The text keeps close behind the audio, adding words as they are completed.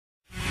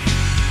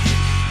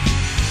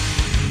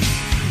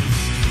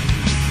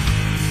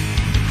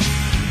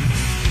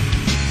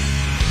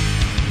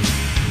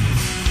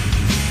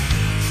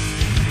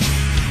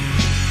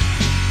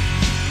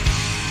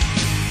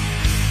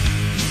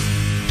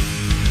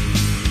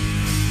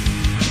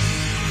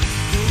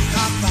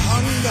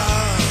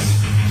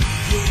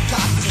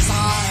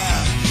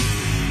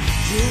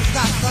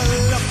the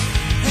look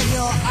in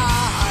your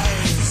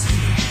eyes.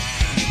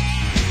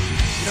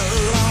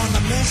 You're on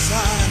a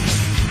mission,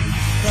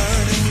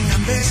 burning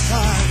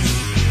ambition.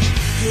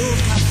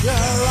 You've got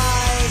your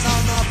eyes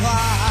on the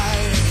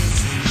prize.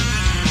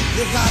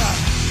 You gotta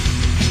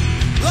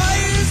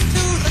rise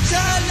to the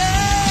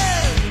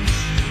challenge.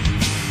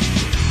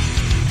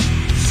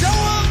 Show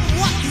 'em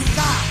what you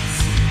got.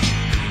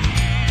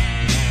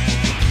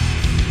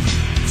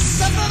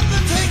 Step up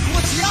and take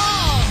what's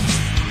yours.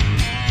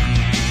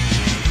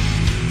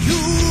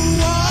 You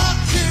are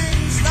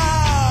kings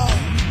now,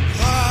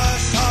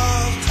 clash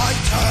of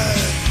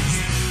titans.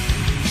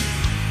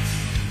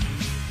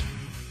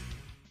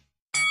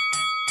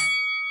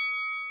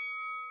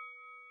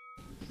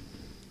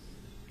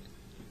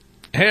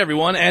 Hey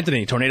everyone,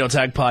 Anthony, Tornado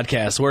Tag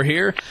Podcast. We're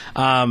here.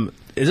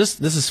 This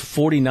is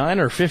 49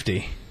 or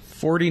 50?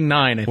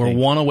 49, I think. We're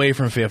one away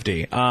from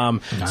 50.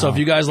 So if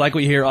you guys like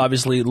what you hear,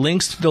 obviously,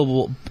 links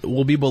still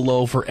will be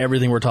below for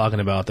everything we're talking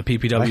about. The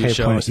PPW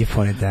shows. You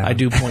pointed down. I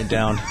do point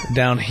down.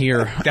 Down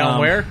here. Down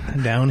where?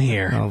 Down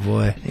here. Oh,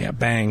 boy. Yeah,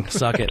 bang.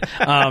 Suck it.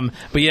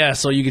 But yeah,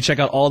 so you can check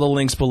out all the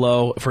links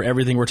below for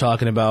everything we're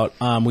talking about.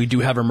 We do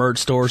have a merch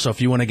store, so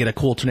if you want to get a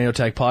cool Tornado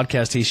Tag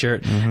Podcast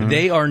t-shirt,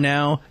 they are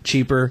now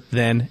cheaper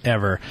than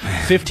ever.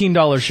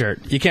 $15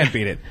 shirt. You can't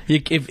beat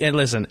it. And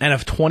listen, and a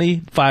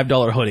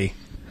 $25 hoodie.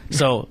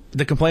 So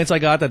the complaints I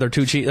got that they're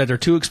too cheap, that they're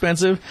too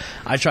expensive,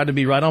 I tried to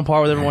be right on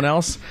par with everyone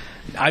else.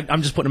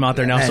 I'm just putting them out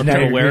there now, so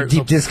people wear it.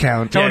 Deep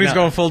discount. Tony's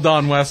going full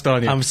Don West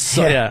on you. I'm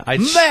so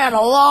Man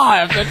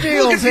alive, the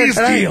deals. Look at these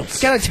deals.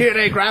 Get a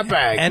TNA grab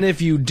bag. And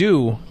if you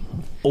do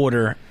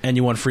order and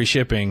you want free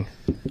shipping,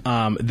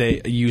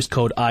 they use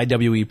code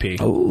IWEP.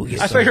 Oh,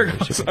 I thought you were going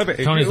to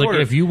say Tony's like,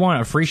 if you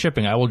want a free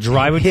shipping, I will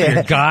drive it to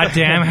your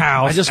goddamn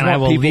house. I just and want I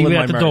will people leave in it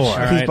my at the merch, door. all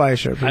right? Please buy a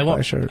shirt. I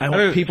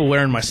want people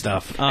wearing my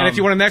stuff. and if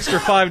you want an extra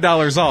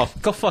 $5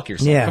 off, go fuck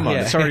yourself. Yeah. Come on,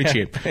 Yeah. it's already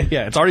cheap.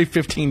 Yeah, it's already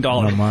 $15.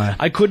 Oh, my.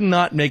 I could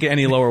not make it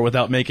any lower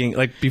without making,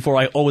 before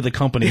I owe the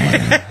company money.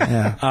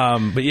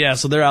 Yeah. But yeah,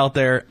 so they're out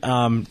there.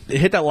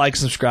 Hit that like,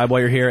 subscribe while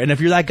you're here. And if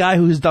you're that guy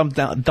who's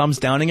thumbs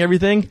downing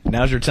everything,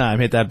 now's your time.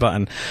 Hit that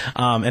button.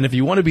 And if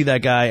you want to be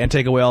that guy and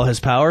take away all his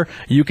power,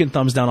 you can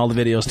thumbs down all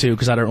the videos too,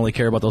 because I don't really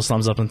care about those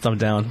thumbs up and thumb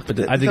down. But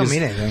I think don't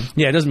mean anything.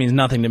 Yeah, it doesn't mean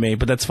nothing to me.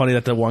 But that's funny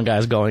that the one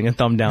guy's going and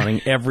thumb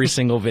downing every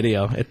single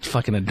video. It's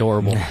fucking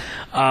adorable.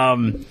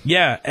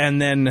 Yeah, and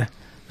then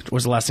what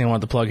was the last thing I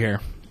wanted to plug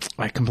here?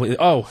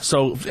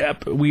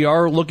 We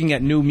are looking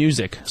at new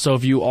music. So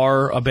if you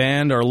are a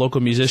band or a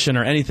local musician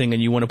or anything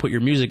and you want to put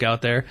your music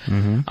out there,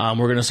 we're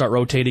going to start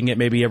rotating it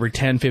maybe every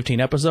 10, 15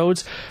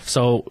 episodes.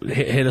 So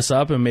hit us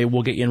up and maybe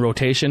we'll get you in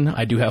rotation.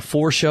 I do have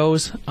 4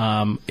 shows.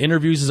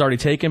 Interviews is already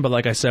taken, but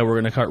like I said,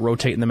 we're going to start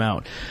rotating them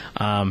out.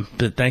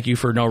 But thank you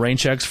for No Rain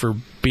Checks for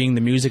being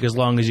the music as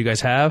long as you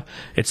guys have.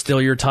 It's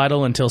still your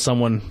title until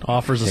someone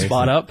offers a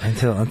spot up.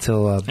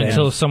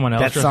 Until someone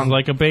else dresses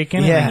like a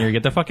bacon and you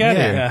get the fuck out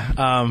of here.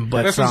 Yeah.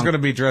 But this one's going to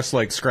be dressed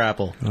like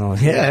Scrapple. Oh, yeah.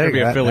 It's going to be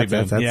a Philly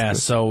band. That's Yeah, good.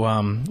 so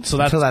that's...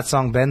 Until that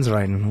song Ben's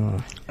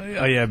writing.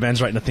 Oh, yeah,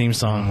 Ben's writing a theme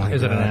song.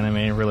 Is it an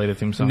anime-related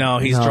theme song? No,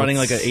 he's running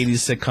like an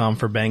 80s sitcom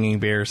for banging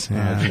beers.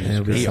 Yeah,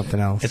 it'll be something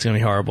else. It's going to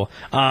be horrible.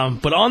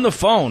 But on the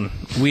phone,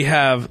 we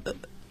have...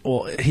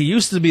 Well, he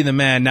used to be the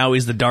man, now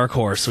he's the dark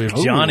horse. We have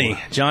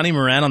Johnny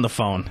Moran on the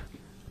phone.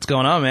 What's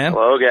going on, man?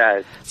 Hello,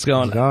 guys. What's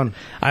going on?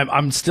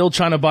 I'm still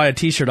trying to buy a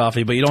T-shirt off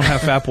you, but you don't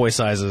have fat boy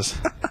sizes.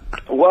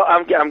 Well,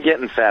 I'm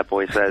getting fat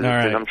boy sizes. All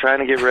right. 'Cause I'm trying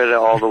to get rid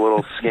of all the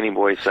little skinny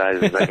boy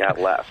sizes I got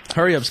left.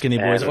 Hurry up, skinny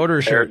boys. And Order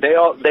a shirt. They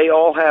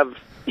all have,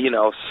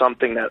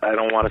 something that I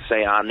don't want to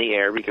say on the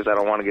air because I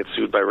don't want to get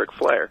sued by Ric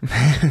Flair.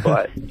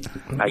 But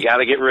I got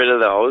to get rid of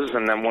those,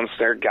 and then once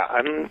they're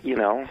gone,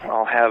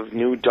 I'll have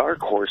new Dark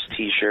Horse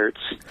T-shirts.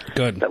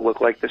 Good. That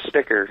look like the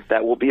sticker.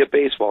 That will be a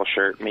baseball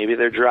shirt. Maybe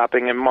they're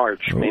dropping in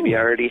March. Ooh. Maybe I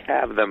already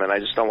have them, and I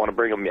just don't want to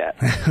bring them yet.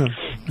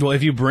 Well,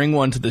 if you bring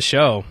one to the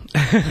show,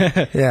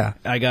 yeah,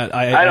 I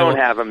don't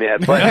have them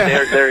yet, but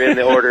they're in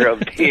the order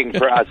of being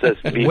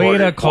processed. To be Way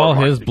to call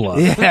his bluff.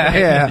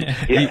 Yeah.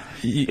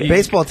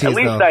 Baseball teams.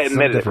 At least I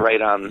admit it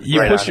right on.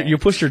 You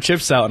pushed your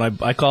chips out, and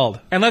I called.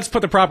 And let's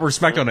put the proper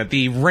respect on it.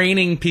 The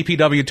reigning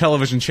PPW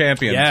television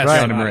champion. Yes,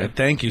 Johnny Moran.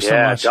 Thank you so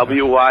much.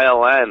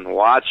 WYLN.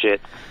 Watch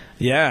it.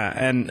 Yeah,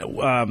 and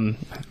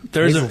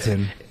there's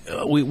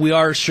we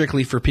are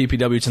strictly for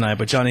PPW tonight,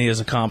 but Johnny is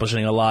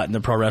accomplishing a lot in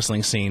the pro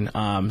wrestling scene.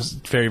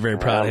 Very, very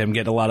proud of him.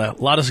 Getting a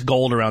lot of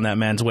gold around that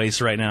man's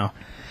waist right now.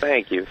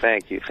 Thank you.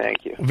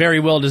 Very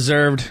well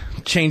deserved.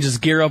 Changed his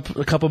gear up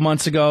a couple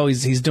months ago.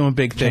 He's doing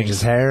big things.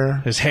 His hair,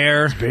 his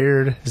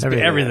beard,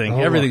 everything.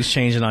 Everything's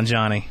changing on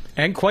Johnny.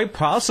 And quite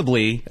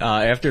possibly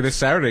after this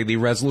Saturday, the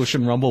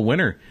Resolution Rumble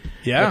winner.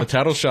 Yeah, with the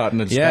title shot in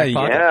his back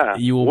pocket. Yeah,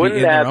 you will be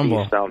in the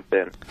Rumble. Be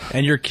something?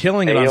 And you're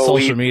killing it on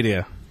social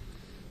media.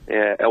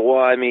 Yeah, well,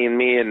 I mean,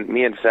 me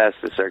and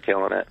Festus are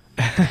killing it.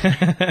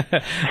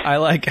 I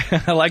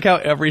like how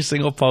every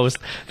single post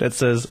that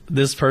says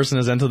this person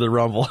has entered the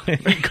Rumble,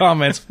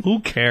 comments, who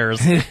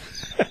cares?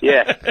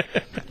 Yeah,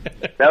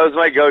 That was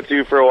my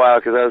go-to for a while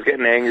because I was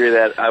getting angry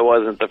that I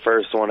wasn't the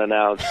first one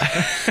announced.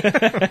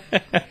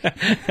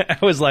 I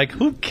was like,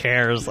 who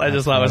cares? I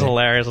just thought it was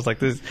hilarious. I was like,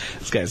 this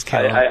guy's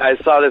killing. I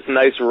saw this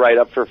nice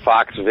write-up for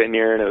Fox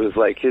Vineyard, and it was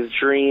like his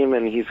dream,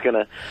 and he's going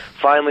to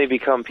finally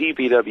become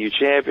PPW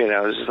champion.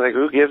 I was just like,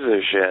 who gives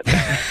a shit?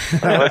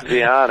 Let's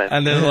be honest.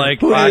 And then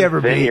like, Fox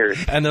Vineyard.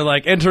 And they're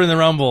like, entering the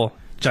Rumble.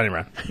 Johnny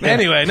Brown.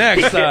 Anyway,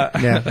 next.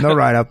 Yeah, no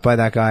write-up by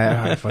that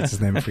guy. What's his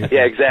name?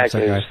 Yeah,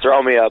 exactly. Just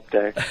throw me up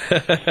there.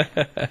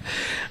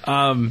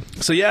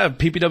 So, yeah,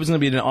 PPW is going to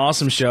be an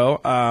awesome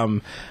show.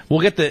 We'll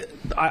get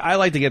I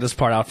like to get this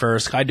part out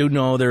first. I do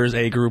know there's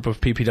a group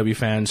of PPW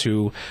fans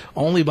who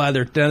only buy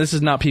their... Now, this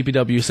is not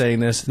PPW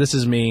saying this. This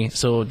is me,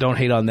 so don't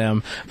hate on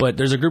them. But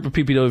there's a group of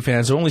PPW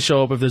fans who only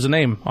show up if there's a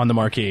name on the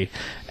marquee.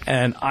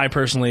 And I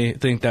personally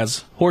think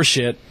that's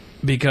horseshit,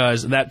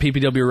 because that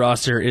PPW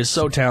roster is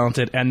so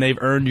talented, and they've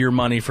earned your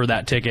money for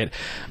that ticket.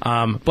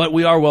 But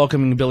we are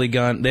welcoming Billy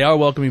Gunn. They are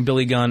welcoming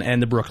Billy Gunn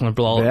and the Brooklyn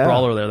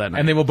Brawler there that night.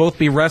 And they will both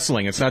be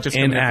wrestling. It's not just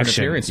in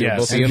action. Appearance. Yes.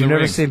 Both be in the ring.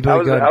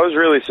 I was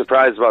really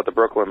surprised about the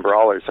Brooklyn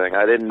Brawler thing.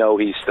 I didn't know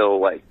he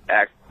still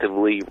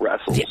actively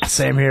wrestles. Yeah,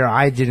 same here.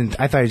 I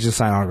thought he just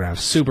signed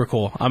autographs. Super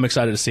cool. I'm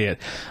excited to see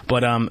it.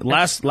 But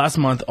last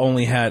month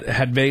only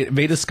had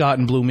Veda Scott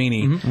and Blue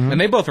Meanie. Mm-hmm. And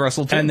they both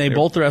wrestled too. And they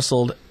both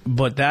wrestled,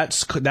 but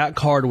that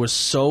card was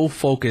so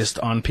focused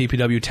on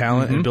PPW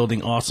talent and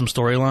building awesome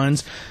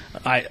storylines.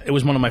 It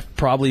was one of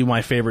probably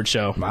my favorite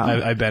show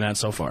I've been at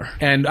so far.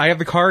 And I have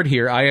the card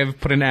here. I have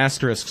put an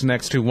asterisk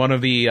next to one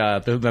of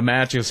the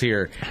matches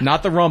here.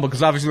 Not the Rumble,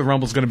 because obviously the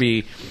Rumble's going to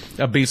be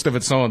a beast of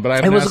its own.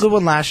 But it was a good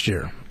one last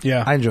year.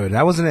 Yeah, I enjoyed it.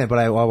 I wasn't in it, but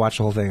I watched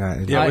the whole thing.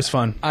 It was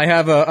fun. I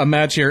have a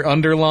match here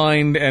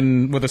underlined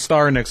and with a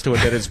star next to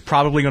it that is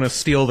probably going to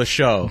steal the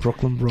show.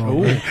 Brooklyn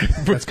Brawler.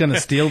 That's going to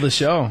steal the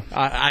show.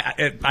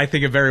 I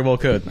think it very well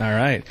could. All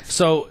right.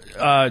 So,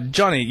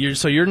 Johnny,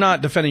 you're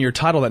not defending your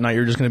title that night.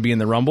 You're just going to be in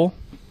the Rumble?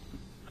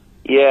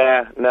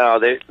 Yeah, no,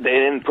 they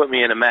didn't put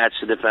me in a match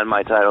to defend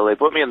my title. They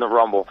put me in the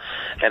Rumble,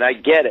 and I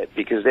get it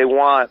because they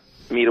want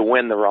me to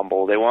win the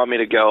Rumble. They want me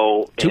to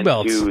go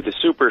into the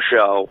Super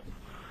Show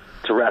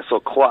to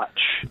wrestle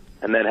Clutch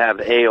and then have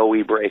the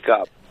AOE break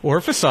up. Or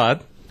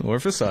Facade.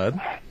 Facade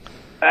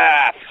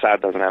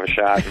doesn't have a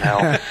shot in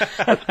hell.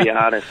 Let's be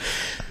honest.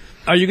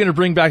 Are you going to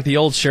bring back the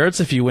old shirts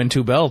if you win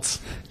 2 belts?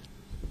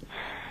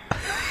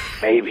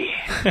 Maybe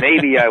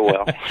I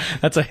will.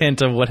 That's a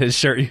hint of what his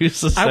shirt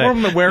used to say. I want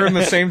him to wear them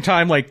the same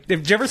time. Like,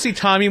 did you ever see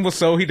Tommy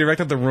Wiseau? He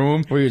directed The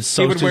Room. Where he would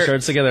sew 2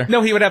 shirts together?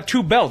 No, he would have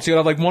 2 belts. He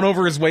would have one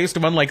over his waist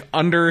and one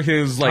under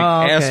his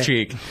ass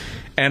cheek,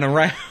 and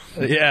around.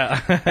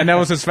 Yeah, and that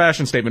was his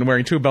fashion statement: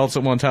 wearing 2 belts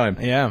at one time.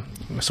 Yeah,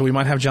 so we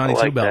might have Johnny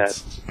 2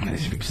 belts.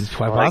 It's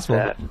quite possible.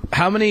 That.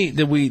 How many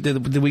did we get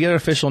an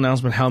official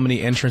announcement? How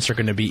many entrants are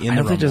going to be in the Rumble?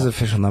 I don't think there's an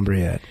official number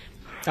yet.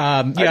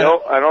 I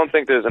don't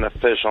think there's an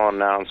official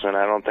announcement.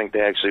 I don't think they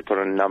actually put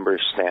a number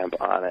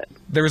stamp on it.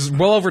 There's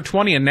well over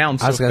 20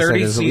 announced. So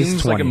 30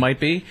 seems like it might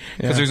be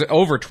because there's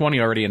over 20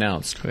 already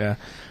announced. Yeah.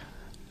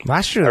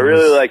 Last year, I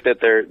really like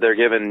that they're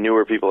giving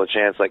newer people a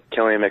chance, like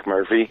Killian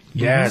McMurphy.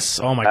 Yes.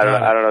 Oh my God.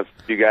 I don't know if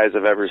you guys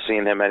have ever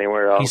seen him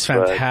anywhere else. He's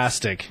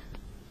fantastic.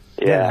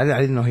 Yeah, I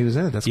didn't know he was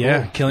in it. That's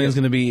cool. Killian's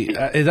going to be.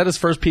 Is that his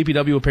first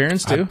PPW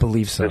appearance too? I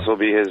believe so. This will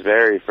be his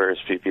very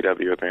first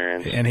PPW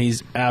appearance, and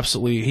he's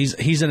absolutely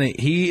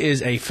he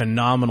is a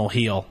phenomenal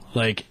heel.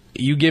 Like,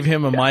 you give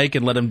him a mic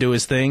and let him do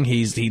his thing,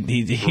 he's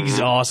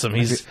awesome.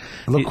 He's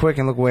look quick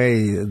and look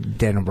way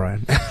Daniel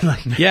Bryan.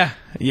 yeah,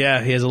 he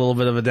has a little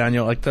bit of a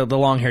Daniel, like the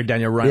long haired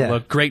Daniel Bryan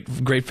look. Great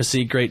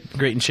physique, great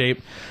in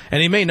shape,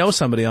 and he may know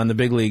somebody on the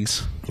big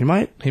leagues. He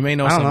might. He may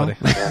know somebody.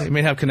 He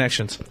may have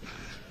connections.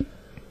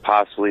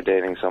 Possibly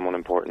dating someone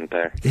important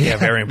there. Yeah,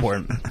 very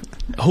important.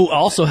 Who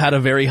also had a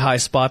very high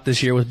spot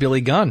this year with Billy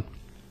Gunn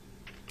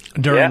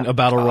during a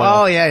battle royal.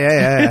 Oh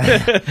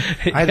yeah.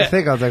 I had to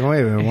think. I was like,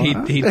 wait a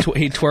minute. He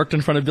twerked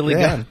in front of Billy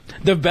Gunn.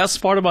 The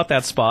best part about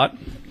that spot,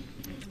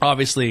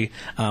 obviously,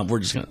 we're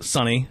just gonna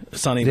Sonny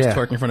was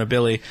twerking in front of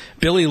Billy.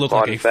 Billy looked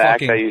like a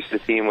fucking. I used to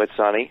team with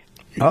Sonny.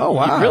 Oh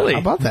wow! Really? How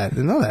about that?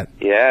 Didn't know that.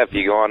 Yeah, if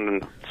you go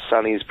on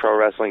Sonny's Pro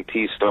Wrestling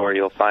Tee store,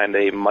 you'll find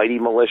a Mighty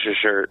Militia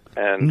shirt,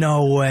 and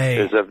no way.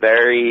 There's a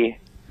very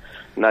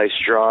nice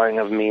drawing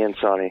of me and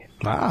Sonny.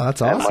 Wow,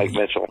 that's awesome. And Mike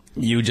Mitchell.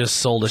 You just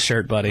sold a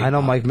shirt, buddy. I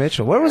know Mike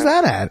Mitchell. Where was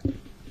that at?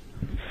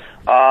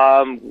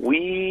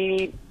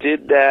 We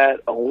did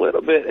that a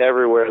little bit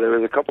everywhere. There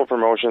was a couple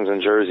promotions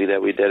in Jersey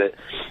that we did it.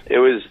 It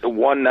was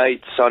one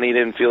night Sonny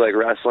didn't feel like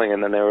wrestling,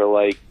 and then they were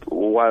like,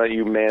 why don't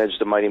you manage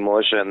the Mighty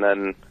Militia? And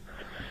then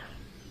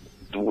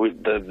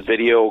the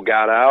video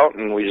got out,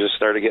 and we just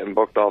started getting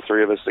booked, all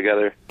 3 of us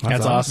together.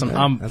 That's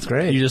awesome. That's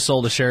great. You just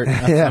sold a shirt.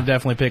 I'm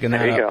definitely picking that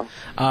there you up.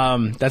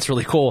 Go. That's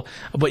really cool.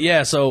 But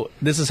yeah, so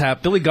this is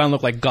Billy Gunn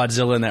looked like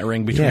Godzilla in that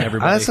ring between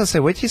everybody. I was going to say,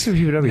 wait till you see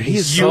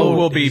PPW.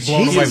 Will be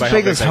blown away by he's as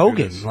big as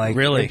Hogan. Like,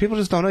 really? People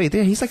just don't know.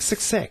 He's like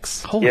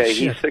 6'6". Holy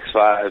shit. He's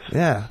 6'5".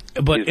 Yeah.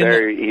 But he's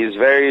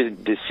very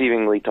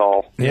deceivingly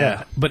tall.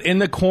 Yeah. But in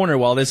the corner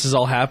while this is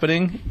all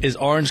happening is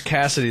Orange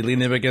Cassidy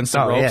leaning up against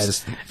the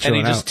ropes. and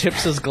he just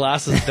tips his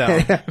glasses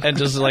beatdown and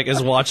just like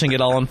is watching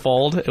it all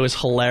unfold. It was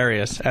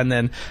hilarious. And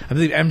then I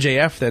believe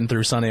MJF then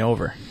threw Sonny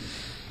over.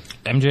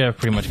 MJF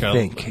pretty much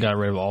got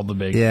rid of all the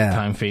big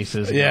time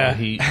faces. Yeah.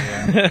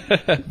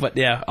 But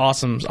yeah,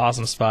 awesome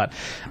spot.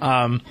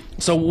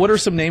 So what are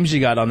some names you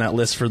got on that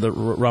list for the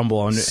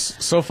Rumble?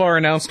 So far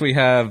announced, we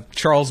have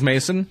Charles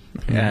Mason.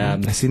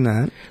 I seen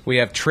that. We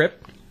have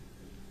Tripp,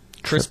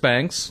 Chris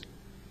Banks.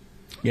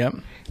 Yep.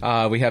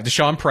 We have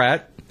Deshaun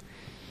Pratt.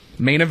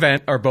 Main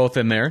event are both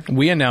in there.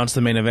 We announced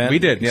the main event. We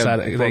did. Yeah,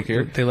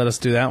 they let us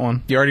do that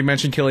one. You already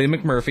mentioned Killian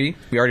McMurphy.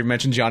 We already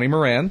mentioned Johnny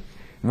Moran.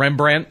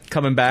 Rembrandt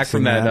coming back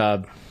from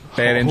that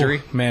bad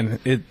injury. Man,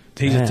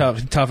 he's a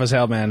tough as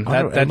hell, man.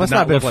 That must not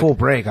have been a full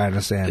break, I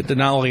understand. It did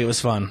not look like it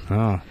was fun.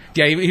 Oh.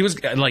 Yeah, he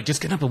was like just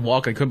getting up and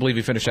walking. I couldn't believe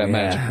he finished that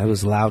match. It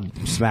was loud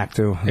smack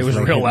too. It was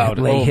real loud.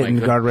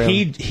 Hitting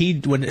guardrail.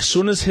 He as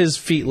soon as his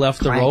feet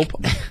left the rope,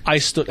 I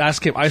stood up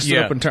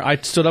and turned. I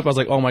stood up. I was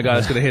like, oh my god,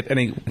 it's gonna hit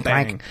any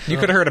bang. You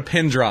could have heard a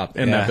pin drop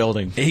in that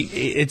building.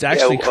 It's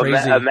actually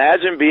crazy.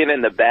 Imagine being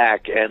in the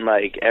back and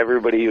like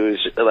everybody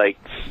was like.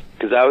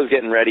 Because I was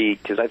getting ready,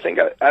 because I think,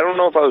 I don't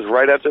know if I was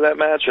right after that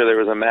match or there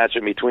was a match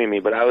in between me,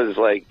 but I was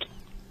like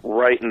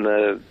right in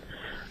the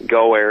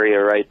go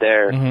area right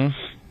there.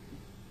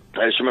 Mm-hmm.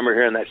 I just remember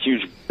hearing that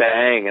huge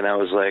bang, and I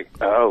was like,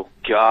 oh,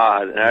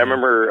 God. And I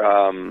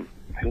remember,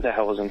 who the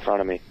hell was in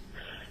front of me?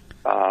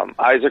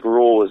 Isaac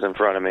Rule was in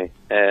front of me,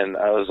 and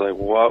I was like,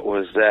 what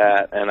was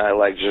that? And I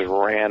like just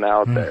ran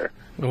out there.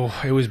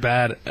 Oh, it was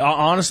bad.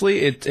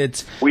 Honestly,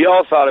 it's... We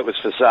all thought it was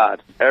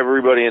Facade.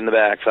 Everybody in the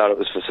back thought it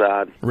was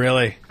Facade.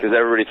 Really? Because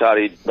everybody thought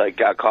he like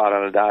got caught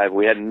on a dive.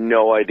 We had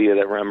no idea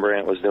that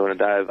Rembrandt was doing a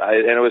dive.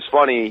 And it was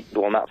funny.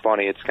 Well, not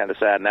funny. It's kind of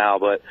sad now.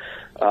 But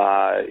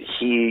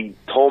he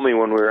told me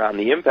when we were on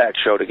the Impact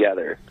show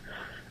together,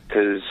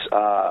 because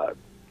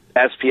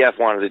SPF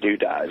wanted to do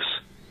dives.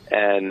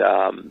 And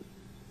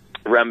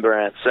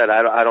Rembrandt said,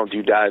 I don't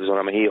do dives when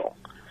I'm a heel.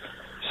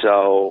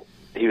 So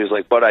he was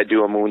like, but I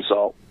do a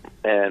moonsault.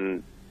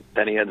 And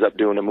then he ends up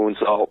doing a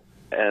moonsault,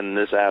 and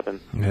this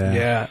happened.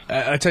 Yeah.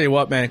 I tell you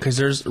what, man, because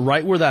there's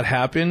right where that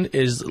happened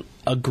is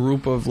a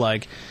group of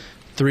like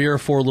 3 or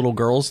 4 little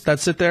girls that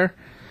sit there,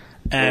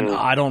 and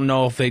I don't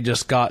know if they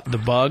just got the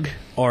bug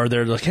or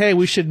they're like, hey,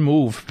 we should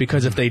move,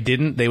 because if they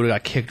didn't, they would have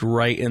got kicked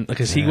right in,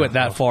 because he went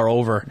that far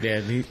over.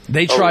 Yeah,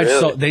 they tried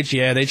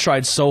they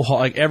tried so hard.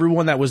 Like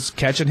everyone that was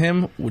catching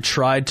him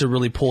tried to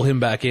really pull him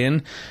back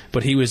in,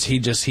 but he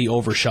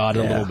overshot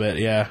it a little bit.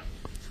 Yeah.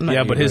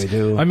 Yeah, but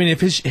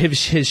if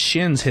his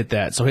shins hit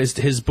that, so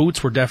his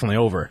boots were definitely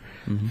over,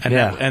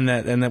 and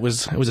that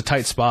was a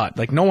tight spot.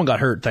 Like no one got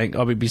hurt,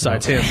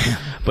 besides him,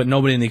 but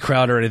nobody in the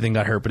crowd or anything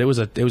got hurt. But it was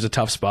a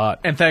tough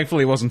spot, and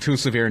thankfully it wasn't too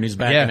severe, and he's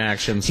back in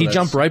action. So he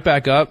jumped right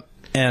back up.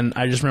 And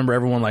I just remember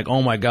everyone like,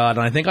 oh my God.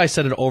 And I think I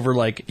said it over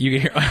like,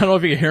 I don't know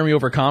if you can hear me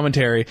over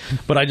commentary,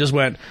 but I just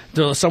went,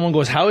 someone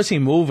goes, how is he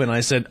moving?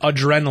 I said,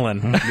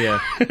 adrenaline. Yeah.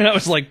 That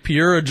was like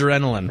pure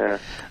adrenaline.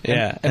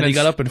 Yeah. And he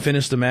got up and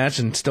finished the match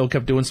and still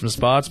kept doing some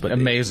spots. But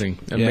amazing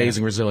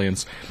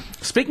resilience.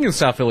 Speaking of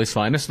South Philly's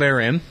finest, they're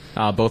in,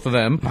 both of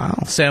them.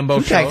 Wow. Sambo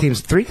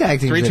Three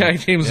tag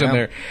teams in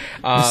there.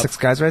 6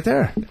 guys right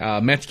there.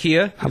 Mitch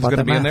Kia is going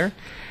to be in there.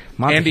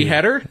 Andy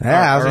Header.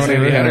 Yeah, our own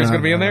Andy Header is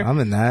going to be in there. I'm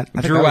in that.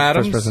 Drew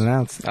Adams. First person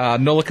announced.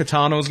 Nola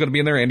Catano is going to be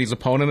in there. Andy's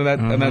opponent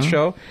in that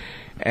show.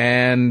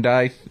 And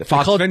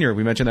Fox Vineyard,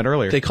 we mentioned that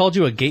earlier. They called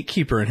you a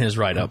gatekeeper in his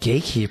write-up.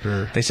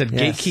 Gatekeeper. They said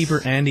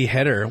gatekeeper Andy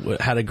Header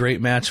had a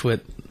great match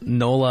with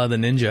Nola the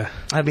Ninja.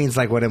 That means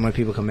like when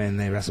people come in,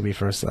 they wrestle me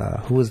first.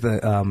 Who was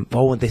the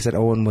Owen? They said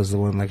Owen was the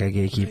one like a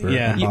gatekeeper.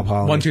 Yeah, Bob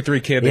Holly. 1, 2,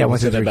 3 Kid. Yeah, 1,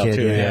 2, 3 Kid.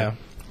 Yeah.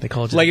 They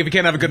called you like if you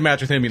can't have a good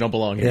match with him, you don't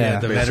belong here. Yeah,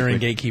 the veteran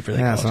gatekeeper.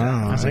 They called you.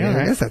 I was like,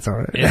 I guess that's all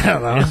right. Yeah, I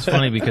don't know. It's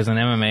funny because in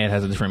MMA it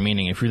has a different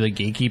meaning. If you're the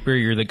gatekeeper,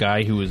 you're the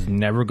guy who was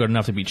never good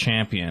enough to be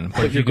champion.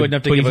 But if you're good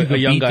enough to give a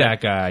young beat guy that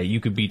guy,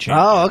 you could be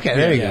champion. Oh, okay,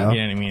 there you go.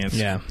 You know what I mean?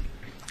 Yeah.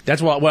 That's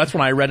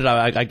when I read it.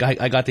 I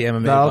got the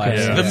MMA.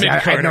 Okay. The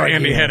mid-card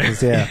Andy Header.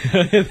 Yeah.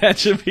 That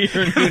should be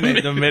your new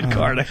name, the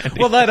mid-card.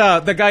 Well,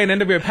 that guy in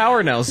NWA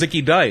Power now,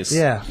 Zicky Dice.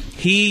 Yeah.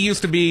 He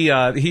used to be.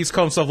 He's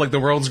called himself like the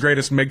world's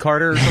greatest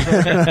mid-carder or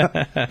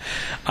something.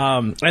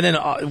 And then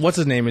what's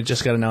his name? It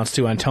just got announced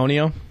too.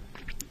 Antonio.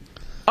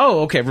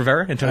 Oh, okay,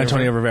 Rivera.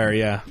 Antonio Rivera.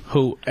 Yeah.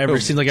 Who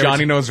seems like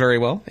Johnny knows very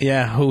well.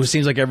 Yeah. Who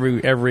seems like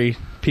every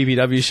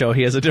PPW show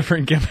he has a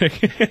different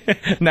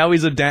gimmick. Now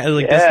he's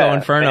Disco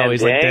Inferno.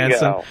 He's like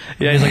dancing.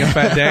 Yeah, he's like a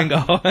fat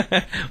dango.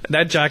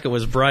 That jacket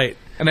was bright.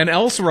 And then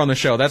elsewhere on the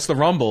show, that's the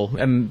Rumble,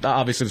 and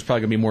obviously there's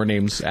probably gonna be more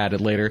names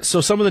added later.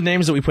 So some of the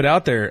names that we put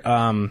out there,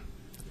 who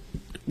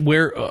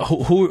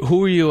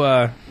are you?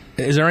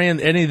 Is there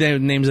any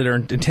names that are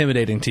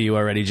intimidating to you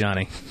already,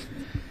 Johnny?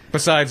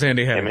 Besides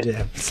Andy Header.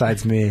 Yeah,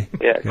 besides me.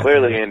 Yeah,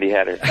 clearly Andy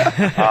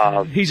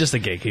Header. He's just a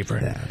gatekeeper.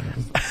 Yeah.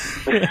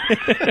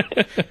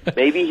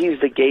 Maybe he's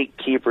the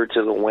gatekeeper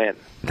to the win.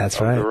 That's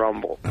of right. the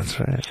Rumble. That's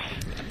right.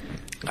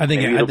 I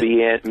think maybe it'll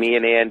be me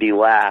and Andy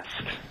last.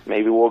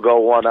 Maybe we'll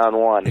go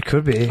 1-on-1. It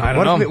could be. I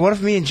don't know. What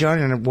if me and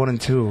Johnny are 1 and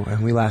 2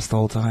 and we last the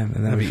whole time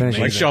and then we finish?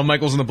 Like Shawn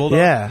Michaels and the Bulldog?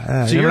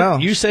 Yeah. So you never know.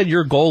 you said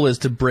your goal is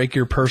to break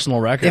your personal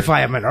record. If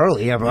I am in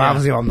early,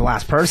 obviously I'm the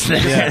last person.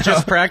 Yeah,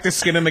 just practice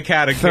skinning the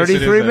cat. In case it is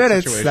 33 that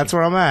minutes. situation. That's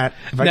where I'm at.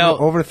 If I Now-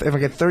 go over, if I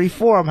get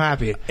 34, I'm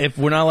happy. if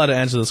we're not allowed to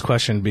answer this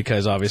question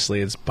because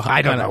obviously it's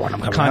I don't know when I'm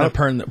coming kind out.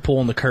 of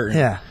pulling the curtain.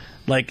 Yeah.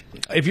 Like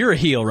if you're a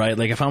heel, right?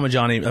 Like if I'm a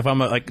Johnny, if I'm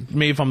like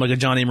a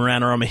Johnny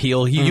Moran or I'm a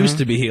heel. He used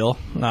to be heel.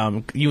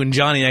 You and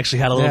Johnny actually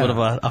had a little Yeah.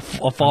 bit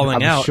of a falling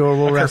I'm out. sure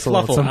we'll wrestle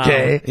kerfluffle.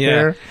 someday. Yeah.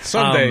 Here.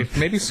 Someday.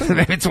 Maybe soon.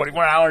 Maybe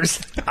 24 hours.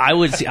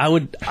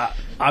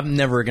 I'm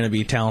never going to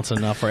be talented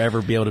enough or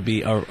ever be able to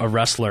be a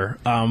wrestler.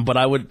 But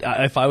I would,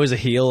 if I was a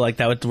heel, like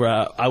that would,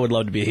 I would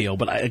love to be a heel.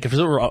 But if it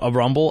were a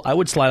rumble, I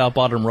would slide out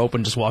bottom rope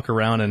and just walk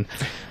around and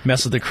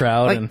mess with the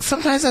crowd. Like and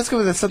sometimes that's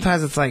good, but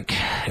sometimes it's like The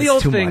it's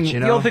old too thing, much. You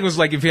know? the old thing was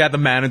like if you had the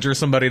manager or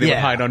somebody, they would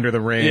Yeah. hide under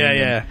the ring. Yeah.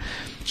 and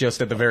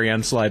just at the very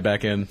end, slide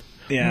back in.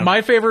 Yeah.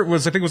 My favorite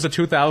was, I think it was the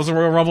 2000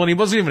 Royal Rumble, and he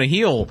wasn't even a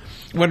heel.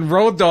 When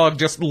Road Dogg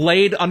just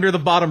laid under the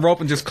bottom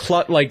rope and just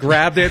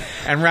grabbed it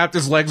and wrapped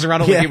his legs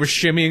around it like Yeah. he was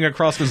shimmying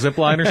across the zip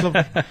line or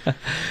something.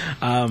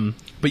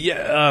 But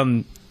yeah,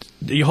 are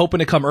you hoping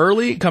to come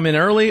in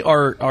early,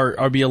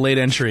 or be a late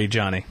entry,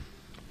 Johnny?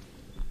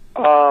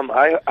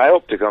 I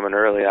hope to come in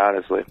early,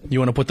 honestly. You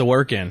want to put the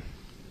work in?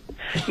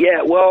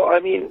 Yeah, well, I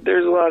mean,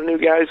 there's a lot of new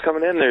guys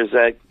coming in. There's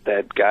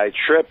that guy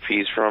Tripp.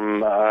 He's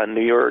from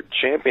New York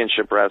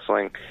Championship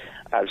Wrestling.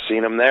 I've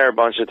seen him there a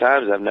bunch of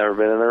times. I've never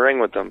been in the ring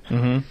with him.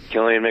 Mm-hmm.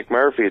 Killian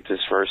McMurphy, it's his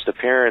first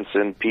appearance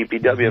in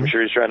PPW. Mm-hmm. I'm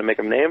sure he's trying to make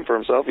a name for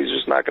himself. He's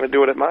just not going to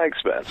do it at my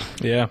expense.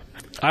 Yeah,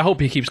 I hope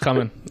he keeps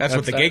coming. That's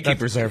what the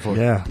gatekeeper's there for.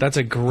 Yeah. That's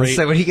a great.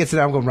 So when he gets it,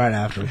 I'm going right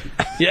after him.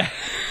 Yeah,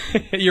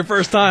 your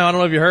first time. I don't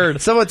know if you heard.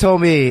 Someone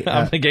told me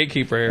I'm the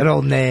gatekeeper here. an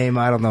old name.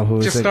 I don't know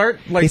who. Just said- start,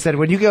 like- he said,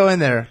 when you go in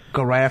there,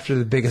 go right after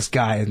the biggest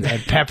guy and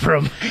pepper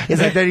him. He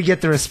said, then you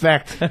get the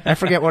respect. I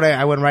forget what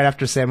I went right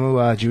after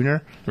Samu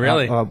Jr.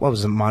 Really? What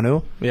was it,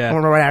 Manu? Yeah. I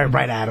went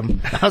right at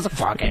him. I was like,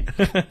 fuck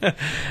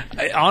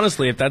it.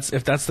 Honestly, if that's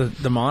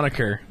the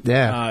moniker,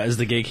 Yeah. as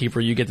the gatekeeper,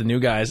 you get the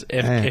new guys.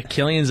 If Hey.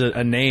 Killian's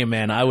a name,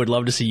 man, I would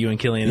love to see you and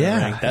Killian in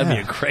the ring. That'd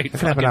be a great That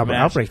could happen fucking an match.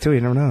 outbreak too.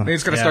 You never know.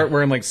 He's going to Yeah. start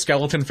wearing like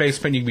skeleton face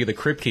paint. You can be the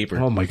crypt keeper.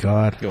 Oh my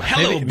god. Go,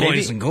 hello, Maybe-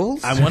 boys and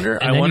girls. I wonder.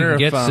 And I then wonder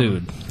you if get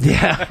sued.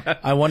 Yeah.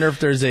 I wonder if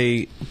there's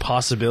a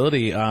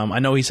possibility. I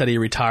know he said he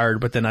retired,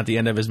 but then at the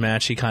end of his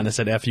match, he kind of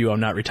said, "F you, I'm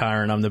not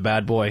retiring. I'm the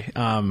bad boy."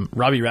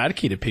 Robbie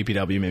Radke did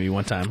PPW maybe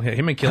one time.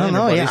 Him and I Killian.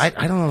 don't know. are Yeah, buddies.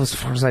 I don't know. As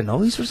far as I know,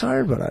 he's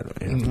retired, but I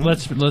don't.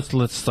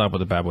 Let's stop with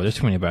the bad boy. There's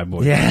too many bad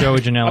boys. Yeah. Joey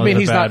Janela. I mean,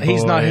 he's not. Bad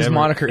He's not. boy. His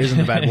moniker isn't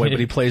the bad boy, but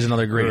he plays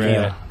another great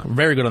Yeah. heel.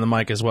 Very good on the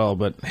mic as well.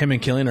 But him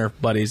and Killian are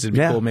buddies. It'd be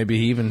Yeah. cool. Maybe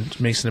he even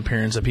makes an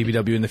appearance at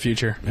PPW in the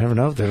future. I never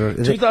know. If they're-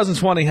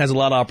 2020 has a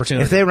lot of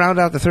opportunity. if they round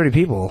out the 30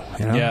 people,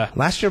 you know. Yeah.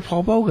 Last year,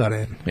 Paul Bowe got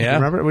in. Yeah,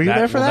 Remember? Were you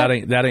there for well,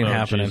 that? That ain't Oh,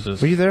 happening.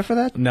 Jesus. Were you there for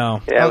that?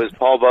 No. Yeah, it was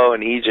Paul Bowe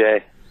and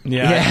EJ.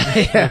 Yeah.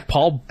 Yeah.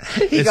 Paul.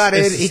 He got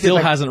in. He did still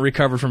like- hasn't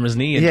recovered from his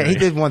knee injury. Yeah, he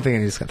did one thing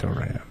and he just got thrown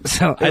right out.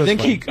 So it I was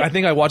think fun. I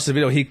think I watched the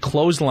video. He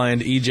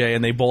clotheslined EJ,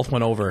 and they both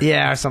went over.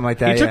 Yeah, or something like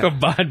that. He took yeah. a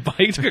bad.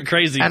 He took a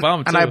crazy and,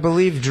 bump and too. I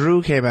believe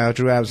Drew came out,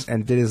 Drew Abs,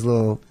 and did his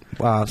little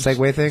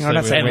segue thing. Or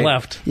not Segue. segue. And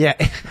left. Yeah,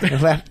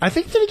 and left. I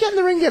think, did he get in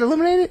the ring and get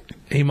eliminated?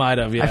 He might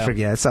have. Yeah. I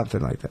forget.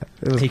 Something like that.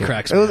 It was He cool.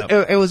 cracks it me was, up.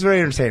 it was very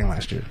entertaining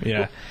last year.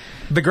 Yeah.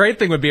 The great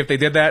thing would be if they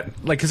did that,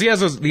 like, because he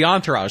has the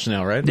entourage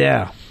now, right?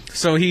 Yeah.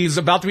 So he's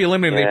about to be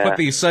eliminated. Yeah. They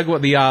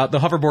put the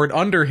hoverboard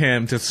under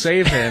him to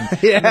save him.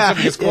 Yeah, And then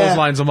somebody just yeah.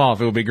 clotheslines him off.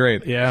 It would be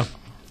great. Yeah.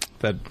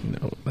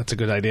 That's a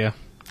good idea.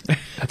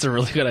 That's a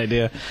really good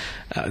idea.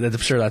 I'm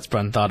sure that's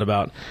been thought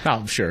about. Oh,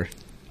 I'm sure.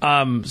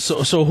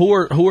 So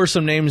who are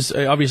some names?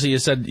 Obviously, you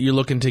said you're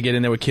looking to get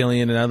in there with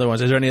Killian and other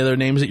ones. Is there any other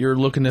names that you're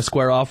looking to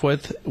square off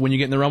with when you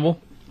get in the Rumble?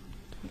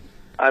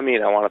 I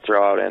mean, I want to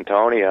throw out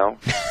Antonio.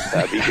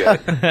 That'd be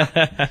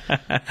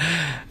good.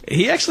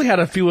 He actually had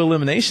a few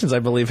eliminations, I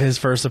believe. His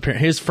first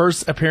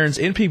appearance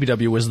in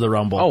PPW was the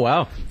Rumble. Oh,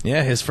 wow.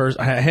 Yeah,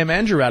 him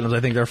and Drew Adams,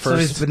 I think their So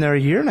he's first. been there a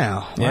year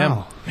now.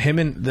 Wow. Yeah, him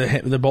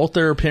and both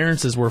their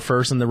appearances were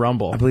first in the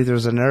Rumble. I believe there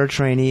was another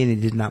trainee and he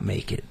did not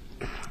make it.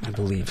 I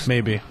believe.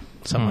 Maybe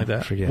something like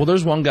that. forget. Well,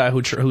 there's one guy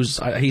who's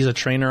he's a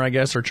trainer, I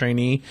guess, or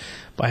trainee,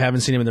 but I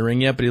haven't seen him in the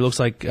ring yet. But he looks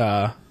like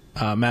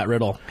Matt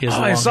Riddle. He has Oh,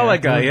 the I long saw hair.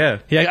 that guy, yeah.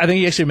 Yeah, I think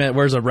he actually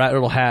wears a Rat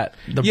Riddle hat,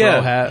 the Yeah.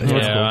 bro hat. Yeah,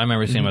 That's cool. I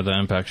remember seeing him at the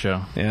Impact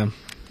show. Yeah.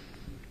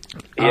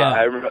 Yeah,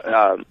 I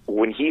remember,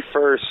 when he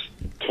first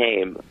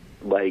came,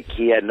 like,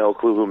 he had no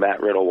clue who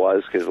Matt Riddle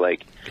was, because,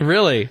 like,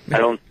 Really? I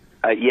don't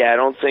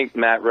think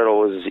Matt Riddle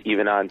was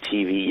even on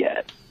TV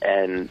yet.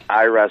 And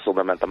I wrestled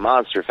him at the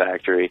Monster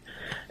Factory,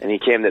 and he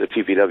came to the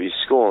PPW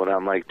school, and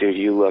I'm like, dude,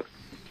 you look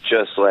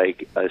just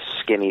like a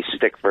skinny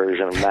stick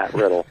version of Matt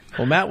Riddle.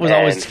 Well, Matt was And-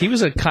 always he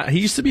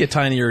used to be a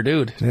tinier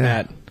dude. Yeah.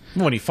 Matt.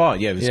 When he fought,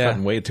 yeah, he was Yeah.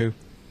 cutting weight, too.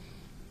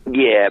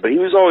 Yeah, but he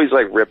was always,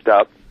 like, ripped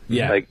up.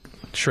 Yeah. Like,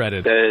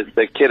 shredded.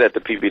 The kid at the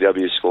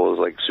PPW school is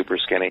like super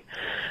skinny,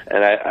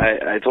 and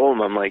I told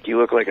him, I'm like, you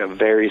look like a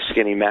very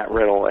skinny Matt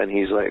Riddle, and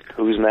he's like,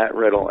 who's Matt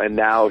Riddle? And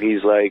now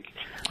he's like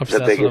Obsessed the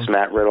with biggest him.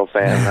 Matt Riddle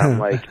fan. And I'm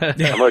like,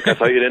 I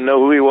thought you didn't know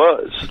who he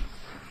was.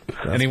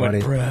 And he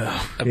went,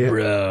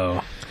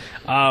 bro.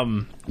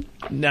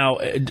 Now,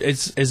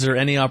 is there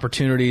any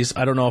opportunities?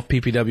 I don't know if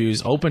PPW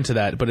is open to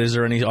that, but is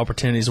there any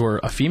opportunities where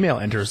a female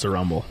enters the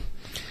Rumble?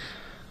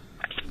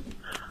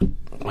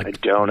 I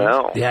don't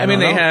know. Yeah, I mean,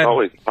 they had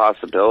Always a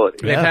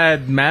possibility. they've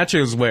had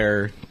matches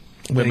where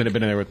women have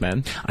been in there with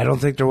men. I don't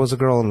think there was a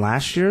girl in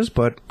last year's,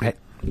 but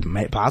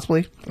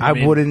possibly. I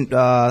wouldn't,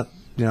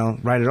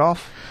 write it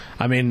off.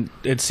 I mean,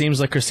 it seems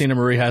like Christina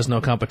Marie has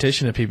no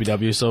competition at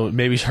PPW, so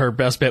maybe her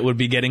best bet would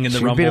be getting in the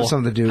She Rumble. beat up some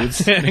of the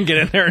dudes. and get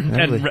in there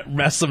and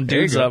mess some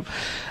dudes go.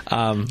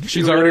 up. She's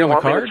You already really on the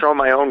want me to card. throw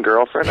my own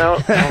girlfriend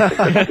out? I don't think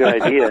that's a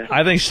good idea.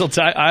 I think she'll.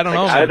 I don't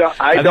know. I don't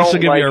think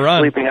she'll give like me a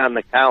run. sleeping on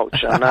the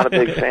couch. I'm not a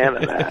big fan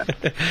of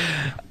that.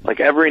 Like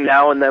every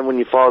now and then when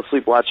you fall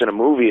asleep watching a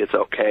movie, it's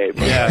okay.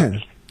 But Yeah.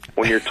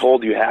 when you're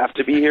told you have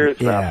to be here,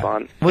 it's not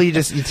fun. Well, you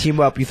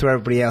team up, you throw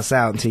everybody else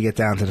out until you get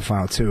down to the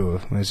final two.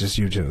 It's just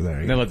you two there.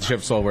 And then let the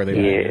chips fall where they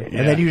Yeah. lie.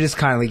 And then you just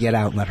kindly get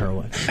out and let her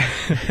win.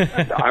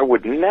 I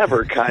would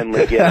never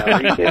kindly get out.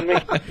 Are you kidding me?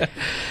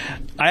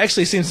 I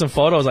actually seen some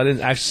photos. I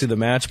didn't actually see the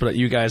match, but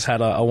you guys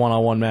had a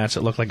one-on-one match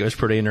that looked like it was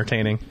pretty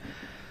entertaining.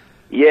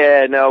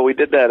 Yeah, no, we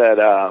did that at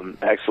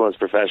Excellence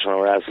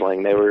Professional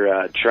Wrestling. They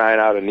were trying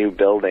out a new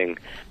building,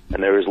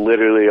 and there was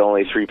literally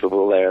only 3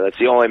 people there. That's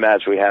the only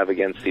match we have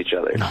against each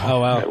other.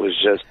 Oh, wow. It was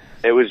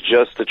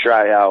just to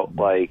try out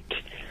like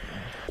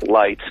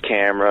lights,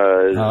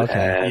 cameras,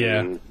 and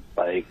Yeah.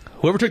 like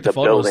Whoever took the the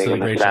photos building did a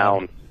and the great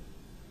sound.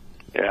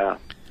 job.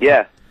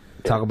 Yeah.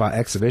 Talk about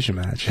exhibition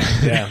match.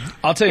 Yeah,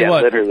 I'll tell you Yeah,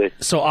 what. literally.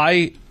 So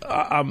I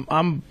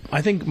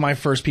think my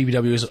first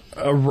PPW is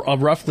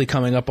roughly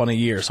coming up on a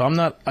year. So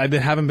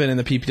haven't been in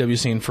the PPW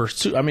scene for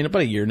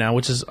about a year now,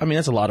 which is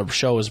that's a lot of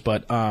shows.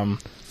 But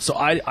so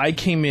I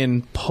came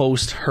in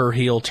post her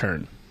heel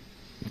turn.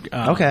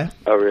 Okay.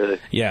 Oh, really?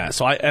 Yeah.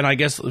 So I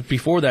guess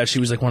before that she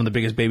was like one of the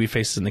biggest baby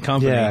faces in the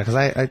company. Yeah, because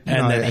I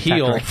and I that attacked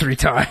heel her like 3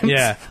 times.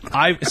 Yeah,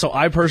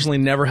 I personally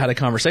never had a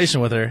conversation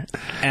with her,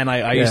 and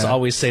I used to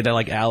always say to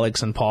like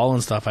Alex and Paul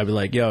and stuff. I'd be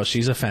like, "Yo,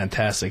 she's a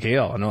fantastic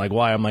heel," and they're like,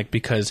 "Why?" I'm like,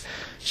 "Because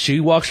she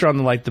walks around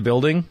the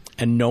building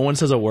and no one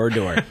says a word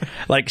to her.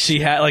 Like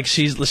she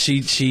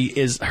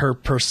is her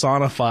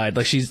personified.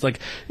 Like she's like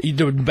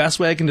the best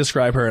way I can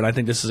describe her, and I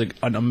think this is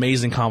an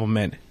amazing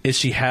compliment. Is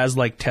she has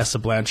like Tessa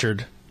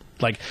Blanchard."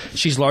 Like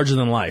she's larger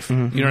than life.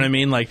 Mm-hmm. You know what I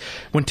mean? Like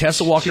when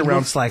Tessa walked She around,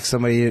 looks like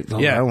somebody. I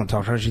don't want to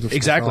talk to her. She looks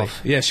exactly. pissed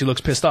off. Yeah, she looks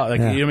pissed off.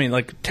 Like you know what I mean?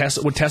 Like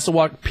Tessa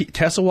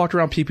walked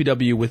around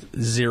PPW with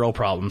 0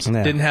 problems.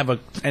 Yeah. Didn't have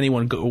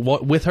anyone go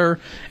with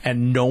her,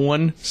 and no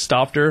one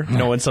stopped her.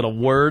 No one said a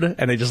word,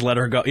 and they just let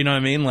her go. You know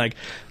what I mean? Like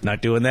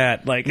not doing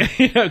that. Like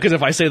because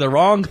if I say the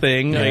wrong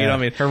thing, you know what I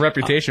mean? Her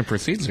reputation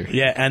precedes her.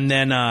 Yeah, and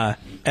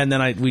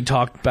then we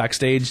talked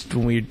backstage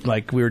when we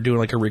were doing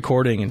like a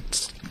recording, and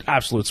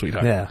absolute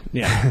sweetheart.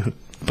 Yeah.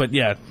 But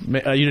yeah, you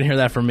didn't hear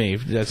that from me.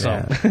 That's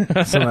all.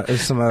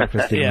 Some other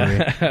Christina Marie.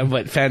 Yeah,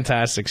 but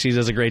fantastic. She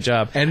does a great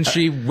job. And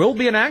she will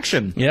be in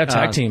action. Yeah,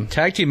 tag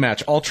team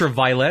match.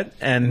 Ultraviolet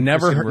and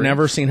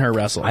Never seen her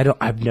wrestle.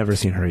 I've never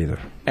seen her either.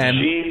 And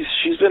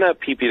She's been at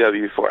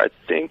PPW before. I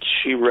think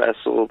she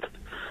wrestled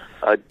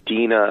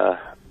Dina.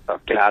 Oh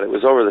God, it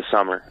was over the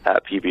summer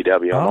at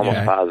PPW. I'm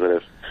almost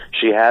positive.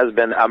 She has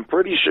been. I'm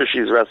pretty sure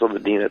she's wrestled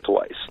Adina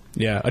twice.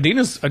 Yeah,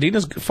 Adina's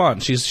fun.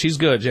 She's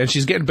good, and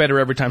she's getting better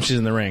every time she's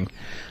in the ring.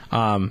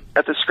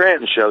 At the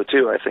Scranton show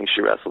too, I think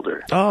she wrestled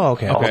her. Oh,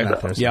 okay.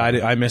 Yeah,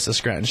 I missed the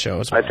Scranton show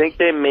as well. I think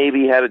they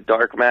maybe had a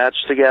dark match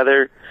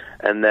together,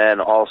 and then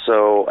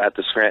also at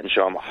the Scranton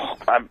show,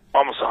 I'm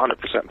almost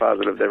 100%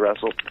 positive they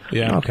wrestled.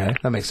 Yeah. Okay,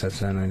 that makes sense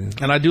then.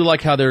 And I do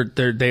like how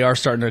they are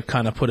starting to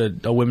kind of put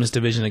a women's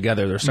division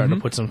together. They're starting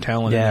to put some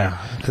talent in there,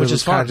 which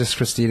is kind fun. of just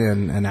Christina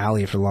and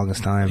Allie for the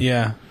longest time.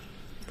 Yeah.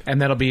 And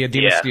that'll be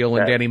Adina Yeah, Steele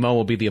and that- Danny Moe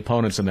will be the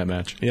opponents in that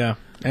match. Yeah.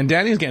 And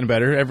Danny's getting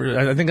better.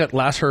 I think that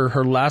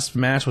her last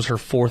match was her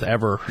 4th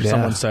ever. Yeah.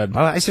 Someone said. Oh,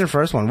 I see her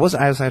first one. I was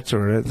after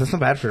her. That's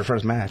not bad for her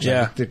first match.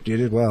 Yeah. You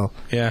did well.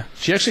 Yeah,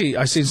 she actually.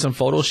 I seen some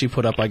photos she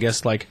put up. I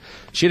guess like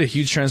she had a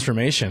huge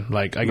transformation.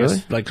 Like I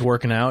guess like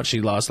working out,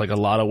 she lost like a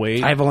lot of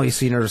weight. I've only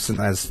seen her since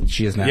as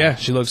she is now. Yeah,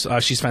 she looks.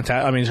 She's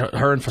fantastic. I mean,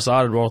 her and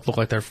Facade both look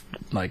like they're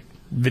like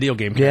video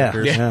game Yeah,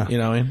 characters. yeah. You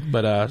know what I mean?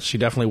 But she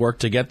definitely worked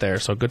to get there.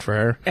 So good for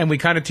her. And we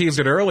kind of teased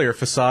it earlier.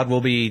 Facade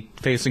will be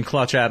facing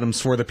Clutch Adams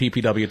for the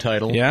PPW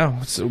title.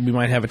 Yeah, so we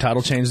might have a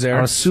title change I there.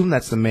 would assume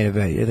that's the main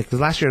event.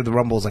 Because last year the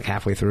Rumble was like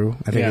halfway through.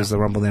 I think it was the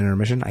Rumble then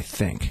intermission. I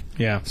think.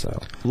 Yeah. So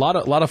a lot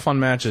of fun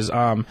matches.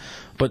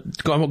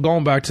 But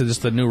going back to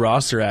just the new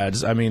roster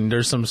ads, I mean,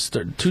 there's some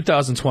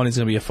 2020 is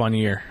going to be a fun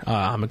year.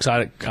 I'm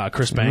excited.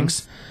 Chris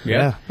Banks.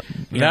 Yeah.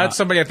 Yeah. That's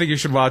somebody I think you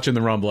should watch in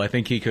the Rumble. I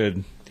think he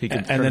could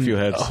And turn a then few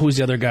heads. who's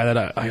the other guy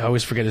that I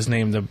always forget his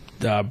name?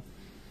 The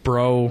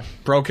Bro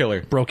Bro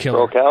Killer. Killer. Bro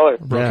Keller.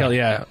 Bro Keller,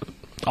 yeah.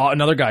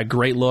 Another guy,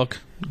 great look.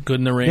 Good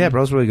in the ring. Yeah,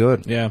 bro's really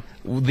good. Yeah.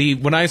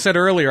 When I said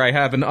earlier I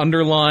have an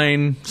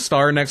underline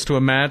star next to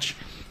a match,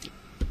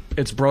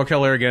 it's Bro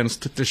Killer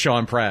against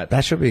Deshaun Pratt.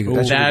 That should be.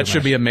 That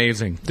should be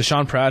amazing.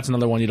 Deshaun Pratt's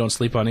another one you don't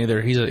sleep on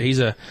either. He's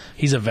a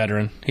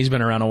veteran. He's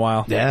been around a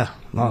while. Yeah.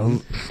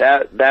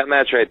 That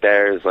match right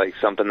there is like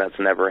something that's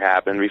never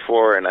happened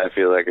before, and I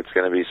feel like it's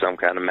going to be some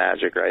kind of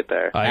magic right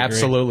there. I agree.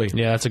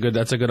 Absolutely. Yeah, that's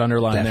a good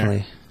underline Definitely.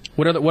 there.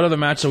 What other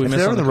matches that we If missed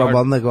they're on on the the Rumble,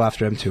 card? I'm gonna go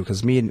after him too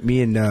because me and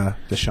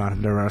Deshaun have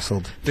never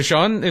wrestled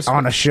Deshaun is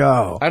on a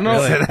show. I don't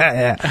know.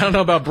 Yeah. I don't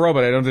know about Bro,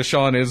 but I know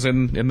Deshaun is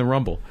in the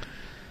Rumble.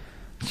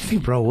 I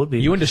think bro would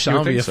be. You and You Deshaun would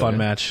would be think a so, fun yeah.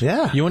 match.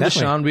 Yeah, You and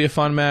definitely. Deshaun would be a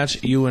fun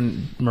match. You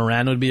and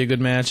Moran would be a good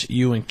match.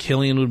 You and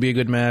Killian would be a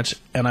good match.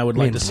 And I would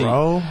like and to see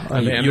Bro?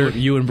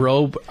 you and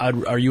Bro.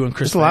 Are you and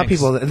Chris? There's a lot of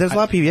Banks. people. There's a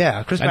lot of people.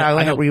 Yeah, Chris.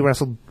 I know we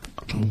wrestled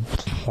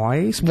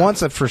twice.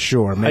 Once for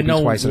sure. Maybe I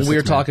know twice. when we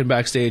were talking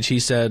backstage, he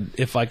said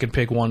if I could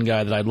pick one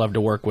guy that I'd love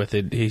to work with,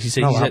 he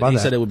said Oh, how about he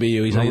that? said it would be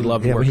you. He said he'd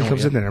love Yeah, when working he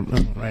comes with in you.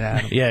 there, right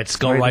at him. Yeah, it's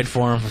go right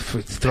for him.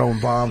 Throwing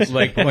bombs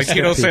Like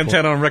Tito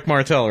Santana and Rick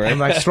Martel, right? I'm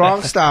like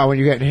strong style when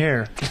you get in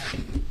here.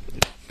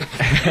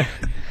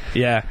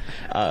 Yeah,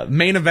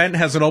 Main event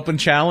has an open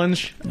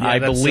challenge. I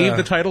that's, believe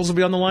the titles will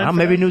be on the line. for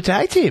Maybe that. new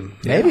tag team.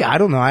 Maybe I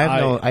don't know. I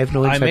have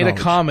no. I inside made a knowledge.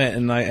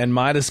 comment and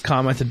Midas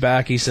commented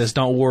back. He says,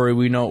 "Don't worry,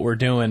 we know what we're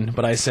doing."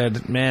 But I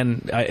said,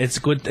 "Man, it's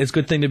good. It's a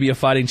good thing to be a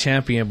fighting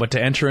champion, but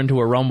to enter into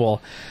a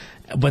rumble,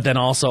 but then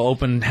also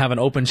have an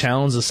open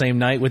challenge the same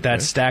night with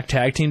that stacked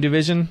tag team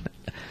division."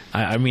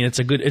 I mean, it's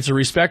a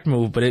respect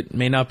move, but it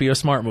may not be a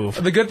smart move.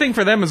 The good thing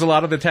for them is a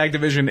lot of the tag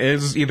division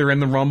is either in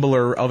the Rumble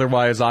or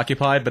otherwise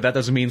occupied, but that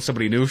doesn't mean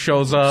somebody new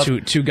shows up.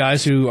 Two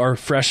guys who are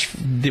fresh,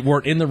 that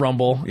weren't in the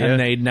Rumble, Yeah. and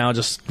they now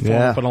just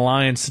form up an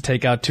alliance to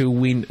take out two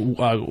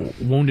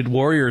wounded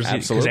warriors. Because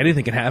Absolutely.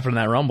 anything can happen in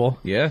that Rumble.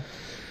 Yeah.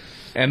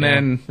 And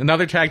then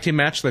another tag team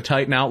match, the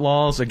Titan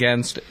Outlaws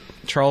against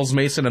Charles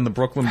Mason and the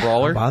Brooklyn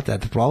Brawler. About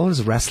that, the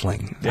Brawler's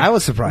wrestling. I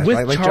was surprised. With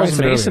like Charles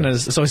Johnny said Mason,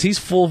 earlier. is he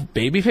full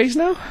babyface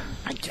now?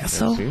 I guess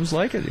so. Seems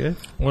like it, yeah.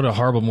 What a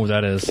horrible move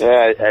that is.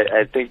 Yeah,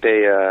 I think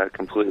they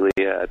completely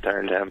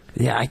turned him.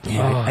 Yeah, I think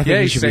Yeah,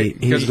 he he should said-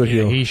 be. He's a good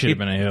heel. He should have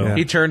been a heel. Yeah.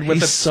 He turned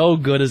with He's so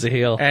good as a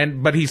heel.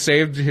 but he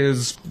saved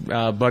his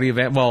buddy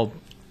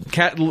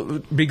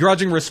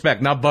begrudging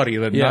respect, not buddy.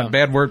 Yeah. Not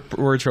bad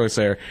word choice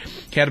there.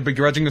 He had a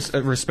begrudging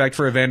respect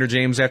for Evander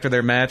James after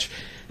their match.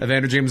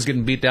 Evander James was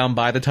getting beat down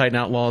by the Titan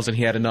Outlaws, and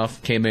he had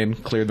enough. Came in,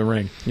 cleared the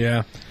ring.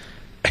 Yeah.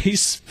 He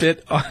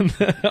spit on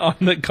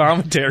the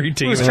commentary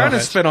team. He was trying to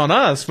spit on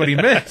us, but he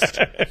missed.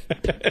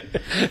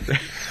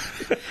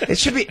 It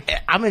should be.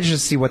 I'm interested to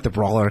see what the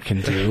Brawler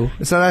can do.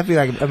 So that'd be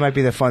like it might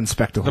be the fun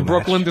spectacle. The match.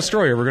 Brooklyn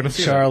Destroyer. We're going to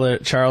see that.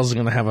 Charles is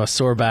going to have a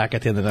sore back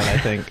at the end of the night, I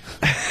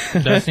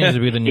think. That seems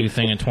to be the new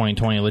thing in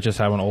 2020. Let's just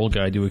have an old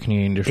guy do a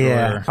Canadian Destroyer.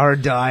 Yeah, or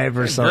dive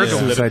or something. Virgil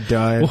did it. Suicide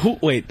dive.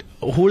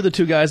 Who are the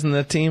two guys in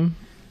that team?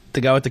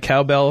 The guy with the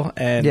cowbell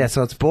and Yeah,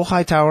 so it's Bull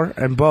Hightower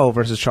and Bo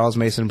versus Charles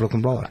Mason and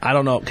Brooklyn Brawler. I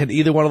don't know. Can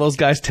either one of those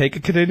guys take a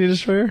Canadian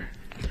Destroyer?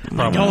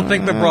 I don't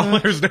think the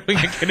Brawler's doing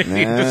a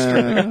Canadian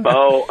Destroyer.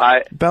 Bo,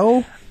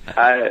 Bo?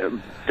 I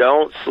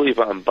don't sleep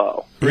on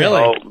Bo.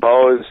 Really?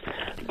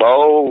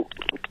 Bo.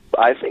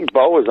 I think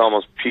Bo was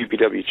almost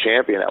PPW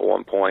champion at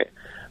one point,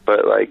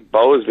 but like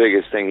Bo's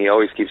biggest thing, he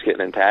always keeps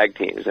getting in tag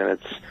teams, and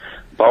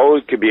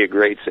Bo could be a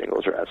great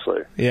singles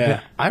wrestler.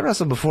 Yeah. I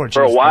wrestled before.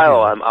 For a GSW.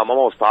 while, I'm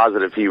almost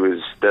positive he was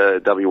the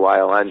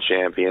WYLN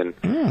champion,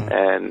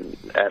 and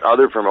at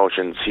other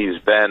promotions, he's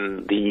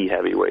been the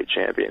heavyweight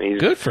champion. He's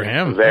Good for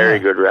him. a very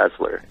good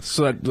wrestler.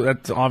 So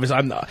that's obvious.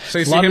 I'm not. So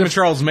you see him and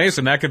Charles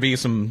Mason. That could be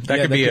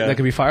that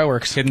could be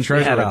fireworks. hidden We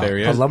treasure had right there.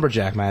 Yeah. a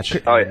lumberjack match.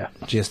 Oh, yeah.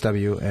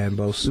 GSW, and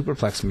Bo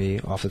superplexed me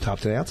off the top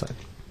to the outside.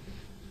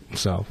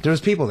 So there was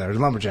people there. There was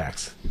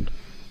lumberjacks.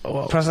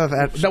 Press off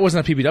at- That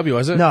wasn't a PPW,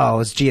 was it? No, it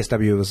was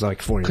GSW. It was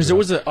like 4 years because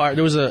ago.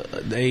 there was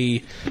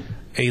a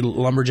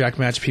lumberjack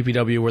match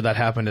PPW where that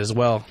happened as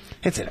well.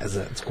 It's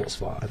a cool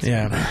spot.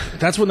 Yeah,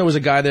 that's when there was a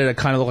guy there that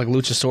kind of looked like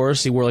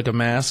Luchasaurus. He wore like a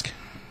mask.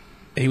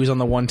 He was on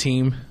the one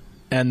team,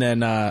 and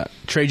then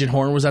Trajan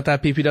Horn was at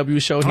that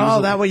PPW show. He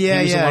was that one, yeah,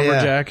 he was yeah, a yeah.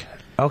 lumberjack.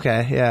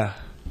 Okay, yeah.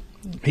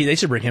 They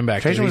should bring him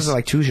back. Trajan was He's-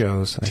 like 2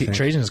 shows. I think.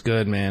 Trajan's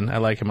good, man. I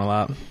like him a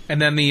lot.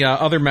 And then the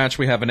other match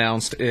we have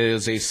announced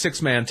is a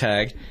 6-man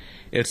tag.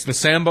 It's the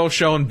Sambo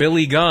Show and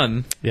Billy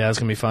Gunn Yeah, it's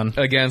gonna be fun.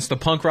 against the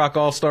Punk Rock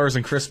All Stars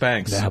and Chris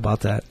Banks. Yeah, how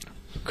about that?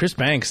 Chris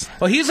Banks.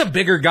 Well, he's a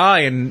bigger guy,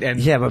 and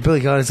Yeah, but Billy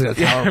Gunn is going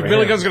to tower over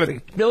Billy him. Gunn's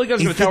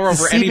gonna tower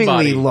over Deceivingly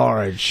anybody.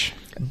 large.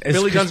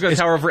 Billy Gunn's gonna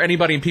tower over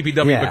anybody in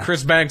PPW, Yeah. but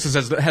Chris Banks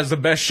has the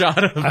best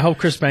shot of. I hope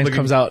Chris Banks looking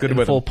comes out good in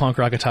with full him. punk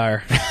rock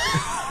attire.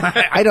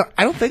 I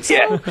don't think so.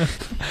 Yeah,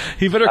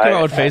 He better come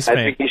out with face I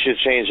paint. think he should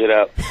change it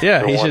up.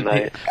 Yeah, for he one should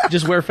night.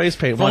 just wear face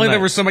paint. If One only there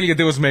night. was somebody who could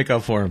do his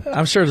makeup for him.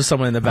 I'm sure there's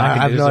someone in the back. I who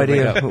have does no his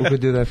idea makeup. who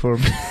could do that for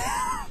him.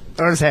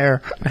 Or his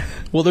hair.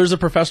 Well, there's a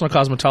professional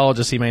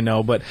cosmetologist he may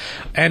know,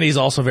 and he's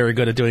also very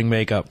good at doing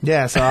makeup.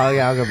 Yeah, so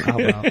I'll help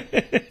him out.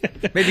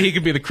 Maybe he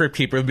could be the crypt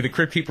keeper. He'll be the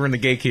crypt keeper and the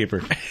gatekeeper.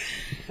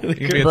 He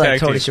could be a Like tag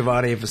Tony team.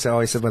 Schiavone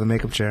always sit by the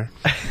makeup chair.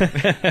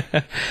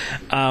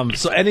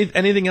 So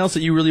anything else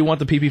that you really want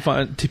the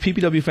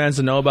PPW fans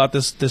to know about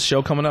this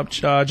show coming up,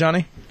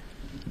 Johnny?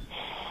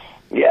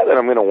 Yeah, that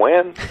I'm going to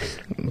win.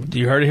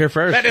 You heard it here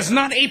first. That is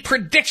not a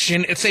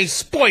prediction. It's a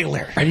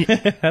spoiler.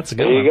 That's a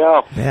good There one. you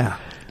go. Yeah.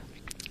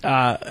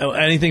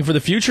 Anything for the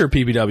future of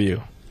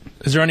PPW?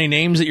 Is there any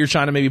names that you're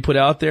trying to maybe put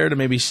out there to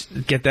maybe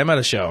get them at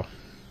a show?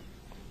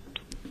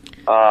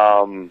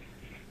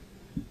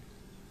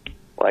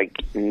 Like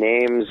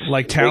names,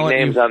 Like talent big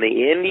names you- on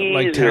the indies,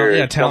 like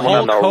or talent, someone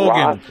on the Hulk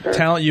Hogan. roster?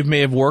 talent you may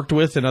have worked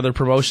with in other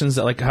promotions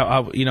that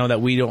how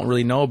that we don't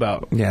really know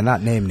about. Yeah,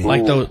 not name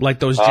names. Like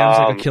those gems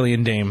like a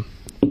Killian Dame.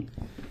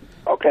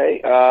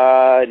 Okay,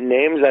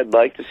 names I'd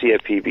like to see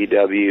at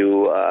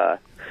PPW.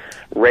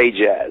 Ray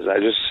Jazz. I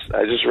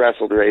just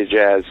wrestled Ray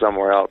Jazz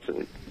somewhere else,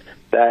 and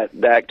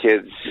that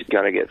kid's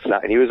gonna get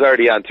signed. He was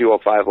already on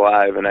 205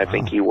 Live, and I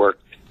think he was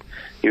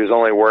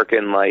only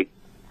working like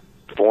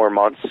 4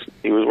 months.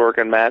 He was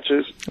working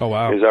matches. Oh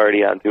wow. He was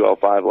already on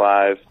 205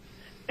 Live.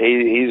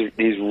 He's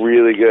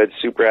really good,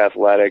 super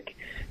athletic.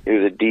 He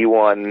was a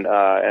D1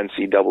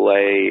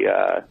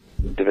 NCAA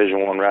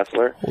Division I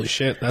wrestler. Holy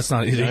shit, that's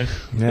not easy.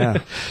 Yeah.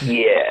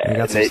 Yeah, He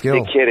got some the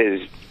skill. kid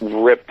is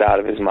ripped out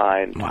of his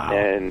mind, Wow.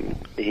 and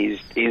he's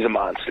a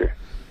monster.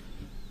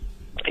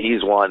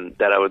 He's one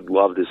that I would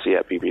love to see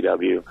at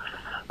PPW.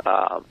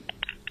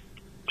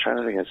 Trying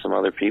to think of some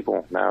other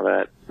people now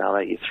that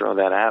you throw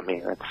that at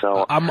me.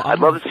 I'd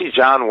love to see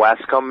John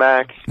West come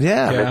back.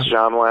 Yeah. I miss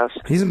John West.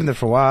 He hasn't been there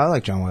for a while. I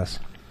like John West.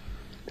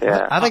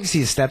 Yeah, I'd like to see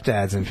his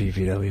stepdads in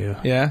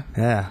PPW. Yeah,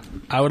 Yeah.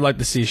 I would like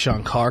to see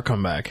Sean Carr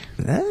come back.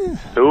 Ooh,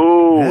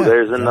 Yeah,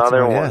 there's that's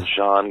another one, one, yeah.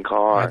 Sean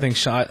Carr. I think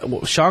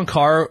Sean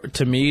Carr,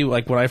 to me,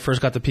 like when I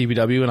first got to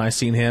PPW and I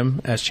seen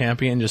him as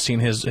champion, just seen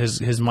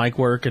his mic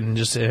work and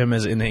just him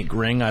as in the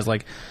ring, I was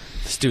like,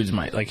 this dude's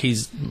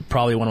he's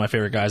probably one of my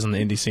favorite guys on the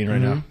indie scene right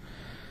now.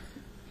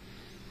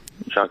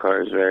 Sean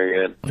Carr is very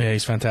good. Yeah,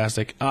 he's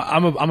fantastic.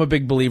 I'm a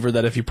big believer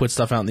that if you put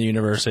stuff out in the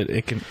universe,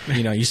 it can,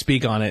 you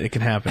speak on it, it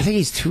can happen. I think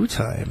he's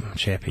 2-time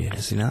champion,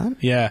 is he not?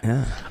 Yeah.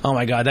 Yeah. Oh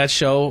my God, that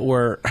show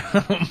where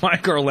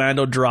Mike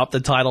Orlando dropped the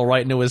title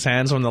right into his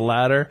hands from the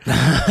ladder.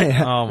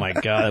 Yeah. Oh my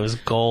God, it was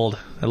gold.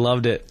 I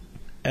loved it.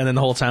 And then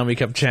the whole time we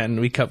kept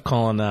chanting, we kept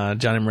calling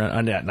Johnny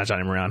Moran, not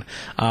Johnny Moran,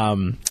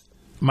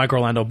 Mike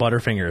Orlando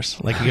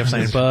Butterfingers. Like he kept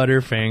saying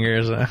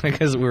Butterfingers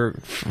because we were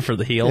for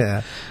the heel.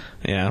 Yeah.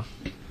 Yeah.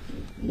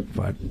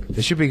 But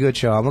it should be a good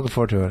show. I'm looking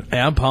forward to it. Hey,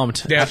 I'm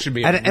pumped. Yeah, it should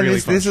be a And really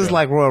this fun is show.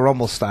 like Royal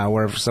Rumble style,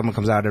 where someone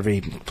comes out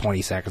every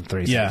 20 seconds,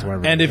 30 Yeah. seconds,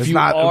 whatever. And if it's you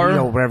not,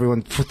 are- where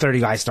everyone 30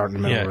 guys start in the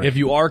middle. Yeah, if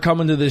you are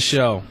coming to this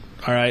show,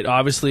 all right,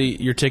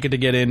 obviously your ticket to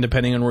get in,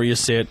 depending on where you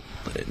sit,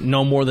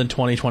 no more than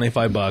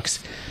 $20-$25.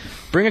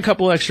 Bring a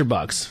couple extra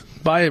bucks.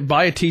 Buy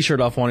a T-shirt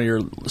off one of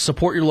your.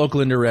 Support your local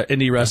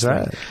indie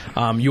wrestling.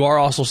 right. You are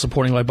also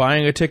supporting by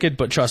buying a ticket,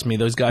 but trust me,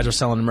 those guys are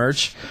selling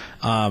merch.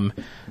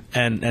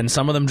 And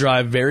some of them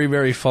drive very,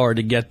 very far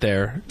to get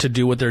there to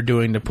do what they're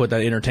doing to put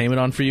that entertainment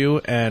on for you,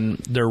 and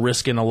they're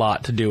risking a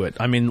lot to do it.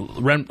 I mean,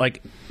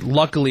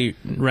 luckily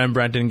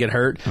Rembrandt didn't get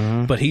hurt,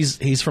 but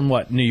he's from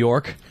what, New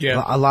York?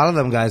 Yeah. A lot of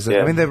them guys, Yeah.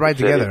 I mean, they ride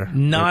together.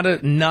 Not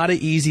a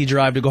easy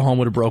drive to go home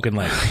with a broken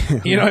leg.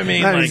 You know what I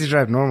mean? Not Like, easy to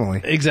drive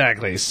normally.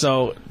 exactly.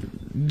 So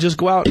just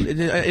go out,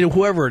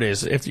 whoever it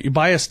is. If you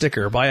buy a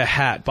sticker, buy a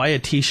hat, buy a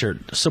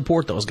T-shirt,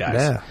 support those guys.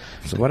 Yeah.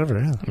 So whatever.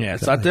 Yeah. Yeah,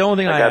 it's not the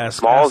only thing I Got ask.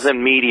 smalls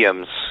and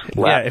mediums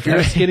Yeah, left. if you're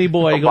a skinny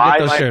boy, go buy get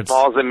those my shirts.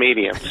 smalls and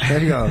mediums.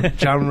 There you go.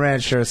 John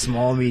Moran shirt,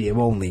 small, medium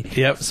only.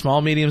 Yep,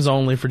 small, mediums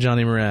only for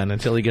Johnny Moran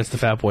until he gets the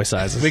fat boy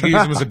sizes. We can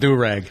use him as a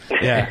do-rag.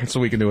 Yeah. That's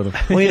what we can do with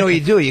him. Well, you know what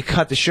you do? You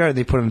cut the shirt and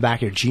they put it in the back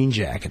of your jean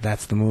jacket.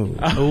 That's the move.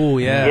 Oh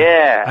yeah,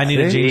 Yeah. I need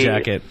a See? jean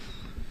jacket.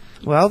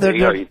 Well, There they're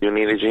you go. good. You do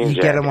need a jean You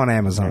jacket. get them on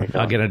Amazon.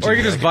 I'll get a Or jean you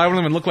can just buy one of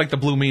them and look like the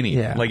Blue Meanie.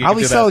 Yeah. Like you I'll can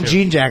be do that selling too.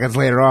 jean jackets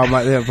later on.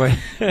 But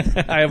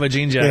jacket. I have a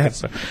jean jacket. Yeah.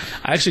 So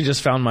I actually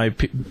just found my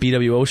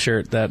BWO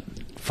shirt that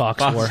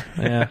Fox wore.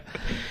 Yeah.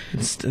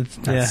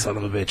 Yeah. Son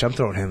of a bitch. I'm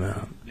throwing him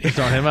out. You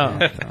throwing him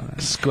out.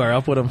 Square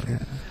up with him.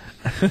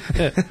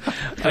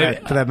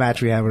 For that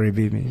match we had where he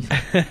beat me.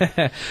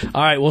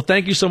 All right. Well,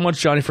 thank you so much,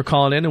 Johnny, for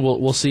calling in, and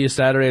we'll see you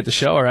Saturday at the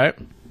show. All right.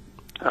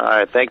 All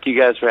right. Thank you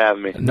guys for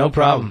having me. No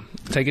problem.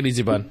 Take it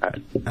easy,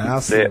 bud. And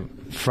I'll see Yeah. him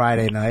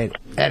Friday night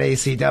at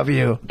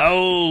ACW.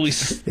 Oh,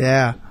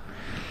 Yeah.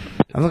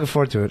 I'm looking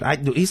forward to it.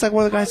 He's like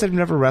one of the guys that have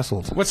never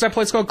wrestled. What's that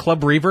place called?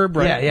 Club Reverb,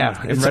 right?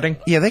 Yeah. In It's- Reading?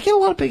 Yeah, they get a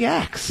lot of big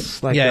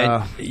acts. Like,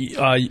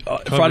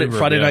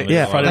 Friday night.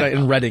 Yeah. Friday night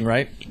in Reading,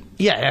 right?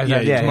 yeah.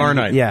 tomorrow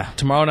night. Yeah.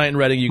 Tomorrow night in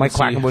Reading, you Mike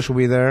can see. Quackenbush will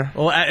be there.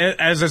 Well,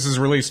 as this is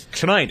released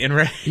tonight in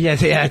Reading. Yeah,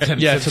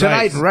 Yeah,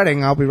 tonight in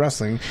Reading, I'll be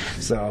wrestling.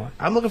 So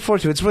I'm looking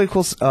forward to it. It's a really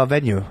cool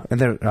venue. And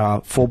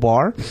they're full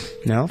bar,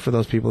 for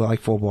those people that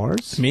like full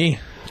bars. Me.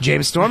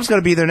 James Storm's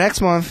going to be there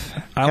next month.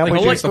 I like- Cowboy I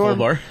James like the full Storm.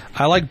 bar.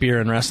 I like beer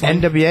and wrestling.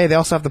 NWA, they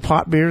also have the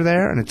pot beer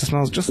there, and it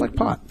smells just like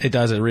pot. It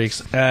does. It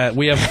reeks.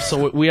 We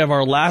have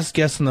our last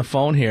guest on the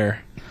phone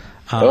here.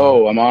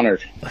 I'm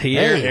honored.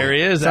 Here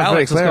he is. Sounds Alex, very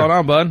what's clear. going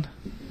on, bud?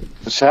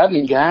 What's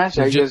happening, guys?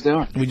 How you guys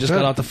doing? We just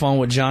got off the phone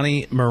with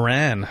Johnny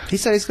Moran. He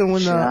said he's going to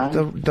win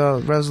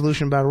the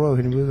Resolution Battle Royal.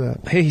 Can you believe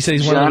that? Hey, he said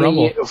he's winning the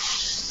Rumble.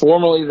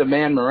 Formerly the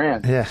Man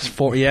Moran. Yeah.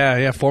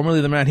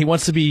 Formerly the man. He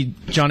wants to be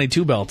Johnny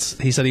Two Belts.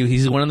 He said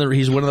he's winning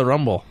the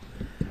Rumble.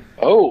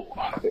 Oh,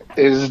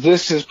 is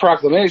this his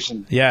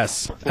proclamation?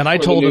 Yes, and I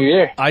told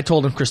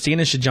him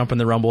Christina should jump in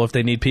the Rumble if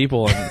they need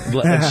people,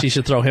 and she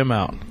should throw him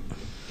out.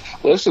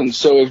 Listen,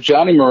 so if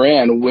Johnny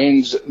Moran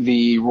wins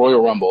the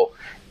Royal Rumble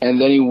and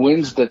then he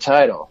wins the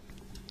title,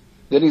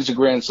 then he's a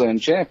Grand Slam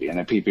champion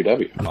at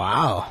PPW.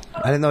 Wow.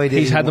 I didn't know he did.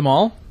 He's had them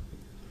all?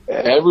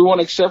 Everyone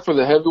except for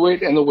the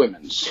heavyweight and the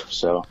women's.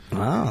 So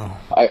wow.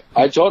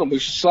 I told him we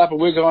should slap a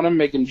wig on him,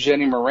 make him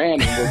Jenny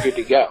Moran, and we're good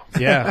to go.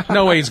 Yeah.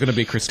 No way he's going to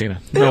beat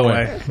Christina. No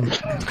way.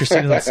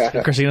 Christina's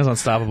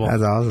unstoppable.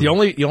 That's awesome. The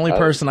only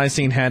person I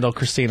seen handle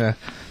Christina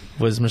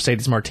was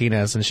Mercedes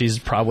Martinez, and she's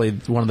probably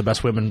one of the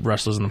best women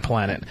wrestlers on the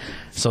planet.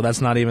 So that's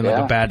not even like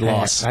a bad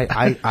loss.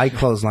 I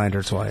clotheslined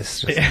her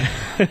twice. And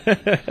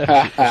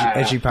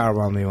she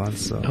powerbombed me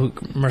once. So.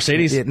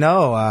 Mercedes? Yeah,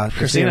 no,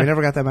 Christina. We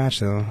never got that match,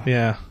 though.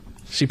 Yeah.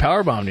 She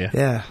powerbombed you.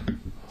 Yeah.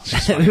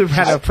 We've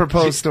had a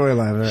proposed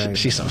storyline. Right?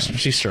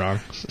 She's strong.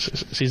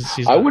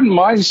 She's I wouldn't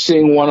mind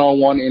seeing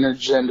one-on-one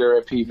intergender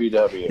at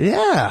PPW.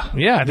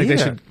 Yeah. I think they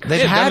should.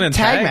 They've had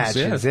tag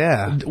matches.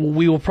 Yeah.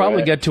 We will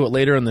probably get to it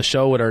later in the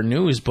show with our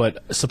news,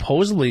 but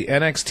supposedly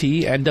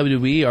NXT and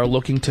WWE are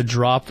looking to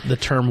drop the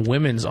term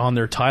women's on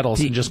their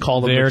titles and just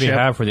call them. They already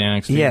have for the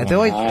NXT. Yeah. one. The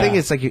only thing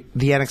is like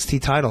the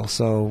NXT title.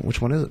 So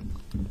which one is it?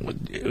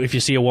 If you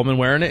see a woman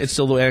wearing it, it's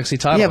still the NXT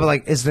title. Yeah, but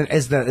like, is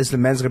the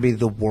men's going to be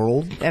the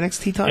world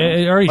NXT title?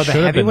 It already Or the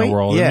should have been the heavyweight?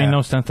 world. Yeah. It made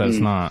no sense that it's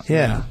not.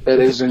 Yeah. It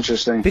is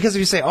interesting. Because if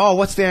you say, "Oh,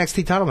 what's the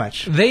NXT title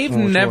match?" They've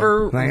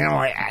never.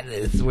 Like,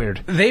 it's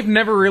weird. They've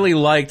never really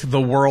liked the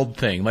world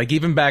thing. Like,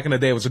 even back in the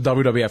day, it was a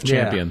WWF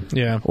champion.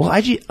 Yeah. Well,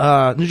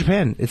 New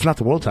Japan, it's not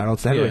the world title;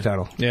 it's the heavyweight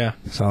title. Yeah.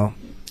 So,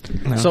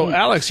 So,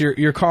 Alex,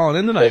 you're calling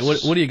in tonight.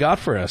 What do you got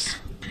for us?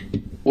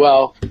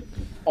 Well,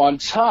 on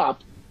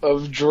top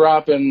of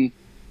dropping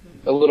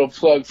a little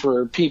plug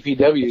for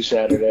PPW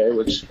Saturday,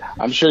 which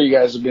I'm sure you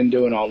guys have been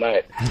doing all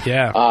night.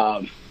 Yeah.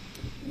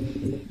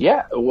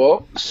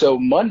 Well, so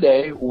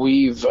Monday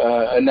we've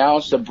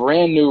announced a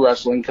brand new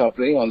wrestling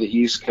company on the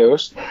East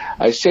Coast.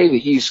 I say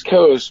the East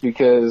Coast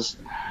because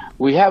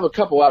we have a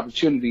couple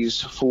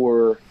opportunities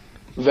for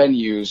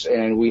venues,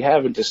 and we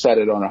haven't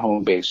decided on a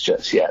home base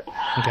just yet.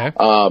 Okay.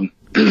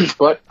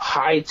 But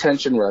high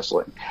tension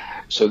wrestling.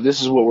 So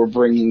this is what we're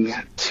bringing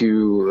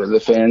to the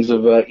fans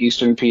of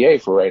Eastern PA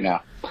for right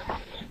now.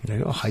 There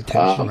you go, high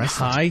tension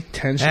wrestling. High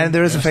tension. And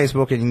there is a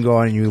Facebook, and you can go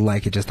on and you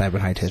like it. Just type in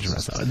high tension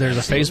wrestling. There's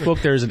a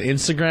Facebook. There's an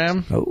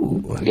Instagram.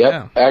 Oh, Yep.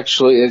 Yeah.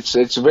 Actually,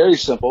 it's very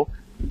simple.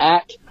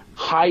 At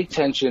high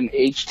tension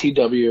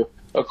HTW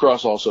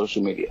across all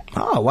social media.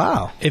 oh,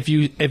 wow. If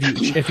you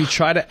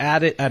try to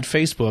add it at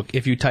Facebook,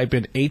 if you type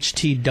in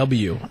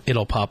HTW,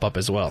 it'll pop up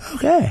as well.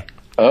 Okay.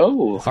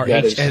 Oh, Or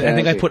that is I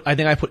think I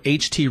fancy. put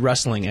HT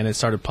wrestling, and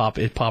it popped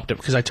up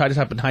because I tried to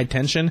type in high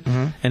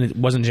tension and it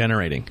wasn't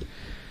generating.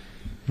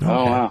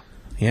 Oh wow.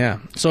 Yeah.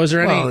 So is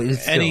there Well, any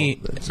it's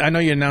any? still- I know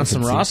you announced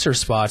some roster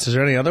spots. Is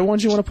there any other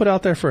ones you want to put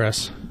out there for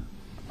us?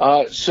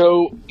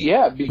 So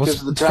yeah,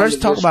 because of the time First,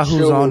 that talk this about who's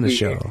show on will the be-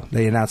 show.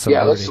 They announced some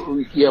Yeah, already.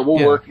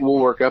 we'll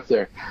work up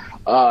there.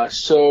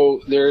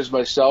 So there's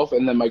myself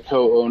and then my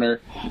co-owner,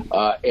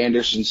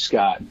 Anderson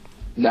Scott.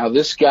 Now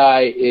this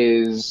guy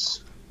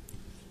is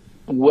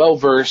well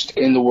versed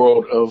in the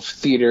world of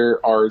theater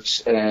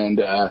arts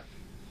and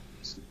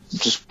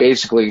just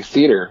basically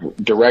theater,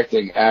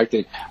 directing,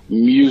 acting,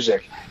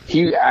 music.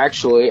 He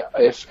actually,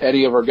 if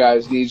any of our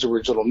guys needs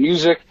original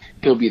music,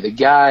 he'll be the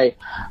guy.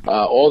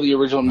 All the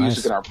original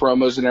music and our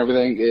promos and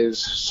everything is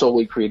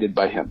solely created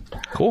by him.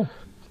 Cool.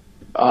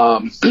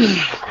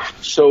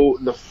 So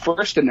the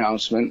first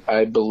announcement,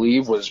 I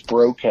believe, was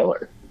Bro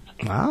Keller.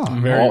 Wow.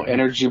 All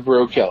Energy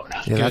Bro Keller.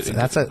 Yeah,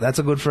 that's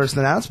a good first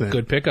announcement.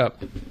 Good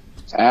pickup.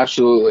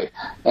 Absolutely.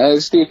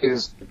 And Steve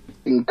is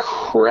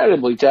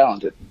incredibly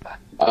talented.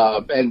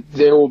 And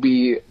there will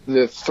be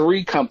the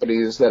three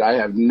companies that I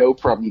have no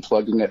problem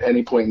plugging at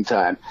any point in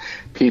time.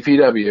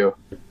 PPW,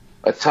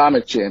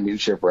 Atomic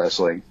Championship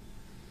Wrestling,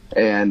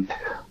 and,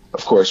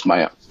 of course,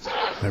 my own.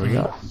 There we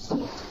go.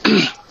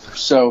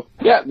 So,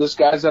 yeah, this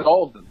guy's at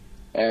all of them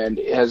and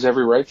has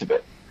every right to be.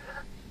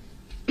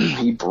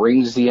 He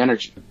brings the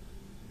energy.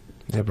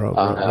 Yeah,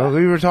 bro.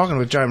 We were talking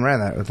with John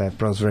Moran. That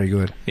bro's very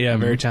good. Yeah,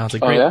 very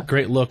talented. Oh, Great, yeah?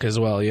 great look as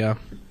well. Yeah.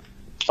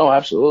 Oh,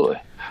 absolutely.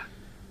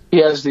 He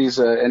has these,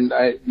 and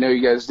I know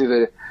you guys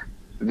do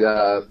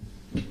the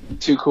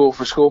Too Cool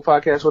for School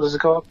podcast. What is it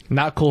called?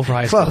 Not cool for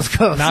high school. Close.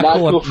 Not Not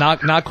cool. cool.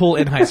 Not cool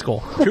in high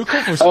school. Too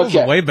Cool for School is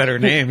Okay. a way better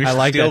name. You I should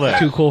like steal that. that.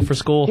 Too cool for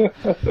school.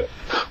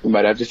 We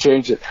might have to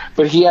change it.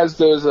 But he has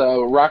those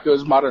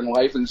Rocco's Modern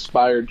Life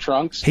inspired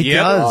trunks. He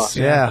Yeah. does.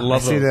 Yeah,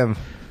 Love I see those. them.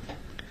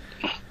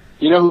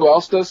 You know who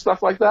else does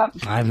stuff like that?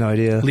 I have no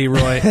idea.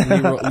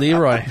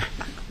 Leroy.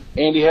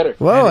 Andy Header.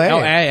 Whoa, and, hey. oh,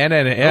 and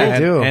I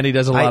do. Andy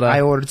does a lot I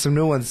of ordered some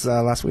new ones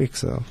last week,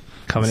 so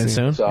coming in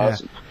soon. It's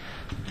awesome.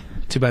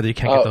 Too bad that you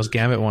can't get those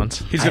Gambit ones.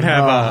 He's going to I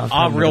know, I'm have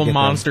trying to Real get them.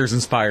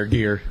 Monsters-inspired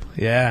gear.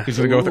 Yeah. He's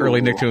going to go with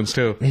early Nicktoons,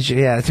 too.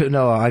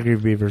 No, I agree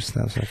with Beavers.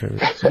 That's my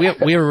favorite.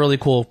 we have a really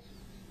cool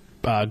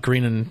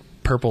green and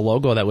purple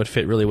logo that would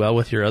fit really well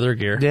with your other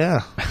gear.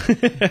 Yeah.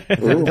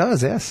 It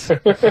does, yes.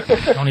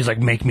 Tony's like,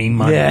 make me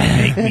money.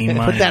 Yeah. Make me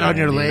money. Put that on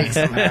your leg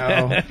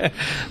somehow.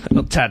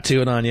 I'll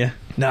tattoo it on you.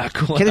 Nah,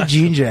 cool. Get a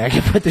jean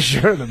jacket. Put the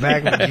shirt on the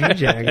back of the jean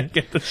jacket.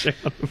 Get the shirt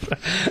on the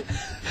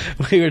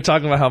back. We were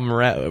talking about how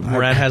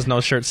Moran has no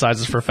shirt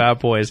sizes for fat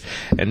boys,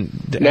 and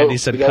Andy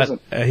said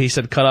he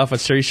said cut off a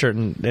shirt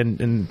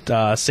and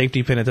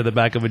safety pin it to the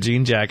back of a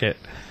jean jacket.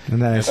 And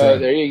then I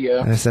said, there you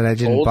go. I said I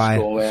didn't Old buy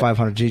school, man.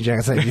 500 jean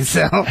jackets I can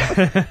sell.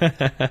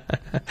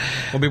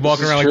 We'll be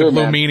walking around like true, the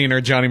Blue man. Meanie in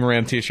our Johnny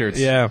Moran t-shirts.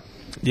 Yeah,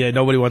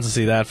 nobody wants to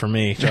see that from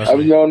me. Trust I've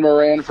me. known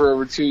Moran for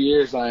over 2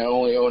 years, and I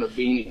only own a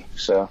beanie.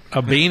 So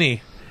A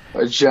beanie.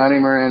 a Johnny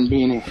Moran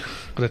beanie.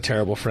 What a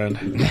terrible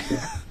friend.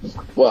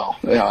 Well,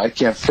 I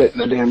can't fit in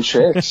the damn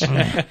shirts.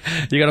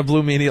 You got a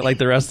blue meanie like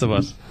the rest of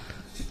us.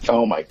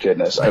 Oh my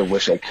goodness, I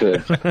wish I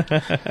could.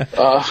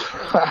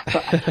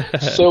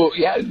 So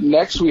yeah,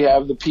 next we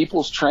have the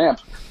People's Tramp,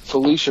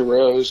 Felicia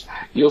Rose.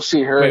 You'll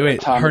see her. at Wait.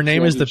 Atomic Her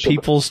name is the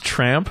Championship. People's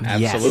Tramp?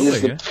 It is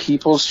Absolutely. the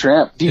People's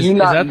Tramp. Do you is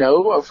not that-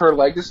 know of her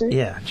legacy?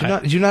 Yeah.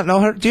 Do you not know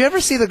her? Do you ever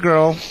see the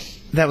girl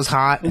that was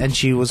hot and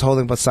she was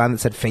holding up a sign that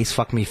said "Face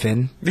fuck me,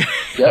 Finn"?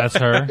 That's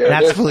her. There it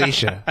That's is.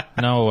 Felicia.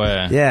 No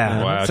way.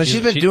 Yeah. Wow. So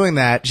she's been doing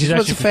that. She's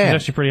actually, a fan.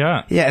 she's actually pretty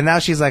hot. Yeah, and now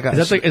she's like a.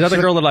 Is that the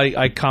girl that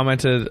I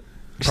commented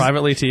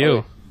privately to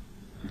you?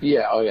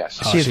 Yeah. Oh yes.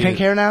 She has she pink is.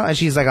 hair now, and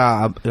she's like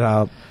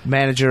a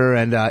manager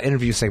and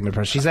interview segment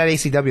person. She's at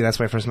ACW. That's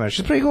why I first met her.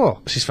 She's pretty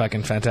cool. She's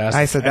fucking fantastic.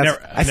 I said,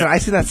 I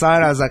see that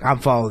sign. I was like, I'm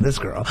following this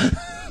girl.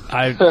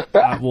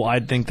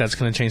 I think that's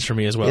going to change for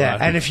me as well. Yeah,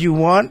 and if you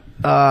want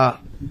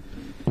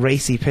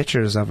racy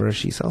pictures of her,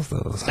 she sells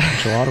those.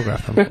 She'll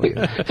autograph them for you.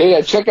 Hey,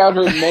 check out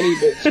her many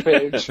bits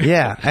page.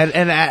 Yeah,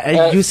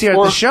 and you see her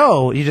at the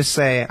show. You just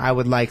say, "I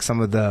would like some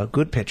of the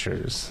good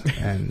pictures,"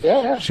 and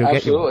Yeah, she'll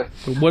absolutely.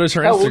 get you. what is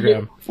her Hell,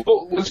 Instagram?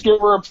 let's give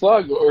her a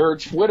plug. Her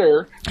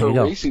Twitter, There her you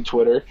go. racy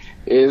Twitter,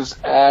 is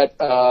at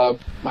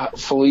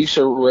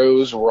Felicia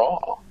Rose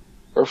Raw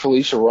or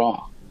Felicia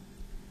Raw.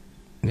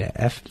 Yeah,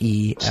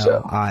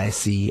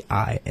 FELICIA.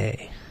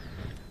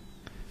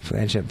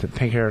 And she had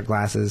pink hair,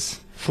 glasses.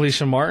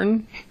 Felicia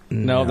Martin?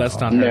 No, that's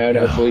not No, her.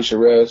 no, Felicia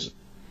Rose.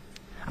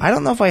 I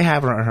don't know if I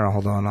have her.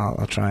 Hold on,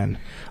 I'll try and.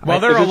 While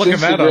they're If all it's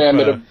looking that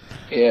Instagram, up,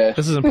 yeah.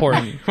 This is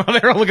important. while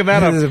they're all looking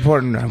that This is up,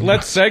 important.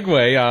 let's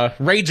segue.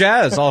 Ray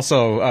Jazz,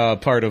 also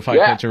part of High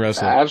Yeah, Tension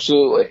Wrestling.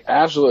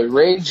 absolutely.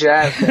 Ray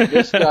Jazz, man,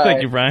 this guy.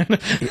 Thank you, Brian.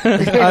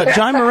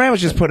 John Moran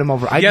was just put him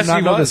over. I Yes, did not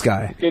he know was. this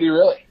guy. Did he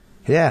really?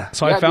 Yeah.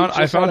 So Yeah, I found we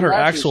just had a her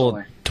match actual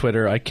recently.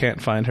 Twitter. I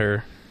can't find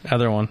her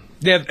other one.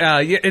 Yeah,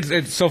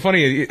 it's so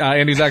funny.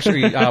 Andy's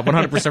actually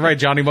 100% right.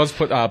 Johnny was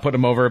put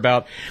him over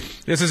about.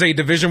 This is a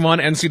Division I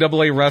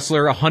NCAA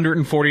wrestler,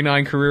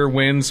 149 career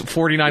wins,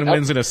 49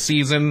 wins in a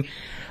season.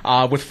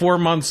 With 4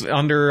 months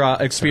under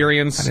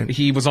experience,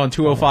 he was on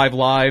 205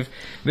 Live.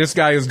 This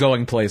guy is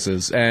going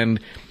places,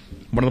 and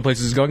one of the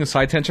places he's going is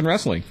High Tension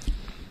Wrestling.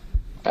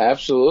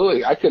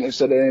 Absolutely. I couldn't have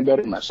said it any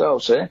better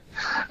myself, sir.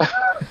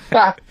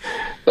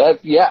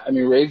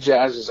 Ray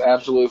Jazz is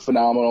absolutely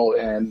phenomenal,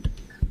 and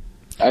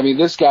I mean,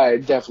 this guy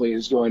definitely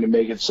is going to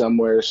make it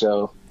somewhere,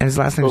 so And his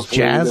last name is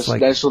hopefully Jazz, this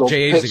like nice little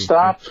Jay-Z. pit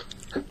stop.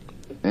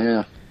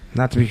 Yeah.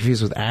 not to be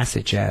confused with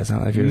Acid Jazz. I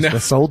don't know if it was the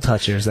Soul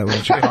Touchers that were in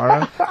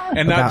Chikara.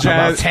 And not about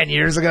Jazz. 10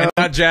 years ago.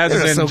 Not Jazz They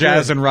were and so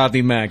Jazz good. and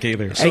Rodney Mack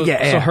either. So,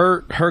 Yeah. so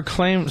her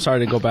claim. Sorry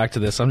to go back to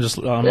this. I'm just.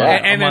 I'm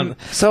And on, then-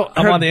 So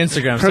I'm her- on the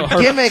Instagram. Her So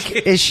her- gimmick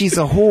is she's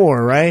a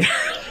whore, right?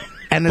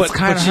 And it's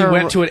kind but of she her.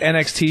 went to an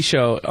NXT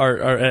show or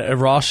a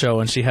Raw show,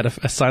 and she had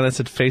a sign that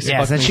said "Face."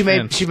 Yes, fuck and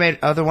me, she Finn. made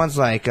other ones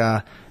like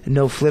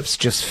no flips,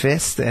 just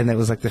fist, and it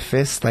was like the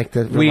fist, like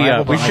the We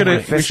revival should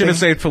behind have fisting.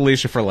 saved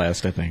Felicia for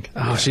last, I think.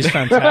 Oh, she's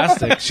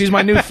fantastic. She's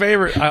my new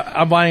favorite.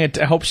 I'm buying it.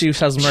 I hope she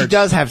has merch. She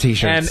does have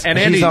T-shirts, And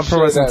she's Andy on Pro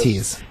sure Wrestling does.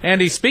 Tees.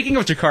 Andy, speaking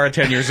of Chikara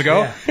 10 years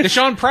ago,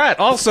 Deshaun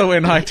Pratt also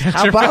in High Tension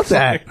How about Wrestling.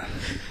 that?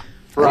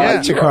 Right. Yeah,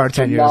 Chikara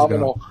 10 years ago.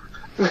 Phenomenal.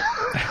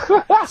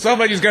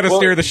 Somebody's got to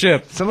steer the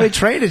ship. Somebody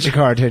traded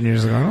Chikara 10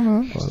 years ago. I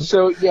don't know.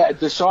 So yeah,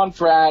 Deshaun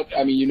Pratt.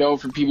 I mean, you know him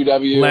from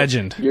PPW.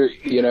 Legend. You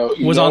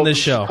Was know on him this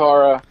from show.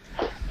 Chikara.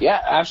 Yeah,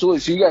 absolutely.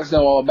 So you guys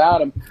know all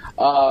about him.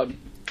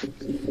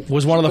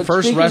 Was one of the But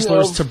first speaking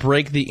wrestlers of- to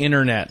break the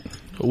internet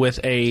with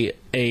a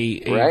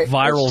Right?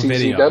 viral It's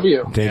video.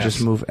 TCW.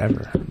 Dangerous move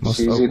ever. Most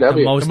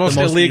CZW. The most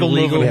illegal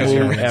move in move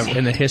history. ever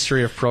in the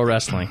history of pro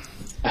wrestling.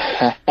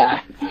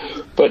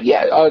 But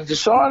yeah,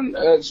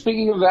 Deshaun,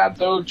 speaking of that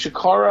though,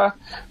 Chikara,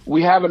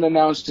 we haven't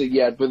announced it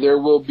yet, but there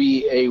will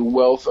be a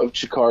wealth of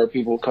Chikara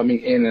people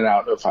coming in and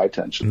out of High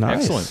Tension.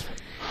 Nice. Excellent.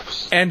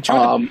 And two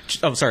of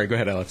the, sorry, go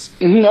ahead, Alex.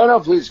 No,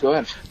 please, go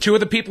ahead. Two of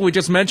the people we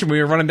just mentioned, we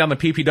were running down the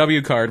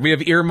PPW card. We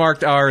have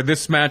earmarked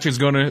this match is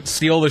going to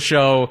steal the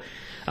show,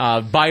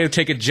 buy a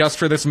ticket just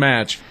for this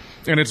match.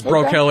 And it's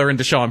Broke Heller and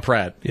Deshaun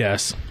Pratt.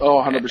 Yes.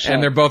 Oh, 100%.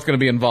 And they're both going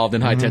to be involved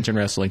in High Tension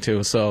Wrestling,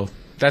 too. So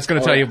That's going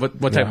to tell you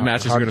what type of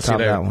matches you're hard going to see top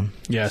there. that one.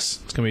 Yes,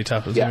 it's gonna be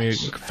tough. It's gonna be a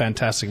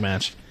fantastic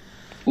match.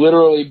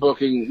 Literally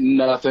booking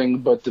nothing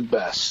but the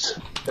best,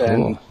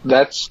 and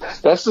that's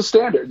the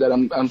standard that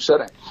I'm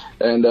setting.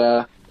 And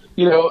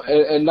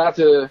and not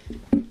to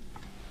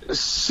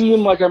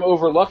seem like I'm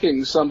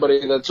overlooking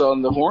somebody that's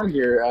on the horn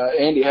here,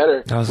 Andy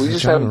Header. We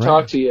just haven't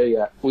talked to you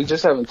yet.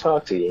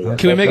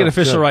 Can we make it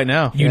official right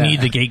now? You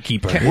need the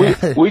gatekeeper.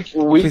 We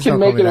Please can don't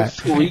make call me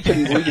it. We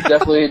can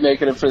definitely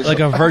make it official. Like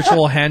a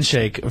virtual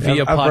handshake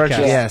via A podcast.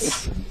 virtual,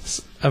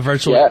 yes. A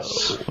virtual.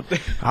 Yes.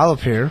 I'll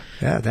appear.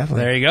 Yeah,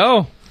 definitely. There you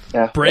go.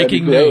 Yeah,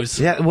 Breaking that'd be great. news.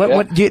 Yeah.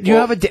 What do you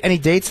have any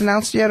dates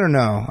announced yet or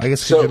no? I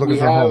guess 'cause you're looking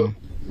for home.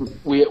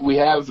 We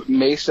have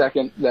May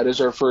 2nd. That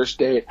is our first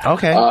date.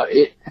 Okay.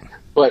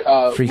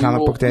 Free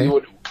comic book day?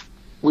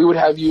 We would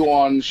have you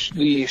on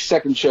the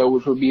second show,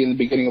 which would be in the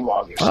beginning of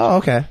August. Oh,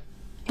 okay.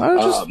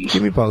 Just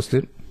keep me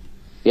posted.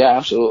 Yeah,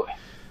 absolutely.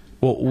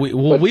 Well,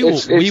 we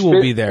it's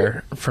will be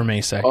there for May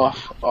 2nd.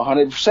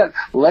 100%.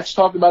 Let's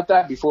talk about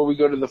that before we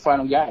go to the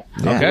final guy.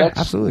 Yeah, Okay.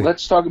 absolutely.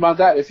 Let's talk about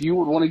that. If you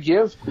would want to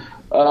give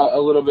a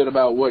little bit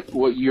about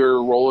what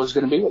your role is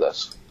going to be with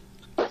us.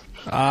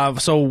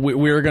 So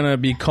we're going to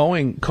be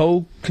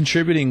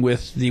co-contributing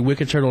with the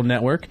Wicked Turtle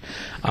Network.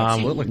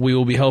 Absolutely. We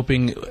will be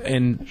helping,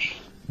 and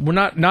we're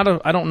not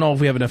I don't know if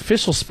we have an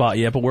official spot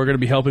yet, but we're going to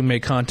be helping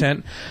make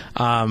content.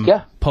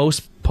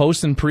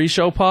 Post and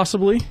pre-show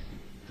possibly.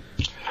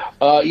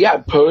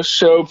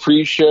 Post-show,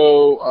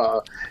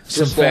 pre-show.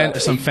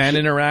 Some fan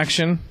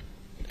interaction,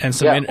 and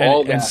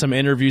some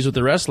interviews with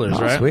the wrestlers.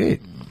 Right.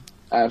 Sweet.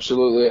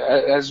 Absolutely.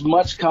 As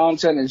much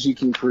content as you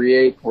can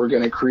create, we're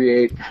going to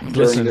create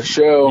during the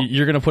show.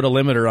 You're going to put a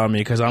limiter on me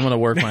because I'm going to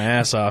work my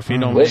ass off. You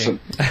know Listen,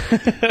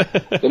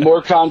 the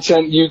more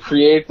content you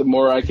create, the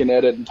more I can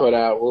edit and put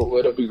out.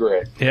 It'll be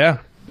great. Yeah.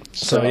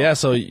 So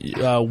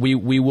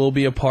we will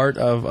be a part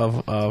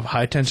of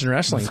High Tension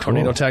Wrestling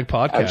Tornado Tag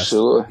Podcast.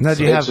 Absolutely. Now,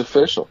 It's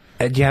official.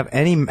 Do you have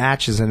any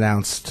matches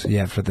announced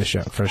yet for the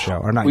show?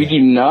 Or not We yet? do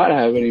not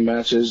have any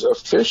matches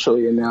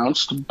officially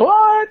announced,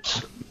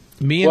 but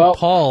Me and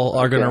Paul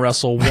are going to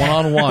wrestle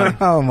one-on-one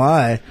Oh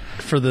my!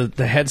 for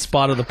the head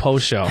spot of the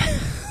post show.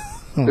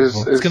 that's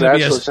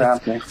what's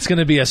happening. It's going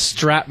to be a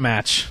strap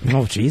match,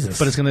 Oh Jesus!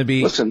 but it's going to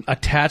be Listen.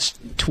 attached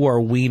to our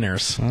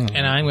wieners.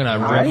 And I'm going to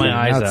rip my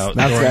eyes out.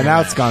 Now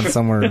it's gone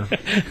somewhere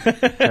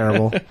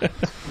terrible.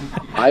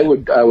 I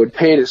would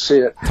pay to see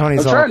it.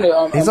 Tony's I'm trying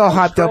to- he's I'm all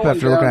hopped up scrolling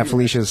after looking down at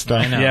Felicia's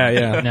stuff. I know.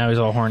 Yeah. Now he's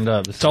all horned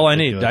up. That's all I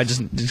need. I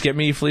just get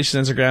me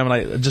Felicia's Instagram and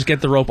I just get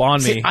the rope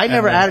on me. See, I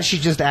never and then- added. She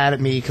just added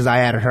me because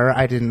I added her.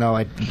 I didn't know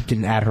I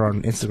didn't add her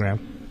on Instagram.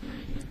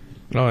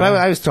 Oh, But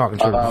yeah. I was talking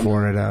to her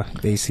before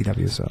at the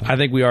ACW. So I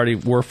think we already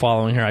were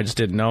following her. I just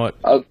didn't know it.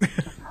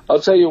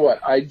 I'll tell you what.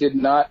 I did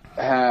not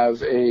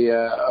have a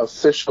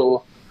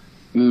official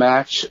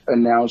match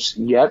announced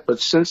yet,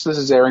 but since this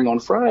is airing on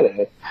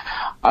Friday,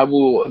 I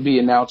will be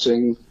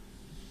announcing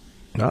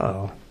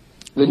the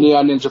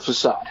Neon Ninja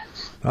Facade.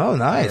 Oh,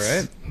 nice. All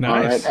right. All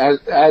Nice.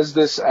 right. As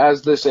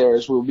this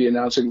airs, we'll be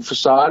announcing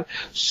Facade.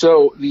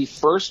 So the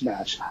first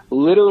match,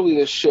 literally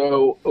the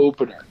show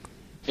opener,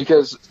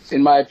 because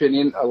in my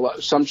opinion,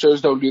 some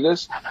shows don't do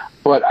this,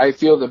 but I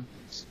feel the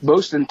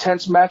most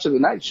intense match of the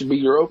night should be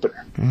your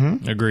opener.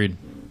 Agreed.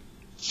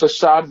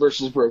 Facade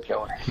versus Bro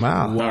Killer.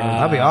 Wow.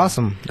 That'd be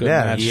awesome. Good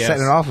yeah, match. Yes.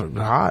 setting it off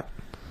hot.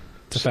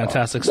 It's a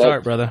fantastic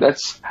start, brother.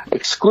 That's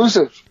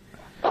exclusive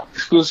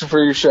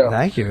for your show.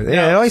 Thank you.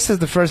 Yeah, it always says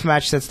the first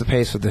match sets the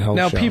pace for the whole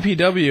Now, show.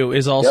 PPW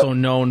is also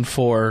known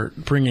for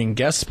bringing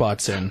guest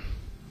spots in.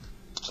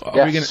 Are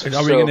we Yes.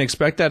 going to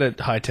expect that at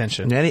High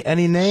Tension?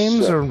 Any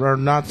names or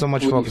not so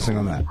much focusing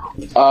on that?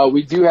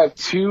 We do have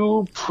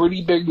two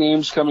pretty big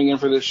names coming in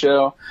for this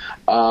show.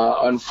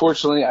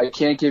 Unfortunately, I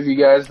can't give you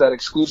guys that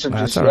exclusive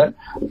That's just all yet.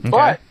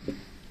 right.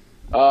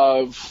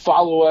 But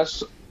follow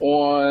us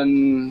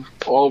on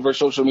all of our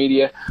social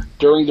media.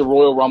 During the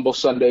Royal Rumble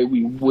Sunday,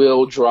 we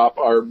will drop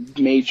our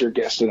major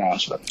guest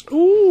announcement.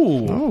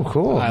 Ooh. Oh,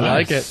 cool. I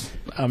like it.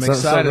 I'm So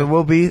excited. there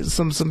will be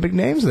some big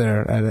names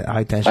there at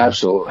High Tension.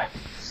 Absolutely.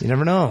 You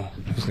never know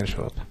who's going to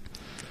show up.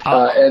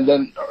 And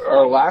then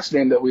our last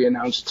name that we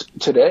announced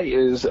today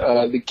is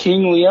the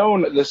King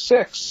Leon the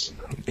Sixth.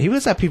 He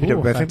was at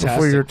PPW, Ooh, I think, before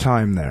fantastic. your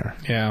time there.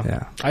 Yeah.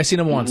 Yeah. I seen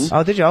him once.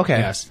 Oh, did you? Okay.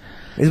 Yes.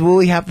 Will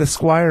he have the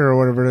Squire or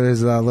whatever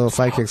his little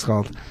sidekick's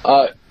called?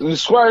 The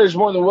Squire is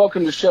more than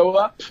welcome to show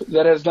up.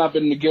 That has not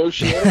been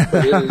negotiated,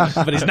 but it is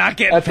But he's not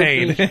getting at the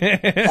paid.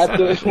 at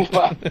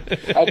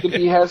the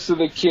behest of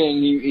the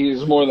King. He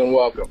is more than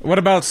welcome. What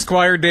about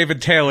Squire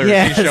David Taylor?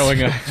 Yes. He's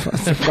showing up.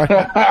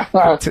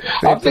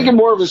 I'm thinking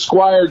more of a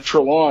Squire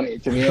Trelawney,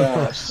 to be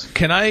honest.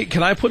 Can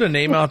I put a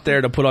name out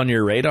there to put on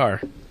your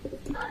radar?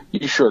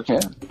 You sure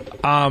can.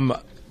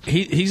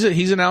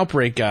 He's an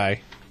Outbreak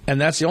guy, and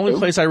that's the only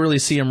place I really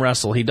see him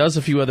wrestle. He does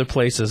a few other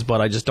places,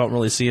 but I just don't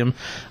really see him.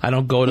 I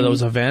don't go to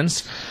those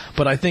events,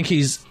 but I think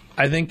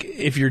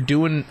if you're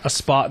doing a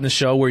spot in the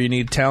show where you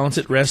need a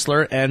talented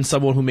wrestler and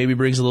someone who maybe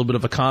brings a little bit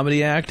of a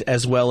comedy act,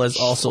 as well as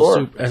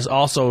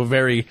also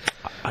very,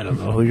 I don't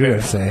know Who you're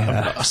going to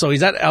say? So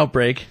he's at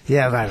Outbreak.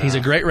 Yeah, right. He's a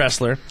great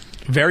wrestler.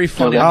 Very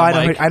funny. Oh, on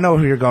the mic. I know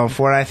who you're going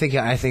for. I think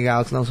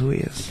Alex knows who he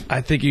is.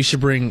 I think you should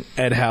bring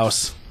Ed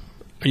House.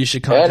 Or you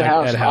should contact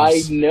Ed I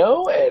House.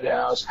 know Ed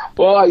House.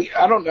 Well,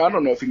 I don't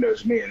know if he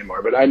knows me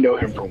anymore, but I know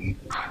him from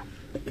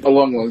a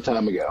long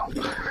time ago.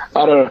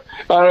 I don't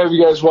know if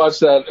you guys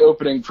watched that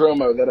opening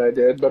promo that I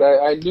did, but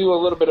I knew a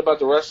little bit about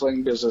the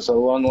wrestling business a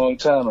long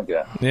time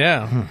ago.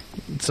 Yeah.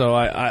 So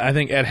I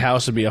think Ed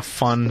House would be a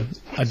fun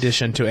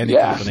addition to any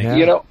Yeah, company.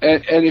 you know,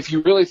 and if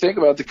you really think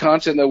about the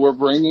content that we're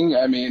bringing,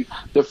 I mean,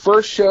 the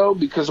first show,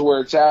 because of where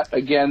it's at,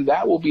 again,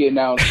 that will be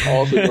announced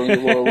also during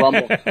the Royal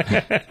Rumble.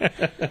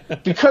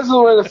 Because of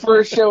where the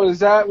first show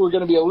is at, we're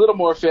going to be a little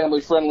more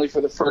family friendly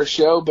for the first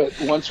show, but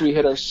once we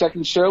hit our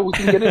second show, we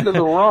can get into the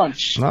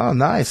raunch. Oh,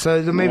 nice.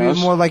 So maybe Yes.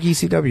 more like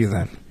ECW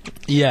then.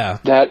 Yeah.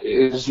 That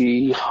is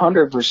the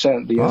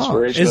 100% the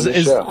inspiration of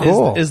the show.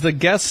 Cool. Is the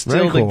guest still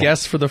Very cool. the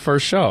guest for the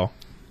first show?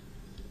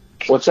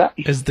 What's that?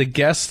 Is the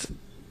guest,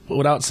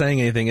 without saying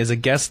anything, is a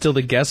guest still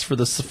the guest for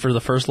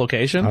the first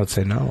location? I would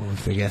say no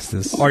if the guest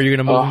is. Or are you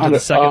going to move to the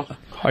second?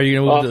 Are you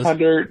going to move to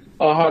the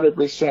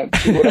 100%.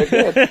 See what I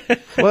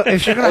did? Well,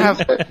 if you're gonna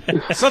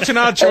have, Such an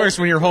odd choice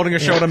when you're holding a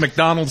show at a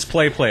McDonald's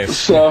play place.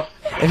 So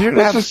if you're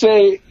gonna let's have, just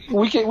say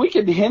we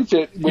can hint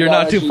it. You're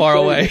without not too actually far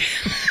saying away.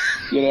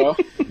 it,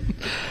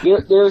 you know,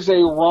 there's a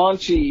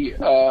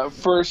raunchy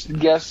first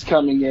guest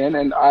coming in,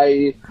 and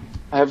I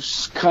have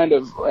kind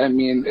of. I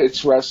mean,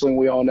 it's wrestling.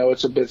 We all know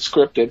it's a bit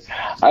scripted.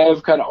 I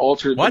have kind of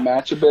altered What? the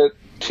match a bit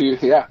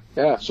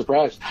to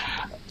surprise.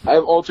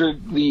 I've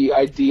altered the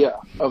idea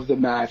of the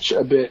match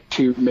a bit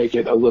to make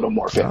it a little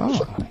more family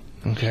friendly.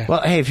 Okay.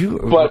 well, hey, if you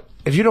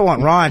don't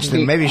want raunch,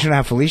 then maybe you shouldn't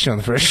have Felicia on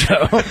the first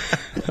show.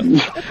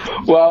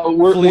 Well,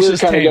 we're Felicia's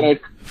kind of tame. gonna.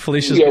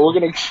 Felicia's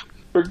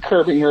We're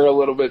curbing her a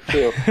little bit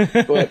too.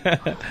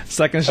 But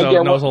second show,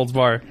 Again, no what- holds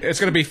bar. It's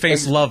going to be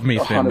face love me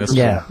thing. This 100%.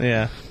 Yeah.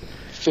 Yeah.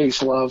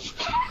 face love.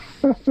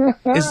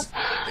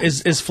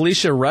 Is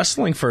Felicia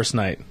wrestling first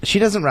night? She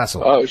doesn't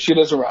wrestle. Oh, she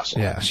doesn't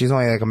wrestle. Yeah, she's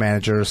only like a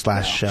manager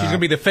slash She's going to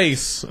be the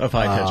face of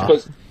High Tension.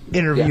 But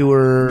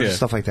interviewer, Yeah.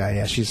 stuff like that.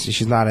 Yeah,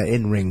 she's not an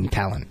in-ring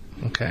talent,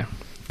 Okay.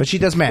 but she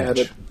does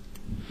manage.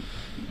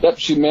 Yep,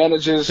 she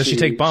manages. Does she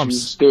take bumps?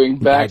 She's doing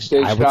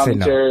backstage I would say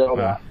no. commentary. All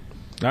that.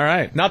 All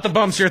right. Not the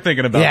bumps you're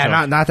thinking about. Yeah,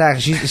 Joe. not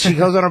that. She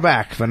goes on her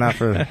back, but not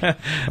for.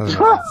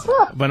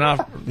 But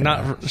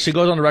not. She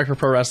goes on the record for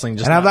pro wrestling.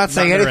 Just And I'm not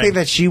saying in the anything ring.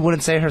 that she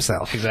wouldn't say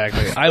herself.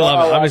 Exactly. I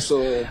love it.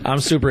 Absolutely. I'm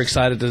super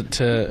excited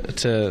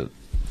to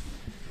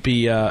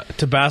be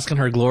to bask in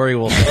her glory.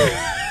 We'll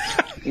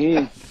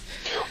say.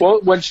 Well,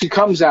 when she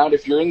comes out,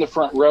 if you're in the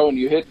front row and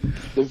you hit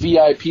the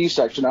VIP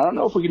section, I don't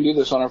know if we can do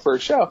this on our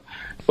first show,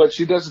 but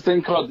she does a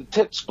thing called the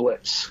tit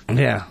splits.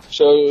 Yeah,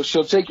 So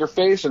she'll take your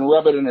face and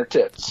rub it in her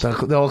tits.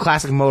 the old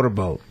classic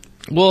motorboat.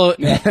 well,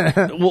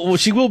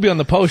 she will be on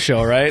the post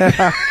show, right?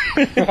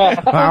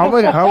 How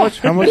much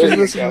There is you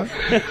this? go.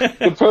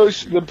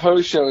 The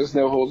post show is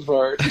no holds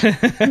barred.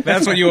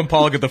 That's what you and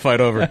Paul get the fight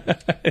over.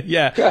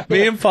 Yeah.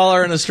 Me and Paul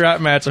are in a strap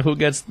match. So who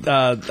gets gets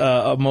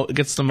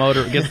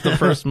the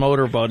first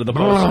motorboat of the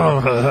post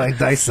show? Like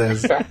Dice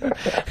says.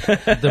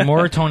 The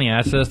more Tony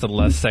asks us, the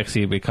less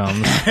sexy it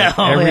becomes.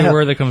 Every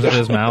word that comes out of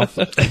his mouth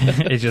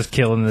is just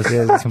killing this.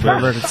 Yeah, some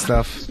perverted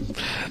stuff.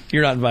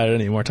 You're not invited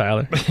anymore,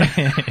 Tyler.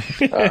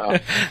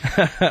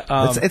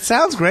 It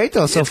sounds great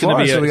though so it's gonna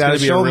far. be a- So we it's got gonna a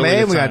be a show in really May.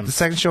 good We got time. the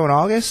second show in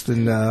August,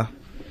 and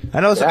I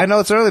know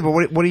it's early, but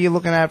what are you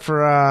looking at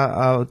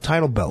for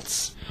title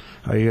belts?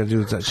 Are you gonna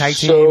do tag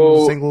team,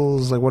 So-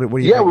 singles? Like what are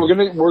you? Yeah,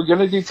 thinking? we're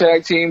gonna do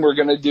tag team. We're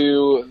gonna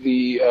do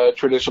the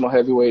traditional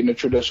heavyweight and the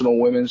traditional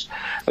women's,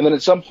 and then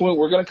at some point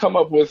we're gonna come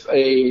up with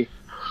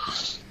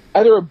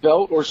either a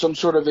belt or some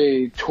sort of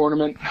a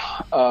tournament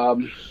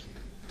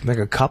like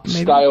a cup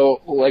maybe.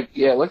 style, like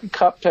a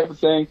cup type of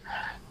thing.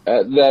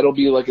 That'll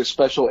be like a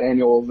special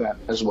annual event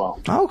as well.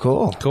 Oh,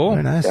 cool, Cool.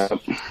 very nice. Yeah.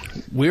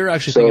 We were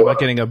actually So, thinking about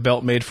getting a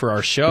belt made for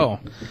our show.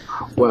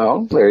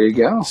 Well, there you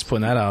go. Just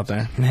putting that out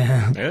there.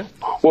 Yeah.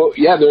 Well,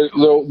 yeah,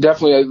 there'll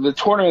definitely the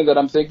tournament that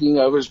I'm thinking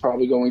of is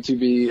probably going to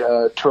be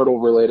turtle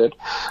related.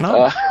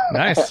 Oh,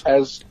 nice.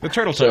 As The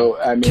turtle so,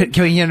 I mean,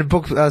 Can we get a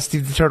book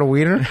Steve the Turtle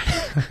Wiener?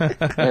 yeah,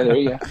 there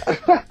you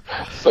go.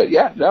 But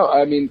yeah, no,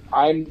 I mean,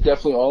 I'm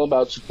definitely all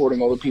about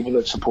supporting all the people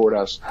that support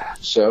us.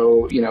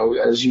 So,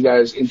 as you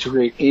guys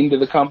integrate into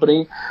the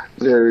company,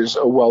 there's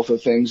a wealth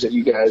of things that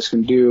you guys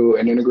can do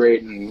and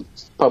integrate and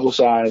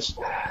publicize.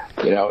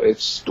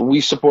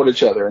 We support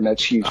each other, and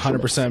that's huge.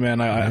 100%,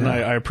 man.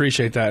 I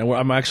appreciate that. And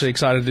I'm actually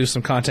excited to do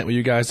some content with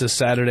you guys this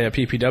Saturday at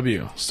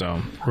PPW.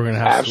 So we're gonna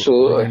have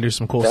Absolutely. we're gonna do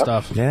some cool Yep.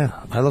 stuff. Yeah,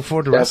 I look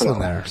forward to Definitely. wrestling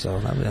there. So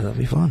that'll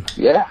be fun.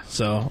 Yeah.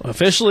 So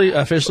officially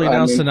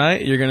announced mean-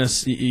 tonight. You're gonna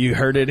see, you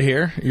heard it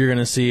here. You're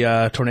gonna see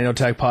Tornado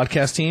Tag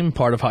Podcast Team,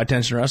 part of High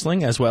Tension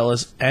Wrestling, as well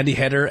as Andy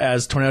Header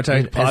as Tornado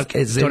Tag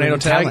As Tornado in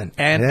Tag, talent.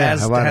 and Yeah,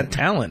 as how about had it?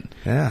 talent.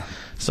 Yeah.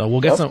 So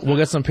we'll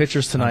get some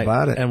pictures tonight,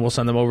 about it? and we'll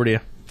send them over to you.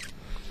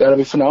 That'll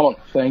be phenomenal.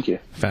 Thank you.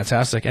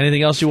 Fantastic.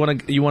 Anything else you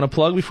want to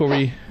plug before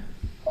we?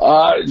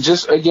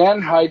 Just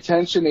again, High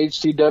Tension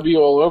HTW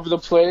all over the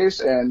place,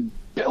 and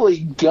Billy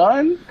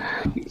Gunn.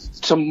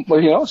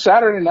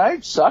 Saturday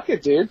night, suck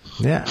it, dude.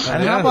 Yeah.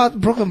 And how about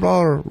Brooklyn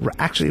Brawler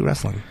actually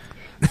wrestling?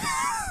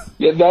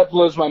 Yeah, that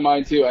blows my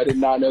mind too. I did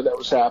not know that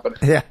was happening.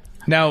 Yeah.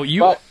 Now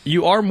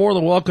you are more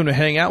than welcome to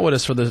hang out with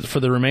us for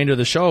the remainder of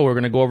the show. We're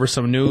going to go over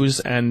some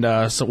news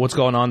and so what's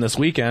going on this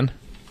weekend.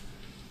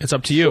 It's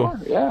up to you. Sure,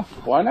 yeah,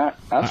 why not?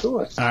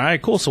 Absolutely. All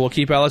right, cool. So we'll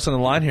keep Alex on the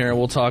line here, and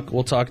we'll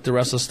talk the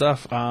rest of the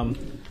stuff.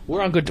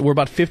 We're on good. We're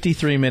about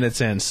 53 minutes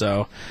in,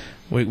 so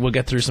we'll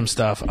get through some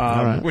stuff.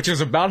 Which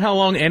is about how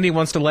long Andy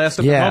wants to last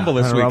at the Rumble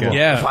this weekend. Rumble.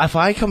 Yeah. If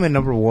I come in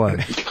number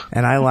 1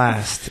 and I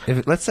last,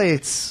 let's say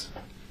it's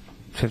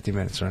 50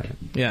 minutes, right?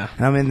 Yeah.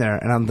 And I'm in there,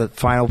 and I'm the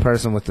final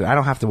person I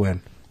don't have to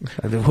win.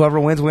 Whoever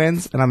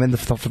wins, and I'm in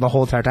for the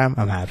whole entire time.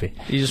 I'm happy.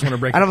 You just want to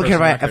break. I don't your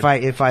care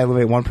personal if I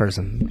eliminate one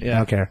person. Yeah. I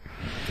don't care.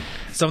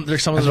 Someone's I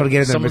just want to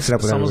get in there and mix it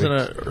up with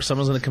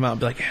someone's gonna come out and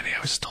be like, Andy, I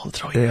was just told to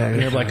throw you. Yeah,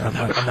 And you're yeah. like, I'm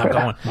not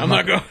going. I'm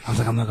not going. I was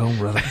like, I'm not going,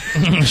 brother.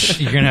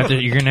 You're gonna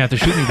have to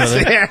shoot me,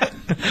 brother.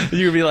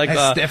 You could be like,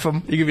 I stiff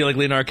him. You could be like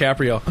Leonardo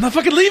DiCaprio. I'm not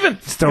fucking leaving.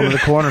 Just throw him in the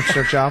corner and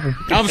start chopping.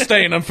 I'm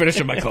staying. I'm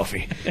finishing my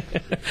coffee.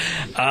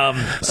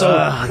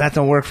 That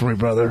don't work for me,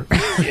 brother.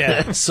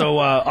 Yeah. So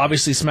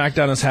obviously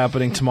SmackDown is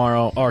happening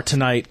tomorrow or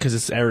tonight because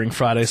it's airing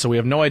Friday, so we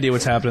have no idea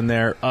what's happening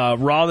there.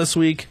 Raw this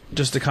week,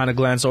 just to kind of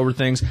glance over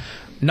things.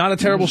 Not a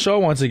terrible show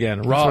once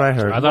again. Raw. That's what I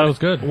heard. I thought it was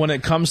good. When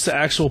it comes to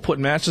actual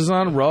putting matches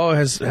on, Raw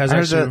has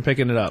actually been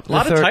picking it up. A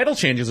lot of title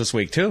changes this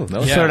week too.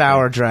 The third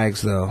hour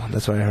drags, though.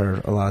 That's what I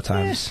heard a lot of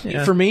times.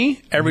 Yeah. For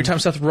me, every time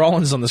Seth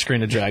Rollins is on the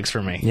screen, it drags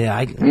for me. Yeah,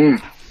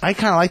 I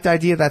kind of like the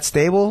idea of that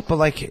stable, but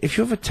like if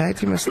you have a tag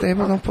team as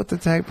stable, don't put the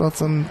tag belts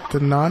on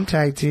the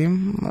non-tag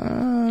team.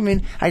 I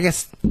mean, I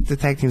guess the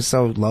tag team's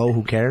so low,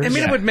 who cares? I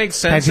mean, it would make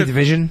sense. Tag team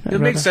division. It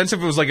would make sense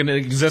if it was like an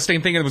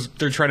existing thing and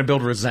they're trying to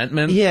build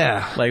resentment.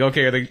 Yeah. Like,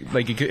 okay, are they,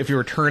 like if you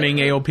were turning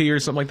AOP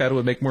or something like that, it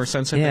would make more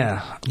sense.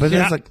 Yeah. But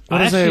there's like,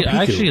 what I does AOP do?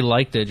 actually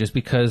liked it just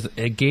because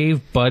it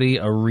gave Buddy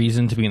a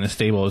reason to be in the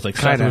stable. It was like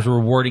Seth was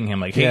rewarding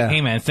him, like,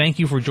 hey man, thank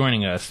you for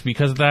joining us.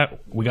 Because of that,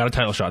 we got a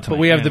title shot tonight. But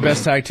we have the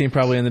best tag team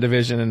probably in the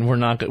division, and we're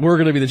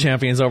going to be the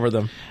champions over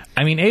them.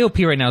 I mean,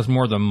 AOP right now is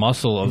more the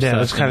muscle of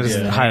Seth. It's kind of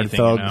just hired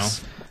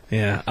thugs.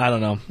 Yeah, I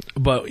don't know.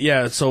 But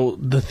yeah, so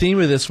the theme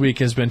of this week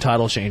has been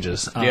title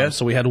changes.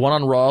 So we had one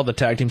on Raw. The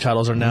tag team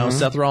titles are now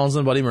Seth Rollins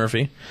and Buddy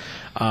Murphy.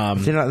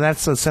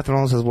 That's Seth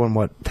Rollins has won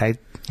what tag?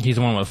 He's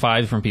the one with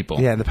 5 different people.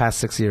 Yeah, in the past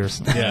 6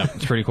 years. Yeah,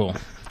 it's pretty cool.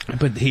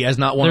 But he has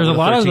not won. There's a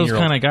lot of those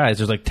 13-year-old. kind of guys.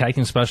 There's like tag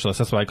team specialists.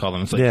 That's what I call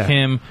them. It's like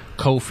him,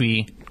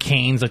 Kofi,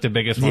 Kane's like the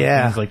biggest one.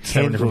 Kane's like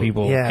 7 different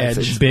people. Yeah,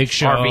 Edge, Big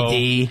Show,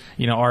 RVD.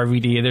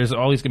 RVD. There's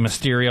all these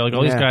Mysterio. Like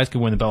all these guys could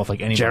win the belt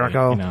like anybody.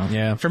 Jericho.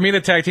 Yeah. For me,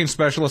 the tag team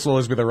specialists will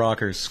always be the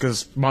Rockers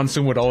because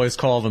Monsoon would always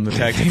call them the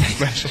tag team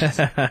specialists.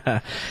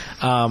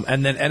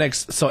 And then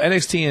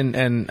NXT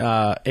and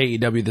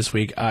AEW this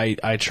week.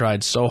 I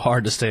tried so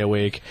hard to stay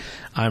awake.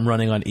 I'm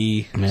running on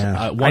E.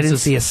 Yeah. I didn't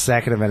see a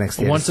second of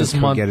NXT. Once this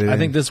month, I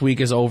think this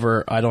week is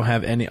over. I don't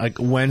have any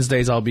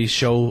Wednesdays.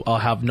 I'll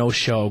have no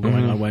show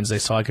going on Wednesday,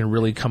 so I can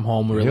really come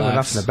home and relax. You have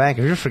enough in the bank.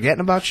 If you're forgetting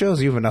about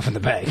shows, you have enough in the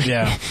bank.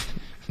 Yeah.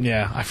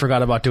 Yeah, I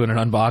forgot about doing an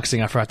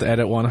unboxing. I forgot to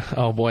edit one.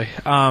 Oh boy.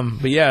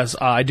 But yes,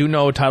 I do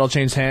know title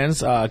changed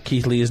hands.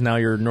 Keith Lee is now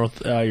your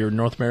North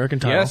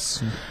American title.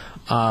 Yes.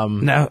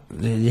 Now,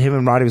 him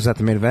and Roddy was at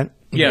the main event.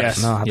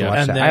 Yes. No, I'll have to watch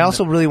And that. then- I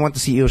also really want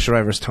to see Io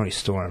Shirai versus Tony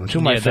Storm. Two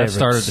of my that favorites.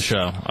 started the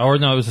show. Or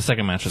no, it was the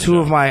second match of the Two show.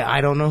 of my,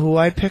 I don't know who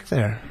I picked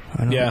there.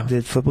 I don't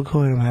did flip a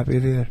coin. I'm happy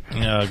with either.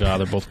 Oh god,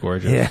 they're both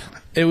gorgeous. Yeah.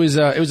 It was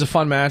a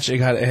fun match.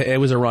 It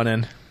was a run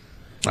in.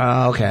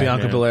 Okay.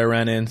 Bianca Belair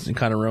ran in and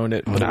kind of ruined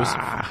it. But it was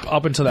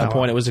up until that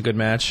point, it was a Good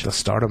match. The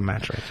Stardom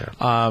match right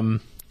there.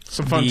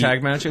 Some fun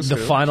tag matches. The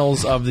too.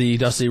 finals of the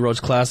Dusty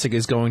Rhodes Classic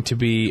is going to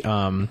be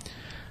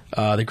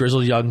the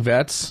Grizzled Young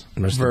Vets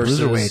versus the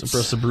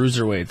Bruiserweights. The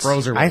Broserweights.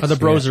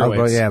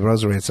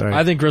 Broserweights. Sorry.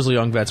 I think Grizzled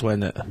Young Vets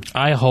win it.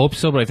 I hope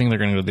so, but I think they're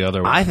going to go the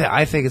other way.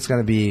 I think it's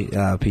going to be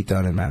Pete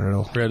Dunne and Matt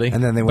Riddle. Really?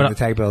 And then they win the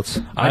tag belts.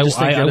 I just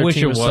think the other wish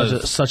team it is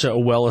was such a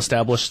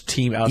well-established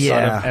team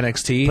outside of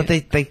NXT. But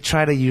they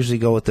try to usually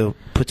go with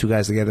put two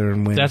guys together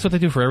and win. That's what they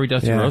do for every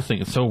Dusty Rhodes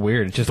thing. It's so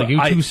weird. It's just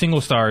like two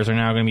single stars are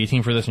now going to be a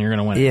team for this, and you're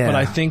going to win. Yeah. But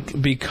I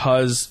think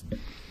because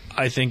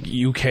I think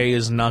UK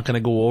is not going to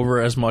go over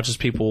as much as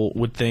people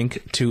would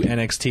think to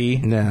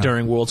NXT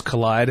during Worlds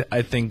Collide.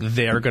 I think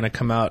they're going to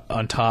come out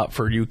on top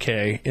for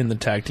UK in the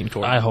tag team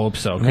tour. I hope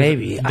so.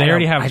 Maybe. They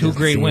already have two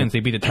great wins. They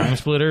beat the Time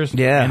Splitters,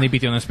 Yeah. and they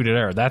beat the Undisputed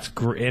Era. That's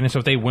great. And so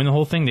if they win the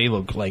whole thing, they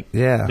look like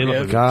they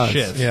look like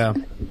shit. Yeah.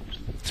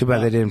 Too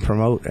bad they didn't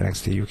promote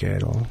NXT UK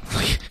at all.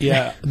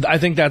 Yeah, I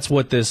think that's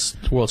what this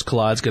Worlds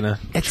Collide's going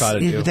to try to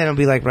do. But then it'll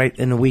be like right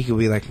in a week. It'll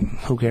be like,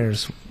 who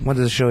cares? When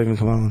does the show even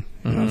come on?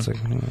 You know, it's like,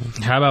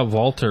 How about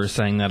Walter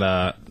saying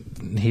that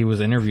he was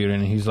interviewed,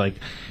 and he's like,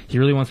 he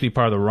really wants to be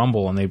part of the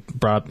Rumble, and they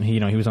brought, he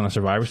was on the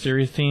Survivor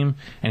Series team,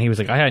 and he was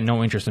like, I had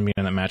no interest in being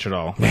in that match at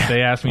all. Like,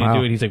 they asked me to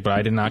do it. He's like, but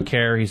I did not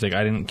care. He's like,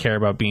 I didn't care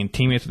about being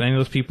teammates with any of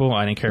those people.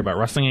 I didn't care about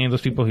wrestling any of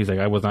those people. He's like,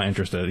 I was not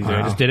interested. He's like,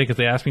 I just did it because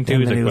they asked me to.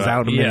 And He's then like, he was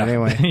out a minute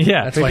anyway.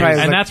 Yeah, That's why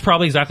that's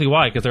probably exactly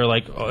why, because they're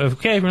like, oh,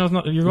 okay, if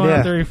you're going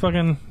out there,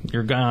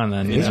 you're gone.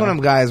 Then he's one of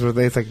them guys where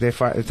if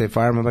they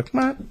fire him, I'm like,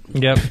 what?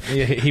 Yep.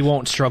 He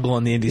won't struggle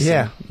in the indie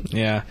scene.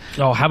 Yeah.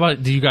 Oh, how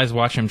about, did you guys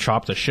watch him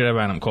chop the shit out of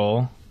Adam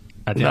Cole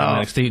at the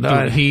end of NXT?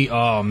 No. Dude,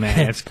 oh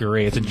man, it's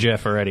great. It's a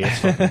GIF already. It's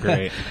fucking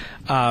great.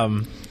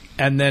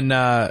 And then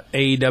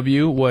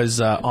AEW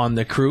was on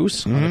the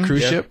cruise, on the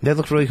cruise ship. That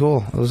looked really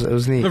cool. It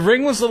was neat. The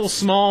ring was a little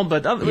small,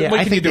 but what I can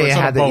you think do? they It's on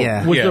a had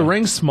boat. Was the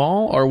ring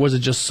small, or was it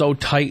just so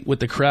tight with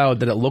the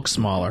crowd that it looked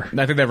smaller?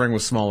 I think that ring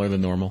was smaller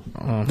than normal.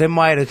 They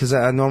might have, because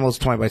normal is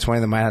 20 by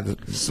 20. They might have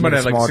to Might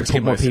have smaller like to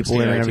put more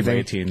people in and 18 by everything.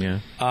 18,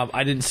 yeah.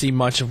 I didn't see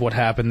much of what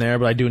happened there,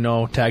 but I do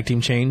know tag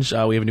team change.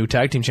 We have a new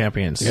tag team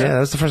champions. Yeah,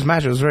 that's the first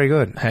match. It was very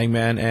good.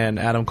 Hangman and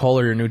Adam Cole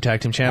are your new tag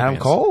team champions. Adam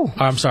Cole?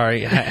 I'm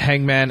sorry,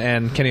 Hangman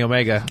and Kenny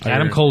Omega.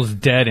 Adam Cole's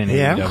dead in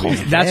Yeah, AEW. Adam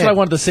Cole's That's dead. what I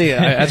wanted to see.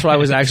 That's why I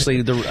was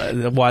actually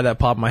why that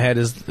popped in my head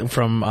is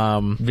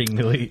from Being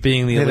the elite.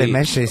 being the Yeah, they elite.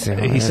 mentioned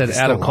it. He said He's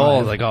Adam still Cole. I alive.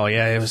 was like, oh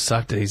yeah, it was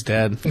sucked that he's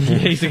dead. Yeah,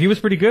 he's like, he was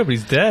pretty good, but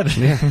he's dead.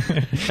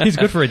 He's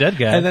good for a dead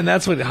guy. And then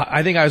that's what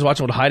I think I was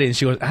watching with Heidi, and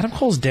she goes, "Adam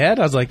Cole's dead."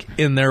 I was like,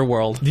 "In their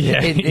world,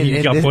 yeah, he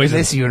in got poisoned.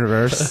 this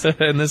universe.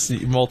 in this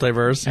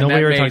multiverse." Nobody that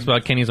ever made- talks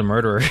about Kenny's a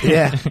murderer.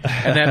 Yeah,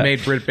 And that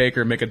made Britt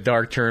Baker make a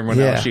dark turn when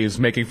Yeah. now she's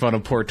making fun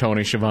of poor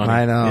Tony Schiavone.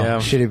 I know. Yeah.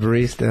 Shitty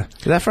barista.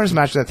 That first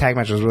match, that tag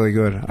match was really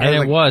good. And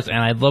it was, and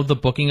I love the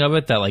booking of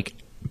it, that like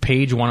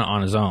Page won it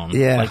on his own.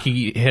 Yeah. Like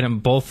he hit him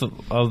both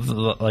of the,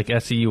 like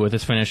SCU with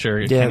his finisher.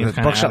 Yeah, Kenny the was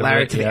kinda buckshot out of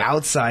Larry it. to the Yeah.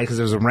 outside because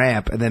there was a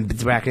ramp, and then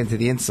back into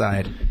the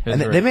inside. was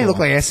And very they made it look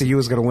cool. like SCU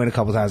was going to win a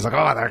couple times. Like,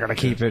 oh, they're going to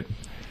keep it.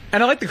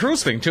 And I like the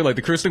cruise thing, too. Like,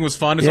 the cruise thing was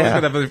fun. It's Yeah.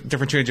 always good to have a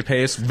different change of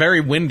pace.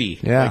 Very windy.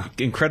 Yeah. Like,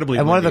 incredibly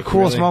And windy. one of the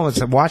coolest really. moments,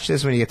 and watch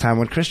this when you get time,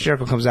 when Chris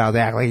Jericho comes out, they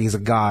act like he's a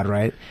god,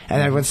 right?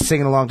 And everyone's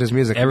singing along to his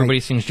music. And Everybody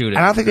they, sings Judas.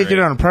 I don't think they did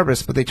it on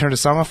purpose, but they turned the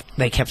song off.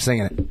 They kept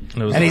singing it.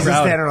 was And he's just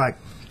crowd. standing there like,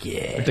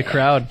 yeah. The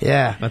crowd,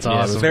 Yeah. that's Yeah, it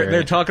awesome. was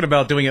They're talking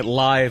about doing it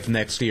live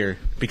next year.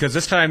 Because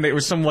this time there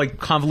was some, like,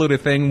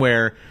 convoluted thing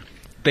where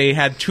they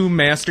had two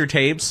master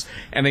tapes,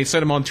 and they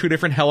sent them on two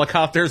different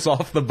helicopters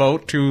off the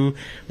boat to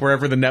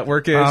wherever the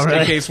network is, Oh, really?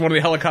 in case one of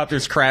the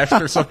helicopters crashed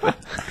or something.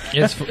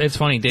 It's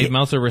funny. Dave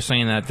Meltzer was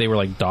saying that they were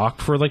like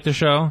docked for like the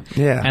show,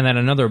 Yeah. and then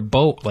another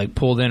boat like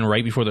pulled in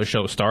right before the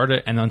show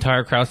started, and the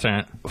entire crowd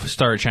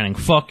started chanting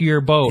 "Fuck your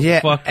boat,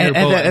 Yeah, fuck your and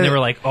boat," that- and they were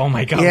like, "Oh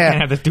my god, Yeah. we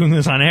can't have this doing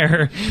this on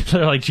air." So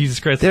they're like, "Jesus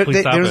Christ, please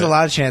stop There was it." a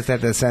lot of chance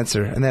that the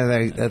censor, and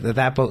then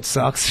that boat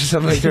sucks or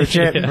something like that.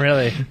 Chanting.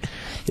 Really?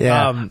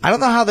 Yeah. I don't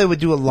know how they would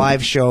do a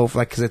live show,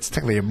 like, because it's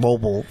technically a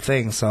mobile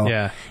thing, so.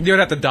 Yeah, You would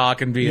have to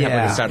dock and have like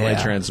Yeah, a satellite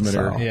yeah.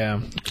 transmitter. So- yeah.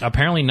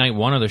 Apparently, night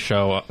one of the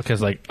show,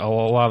 because like a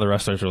lot of the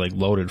wrestlers were like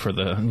loaded for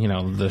the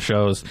the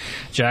shows.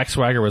 Jack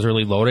Swagger was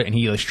really loaded, and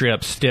he like straight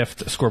up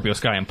stiffed Scorpio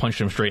Sky and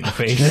punched him straight in the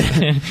face.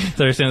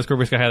 So they're saying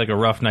Scorpio Sky had like a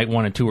rough night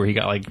 1 and 2 where he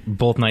got like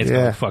both nights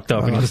Yeah. got fucked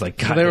up, and he was like,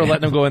 So God they were damn.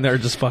 letting him go in there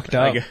just fucked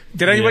up. Like,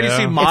 did anybody Yeah.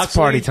 see It's Moxley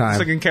party time.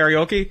 singing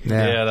karaoke?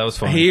 Yeah, that was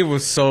fun. He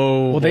was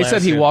so. Well, they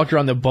said he blasted. walked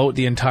around the boat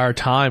the entire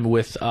time with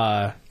with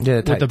the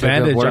the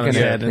bandage on working his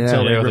it. head Yeah.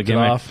 until Yeah, they the ripped it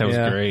gimmick. off. That was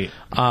Yeah. great.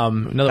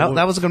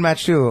 That was a good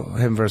match, too,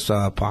 him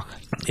versus Pac.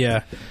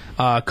 Yeah.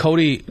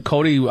 Cody,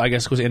 I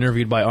guess, was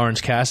interviewed by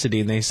Orange Cassidy,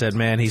 and they said,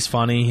 "Man, he's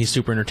funny, he's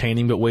super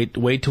entertaining, but wait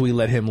till we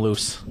let him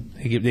loose."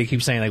 They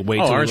keep saying like, "Wait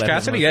Oh, till Orange we let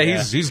Cassidy? him Yeah,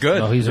 loose." he's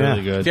good. Oh, he's really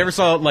If good. you ever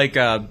saw like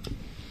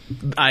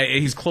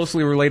he's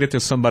closely related to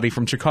somebody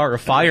from Chikara,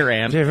 Fire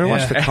Ant. Yeah, have you ever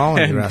watched the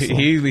Colony And wrestle?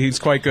 he's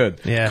quite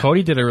good. Yeah.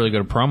 Cody did a really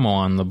good promo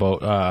on the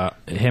boat,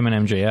 him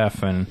and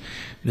MJF, and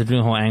they're doing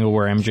the whole angle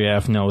where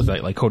MJF knows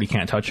that like Cody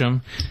can't touch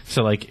him.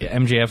 So like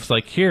MJF's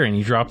like, here, and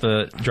you drop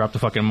the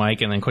fucking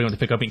mic, and then Cody went to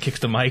pick up and kicks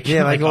the mic.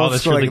 Yeah, like all old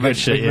this school, really like good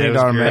shit. Big Yeah, it Ring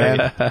was Dark great.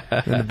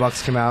 Man. Then the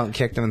Bucks come out and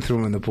kicked them and threw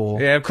them in the pool.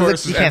 Yeah, of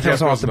course, You can't throw MJF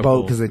someone off goes in the the boat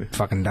pool. because they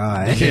fucking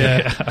die.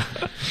 Yeah.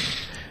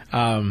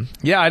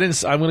 I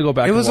didn't. I'm gonna go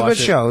back. It was a and watch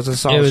good show. It was a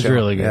solid It was show.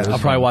 really good. Yeah. It was I'll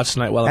probably watch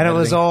tonight. Well, And I'm it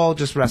was editing. all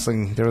just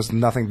wrestling. There was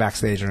nothing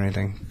backstage or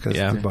anything because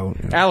Yeah. the boat.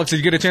 You know. Alex, did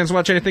you get a chance to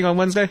watch anything on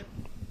Wednesday?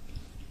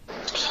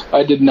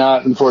 I did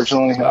not,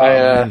 unfortunately.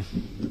 I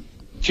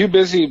too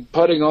busy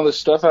putting all this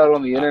stuff out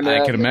on the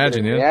internet. I can imagine,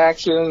 and yeah.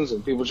 reactions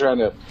and people trying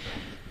to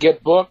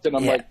get booked, and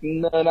I'm Yeah. like,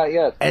 no, not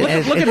yet.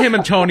 And- Look at him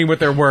and Tony with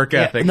their work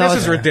ethic. No,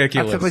 This is I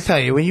ridiculous. typically tell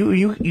you when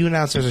you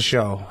announce there's a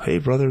show. Hey,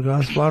 brother,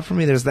 got a spot for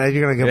me. There's that.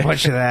 You're gonna get a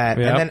bunch of that,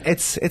 Yep. and then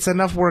it's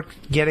enough work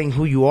getting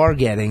who you are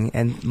getting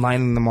and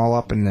lining them all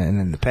up and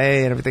then the pay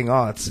and everything.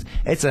 Oh,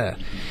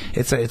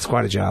 it's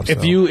quite a job. If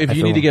so you I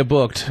feel- need to get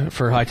booked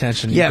for high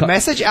tension, yeah,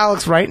 message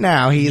Alex right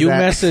now. He's you at-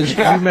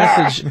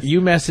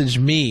 message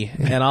me,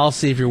 and I'll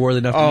see if you're worthy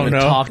enough to Oh, even no.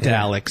 talk to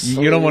Alex.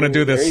 You don't want to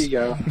do There this. you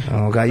go.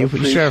 Oh god, you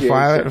should have Appreciate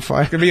fire it.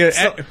 fire. It's gonna be a,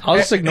 I'll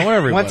just ignore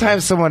everyone. One time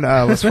someone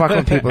was fucking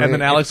with people. and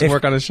then Alex will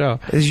work on his show.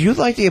 If you'd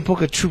like to get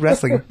booked at True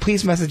Wrestling,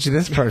 please message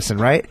this person,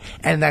 right?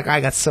 And that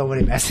guy got so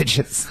many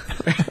messages.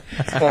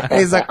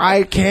 He's like,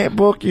 I can't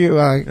book you.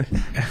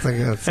 It's like,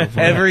 that's so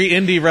funny. every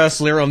indie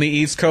wrestler on the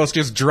East Coast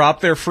just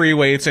dropped their free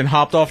weights and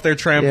hopped off their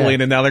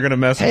trampoline, and now they're going to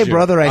message Hey, you.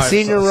 brother, I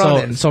seen you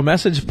running. So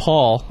message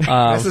Paul.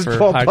 This is for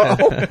Paul.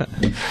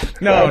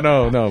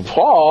 No.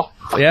 Paul.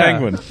 Yeah.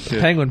 Penguin.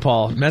 Penguin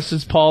Paul.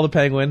 Message Paul the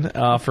Penguin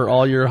for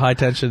all your high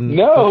tension.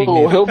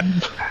 No,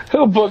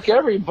 he'll book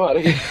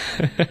everybody.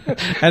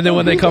 And then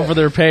when they come for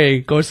their pay,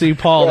 go see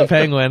Paul the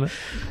Penguin.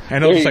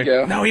 And he'll There just you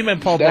say, go. no, he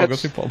meant Paul Bow. Go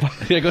see Paul Bow.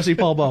 Yeah, go see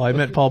Paul Bow. I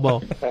meant Paul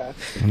Bow.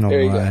 No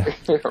There you way.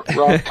 go.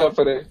 Wrong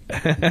company.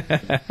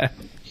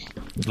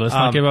 Let's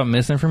not give out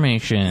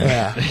misinformation.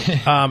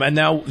 And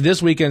now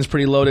this weekend's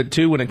pretty loaded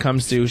too when it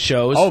comes to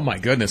shows. Oh, my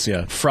goodness,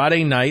 yeah.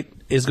 Friday night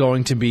is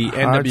going to be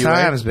Hard NWA.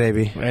 times,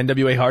 baby.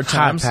 NWA Hard Hot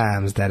Times.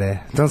 times, daddy.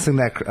 Don't sing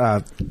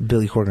that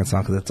Billy Corgan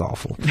song because it's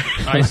awful.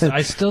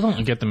 I still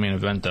don't get the main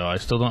event though. I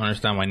still don't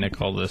understand why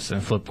Nick Aldis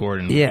and Flip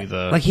Gordon would Yeah, be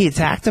the like he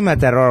attacked him at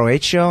that ROH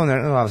show, and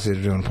obviously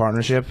they're doing a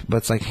partnership. But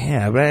it's like,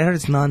 yeah, but I heard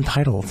it's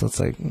non-titled, so it's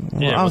like,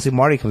 well, Yeah, obviously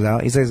Marty comes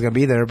out, he says he's gonna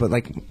be there, but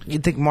like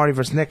you'd think Marty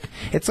versus Nick,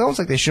 it's almost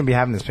like they shouldn't be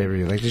having this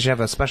pay-per-view. Like they should have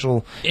a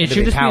special. It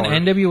should just power. be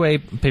an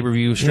NWA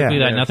pay-per-view, strictly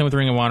Yeah. that, nothing with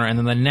Ring of Honor, and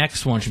then the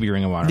next one should be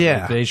Ring of Honor. Yeah.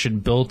 Like, they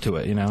should build to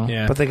it, you know?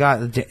 Yeah. But they got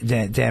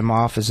Dan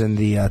Moff is in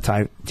the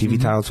TV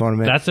title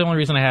tournament. That's the only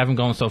reason I have him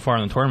going so far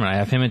in the tournament. I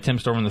have him and Tim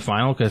Storm in the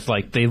final because,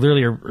 like, they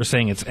literally are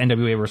saying it's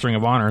NWA versus Ring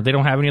of Honor. They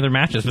don't have any other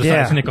matches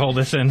besides Yeah. Nick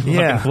Aldis and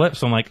Yeah. fucking Flip.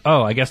 So I'm like,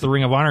 oh, I guess the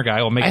Ring of Honor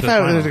guy will make I the thought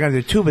they final. were going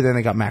to do two, but then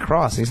they got Matt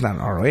Cross. He's not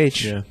an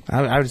ROH. Yeah.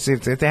 I would see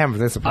if they have him for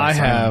this. I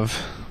have.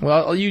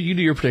 Well, you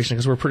do your prediction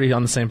because we're pretty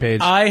on the same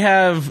page. I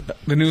have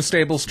the new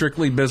stable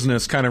Strictly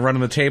Business kind of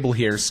running the table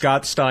here.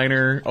 Scott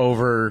Steiner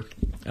over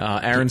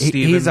Aaron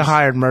Stevens. He's a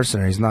hired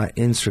mercenary. He's not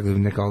in Strictly,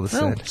 Nick Aldis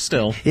Well, said.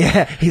 still.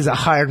 Yeah, he's a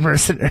hired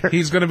mercenary.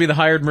 He's going to be the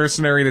hired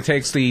mercenary that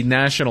takes the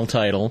national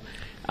title.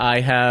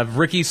 I have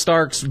Ricky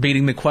Starks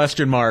beating the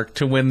question mark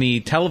to win the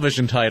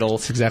television title.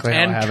 That's exactly how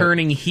I and have it.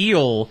 turning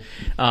heel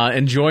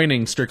and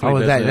joining Strictly Oh,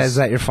 Business. is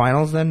that your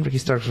finals then? Ricky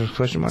Starks with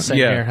question mark? Same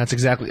Yeah. here. That's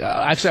exactly.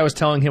 Actually, I was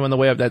telling him on the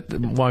way up that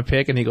my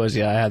pick, and he goes,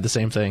 "Yeah, I had the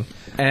same thing."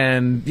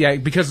 And yeah,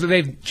 because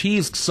they've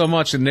teased so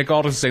much, and Nick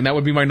Aldis is saying that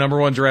would be my number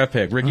one draft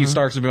pick. Ricky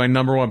Starks would be my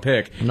number one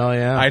pick. No,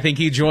 yeah. I think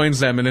he joins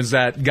them and is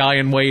that guy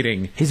in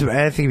waiting. I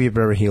think he'd be a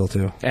better heel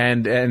too.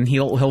 And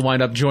he'll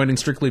wind up joining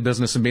Strictly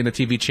Business and being the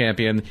TV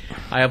champion.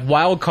 I have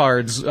wild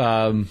cards,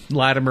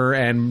 Latimer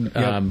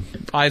and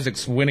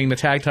Isaacs winning the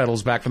tag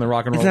titles back from the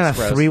Rock and Roll Isn't that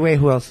Express. a three-way?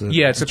 Who else is it?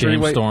 Yeah, it's a James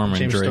three-way. Storm and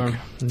James Drake. Storm.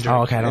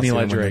 Oh, okay. I don't And see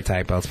Eli him winning Drake. the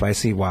tag belts, but I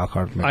see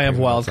Wildcard. I have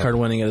Wildcard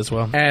winning it as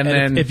well. And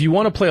then- if you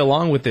want to play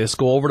along with this,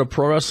 go over to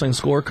Pro Wrestling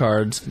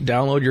Scorecards,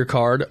 download your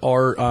card,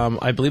 or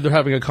I believe they're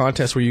having a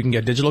contest where you can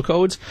get digital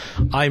codes.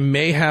 I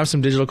may have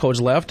some digital codes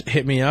left.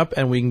 Hit me up,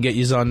 and we can get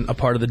you on a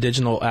part of the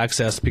digital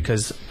access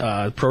because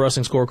Pro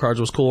Wrestling Scorecards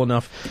was cool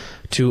enough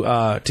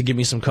to give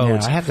me some Yeah,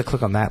 codes. I have to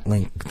click on that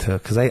link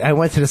because I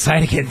went to the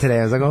site again today.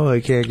 I was like, oh, I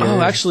can't get it.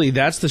 Oh, actually,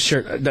 that's the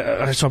shirt.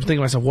 So I'm thinking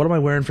to myself, what am I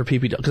wearing for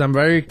PPW? Because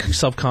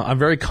I'm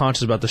very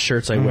conscious about the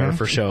shirts I wear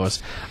for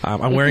shows.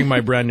 I'm wearing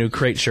my brand new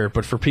Crate shirt,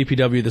 but for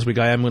PPW this week,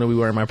 I am going to be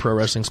wearing my Pro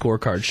Wrestling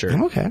Scorecard shirt.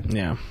 Okay.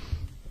 Yeah,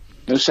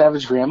 No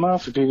Savage Grandma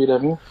for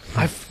PPW?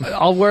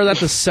 I'll wear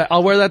that.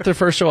 I'll wear that the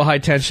first show of High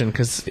Tension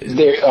because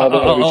They're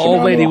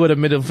old lady with a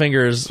middle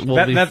fingers.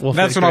 That's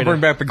when I'll bring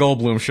back the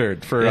Goldblum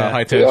shirt for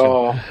High Tension.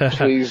 Oh,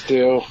 please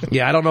do.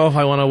 Yeah, I don't know if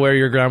I want to wear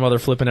your grandmother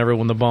flipping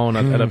everyone the bone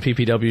at a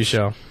PPW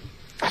show,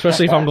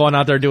 especially if I'm going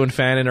out there doing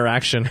fan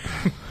interaction.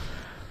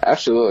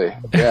 Absolutely.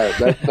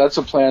 Yeah, that's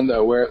a plan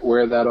though.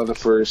 Wear that on the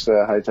first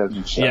High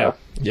Tension show.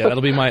 Yeah,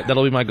 that'll be my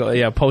go.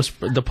 Yeah,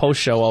 the post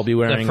show I'll be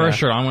wearing. The first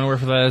shirt I'm going to wear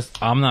for that is,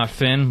 I'm not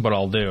Finn, but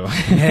I'll do.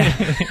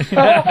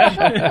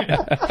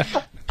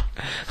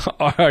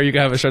 Or you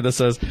can have a shirt that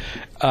says,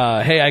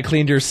 "Hey, I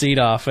cleaned your seat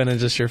off," and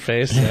it's just your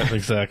face. Yeah,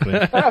 exactly.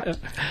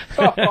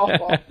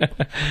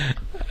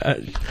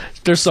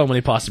 There's so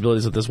many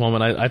possibilities with this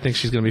woman. I think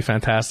she's going to be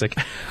fantastic.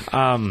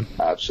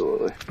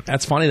 Absolutely.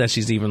 That's funny that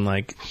she's even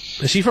like.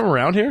 Is she from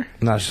around here?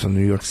 No, she's from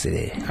New York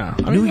City. Oh.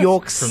 New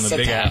York From the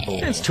Big Apple.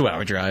 It's a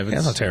 2-hour drive.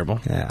 That's not terrible.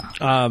 Yeah.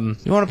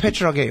 You want a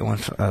picture? I'll get you one.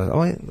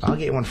 I'll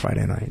get you one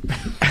Friday night.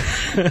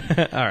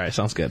 All right,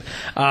 sounds good.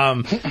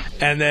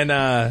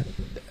 And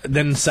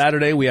then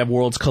Saturday we have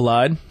Worlds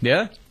Collide.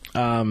 Yeah.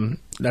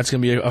 That's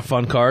going to be a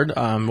fun card.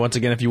 Once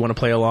again, if you want to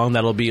play along,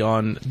 that'll be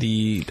on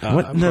the.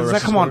 Does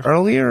that come on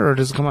earlier or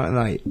does it come out at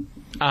night?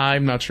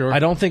 I'm not sure. I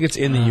don't think it's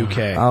in the UK.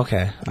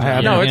 Okay.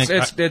 No, I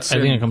it's think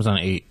it comes on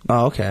 8.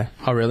 Oh, okay.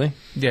 Oh, really?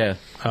 yeah.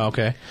 Oh,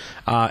 okay.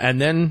 And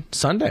then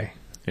Sunday,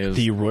 Is-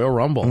 the Royal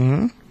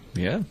Rumble.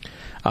 Yeah.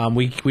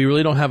 We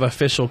really don't have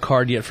official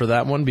card yet for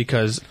that one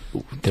because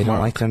They don't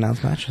like to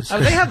announce matches.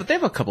 They have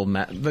a couple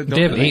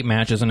They have 8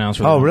 matches announced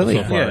for the Oh, Rumble really?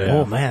 so far, Yeah.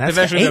 Oh, man. They've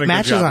That's actually done a 8 good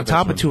matches job on with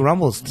top this of 2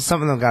 Rumbles.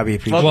 Some of them got to be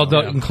appreciated.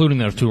 Well, including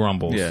the 2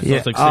 Rumbles. Yeah. So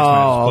it's like 6 matches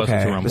oh, plus the 2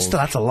 okay. But Rumbles. still,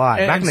 that's a lot.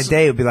 And Back in the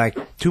day, it would be like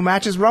 2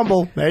 matches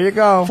Rumble. There you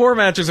go. 4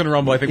 matches in a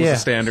Rumble, I think, was Yeah. the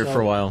standard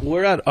for a while.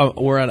 we're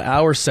at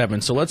hour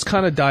 7, so let's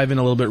kind of dive in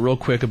a little bit real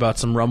quick about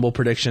some Rumble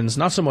predictions.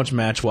 Not so much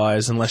match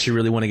wise, unless you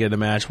really want to get a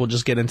match. We'll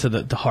just get into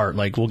the heart.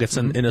 Like we'll get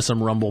into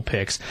some Rumble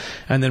picks,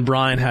 and then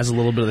Brian has a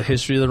little bit of the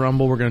history of the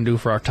Rumble. We're going to do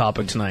for our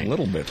topic tonight. A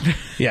little bit.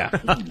 Yeah,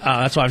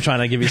 that's why I'm trying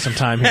to give you some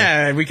time here.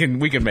 Yeah, we can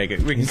make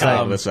it. We can cut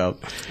all this out.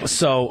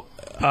 So,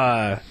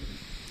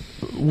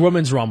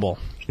 Women's Rumble.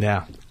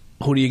 Yeah.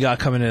 Who do you got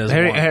coming in as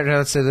Here, one?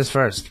 let's say this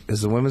first.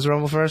 Is the Women's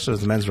Rumble first or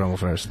is the Men's Rumble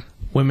first?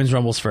 Women's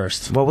Rumble's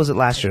first. What was it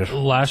last year?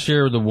 Last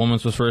year, the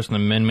women's was first and the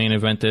men main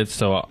evented,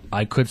 so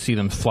I could see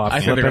them flopping. I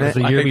think they're Because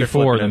gonna- the I year think they're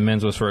before, flipping the it.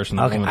 men's was first and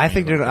the Okay, women's I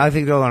think main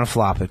they're going to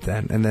flop it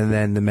then, and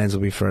then the men's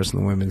will be first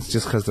and the women's,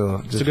 just because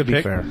they'll just a good be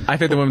pick. fair. I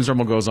think the Women's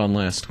Rumble goes on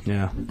last.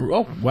 Yeah,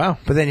 Oh, wow.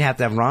 but then you have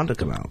to have Ronda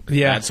come out.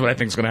 Yeah, That's what I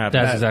think is going to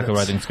happen. That's exactly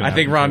what I think is going I to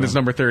think happen. Ronda's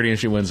number 30 and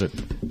she wins it.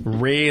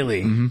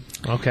 really.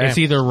 Okay. It's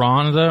either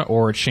Ronda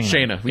or it's Shayna.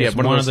 Shayna, yeah, It's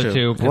one of of those the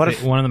two. two. What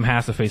if- one of them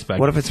has to face back?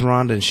 What if it's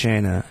Ronda and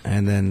Shayna,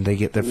 and then they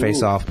get their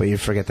face off, but you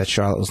forget that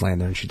Charlotte was laying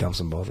there and she dumps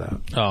them both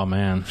out? Oh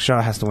man,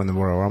 Charlotte has to win the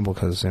Royal Rumble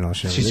because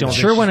She's the only-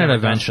 sure win it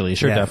eventually.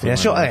 Sure, yeah, definitely. yeah, win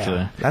she'll- it eventually.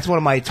 yeah. That's one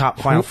of my top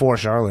Final Four.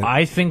 Charlotte.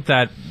 I think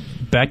that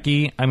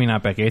Becky. I mean,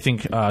 not Becky. I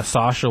think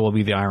Sasha will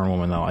be the Iron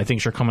Woman, though. I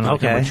think she'll come in like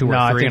Okay. number 2 or No,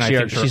 I 3. think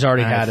and she's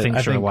already had it. I think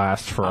I she'll think-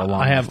 last for a long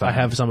I have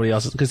time. somebody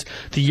else's because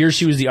the year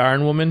she was the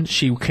Iron Woman,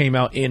 she came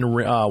out in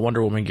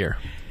Wonder Woman gear.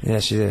 Yeah,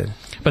 she did.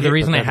 But the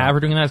reason but I then- have her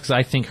doing that is because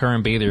I think her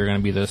and Bayley are going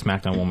to be the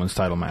SmackDown Women's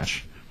title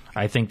match.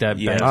 I think that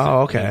Yeah. Becky Oh,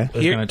 okay.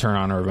 is going to turn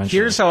on her eventually.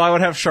 Here's how I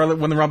would have Charlotte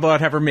win the Rumble. I'd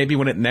have her maybe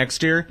win it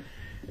next year,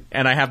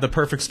 and I have the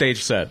perfect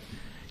stage set.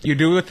 You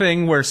do a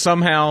thing where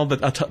somehow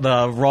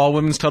the Raw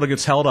Women's title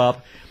gets held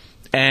up,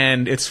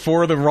 and it's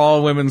for the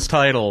Raw Women's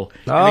title.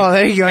 Oh,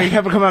 there you go. You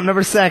have her come out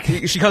number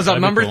 2. She comes out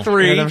That'd be number cool.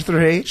 3. Yeah, number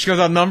 3. She goes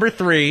out number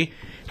 3,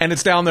 and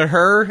it's down to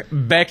her,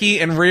 Becky,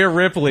 and Rhea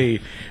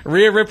Ripley.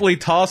 Rhea Ripley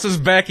tosses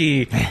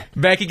Becky.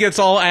 Becky gets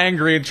all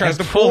angry and tries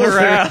to pull her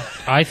out.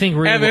 I think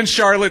Rhea And then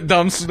Charlotte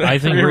dumps I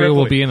think Rhea Rhea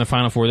will Ripley. be in the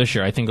Final Four this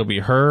year. I think it'll be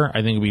her.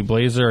 I think it'll be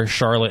Blazer,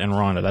 Charlotte, and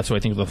Ronda. That's what I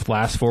think the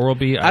last 4 will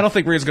be. I don't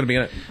think Rhea's going to be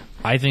in it.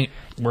 I think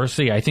we'll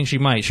see. I think she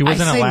might. She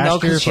wasn't I in it say last no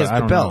 'cause year, she has but I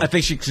the don't belt. know. I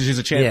think she's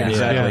a champion, Yeah.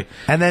 exactly.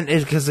 And then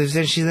because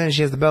then she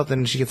has the belt,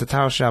 then she gets a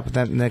towel shot. But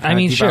then I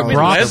mean, sure, Brock-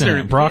 Brock's in Lesnar-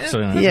 it. Brock's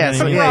in it. Yeah,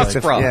 so I mean, yeah, Brock's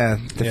Brock.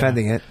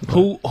 defending it.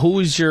 Who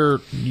is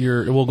your?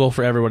 We'll go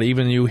for everybody,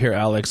 even you here,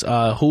 Alex.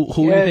 Who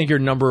do you think your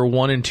number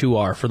 1 and 2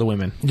 are for the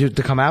women? To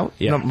come out,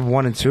 Yeah. number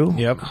 1 and 2.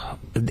 Yep.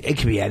 It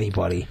could be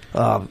anybody.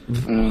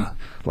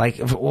 Like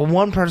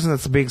one person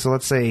that's big. So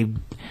let's say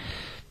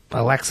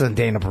Alexa and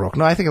Dana Brooke.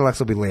 No, I think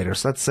Alexa will be later.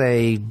 So let's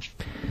say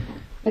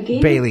A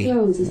Game Bailey. of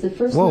Thrones is the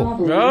first Whoa.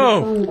 novel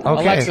No. in the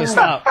Okay. Alexa,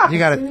 stop. You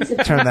gotta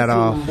turn that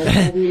off. By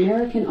the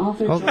American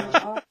author Oh. George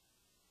R.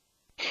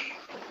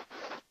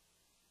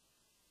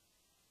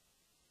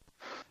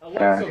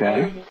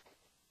 Okay.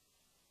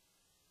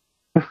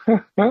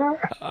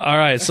 All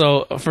right.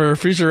 So for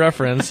future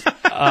reference,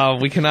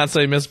 we cannot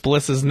say Miss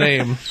Bliss's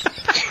name.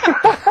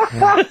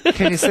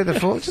 Can you say the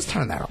full? Just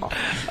turn that off.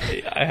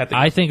 I have to.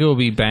 I think it will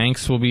be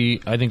Banks. I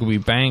think it will be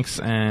Banks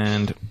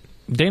and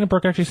Dana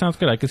Brooke. Actually, sounds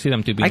good. I could see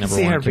them two being I can number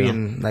see 1 her and 2.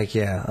 being like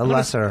a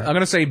lesser. I'm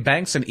going to say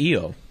Banks and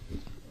Io.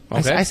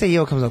 I say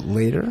Io comes up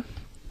later.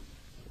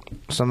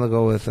 So I'm gonna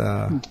go with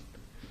I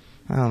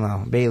don't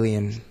know, Bailey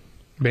and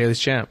Bailey's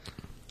champ.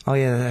 oh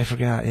yeah, I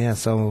forgot. Yeah,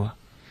 so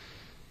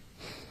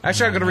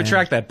Actually, I'm going to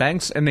retract that.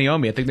 Banks and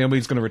Naomi. I think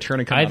Naomi's going to return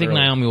and come I out think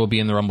early. Naomi will be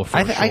in the Rumble for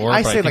I sure.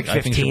 I but say think- like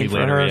I think she'll 15 be for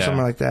later, her, yeah.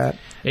 something like that.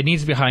 It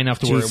needs to be high enough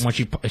to where Jeez. when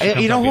she You comes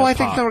know out, who be a I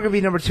think pop. they're gonna be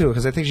number 2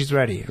 because I think she's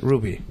ready,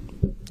 Ruby.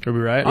 Are we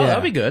right? Oh,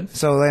 that'll be good.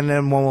 So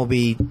then one will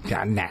be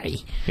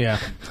Natty. Yeah.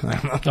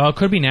 Oh, it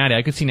could be Natty.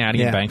 I could see Natty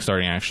Yeah. and Banks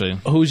starting actually.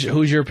 Who's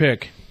your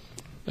pick,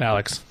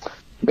 Alex?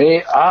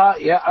 Me,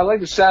 yeah, I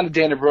like the sound of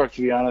Dana Brooke,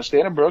 to be honest.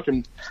 Dana Brooke,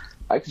 and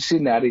I can see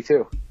Natty,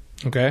 too.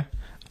 Okay.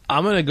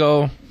 I'm gonna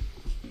go.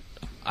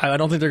 I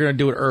don't think they're gonna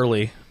do it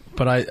early,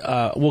 but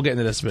we'll get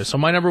into this a bit. So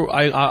my number,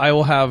 I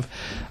will have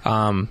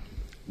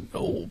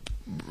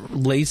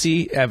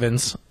Lacey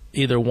Evans,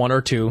 either 1 or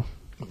 2.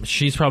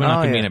 She's probably not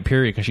going to be yeah. in it,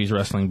 period, because she's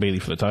wrestling Bailey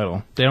for the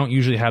title. They don't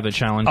usually have the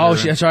challenger. Oh,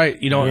 that's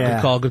right. You know, Yeah.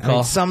 good call. Good I mean,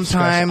 call.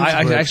 sometimes,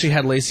 I but- actually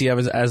had Lacey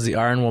Evans as the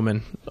Iron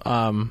Woman.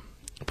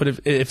 But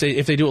if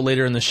they do it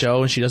later in the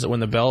show and she doesn't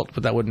win the belt,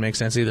 but that wouldn't make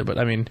sense either. But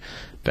I mean,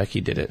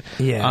 Becky did it.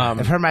 Yeah.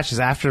 If her match is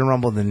after the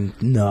Rumble, then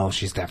no,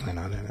 she's definitely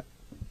not in it.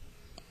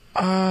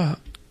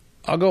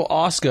 I'll go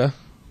Asuka.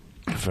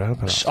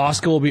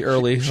 Asuka will be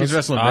early. She's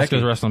wrestling Asuka's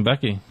Becky. wrestling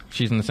Becky.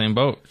 She's in the same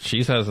boat.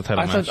 She has the title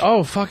I match. thought,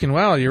 oh fucking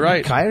wow, you're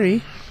right.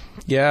 Kyrie.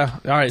 Yeah.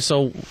 All right.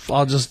 So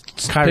I'll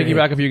just Kyrie.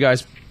 piggyback of you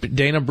guys,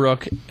 Dana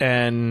Brooke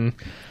and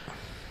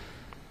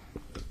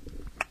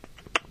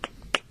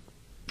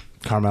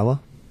Carmella.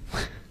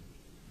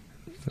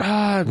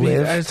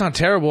 Liv? It's not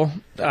terrible,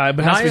 but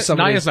it has to be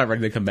somebody. Naya's not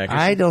ready to come back.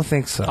 I don't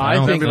think so. I I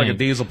think think like a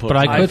diesel push. But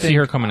I could see think-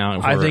 her coming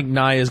out. I think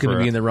Naya is going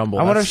to be in the Rumble.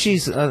 I wonder if That's-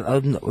 she's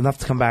enough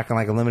to come back and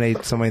like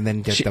eliminate somebody and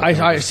then get. she, the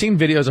I've seen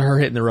videos of her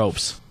hitting the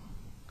ropes.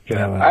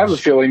 Yeah, I have a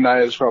feeling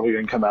Nia's probably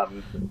going to come out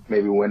and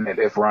maybe win it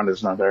if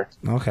Ronda's not there.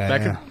 Okay.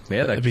 That yeah. could, yeah,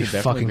 that That'd be could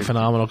definitely fucking be.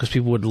 phenomenal because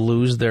people would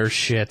lose their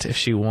shit if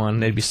she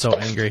won. They'd be so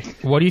angry.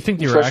 What do you think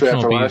the Especially reaction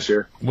after will be? last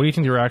year. What do you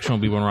think the reaction will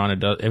be when Ronda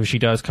does if she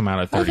does come out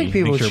at 30? I think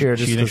people would cheer.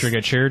 Do you think she'll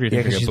get cheered? Or do Yeah,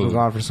 you think because she's she'll been get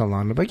booed? gone for so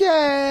long. They're like,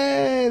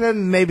 yay!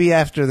 Then maybe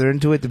after they're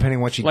into it, depending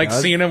on what she Like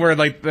does. Cena, where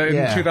like in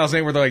Yeah.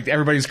 2008, where they're like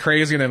everybody's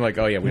crazy, and then like,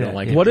 oh yeah, we don't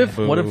like it. What if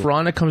Boo.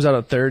 Ronda comes out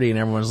at 30 and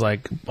everyone's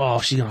like, oh,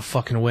 she's gonna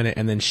fucking win it,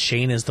 and then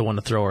Shayna's the one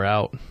to throw her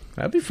out?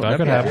 That'd be fun. That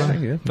could That'd be happen.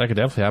 interesting, yeah. That could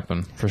definitely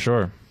happen for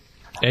sure.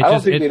 I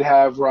don't think they'd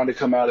have Ronda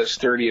come out as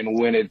 30 and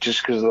win it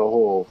just because of the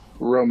whole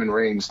Roman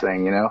Reigns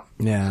thing, you know?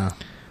 Yeah.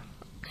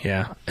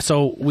 Yeah.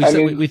 So we I said,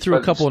 mean, we threw a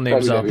but couple of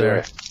names out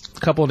there. WWE. A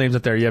couple of names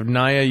out there. You have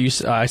Nia.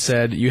 I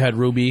said you had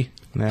Ruby.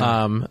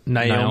 Yeah.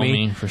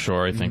 Naomi. for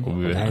sure. I think will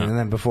be. And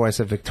then before I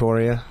said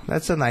Victoria,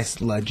 that's a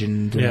nice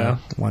legend. Yeah.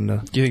 One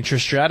to. Do you think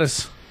Trish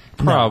Stratus?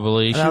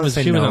 Probably. I would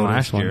say She was no in to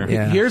last this one. year.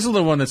 Yeah. Here's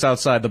the one that's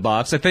outside the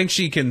box. I think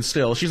she can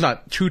still. She's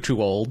not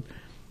too old.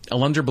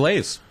 Alundra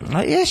Blaze.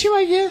 Yeah, she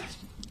might. Yeah.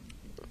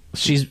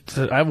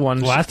 I have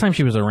one. Last time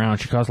she was around,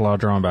 she caused a lot of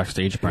drama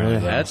backstage. Apparently,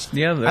 though. That's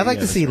yeah. I'd like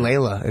to see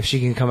Layla if she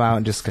can come out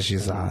and just because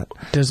she's hot.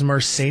 Does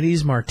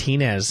Mercedes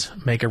Martinez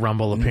make a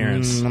Rumble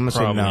appearance? I'm gonna say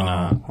Probably no.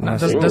 not. I'm gonna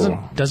say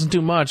Doesn't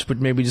do much,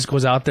 but maybe just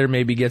goes out there,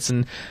 maybe gets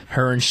in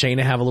her and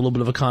Shayna have a little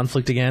bit of a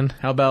conflict again.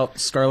 How about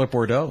Scarlett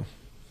Bordeaux?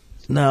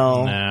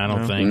 no. Nah, I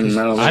don't think.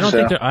 I don't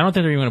think so. I don't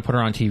think they're even going to put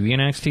her on TV in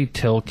NXT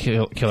till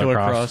Killer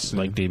Cross Kross.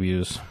 like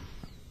debuts.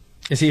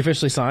 Is he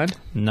officially signed?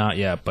 Not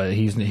yet, but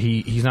he's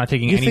not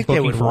taking You any think they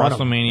booking would for want him?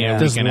 WrestleMania. Yeah.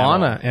 Does weekend at all.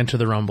 Lana enter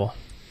the Rumble?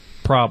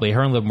 Probably.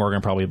 Her and Liv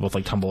Morgan probably both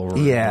like tumble over.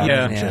 Yeah,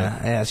 Yeah.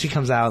 yeah. She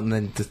comes out and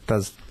then just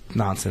does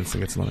nonsense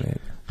and gets eliminated.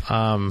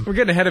 We're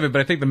getting ahead of it,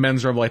 but I think the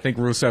men's Rumble. I think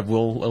Rusev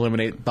will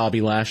eliminate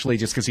Bobby Lashley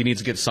just because he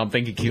needs to get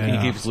something. He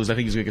keeps losing. I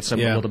think he's going to get some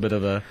Yeah. a little bit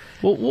of a.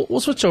 We'll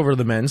switch over to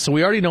the men. So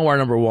we already know our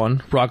number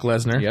one, Brock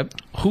Lesnar. Yep.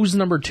 Who's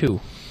number two?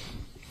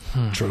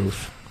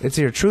 Truth. It's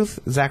either Truth,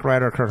 Zack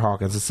Ryder, or Kurt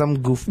Hawkins. It's some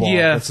goofball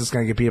Yeah. that's just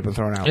going to get beat up and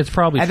thrown out. It's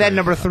probably And then Truth.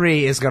 number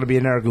 3 is going to be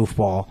another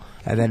goofball.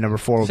 And then number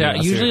 4 will be Yeah, a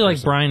usually, serious like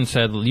person. Brian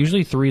said,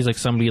 usually 3 is like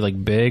somebody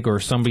like big or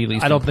somebody at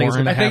least I don't think it's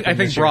important. gonna I think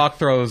this year. Brock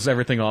throws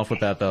everything off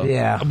with that though.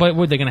 Yeah. But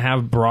what, they going to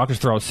have Brock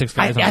just throw out 6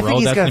 guys I in a think row?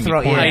 he's That's gonna going to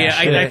throw- be corny.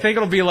 yeah. I think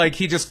it'll be like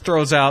he just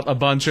throws out a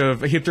bunch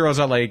of. He throws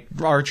out like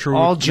R-Truth.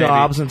 All maybe.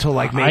 jobs until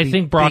like maybe I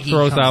think Brock Biggie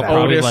throws comes out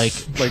probably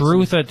Otis, like like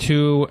Truth at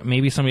 2,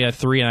 maybe somebody at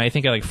 3, and I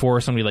think at like 4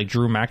 somebody like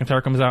Drew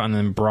McIntyre comes out, and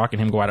then Brock and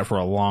him go at it for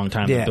a long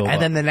time to Yeah, build and up.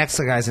 then the next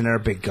guy's another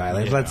big guy.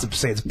 Like, let's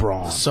say it's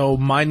Braun. So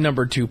my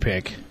number 2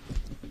 pick,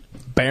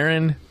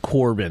 Baron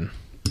Corbin.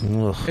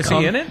 Is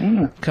he in it?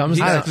 Comes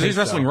I don't down, think He's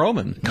wrestling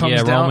Roman. comes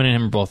yeah, down, Roman and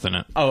him are both in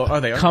it. Oh,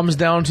 are they? comes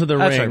down to the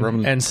That's ring right,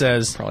 Roman and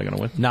says, probably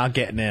gonna win. not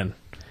getting in.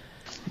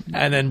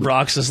 And then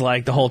Brock's just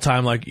like the whole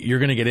time, like, you're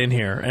gonna get in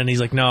here, and he's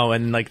like, no,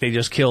 and like they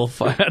just kill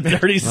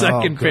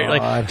 30-second Oh,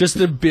 like God. just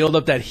to build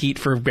up that heat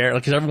for Baron,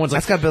 because everyone's like,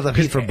 That's got to build up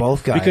heat for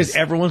both guys. because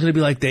everyone's gonna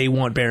be like, they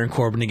want Baron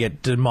Corbin to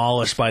get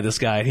demolished by this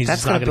guy, and he's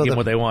That's just not gotta gonna build get up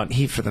what they want.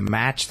 heat for the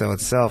match, though,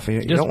 itself.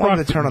 You Just don't want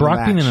him to turn on Brock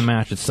the being match. in the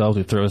match itself,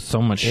 it throws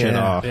so much shit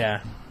Yeah. off.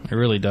 Yeah. It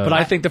really does. But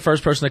I think the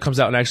first person that comes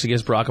out and actually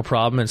gives Brock a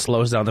problem and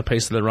slows down the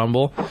pace of the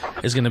Rumble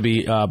is going to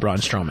be Braun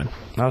Strowman.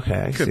 Okay,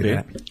 I Could see be.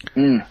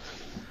 that.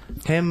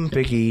 Him,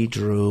 Big E,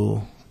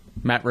 Drew.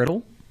 Matt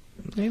Riddle.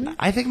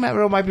 I think Matt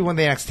Riddle might be one of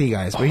the NXT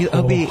guys, but he'll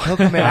come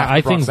in after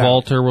I think Brock's out.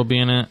 Walter will be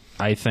in it.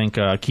 I think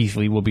Keith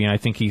Lee will be in it. I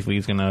think Keith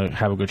Lee's going to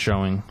have a good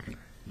showing.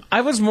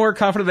 I was more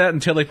confident of that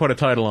until they put a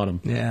title on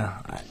him. Yeah.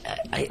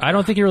 I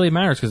don't think it really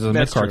matters because it's a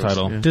That's mid-card true,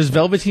 title. yeah. Does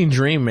Velveteen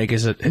Dream make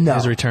his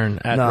return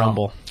at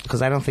Rumble?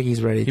 Because I don't think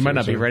he's ready. He might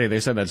not be ready. They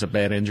said that's a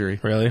bad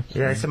injury. Really?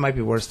 Yeah, I said it might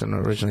be worse than I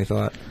originally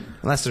thought.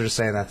 Unless they're just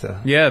saying that to...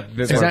 Yeah.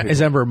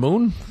 Is Ember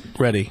Moon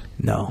ready?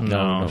 No.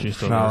 No, she's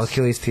still No, there.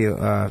 Achilles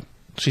heel.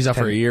 She's out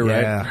for a year,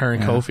 Yeah, right? Her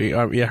and yeah.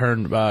 Kofi. Her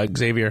and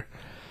Xavier.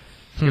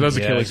 Those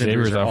Yeah, Achilles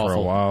injuries Xavier's are out for a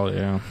awful. while,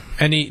 yeah.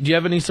 Do you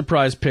have any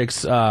surprise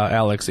picks,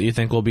 Alex, that you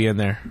think will be in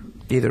there?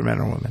 Either men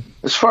or women.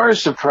 As far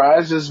as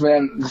surprises,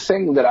 man, the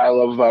thing that I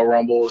love about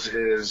Rumbles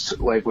is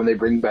like when they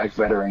bring back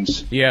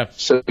veterans. Yeah.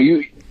 So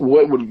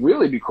what would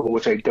really be cool,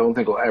 which I don't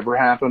think will ever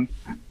happen,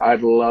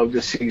 I'd love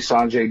to see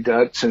Sanjay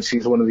Dutt since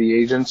he's one of the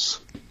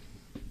agents.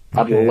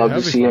 I'd love to that'd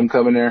be see him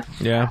come in there.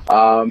 Yeah.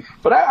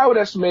 But I would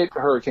estimate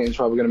Hurricane's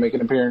probably going to make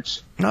an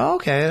appearance. Oh,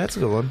 okay, that's a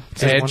good one.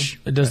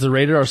 Edge. Does the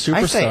Raider or Superstar?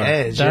 I say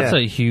Edge. That's yeah.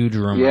 a huge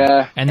rumor.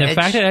 Yeah. And the Edge-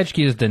 fact that Edge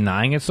is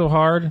denying it so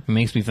hard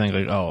makes me think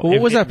like, oh. Well, what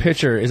if- was that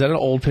picture? Is that an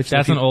old picture?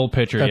 That's that an old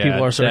picture that yeah,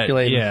 people are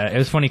circulating? yeah, it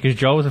was funny because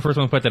Joe was the first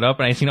one to put that up,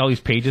 and I seen all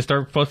these pages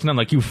start posting. I'm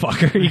like, you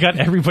fucker! You got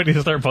everybody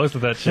to start posting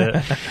that shit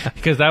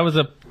because that was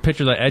a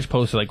picture that Edge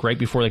posted like right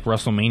before like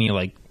WrestleMania,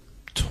 like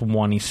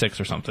 26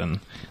 or something.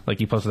 Like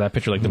he posted that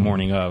picture like the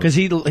morning of. Because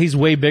he's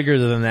way bigger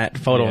than that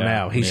photo Yeah,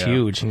 now. He's yeah.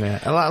 huge. Yeah.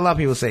 A lot of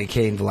people say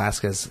Cain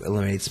Velasquez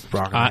eliminates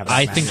Brock.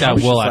 I think that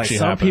will actually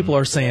Some happen. people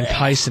are saying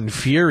Tyson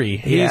Fury.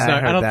 He's Yeah, not,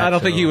 I heard that I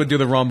don't think too. he would do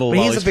the Rumble But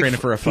while he's big- training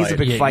for a fight. He's a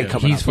big fight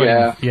coming He's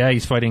up.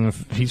 fighting.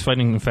 He's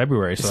fighting in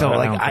February. So, So I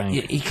like, don't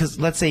think. because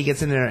let's say he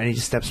gets in there and he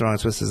just steps around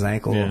and twists his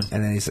ankle, Yeah.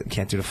 and then he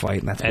can't do the fight,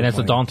 and that's And that's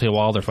the point. Deontay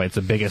Wilder fight. It's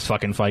the biggest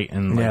fucking fight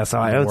in. Yeah, like, so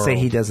I the would say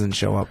world. he doesn't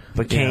show up.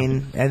 But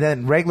Kane, and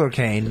then regular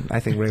Kane, I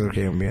think regular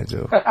Kane would be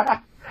into.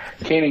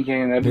 Kane and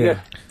Kane, that'd be Yeah,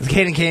 good.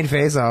 Kane and Kane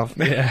face off.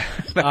 Yeah.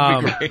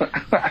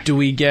 Do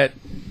we get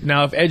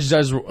now if Edge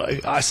does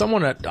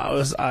someone that I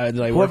was that I work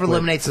Whoever with-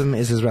 eliminates him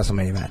is his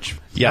WrestleMania match.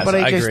 Yes, How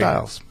about I AJ agree.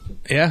 Styles?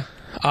 Yeah.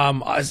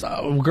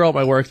 A girl at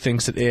my work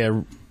thinks that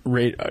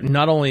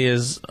not only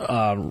is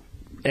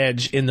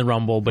Edge in the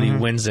Rumble, but he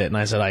wins it, and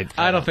I said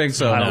I don't think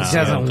so. I don't no. see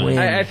it. Doesn't win.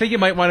 I think you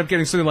might wind up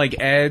getting something like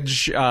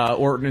Edge,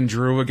 Orton, and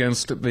Drew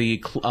against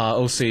the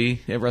OC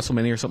at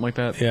WrestleMania or something like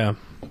that. Yeah.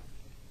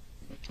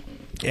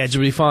 Edge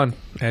would be fun.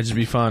 That's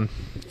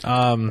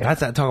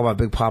that talk about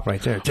Big Pop right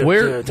there.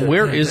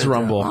 Where is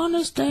Rumble?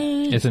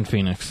 Understand. It's in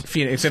Phoenix.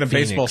 It's in a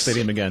baseball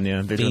stadium again.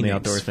 Yeah, they're doing the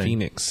outdoor thing.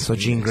 Phoenix. So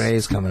Jean Grey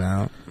is coming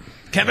out.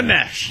 Kevin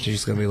Nash.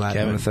 She's gonna be live on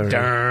Kevin the 30th.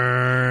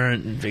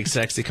 Darn. Big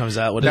Sexy comes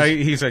out. What No,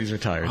 is he said he's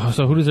retired.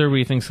 So who does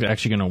everybody think's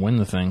actually going to win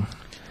the thing?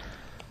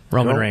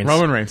 Roman Reigns?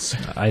 Roman Reigns.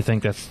 I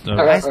think that's.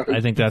 I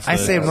think that's. I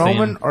the say thing.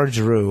 Roman or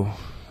Drew.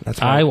 That's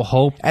I will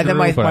hope. And then Drew,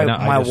 my but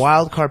I just-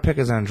 wild card pick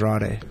is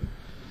Andrade.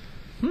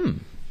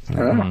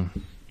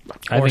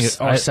 I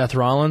think or Seth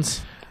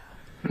Rollins.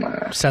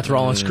 Seth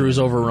Rollins screws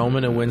over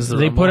Roman and wins the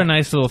they Rumble. put a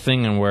nice little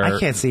thing in where I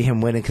can't see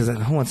him winning because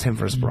who wants him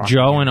versus Brock?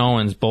 Joe and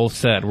Owens both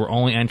said we're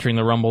only entering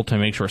the Rumble to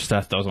make sure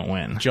Seth doesn't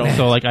win. Joe-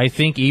 So like I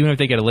think even if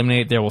they get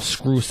eliminated, they will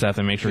screw Seth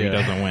and make sure Yeah. he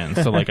doesn't win.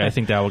 So like I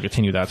think that will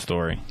continue that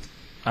story.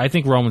 I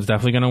think Roman's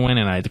definitely going to win,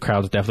 and the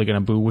crowd's definitely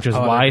going to boo, which is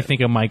why I think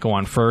it might go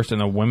on first,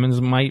 and the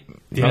women's might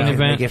Yeah, run the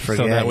event. make it So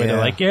forget, that way they're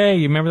yeah. like, "Yeah,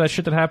 you remember that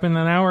shit that happened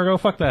an hour ago?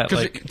 Fuck that."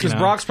 Because Like, you know.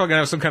 Brock's probably going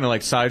to have some kind of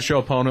like sideshow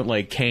opponent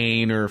like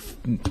Kane or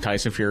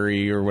Tyson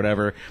Fury or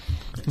whatever.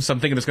 So I'm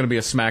thinking it's going to be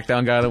a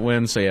SmackDown guy that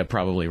wins. So yeah,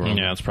 probably Roman.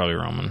 Yeah, it's probably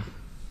Roman.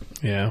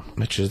 Yeah.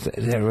 Which is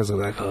everyone's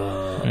like,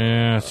 oh.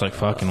 Yeah, it's like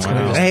fucking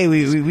wow. Hey,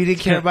 we did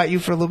care about you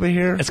for a little bit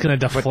here. It's going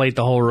to deflate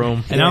the whole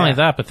room. And not only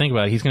that, but think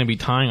about it. He's going to be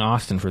tying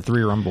Austin for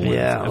 3 Rumble wins.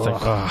 Yeah, It's like,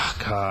 oh,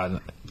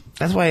 God.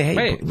 That's why I hate.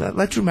 Wait.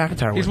 Let Drew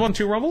McIntyre He's win. won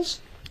 2 Rumbles?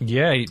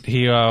 Yeah,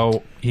 he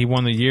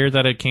won the year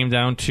that it came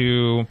down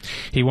to.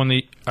 He won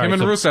the. all Him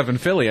right, and so- Rusev in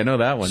Philly. I know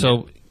that one.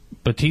 So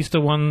Batista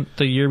won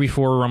the year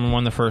before Roman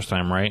won the first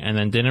time, right? And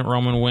then didn't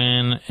Roman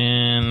win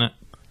in?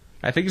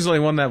 I think he's only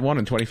won that one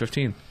in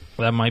 2015.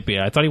 That might be.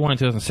 I thought he won in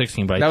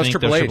 2016, but That I was think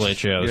Triple that H. was Triple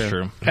H. Yeah, that's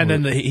Yeah. true. And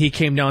then he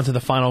came down to the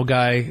final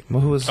guy.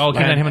 Well, who was? Oh, and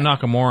then him and and-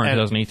 Nakamura in and-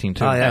 2018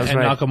 too. Oh, yeah. And That's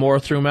right.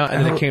 Nakamura threw him out,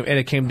 and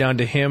it came down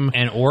to him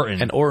And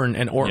Orton. and Orton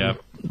Yep.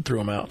 threw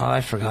him out. Oh,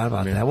 I forgot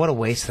about that. What a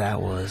waste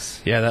that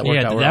was. Yeah, that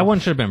worked Yeah, out that well. one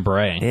should have been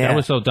Bray. Yeah. That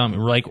was so dumb.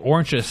 Like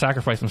Orton should have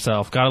sacrificed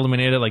himself, got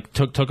eliminated, like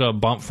took a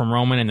bump from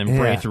Roman, and then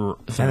Bray threw.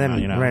 And then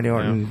you know, Randy yeah.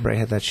 Orton and Bray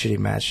had that shitty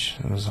match.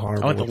 It was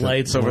horrible. Oh, with the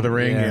lights over the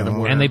ring, yeah, the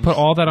And they put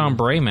all that on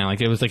Bray, man.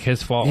 Like it was like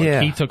his fault. Like,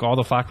 Yeah. he took all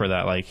the flack for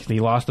that. Like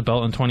he lost the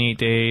belt in 28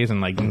 days,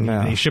 and like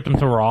No. they shipped him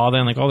to Raw.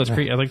 Then like all this. I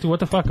was like, dude,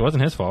 what the fuck? It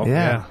wasn't his fault.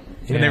 Yeah.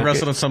 And they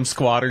wrestled in some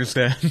squatters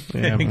den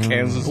in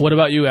Kansas. What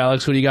about you,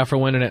 Alex? Who do you got for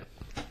winning it?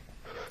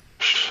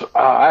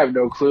 I have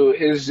no clue.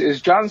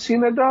 Is John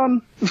Cena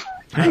done?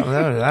 I don't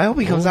know. I hope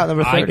he comes out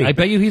number 30. I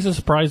bet you he's a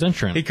surprise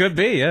entrant. He could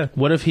be, yeah.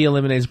 What if he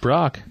eliminates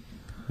Brock?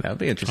 That would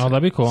be interesting. Oh,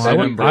 that'd be cool.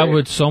 I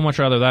would so much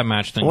rather that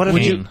match than what if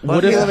Kane.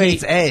 what if he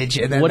eliminates Edge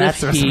and then What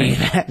that's if the he?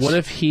 WrestleMania match? What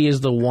if he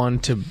is the one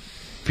to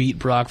beat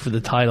Brock for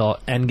the title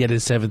and get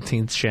his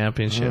 17th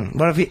championship?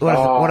 What if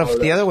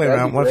the other way that'd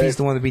around? be What if great. he's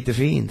the one to beat the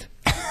Fiend?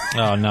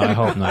 Oh no, I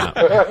hope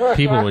not.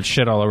 People would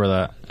shit all over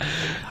that.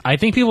 I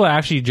think people would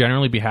actually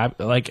generally be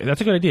happy. Like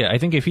that's a good idea. I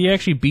think if he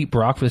actually beat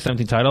Brock for the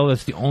 17th title,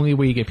 that's the only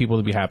way you get people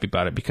to be happy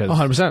about it. Because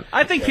 100%.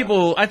 I think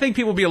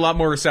people be a lot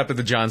more receptive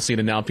to John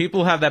Cena now.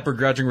 People have that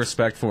begrudging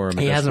respect for him.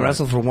 at He this hasn't point.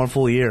 wrestled for one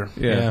full year.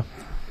 Yeah.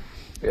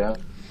 Yeah.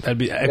 That'd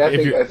be.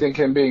 I think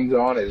him being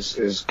gone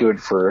is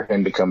good for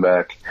him to come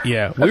back.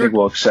 Yeah. I think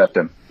we'll accept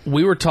him.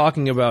 We were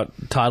talking about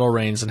title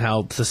reigns and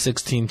how the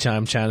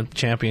 16-time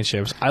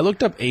championships. I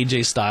looked up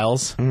AJ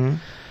Styles. Mm-hmm.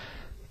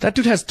 That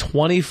dude has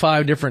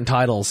 25 different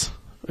titles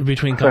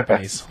between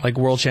companies, like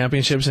world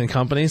championships and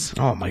companies.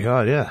 Oh my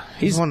god, yeah.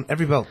 He's won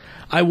every belt.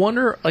 I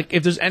wonder, like,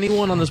 if there's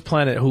anyone on this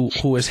planet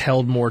who has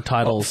held more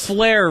titles.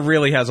 Flair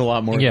really has a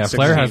lot more. yeah, than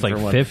Flair 16 has like for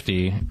one.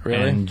 50,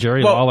 Really? and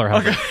Jerry Well, Lawler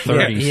has like okay.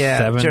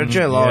 37. Yeah,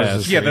 Jerry Lawler's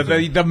it's is- Yeah,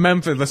 crazy. the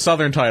Memphis, the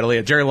Southern title.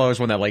 Yeah, Jerry Lawler's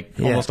won that like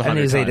almost and 100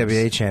 he was times.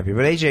 AWA champion.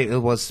 But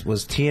AJ was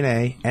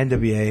TNA,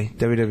 NWA,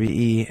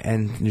 WWE,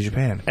 and New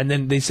Japan. And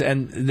then they said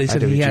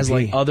he has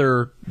like IWGP.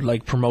 other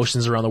like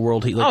promotions around the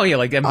world. He like, Oh yeah,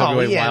 like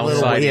MWA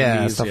Wildside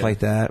Indies, stuff like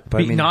that.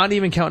 But I mean, not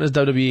even counting his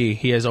WWE,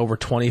 he has over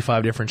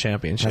 25 different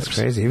championships. that's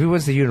crazy. If he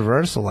wins the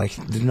Universal, like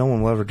no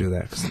one will ever do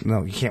that. 'Cause,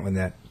 no, you can't win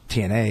that.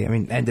 TNA. I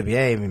mean,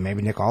 NWA. I mean,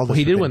 maybe Nick Aldis. Well,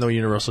 he did win the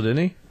Universal,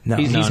 didn't he? No.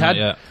 he's not had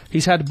yet.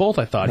 he's had both.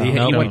 I thought. He's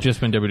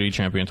just been WWE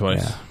champion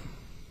twice. Yeah.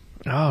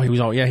 Oh, he was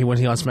on. Yeah, he won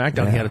on SmackDown.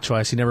 He Yeah. had it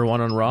twice. He never won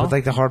on Raw. But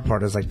like the hard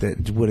part is like the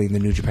winning the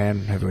New Japan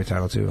heavyweight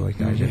title too, like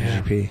the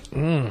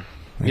IWGP.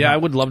 Yeah, I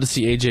would love to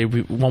see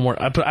AJ one more.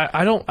 But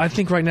I don't. I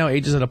think right now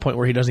AJ's at a point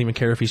where he doesn't even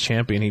care if he's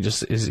champion. He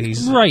just is.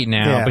 He's Right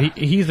now, Yeah. but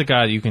he's the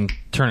guy that you can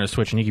turn a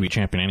switch and he can be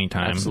champion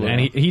anytime. Absolutely.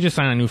 And he just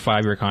signed a new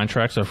 5-year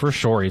contract, so for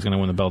sure he's going to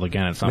win the belt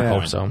again at some Yeah.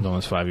 point. So. In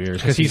those 5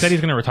 years, because he said he's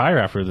going to retire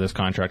after this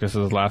contract. This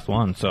is his last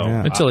one. So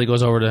Yeah. until he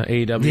goes over to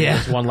AEW. Yeah.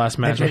 Has one last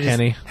match He with just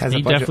Kenny. has a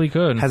He bunch definitely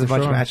could, Has a for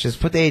bunch sure. of matches.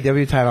 Put the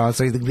AEW title on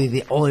so he can be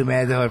the only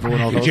man to ever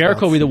win all those. Jericho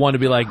belts. would be the one to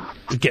be like,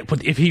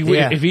 if he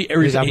Yeah. if he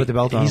He's gotta put the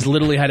belt on. he's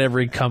literally had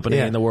every company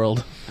Yeah. in the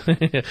world.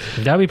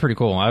 that'd be pretty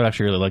cool. I would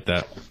actually really like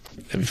that.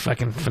 That'd be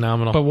fucking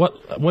phenomenal. But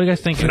what do you guys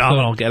think?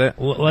 Phenomenal, get it?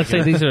 Let's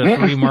say these are the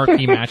 3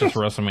 marquee matches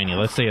for WrestleMania.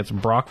 Let's say it's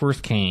Brock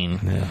versus Kane,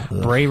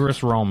 Bray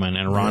versus Roman,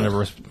 and Ronda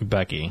versus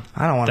Becky.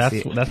 I don't want to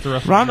That's see it. that's the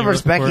WrestleMania. Ronda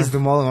versus you're looking Becky's for?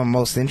 the one I'm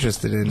most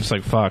interested in. It's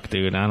like fuck,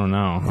 dude. I don't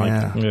know.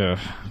 Like, yeah.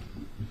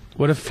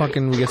 What if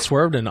fucking we get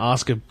swerved and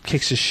Asuka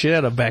kicks his shit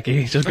out of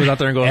Becky? Just goes out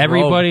there and goes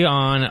Everybody rogue.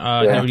 on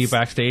WWE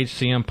backstage,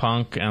 CM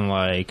Punk and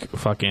like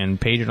fucking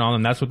Paige and all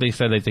them. That's what they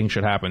said they think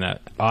should happen.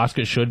 That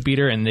Asuka should beat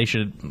her, and they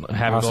should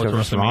have it go Asuka to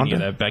versus WrestleMania. Ronda?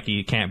 That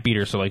Becky can't beat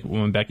her. So like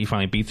when Becky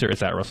finally beats her,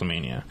 it's at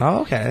WrestleMania.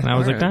 Oh, okay. And I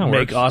was like, that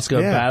Make works.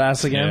 Asuka Yeah.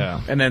 badass again.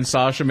 Yeah. And then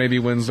Sasha maybe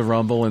wins the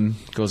Rumble and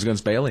goes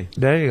against Bailey.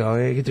 There you go.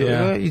 You, do,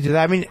 Yeah. you do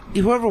that. I mean,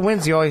 whoever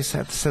wins, you always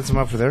have to set them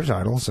up for their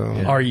title. So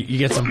Or you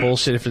get some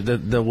bullshit if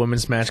the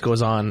women's match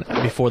goes on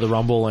before the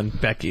Rumble and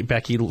Becky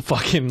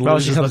fucking Oh,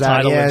 loses she the comes out,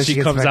 title yeah, and she she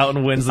gets comes back. out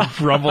and wins the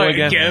Rumble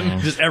again. Again.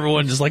 Just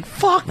everyone just like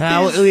fuck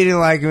Nah, this. we didn't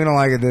like it. We don't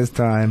like it this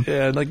time.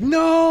 Yeah, like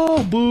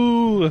no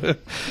boo.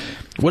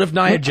 What if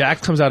Nia Jax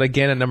comes out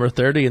again at number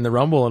 30 in the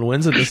Rumble and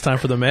wins it this time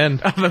for the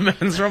men? The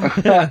men's Rumble.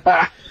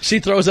 She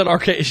throws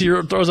out She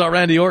throws out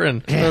Randy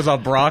Orton. Goes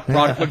out Brock.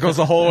 Brock goes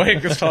the whole way.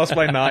 Gets tossed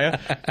by Nia.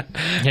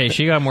 Hey,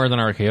 she got more than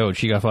RKO'd.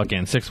 She got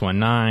fucking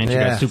 619. She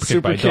Yeah. got super kicked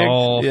Super by kick.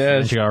 Dolph. Yeah.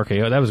 And she got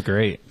RKO. That was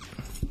great.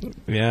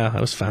 Yeah,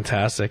 that was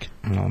fantastic.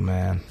 Oh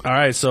man. All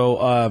right,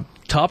 so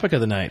topic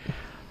of the night.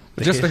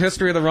 Just the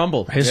history of the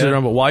Rumble. History of the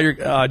Rumble. While you're,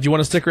 do you want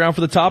to stick around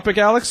for the topic,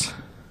 Alex?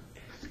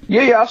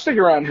 Yeah, I'll stick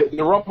around.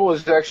 The Rumble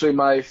is actually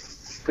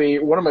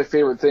one of my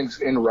favorite things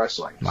in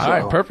wrestling. All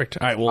right, perfect.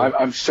 All right, well,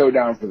 I'm so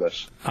down for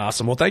this.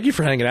 awesome. Well, thank you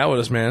for hanging out with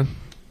us, man.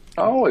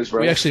 Always,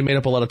 bro. We actually made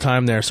up a lot of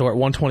time there, so we're at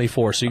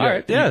 124. So you All got,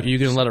 right, yeah. you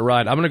can let it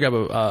ride. I'm gonna grab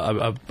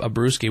a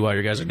brewski while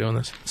you guys are doing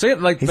this. So yeah,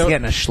 like He's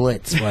getting a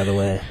Schlitz, by the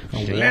way.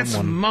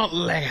 Let's malt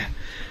liquor.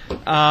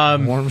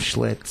 Warm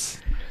Schlitz.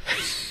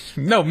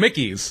 No,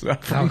 Mickey's.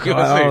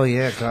 Oh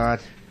yeah, God.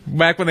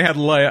 Back when they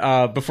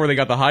had before they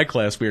got the high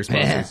class beer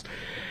sponsors.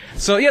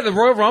 So yeah, the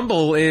Royal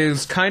Rumble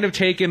is kind of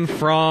taken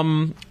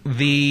from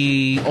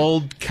the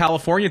old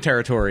California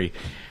territory,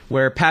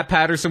 where Pat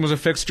Patterson was a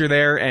fixture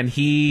there, and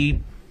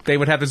they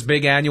would have this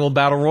big annual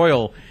battle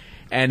royal,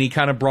 and he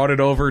kind of brought it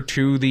over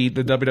to the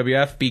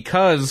WWF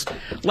because,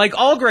 like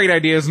all great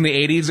ideas in the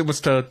 80s, it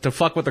was to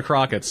fuck with the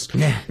Crockett's.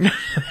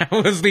 That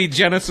was the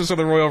genesis of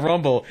the Royal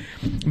Rumble,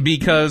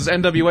 because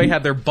NWA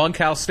had their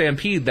Bunkhouse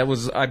Stampede. That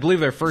was, I believe,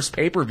 their first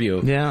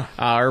pay-per-view. Yeah.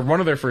 Or one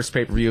of their first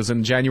pay-per-views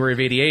in January of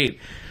 '88.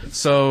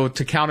 So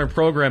to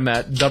counter-program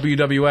that,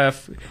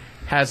 WWF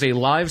has a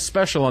live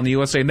special on the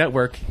USA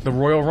Network, the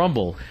Royal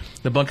Rumble.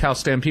 The Bunkhouse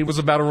Stampede was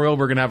a battle royal.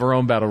 We're going to have our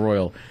own battle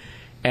royal.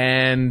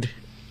 And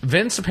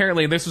Vince,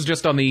 apparently, this was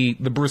just on the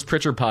Bruce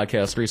Pritchard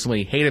podcast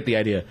recently, hated the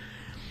idea.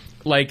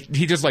 Like,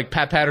 he just, like,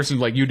 Pat Patterson,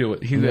 like, you do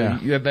it.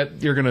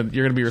 You're gonna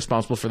be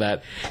responsible for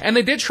that. And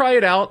they did try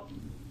it out.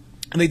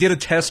 And they did a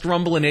test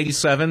Rumble in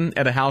 '87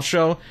 at a house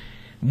show.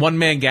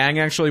 One-man gang,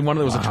 actually. One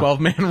that was a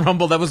 12-man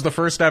Rumble. That was the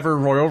first ever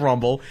Royal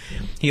Rumble.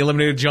 He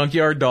eliminated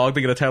Junkyard Dog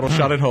to get a title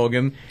shot at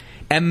Hogan.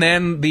 And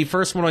then the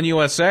first one on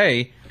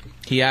USA,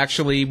 he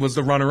actually was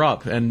the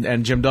runner-up.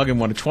 And Jim Duggan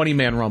won a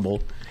 20-man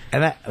Rumble.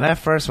 And that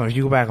first one, if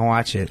you go back and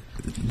watch it,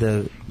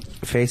 the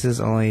faces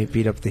only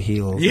beat up the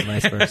heels, and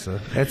vice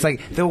versa. It's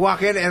like they'll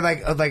walk in and like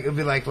it'd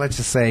be like, let's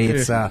just say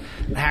it's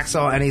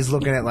Hacksaw, and he's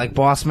looking at like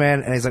Boss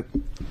Man, and he's like,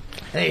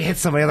 and he hits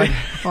somebody like,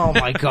 oh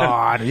my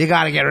God, you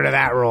got to get rid of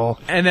that role.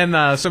 And then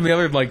some of the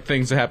other like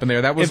things that happened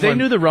there. That was If they when,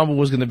 knew the Rumble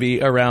was going to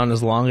be around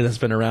as long as it's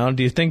been around,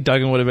 do you think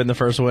Duggan would have been the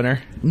first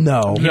winner?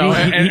 No, No,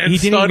 and he didn't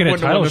Stud even get a wouldn't have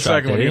title won the shot,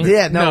 second did one. he?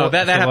 Yeah, no,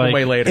 that so, happened like,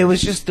 way later. it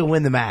was just to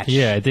win the match.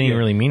 Yeah, it didn't even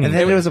really mean And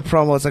then anything. there was a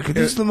promo. It's like,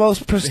 this is the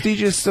most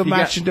prestigious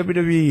match in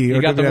WWE.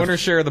 You got the WWF. winner's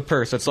share of the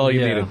purse. That's all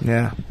you Yeah. needed.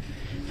 Yeah.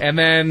 And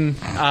then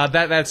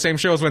that same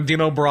show is when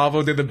Dino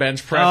Bravo did the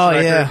bench press Oh,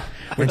 record yeah.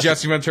 with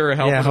Jesse Ventura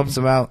helping Yeah, him. helps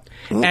him out.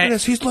 Look at And-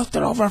 this. He's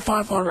lifted over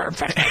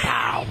 550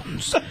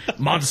 pounds.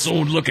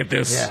 Monsoon, look at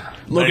this. Yeah.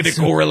 Look at the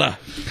gorilla.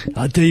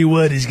 I'll tell you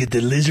what, he's got the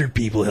lizard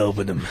people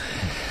helping him.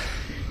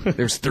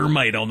 There's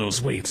thermite on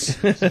those weights.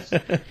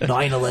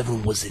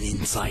 9/11 was an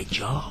inside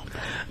job.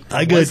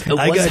 I got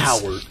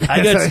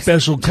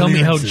special Tell me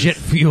how clearances. jet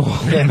fuel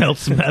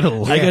melts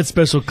metal. I got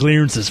special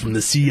clearances from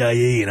the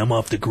CIA, and I'm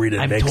off the grid in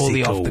I'm Mexico.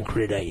 totally off the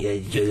grid.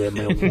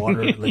 My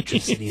water,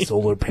 electricity,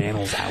 solar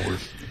panels, Howard.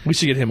 We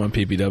should get him on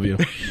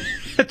PPW.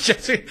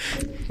 Jesse.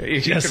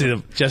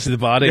 Jesse the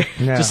body.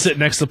 Yeah. Just sit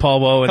next to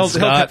Paul Bow and He'll-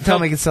 Scott. Tell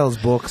him he can sell his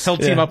books. He'll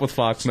team up with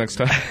Fox next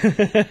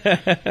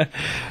time.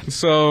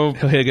 So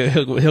He'll get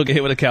hit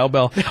with a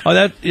cowbell.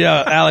 Oh,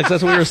 Alex,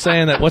 that's what we were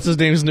saying. That what's his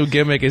name's new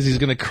gimmick is he's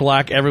going to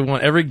clock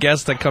every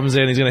guest that comes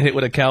in. He's going to hit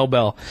with a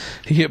cowbell.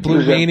 He hit Blue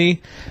Who's that? Meanie.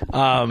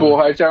 Bull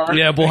Hightower?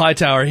 Yeah, Bull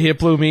Hightower. He hit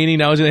Blue Meanie.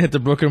 Now he's going to hit the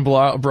Brooklyn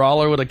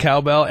Brawler with a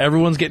cowbell.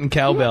 Everyone's getting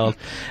cowbelled,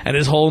 and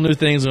his whole new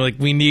thing is like,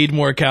 we need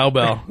more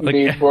cowbell. Like,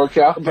 Need more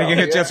cowbell. you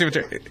hit yeah. Jesse with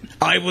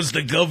I was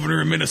the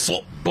governor of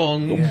Minnesota.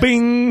 Bong.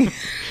 bing.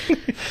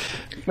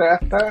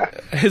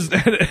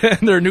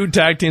 And their new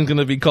tag team's going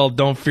to be called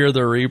Don't Fear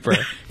the Reaper.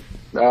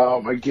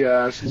 Oh my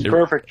gosh, it's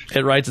perfect.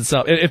 It writes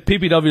itself. If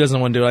PPW doesn't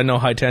want to do it, I know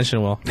High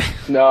Tension will.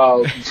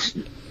 No,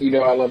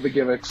 I love the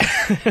gimmicks.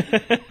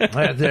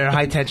 Their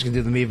High Tension can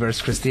do the me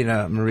versus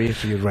Christina Marie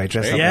feud, right?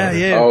 Dress up. Yeah, as-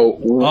 yeah.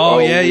 Oh,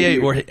 yeah.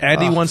 Or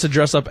Andy wants to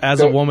dress up as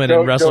a woman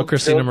and wrestle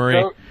Christina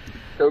Marie.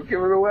 Don't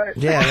give it away.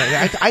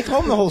 Yeah, I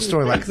told him the whole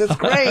story. Like, that's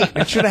great.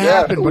 It should have Yeah,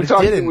 happened, but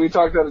it didn't. we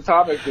talked on the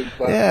topic.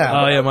 Yeah.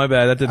 Oh, yeah, my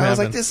bad. That didn't I was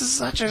happen. like, this is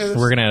such a...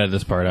 We're gonna edit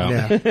this part out.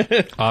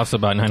 Yeah. Also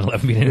about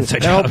 9/11 being an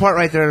inside That whole job. part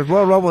right there,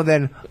 Royal Rumble,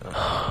 then...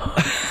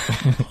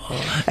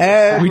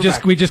 We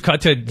just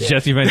cut to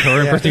Jesse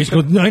Ventura and He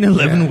goes,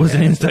 9/11 was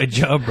an inside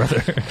job,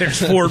 brother.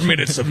 There's 4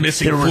 minutes of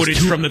missing footage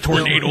from the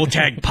Tornado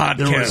Tag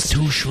There was podcast.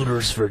 2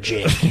 shooters for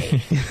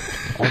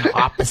JFK on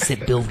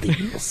opposite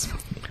buildings.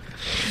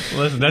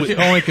 Listen, that's the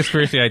only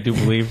conspiracy I do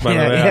believe, by the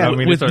way. I don't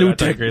mean to with start new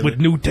acting crazy. with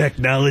new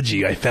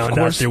technology, I found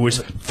out there was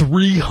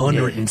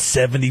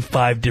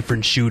 375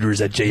 different shooters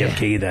at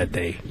JFK that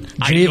day.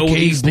 I know JFK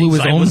these blew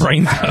things. his own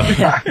brains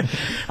out.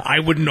 I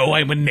would know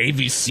I'm a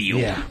Navy SEAL.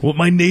 Yeah. With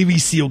my Navy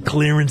SEAL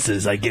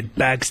clearances, I get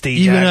backstage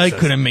Even access. I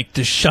couldn't make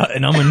the shot,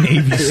 and I'm a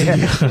Navy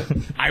SEAL.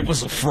 I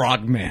was a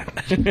frogman.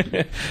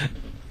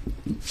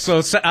 So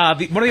one of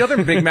the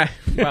other big wow,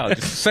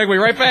 just segue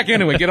right back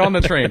into it. Get on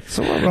the train.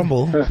 So Royal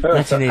Rumble,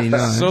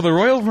 1989. So the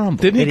Royal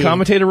Rumble. Didn't he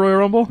commentate a Royal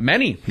Rumble?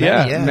 Many.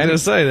 Yeah, yeah. I was gonna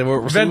say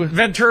that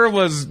Ventura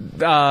was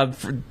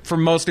for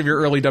most of your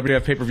early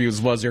WWF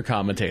pay-per-views was your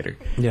commentator.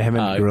 Yeah, him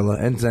and Gorilla,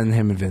 and then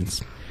him and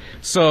Vince.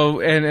 So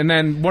and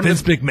then one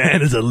Vince of the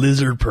McMahon is a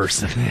lizard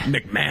person.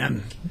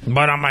 McMahon.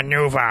 But I'm a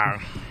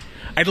maneuver.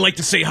 I'd like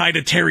to say hi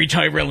to Terry,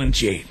 Tyrell, and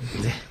Jade.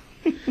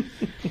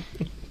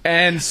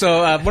 And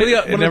so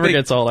It never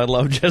gets old. I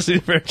love Jesse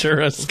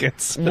Ventura's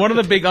skits. one of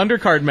the big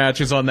undercard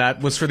matches on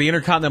that was for the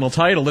Intercontinental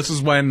title. This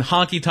is when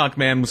Honky Tonk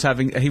Man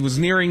was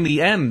nearing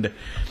the end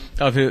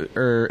of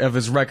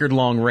his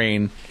record-long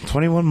reign.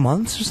 21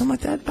 months or something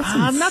like that?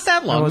 Not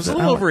that long. It was a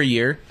little over a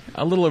year.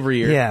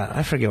 Yeah,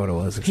 I forget what it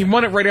was. He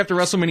won it right after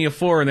WrestleMania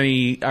 4, and then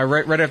he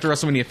right after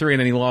WrestleMania 3, and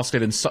then he lost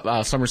it in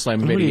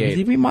SummerSlam of Did he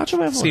 '88. beat Macho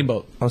Man?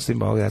 Steamboat. Oh,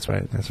 Steamboat. That's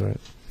right.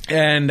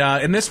 And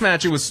in this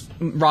match, it was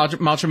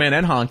Macho Man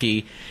and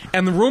Honky.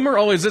 And the rumor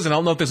always is, and I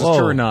don't know if this is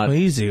true or not.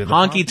 easy with the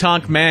Honky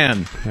Tonk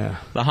Man. Yeah.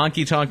 The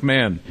Honky Tonk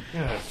Man.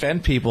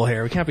 Offend people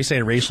here. We can't be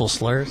saying racial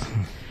slurs.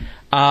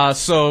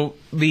 So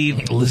the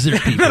Lizard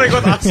people. Then I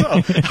go, "Thought so."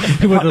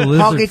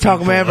 Honky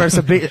Tonk Man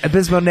versus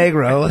Abismo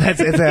Negro.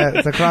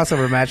 It's a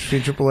crossover match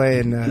between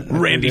AAA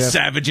and Randy WWF.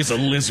 Savage is a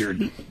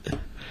lizard.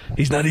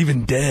 He's not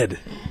even dead.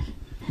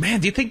 Man,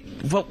 do you think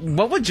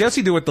what would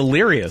Jesse do with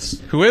Delirious,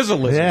 who is a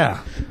lizard? Yeah.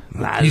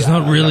 He's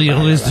not really a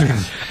lizard.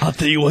 I'll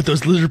tell you what,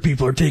 those lizard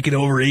people are taking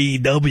over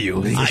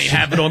AEW. I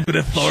have it on good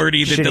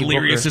authority that Shitty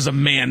Delirious booker. is a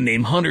man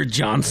named Hunter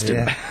Johnston.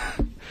 Yeah.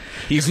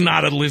 He's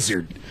not a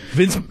lizard.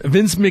 Vince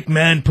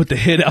McMahon put the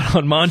hit out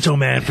on Macho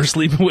Man for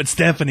sleeping with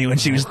Stephanie when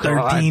she was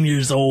 13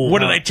 years old. What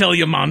did I tell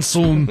you,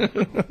 Monsoon?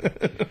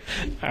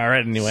 All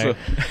right, anyway.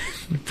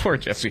 Poor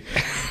Jesse.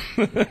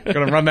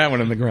 Gonna run that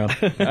one in the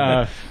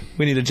ground.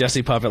 We need a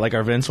Jesse puppet like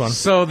our Vince one.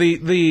 So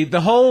the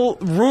whole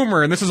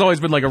rumor, and this has always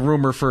been like a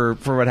rumor for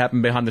what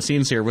happened behind the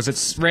scenes here, was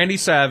that Randy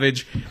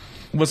Savage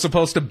was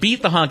supposed to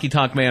beat the Honky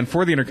Tonk Man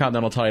for the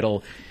Intercontinental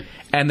title,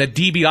 and that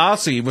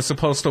DiBiase was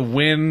supposed to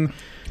win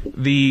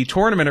the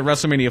tournament at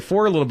WrestleMania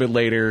 4 a little bit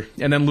later,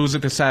 and then lose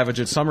it to Savage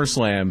at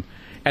SummerSlam.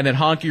 And then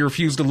Honky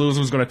refused to lose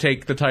and was going to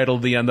take the title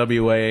of the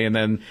NWA, and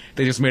then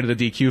they just made it a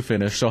DQ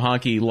finish. So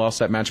Honky lost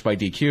that match by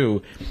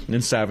DQ, and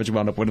then Savage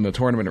wound up winning the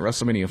tournament at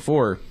WrestleMania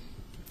 4.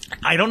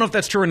 I don't know if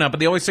that's true or not, but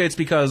they always say it's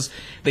because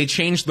they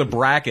changed the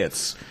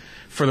brackets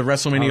for the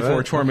WrestleMania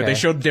 4 tournament. Okay. They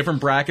showed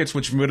different brackets,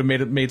 which would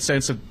have made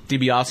sense if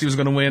DiBiase was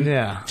going to win,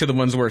 to the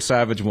ones where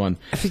Savage won.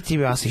 I think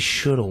DiBiase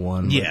should have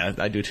won. Yeah,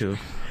 I do too.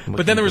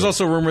 But then there was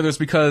also a rumor that was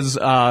because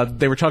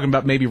they were talking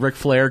about maybe Ric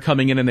Flair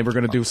coming in and they were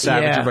going to do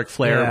Savage and Ric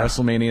Flair at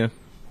WrestleMania.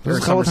 There's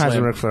a couple times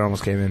when Ric Flair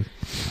almost came in.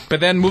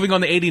 But then moving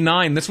on to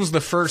 '89, this was the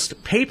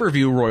first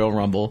pay-per-view Royal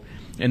Rumble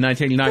in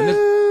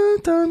 1989.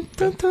 dun,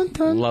 dun, dun,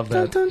 dun, Love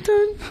dun, that. dun,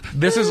 dun.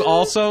 This is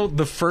also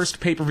the first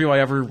pay-per-view I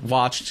ever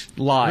watched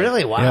live.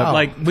 Really? Wow.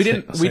 Like we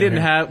didn't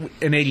have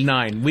in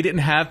 '89. We didn't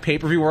have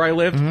pay-per-view where I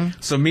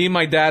lived. So me,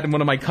 my dad, and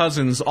one of my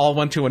cousins all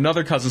went to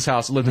another cousin's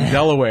house that lived in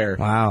Delaware.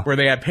 Wow. Where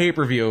they had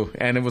pay-per-view,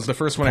 and it was the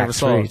first one I ever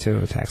saw. Tax free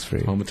too. Tax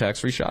free. Home of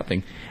tax-free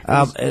shopping.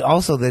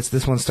 Also,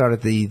 this one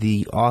started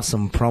the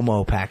awesome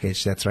promo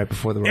package that's right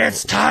before the Rumble.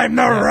 It's time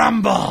to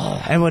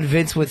rumble. And when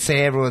Vince would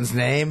say everyone's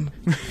name,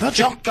 the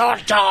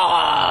Junkyard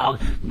Dog,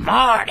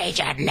 Marty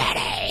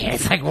Jannetty.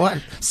 It's like,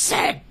 what?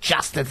 Said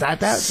Justin.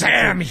 That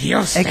Sam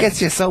Houston. It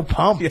gets you so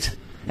pumped.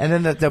 And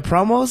then the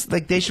promos,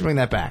 like, they should bring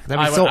that back.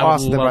 That'd be I so would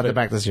awesome they love brought it. that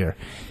back this year.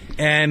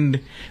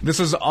 And this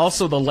was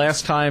also the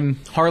last time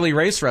Harley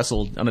Race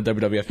wrestled on a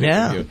WWF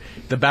pay-per-view. Yeah.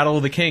 The Battle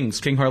of the Kings,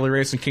 King Harley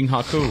Race and King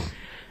Haku.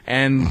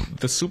 And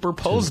the super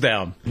pose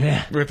down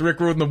with Rick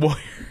Rude and the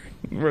Warrior,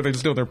 where they're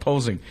still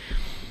posing.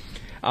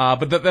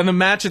 But then the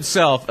match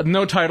itself,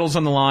 no titles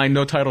on the line,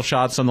 no title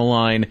shots on the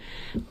line.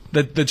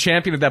 The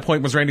champion at that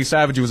point was Randy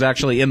Savage, who was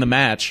actually in the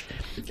match,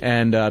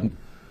 and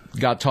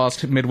got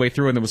tossed midway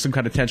through, and there was some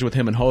kind of tension with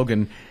him and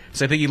Hogan.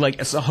 So I think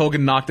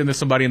Hogan knocked into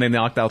somebody, and they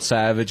knocked out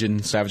Savage,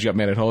 and Savage got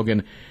mad at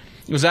Hogan.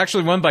 It was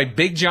actually won by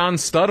Big John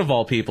Studd, of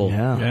all people.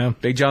 Yeah.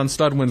 Big John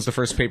Studd wins the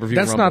first pay-per-view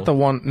That's Rumble. not the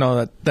one.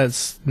 No,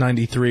 that's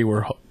 93,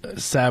 where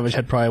Savage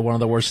had probably one of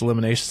the worst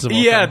eliminations of all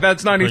Yeah, time.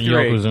 that's 93.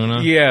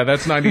 Yokozuna? Yeah,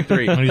 that's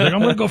 93. And he's like, I'm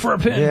going to go for a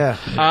pin. Yeah.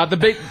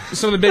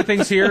 Some of the big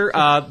things here,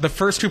 the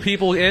first two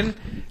people in,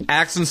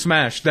 Axe and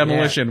Smash,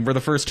 Demolition, were the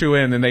first two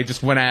in, and they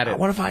just went at it.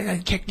 What if I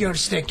kick your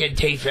stinking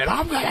teeth in?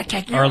 I'm gonna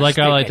kick your Or like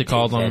I like to stinking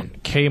call teeth them,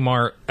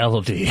 Kmart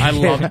LOD. I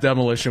love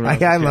Demolition. when I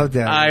was a love kid.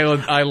 them. I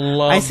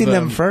love I seen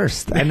them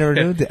first. I never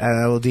knew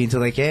LOD until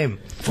they came.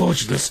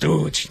 Fudge the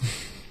Stooge.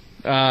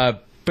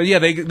 But yeah,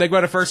 they go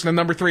at it first, and then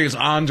number 3 is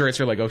Andre.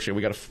 So you're like, oh shit,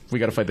 we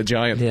gotta fight the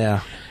Giant.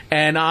 Yeah.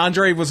 And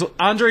Andre was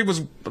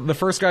the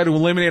first guy to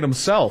eliminate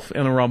himself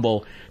in a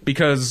Rumble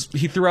because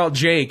he threw out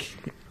Jake,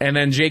 and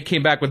then Jake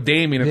came back with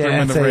Damien and threw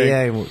him in the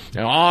ring.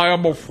 And I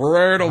am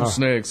afraid of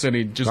snakes, and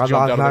he just jumped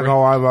out of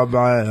the ring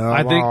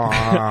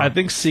I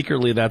think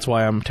secretly that's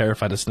why I'm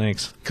terrified of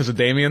snakes. because of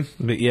Damien.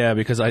 But yeah,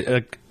 because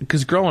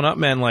growing up,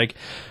 man, like,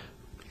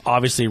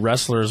 obviously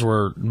wrestlers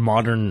were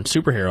modern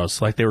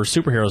superheroes. Like, they were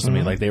superheroes to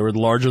me. Like, they were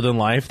larger than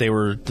life. They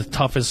were the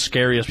toughest,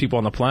 scariest people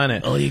on the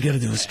planet. All you gotta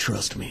do is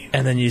trust me.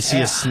 And then you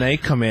see a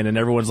snake come in, and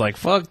everyone's like,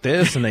 "Fuck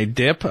this!" and they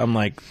dip. I'm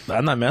like,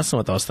 I'm not messing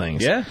with those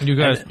things. Yeah. You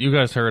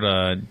guys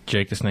heard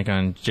Jake the Snake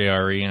on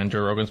JRE on Joe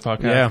Rogan's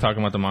podcast Yeah.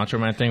 talking about the Macho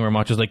Man thing, where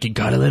Macho's like, you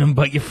gotta let him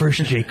bite you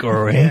first, Jake,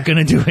 or I ain't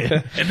gonna do it.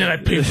 And then I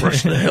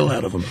paintbrush the hell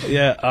out of him.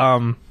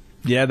 Yeah.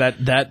 Yeah.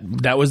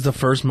 That was the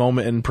first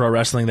moment in pro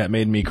wrestling that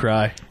made me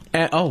cry.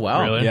 Oh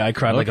wow. Really? Yeah, I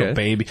cried like Okay. a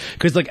baby.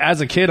 Because, like, as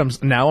a kid,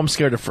 I'm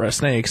scared of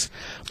snakes,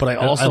 but I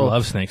also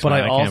love snakes, But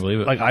man. I I also, can't believe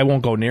it. Like, I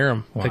won't go near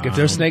them. Like,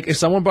 if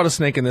someone brought a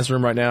snake in this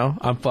room right now,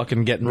 I'm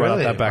fucking getting right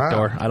Really? out that back Wow.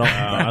 door. I don't.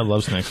 I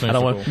love snakes. I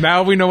don't want.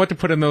 Now we know what to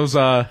put in those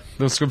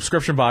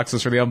subscription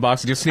boxes for the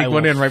unboxing. Just sneak I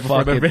one will in right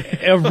before the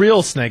fucking- a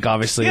real snake,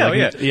 obviously. Yeah,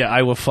 Like, yeah.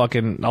 I will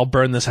fucking. I'll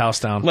burn this house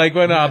down. like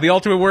when the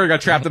Ultimate Warrior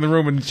got trapped in the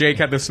room and Jake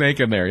had the snake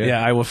in there.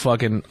 yeah, I will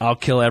fucking. I'll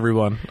kill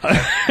everyone.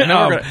 And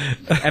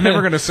then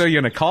we're gonna sew you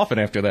in a coffin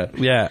after that.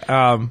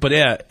 Yeah, but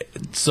yeah,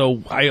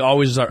 so I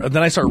always then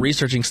I start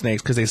researching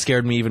snakes because they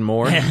scared me even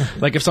more.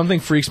 Like, if something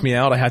freaks me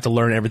out, I have to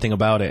learn everything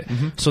about it.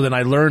 So then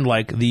I learned,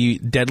 like, the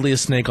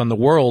deadliest snake on the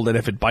world, and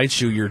if it bites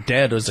you, you're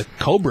dead, is a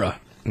cobra.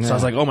 So I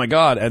was like, oh my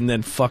god, and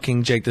then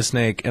fucking Jake the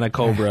Snake and a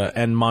cobra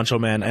and Macho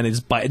Man, and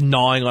he's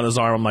gnawing on his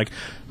arm. I'm like,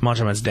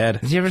 Macho Man's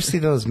dead. Did you ever see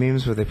those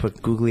memes where they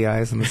put googly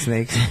eyes on the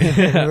snakes?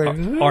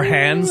 Or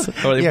hands,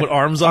 or they put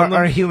arms on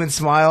Or a them. human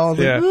smile.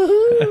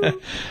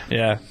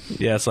 Yeah,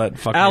 yeah. So that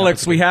fucking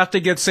Alex, we have to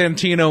get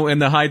Santino in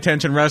the high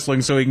tension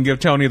wrestling so he can give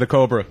Tony the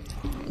Cobra.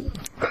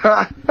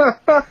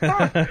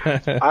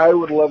 I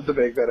would love to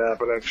make that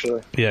happen,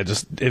 actually. Yeah,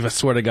 just if I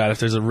swear to God, if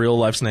there's a real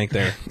life snake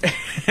there.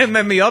 And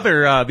then the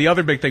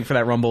other big thing for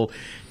that Rumble,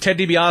 Ted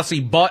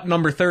DiBiase bought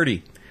number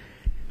 30.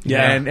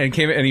 Yeah. and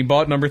he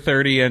bought number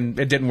 30, and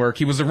it didn't work.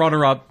 He was the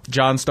runner-up.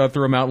 John Studd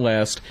threw him out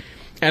last.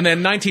 And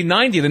then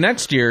 1990, the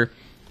next year,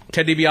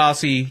 Ted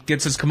DiBiase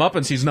gets his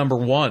comeuppance. He's number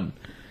 1.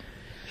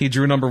 He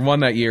drew number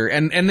 1 that year.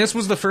 And this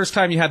was the first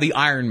time you had the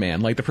Iron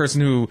Man, like the person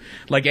who,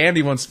 like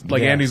Andy once,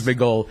 like Andy's big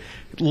goal,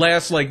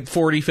 lasts like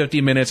 40, 50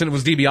 minutes, and it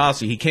was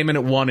DiBiase. He came in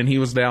at 1, and he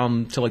was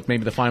down to like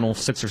maybe the final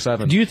 6 or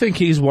 7. Do you think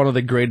he's one of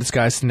the greatest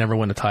guys to never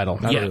win a title?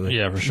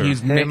 Yeah, for sure.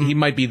 He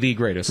might be the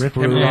greatest. Rick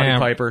Him and Rude. Roddy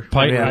Piper.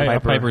 Piper.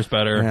 Piper's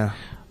better.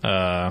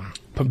 Yeah.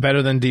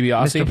 Better than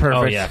DiBiase? Mr. Perfect.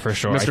 Oh yeah, for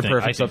sure. Mr. I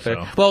Perfect's think up there.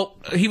 so. Well,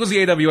 he was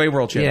the AWA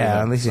World Champion.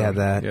 Yeah, at least you had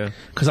that. Yeah.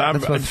 Because I'm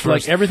That's what like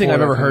first everything I've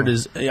ever four- heard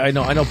is I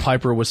know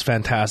Piper was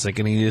fantastic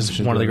and he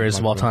is one of the greatest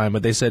of all time.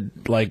 But they said,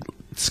 like,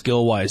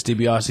 skill wise,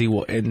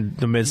 DiBiase in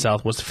the Mid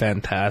South was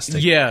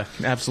fantastic. Yeah,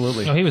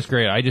 absolutely. No, he was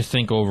great. I just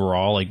think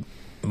overall, like,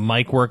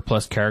 mic work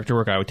plus character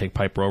work, I would take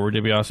Piper over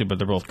DiBiase, but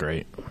they're both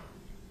great.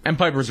 And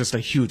Piper was just a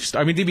huge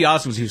star. I mean,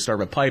 DiBiase was a huge star,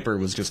 but Piper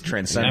was just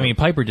transcendent. I mean,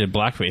 Piper did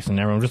blackface, and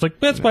everyone was just like,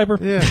 "That's Piper."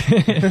 Yeah.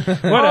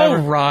 whatever.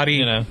 Oh, Roddy.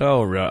 You know.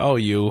 Oh,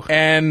 you.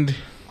 And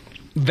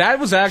that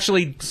was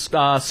actually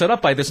set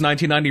up by this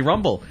 1990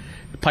 Rumble.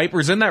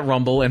 Piper's in that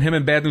Rumble, and him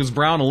and Bad News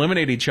Brown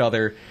eliminate each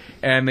other,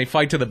 and they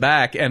fight to the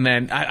back. And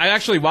then I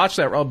actually watched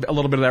that a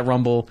little bit of that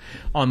Rumble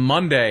on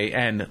Monday,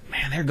 and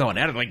man, they're going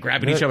at it, like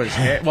grabbing each other's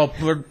hair. Well,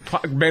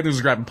 Bad News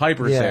is grabbing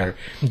Piper's hair.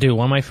 Dude,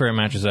 one of my favorite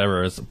matches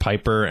ever is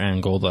Piper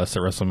and Goldust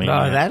at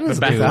WrestleMania. Oh, that was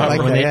back good. I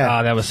like that.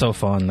 Yeah. that was so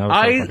fun. That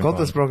was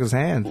Goldust broke his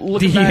hand.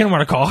 he didn't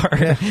want to call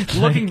her.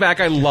 Looking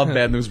back, I love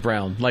Bad News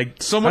Brown.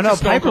 Like, so much of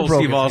Stone Piper Cold broke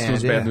Steve his Austin hand,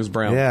 was Bad News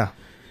Brown. Yeah.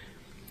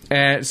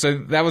 And so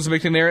that was a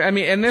big thing there. I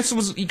mean, and this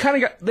was, you kind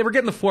of got, they were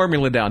getting the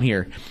formula down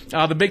here.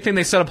 The big thing,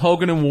 they set up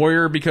Hogan and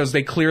Warrior because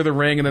they clear the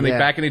ring and then they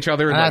back at each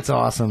other. And that's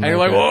awesome. And you're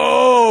like,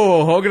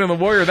 whoa, Hogan and the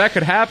Warrior, that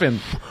could happen.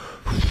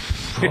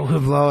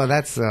 Hogan blow,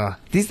 that's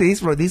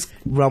these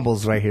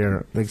rumbles right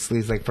here,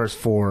 these like first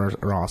four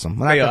are awesome.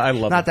 Well, I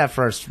love not it. that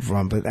first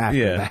run, but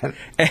after that,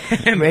 and,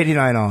 from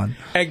 89 on.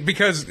 And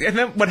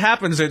then what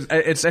happens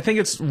is I think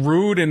it's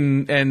Rude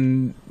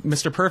and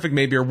Mr. Perfect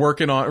maybe are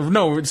working on.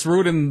 No, it's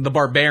Rude and the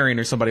Barbarian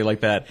or somebody like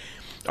that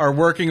are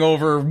working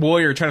over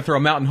Warrior, trying to throw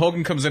him out, and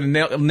Hogan comes in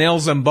and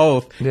nails them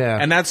both. Yeah,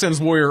 and that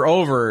sends Warrior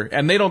over,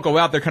 and they don't go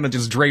out; they're kind of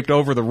just draped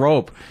over the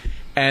rope.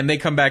 And they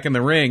come back in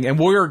the ring, and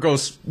Warrior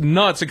goes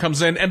nuts and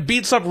comes in and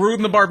beats up Rude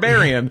and the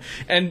Barbarian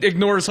and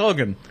ignores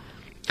Hogan,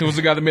 who was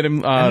the guy that made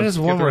him. And there's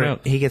one where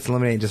he gets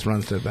eliminated and just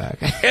runs to the back.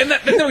 And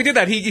no, he did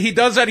that. He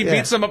does that. He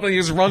beats him up and he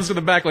just runs to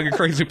the back like a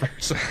crazy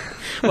person.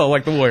 Well,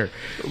 like the Warrior.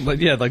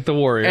 Yeah, like the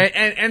Warrior.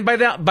 And by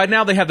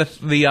now they have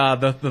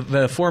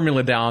the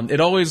formula down.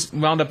 It always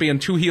wound up being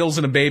two heels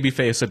and a baby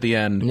face at the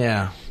end.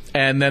 Yeah.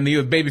 And then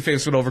the baby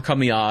face would overcome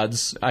the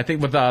odds. I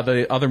think with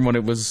the other one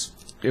it was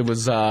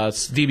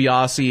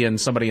DiBiase and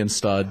somebody in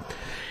Stud.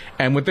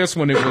 And with this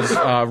one, it was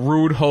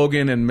Rude,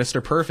 Hogan, and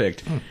Mr.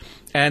 Perfect.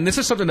 And this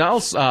is something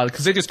else,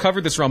 because they just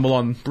covered this Rumble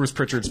on Bruce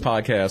Pritchard's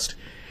podcast.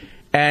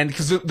 And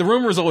because the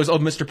rumor was always,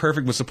 Mr.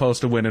 Perfect was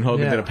supposed to win and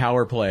Hogan did a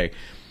power play.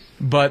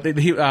 But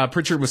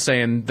Pritchard was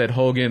saying that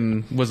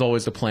Hogan was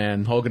always the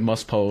plan. Hogan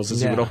must pose,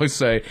 as he would always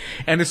say.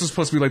 And this was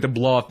supposed to be like the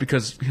blow-off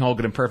because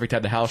Hogan and Perfect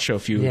had the house show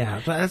feud.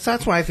 Yeah, but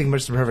that's why I think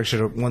Mr. Perfect should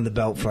have won the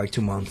belt for like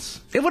 2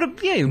 months. It would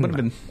have, it would have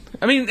been.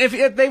 I mean,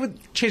 if they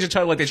would change the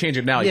title like they change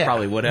it now, he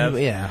probably would have.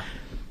 Yeah.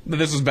 But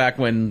this was back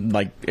when,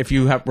 like, if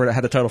you had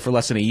the title for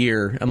less than a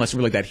year, unless you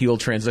were like that heel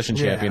transition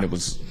champion, it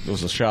was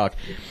a shock.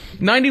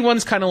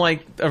 91's kind of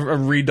like a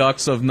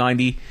redux of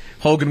 90.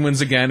 Hogan wins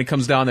again. It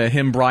comes down to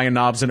him, Brian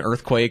Knobbs, and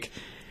Earthquake,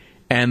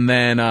 and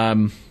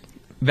then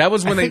that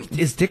was when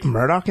is Dick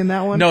Murdoch in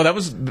that one? No, that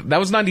was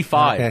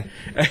 95. Okay.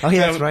 Oh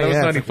yeah, that's right. That was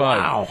yeah,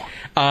 95.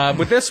 Wow.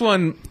 With this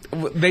one,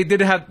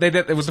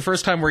 it was the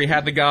first time where he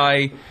had the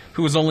guy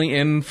who was only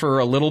in for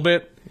a little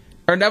bit,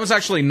 or that was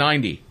actually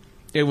 90.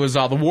 It was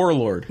the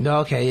Warlord.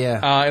 Okay,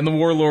 yeah. And the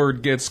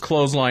Warlord gets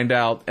clotheslined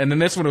out, and then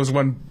this one was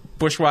when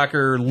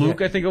Bushwhacker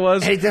Luke, I think it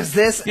was. And he does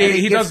this, yeah, and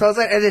he does, and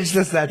then it's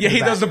just that. Yeah, he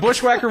does the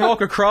Bushwhacker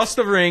walk across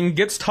the ring,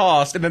 gets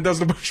tossed, and then does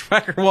the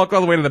Bushwhacker walk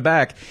all the way to the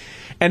back.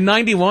 And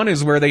 91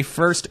 is where they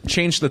first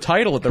changed the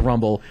title at the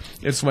Rumble.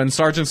 It's when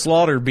Sergeant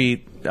Slaughter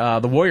beat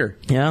the Warrior.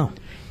 Yeah.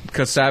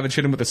 Because Savage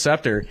hit him with the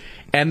scepter.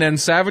 And then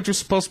Savage was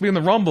supposed to be in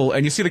the Rumble,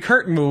 and you see the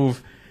curtain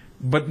move,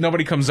 but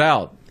nobody comes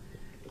out.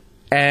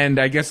 And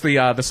I guess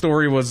the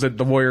story was that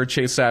the Warrior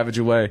chased Savage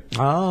away.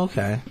 Oh,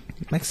 okay.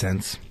 Makes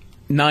sense.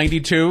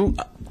 92.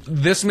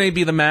 This may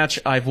be the match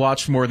I've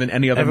watched more than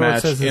any other Everyone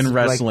match says in this is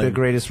wrestling. like the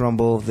greatest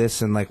Rumble of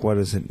this, and like what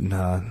is it?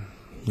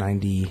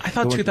 90. I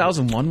thought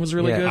 2001 was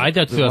really good. I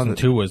thought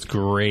 2002 was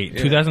great.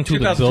 Yeah. 2002, the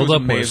 2002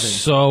 build-up was was amazing.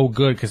 so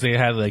good because they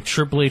had like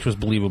Triple H was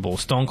believable,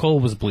 Stone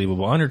Cold was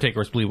believable, Undertaker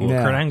was believable,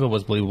 Yeah. Kurt Angle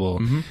was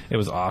believable. It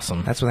was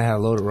awesome. That's when they had a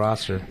loaded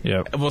roster.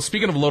 Yeah. Well,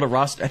 speaking of loaded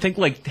roster, I think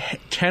like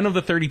 10 of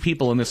the 30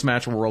 people in this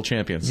match were world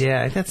champions.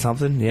 Yeah, that's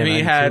something. Yeah, I mean,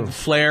 you 92. had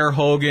Flair,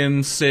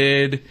 Hogan,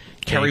 Sid,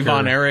 Kerry Taker.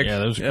 Von Erich. Yeah,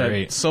 that was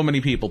great. So many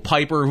people.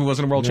 Piper, who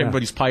wasn't a world champion,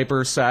 but he's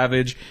Piper,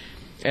 Savage.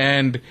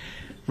 And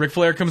Ric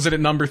Flair comes in at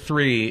number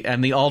 3,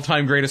 and the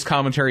all-time greatest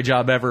commentary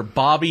job ever,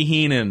 Bobby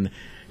Heenan,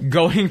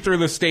 going through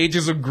the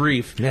stages of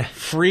grief,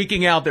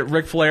 freaking out that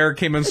Ric Flair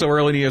came in so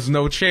early and he has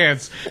no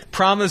chance,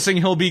 promising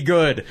he'll be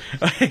good,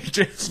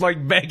 just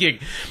like begging.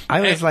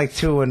 I was like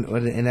too when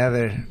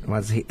another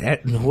was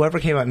whoever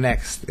came out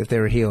next, if they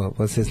were heel,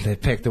 was his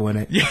pick to win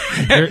it.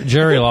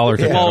 Jerry Lawler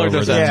took Lawler over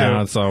does that that, now.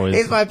 too. It's always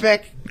It's my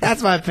pick.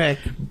 That's my pick.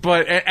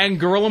 But and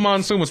Gorilla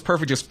Monsoon was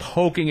perfect, just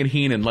poking at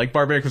Heenan like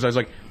Barbarian, because I was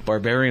like,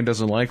 Barbarian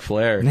doesn't like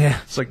Flair. Yeah.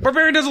 It's like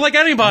Barbarian doesn't like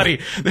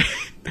anybody.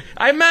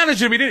 I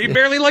managed him. He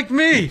barely liked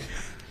me.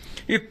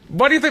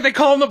 Why do you think they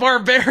call him the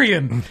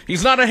Barbarian?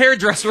 He's not a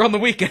hairdresser on the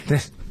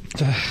weekend.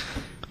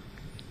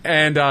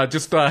 And Roddy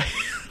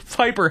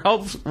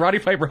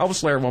Piper helps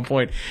Flair at one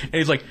point, and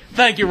he's like,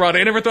 "Thank you, Roddy.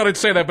 I never thought I'd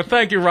say that, but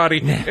thank you,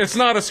 Roddy. It's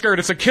not a skirt,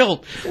 it's a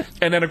kilt."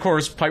 And then, of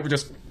course, Piper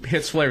just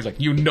hits Flair. He's like,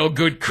 "You no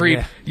good creep,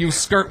 you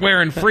skirt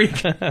wearing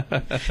freak."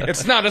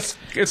 It's not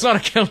a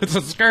kilt, it's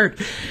a skirt.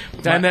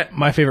 And that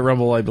My favorite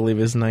Rumble, I believe,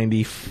 is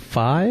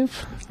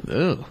 95.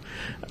 Ugh.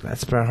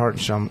 That's Bret Hart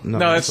and Shawn. no,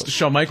 that's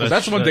Shawn Michaels.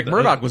 That's the one Dick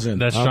Murdoch was in.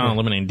 That's Shawn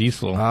eliminating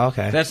Diesel. Oh,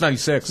 okay. That's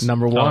 96.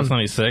 Number Oh, one. it's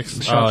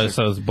 96. Oh,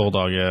 so it's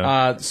Bulldog,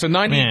 yeah. So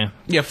 90. Yeah.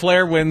 Yeah,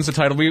 Flair wins the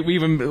title. We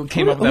even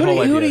came up with that who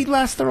whole did idea. he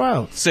last throw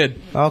out?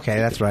 Sid. Okay,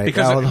 that's right.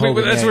 Because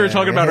Hogan, that's what we were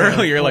talking about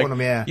earlier. Like,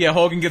 Hogan,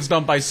 Hogan gets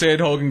dumped by Sid.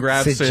 Hogan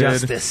grabs Sid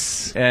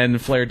Justice.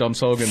 and Flair dumps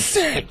Hogan.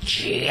 Sid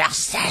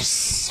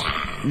Justice.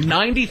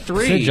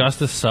 93. Sid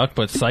Justice sucked,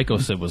 but Psycho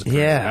Sid was great.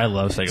 Yeah. I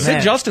love Psycho Sid Sid.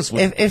 Man, Justice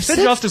was if Sid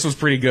Sid- Justice was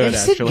pretty good. If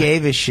Sid Actually,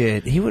 gave a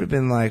shit, he would have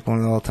been like one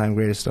of the all-time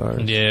greatest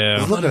stars.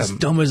 Yeah. Look at As him.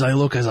 dumb as I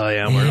look as I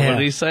am. Or Yeah. what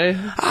did he say?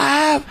 I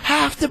have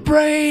half the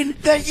brain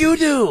that you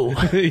do.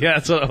 Yeah,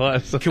 that's what it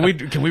was. can we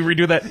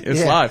redo that? It's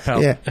Yeah. live,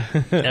 pal. Yeah.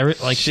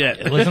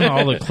 Shit. Listen to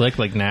all the click,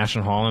 like Nash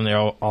and Hall, and they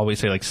always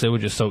say, like, Sid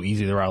was just so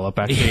easy to rile up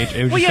backstage.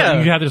 It was Well, just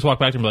yeah. you have to just walk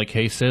back to him and be like,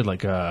 hey, Sid,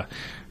 like, heard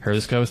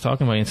this guy was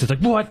talking about you. And Sid's like,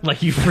 what?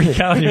 Like, you freak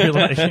out and you're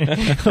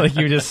like, like,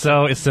 you're just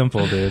so, it's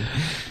simple, dude.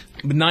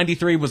 But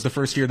 93 was the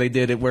first year they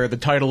did it where the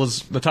title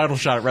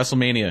shot at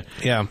WrestleMania.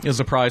 Yeah. Is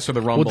the prize for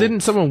the Rumble. Well,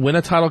 didn't someone win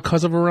a title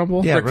because of a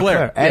Rumble? Yeah, Ric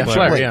Flair. And Yeah,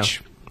 Triple Flair,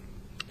 H.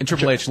 and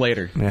Triple H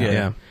later.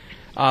 Yeah.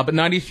 But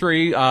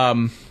 93, I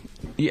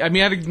mean, I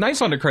had a nice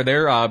undercard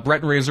there.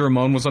 Bret and Razor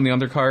Ramon was on the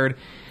undercard.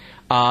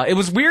 It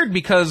was weird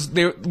because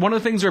one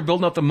of the things they were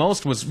building up the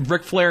most was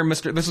Ric Flair and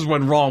Mr. This is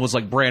when Raw was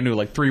like brand new,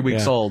 like 3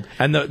 weeks old.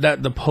 And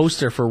the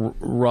poster for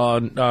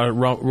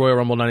Royal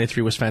Rumble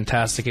 93 was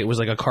fantastic. It was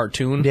like a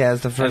cartoon. Yeah,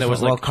 it's the And first it was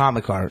one. Well, like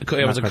comic art.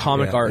 It was a Not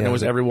comic yeah, art, and yeah, it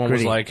was everyone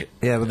gritty. was like,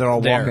 yeah, but they're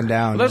all there. walking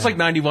down. Well, that was yeah. like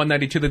 91,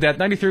 92. That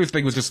 93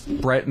 thing was just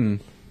Bret and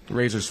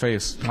Razor's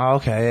face. Oh,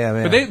 okay,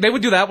 yeah, But they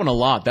would do that one a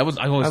lot. I always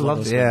I loved loved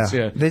those it. Yeah, ones.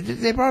 Yeah.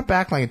 They brought it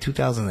back like in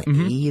 2008 or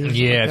something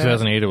Yeah, like that.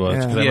 2008 it was.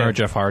 Because I Yeah. remember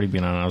Jeff Hardy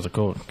being on it. I was like,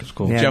 oh, it's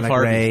cool. Yeah, Jeff like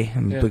Hardy. Ray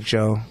and Yeah. Big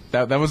Show.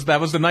 That was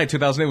the night.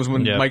 2008 was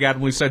when Yeah. Mike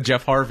Adamle said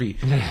Jeff Harvey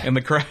in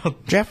the crowd.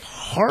 Jeff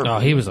Hardy. Oh,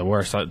 he was the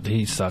worst.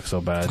 He sucked so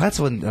bad. That's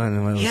when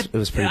it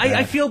was pretty bad.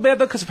 I feel bad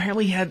though because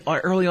apparently he had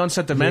early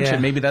onset dementia. Yeah.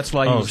 Maybe that's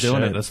why he Oh, was doing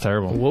shit. it. That's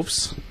terrible.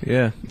 whoops.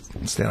 Yeah.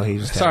 Still, he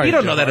was Sorry. You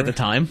don't Jeff know that at Hardy. the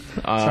time.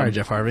 Sorry,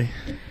 Jeff Harvey.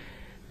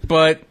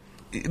 But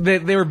they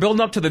were building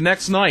up to the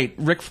next night.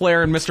 Ric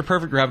Flair and Mr.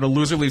 Perfect were having a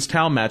loser leaves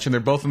town match, and they're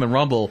both in the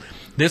Rumble.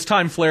 This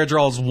time, Flair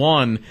draws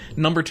 1.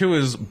 Number 2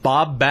 is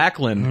Bob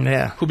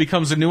Backlund, who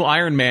becomes the new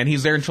Iron Man.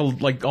 He's there until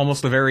like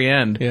almost the very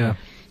end. Yeah.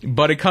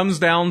 But it comes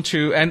down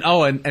to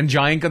and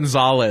Giant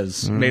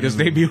Gonzalez made his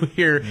debut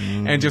here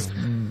and just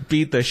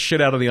beat the shit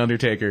out of the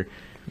Undertaker.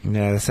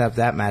 Yeah, except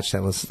that match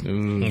that was. Yeah.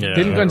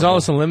 Didn't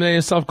Gonzalez eliminate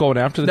himself going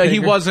after the No, Taker?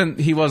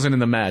 he wasn't in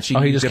the match. He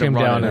just did a came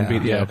run-in. down and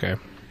beat. Yeah, okay.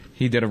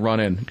 He did a run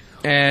in.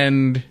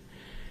 And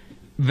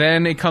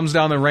then it comes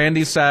down to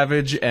Randy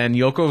Savage and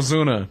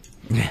Yokozuna.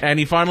 And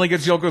he finally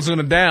gets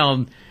Yokozuna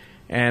down.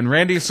 And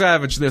Randy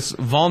Savage, this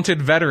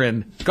vaunted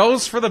veteran,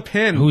 goes for the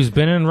pin. Who's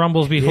been in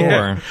Rumbles before.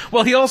 Yeah.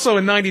 Well, he also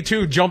in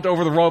 92 jumped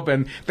over the rope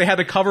and they had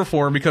to cover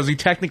for him because he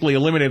technically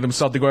eliminated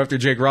himself to go after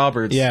Jake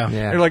Roberts. Yeah.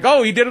 Yeah. They're like,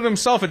 oh, he did it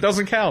himself. It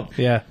doesn't count.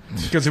 Yeah.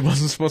 Because it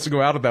wasn't supposed to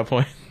go out at that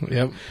point.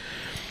 Yep.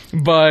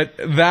 But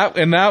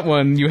in that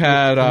one, you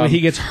had... he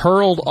gets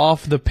hurled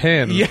off the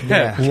pin.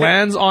 Yeah.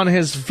 Lands on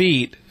his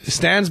feet,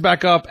 stands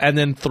back up, and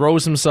then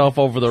throws himself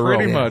over the rope.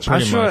 Pretty much. I'm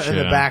Pretty sure much, in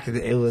the yeah. back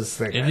it was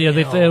like. Yeah,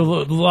 they a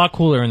lot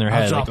cooler in their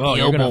head. drop Like, oh,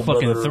 the you're gonna elbow,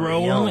 fucking brother.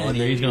 throw Yeah, him, and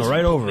he's gonna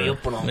right over.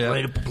 Up and Yeah.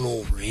 right up and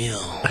over.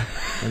 Yeah.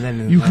 And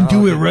then You can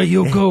do it, right?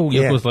 You'll go.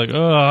 Yeah. Yoko's like,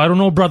 I don't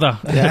know, brother.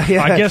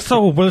 yeah. I guess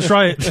so, but let's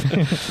try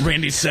it.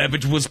 Randy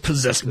Savage was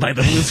possessed by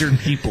the lizard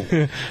people.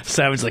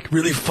 Savage like,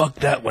 really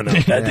fucked that one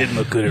up. That didn't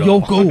look good at all.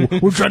 Yoko,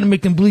 we're trying to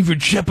make them believe you're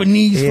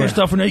Japanese Yeah. first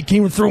off, and now you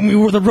came and throw me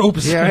over the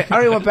ropes. Yeah, I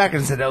already went back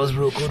and said that was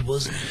real good,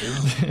 wasn't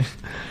it?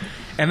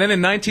 And then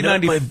in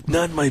 1990,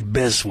 Not my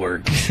best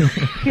work.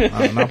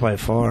 Not by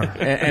far.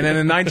 and then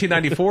in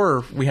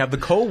 1994, we have the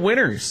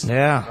co-winners.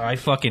 Yeah. I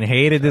fucking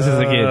hated this as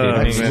a kid, dude. It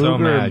made me so Luger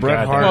mad. and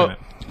Bret God damn Hart. it.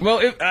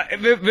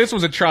 Well, this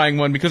was a trying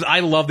one because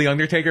I loved the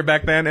Undertaker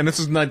back then, and this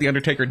is not the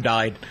Undertaker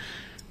died,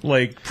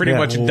 like pretty Yeah.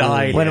 much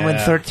died. When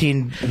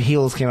 13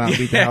 heels came out and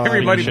beat the hell out of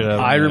Everybody- him.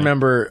 I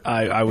remember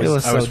I It was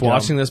was so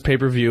watching dumb. this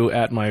pay-per-view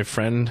at my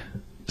friend's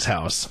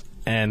house.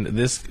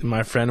 And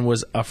my friend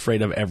was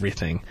afraid of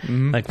everything.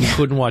 Like, we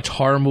couldn't watch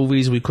horror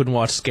movies. We couldn't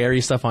watch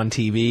scary stuff on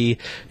TV.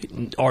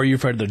 Are You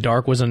Afraid of the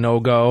Dark was a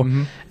no-go.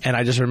 And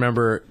I just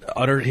remember,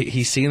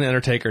 he's seen The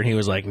Undertaker, and he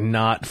was, like,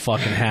 not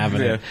fucking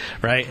having it.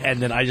 Right? And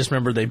then I just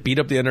remember they beat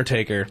up The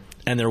Undertaker,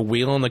 and they're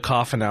wheeling the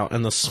coffin out,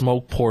 and the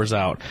smoke pours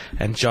out.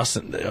 And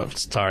Justin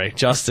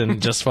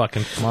just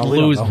fucking Well, we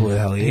don't know who the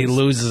hell he is.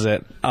 loses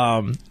it.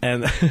 And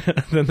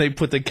then they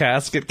put the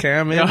casket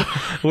cam in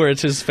where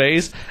it's his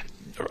face.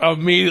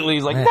 Immediately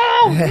he's like,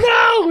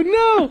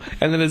 no,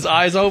 and then his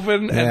eyes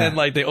open, and then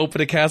like they open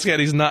the casket,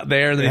 and he's not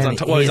there, and then he's on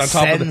top of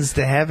ascends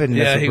to heaven.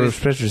 Yeah, That's what he Bruce was-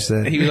 Prichard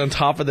said. he was on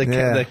top of the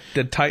Yeah.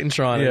 the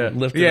Titantron and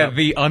lifted yeah, up.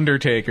 the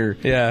Undertaker,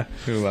 Yeah,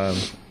 who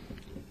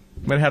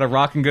might have had a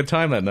rocking good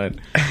time that night.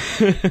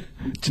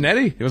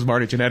 Jannetty? It was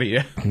Marty Jannetty,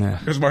 yeah.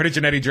 It was Marty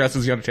Jannetty dressed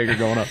as The Undertaker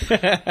going up.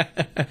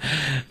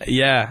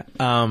 Yeah.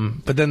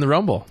 But then the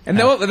Rumble. And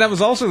that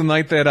was also the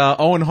night that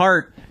Owen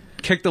Hart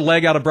kicked the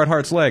leg out of Bret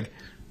Hart's leg.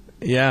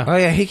 Yeah. Oh,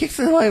 yeah, he kicks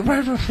it right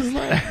from his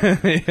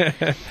leg.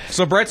 Yeah.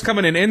 So Bret's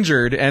coming in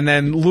injured, and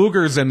then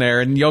Luger's in there,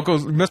 and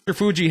Mr.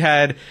 Fuji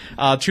had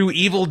two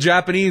evil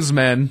Japanese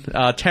men,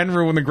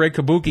 Tenryu and the Great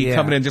Kabuki,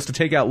 coming in just to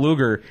take out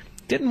Luger.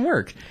 Didn't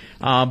work.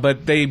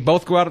 But they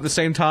both go out at the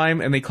same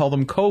time, and they call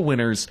them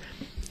co-winners,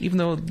 even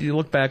though you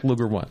look back,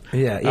 Luger won.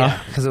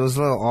 Yeah, because it was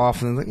a little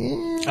off. And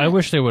like, I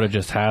wish they would have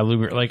just had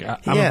Luger. Like, I'm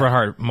a Bret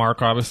Hart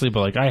mark, obviously, but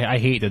like I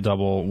hate the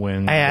double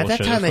win. At that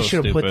bullshit. time, It's they so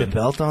should have put the stupid.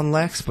 belt on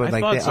Lex, but I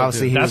like thought they, so,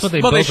 obviously too. he That's was. what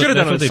they. Well, they built it- should have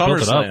that's done what they it at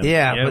built it up. SummerSlam.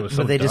 Yeah, it was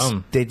so but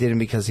dumb. they didn't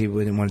because he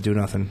didn't want to do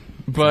nothing.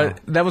 But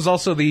that was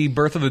also the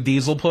birth of the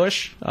Diesel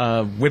push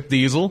with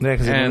Diesel. Yeah,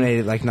 because he and,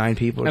 eliminated like 9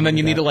 people. and then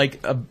you need needed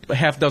like a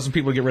half dozen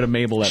people to get rid of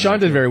Mabel. That Sean night.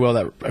 did very well.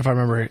 That, if I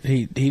remember,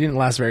 he didn't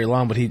last very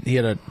long, but he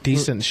had a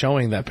decent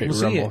showing that Pig Was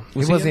he Rumble.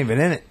 it? He wasn't even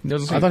in it.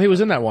 Doesn't I thought he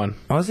was in that one.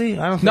 Was he?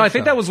 I don't think No, I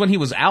think so. that was when he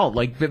was out.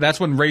 Like that's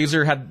when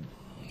Razor had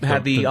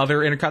the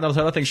other Intercontinental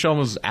title. I think Sean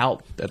was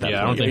out at that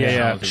Yeah, I point. don't think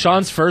Yeah.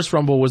 Sean's first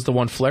Rumble was the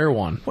one Flair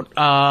won.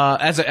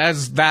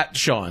 As that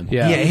Sean.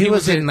 Yeah. Yeah, he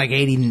was in like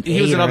 88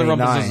 He was in or other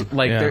Rumbles 89. as,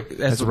 like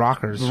Yeah. as As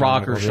Rockers, Shawn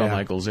Rockers, Michaels, Shawn yeah.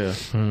 Michaels,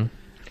 yeah.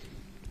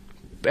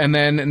 And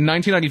then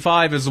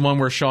 1995 is the one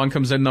where Sean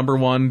comes in number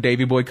 1,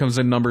 Davey Boy comes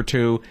in number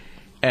 2,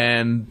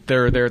 and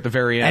they're there at the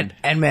very end.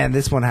 And man,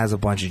 this one has a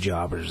bunch of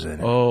jobbers in it.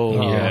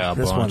 Oh, Yeah,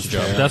 this bunch one's of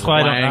jobs. terrible. That's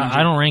why Lang.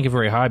 I don't rank it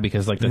very high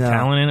because like the No.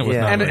 talent in it was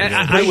Yeah. not. And- very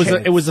and good. I It was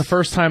hate it was the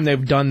first time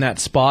they've done that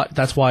spot.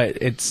 That's why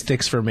it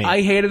sticks for me.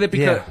 I hated it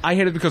because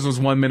Yeah. it was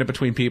 1 minute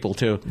between people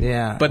too.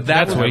 Yeah. but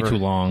That's was, way too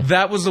long.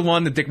 That was the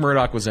one that Dick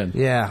Murdoch was in.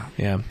 Yeah.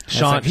 Yeah,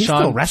 like, he's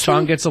still wrestling?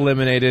 Sean gets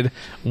eliminated.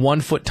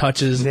 One foot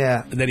touches.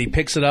 Yeah. Then he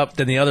picks it up.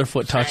 Then the other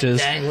foot touches.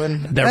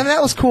 Dangling. They're- And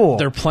that was cool.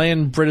 They're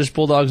playing British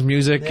Bulldogs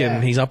music, Yeah.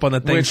 and he's up on the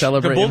thing Which the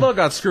celebrating. Bulldog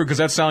got screwed because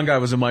that sound guy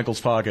was in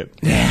Michael's pocket.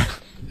 Yeah.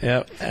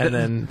 Yep. And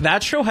then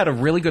That show had a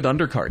really good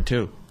undercard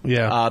too.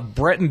 Yeah.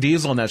 Brett and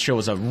Diesel on that show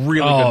was a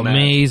really good match.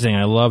 amazing!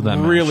 I love that.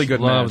 Really match. good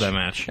Love match. that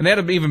match. And they had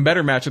an even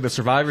better match at the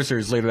Survivor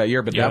Series later that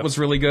year, but Yep. that was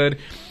really good.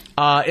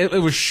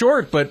 It was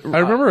short, but I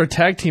remember a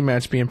tag team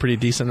match being pretty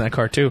decent in that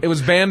card too. it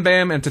was Bam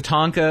Bam and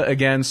Tatanka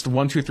against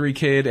 1-2-3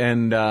 Kid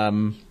and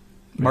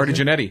Marty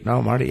Jannetty.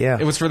 No, Marty, yeah.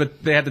 It was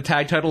they had the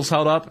tag titles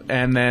held up,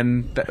 and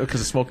then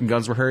because the Smoking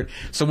Guns were hurt,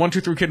 so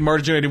 1-2-3 Kid and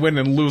Marty Jannetty win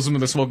and lose them to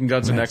the Smoking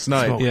Guns the next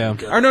night. Smoking Yeah.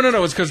 Or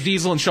no, it's because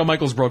Diesel and Shawn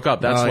Michaels broke up.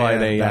 That's why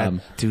they.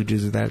 two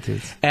dudes with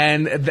attitudes.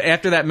 And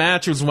after that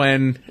match was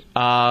when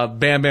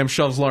Bam Bam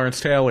shoves Lawrence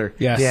Taylor.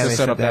 Yes. Yeah, to they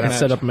set up said that that. match.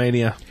 set up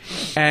Mania.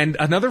 And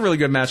another really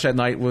good match that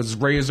night was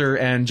Razor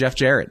and Jeff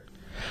Jarrett.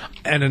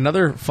 And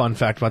another fun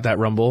fact about that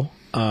Rumble,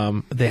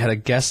 they had a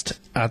guest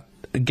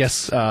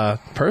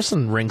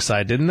person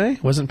ringside, didn't they?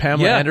 Wasn't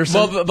Pamela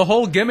Anderson? Well, the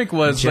whole gimmick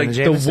was Jenna like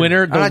Jameson. the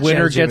winner Not Jenna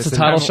gets a Jameson.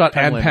 title shot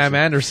Pamela and Pam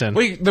Anderson.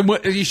 Wait,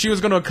 she was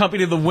going to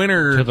accompany the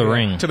winner To the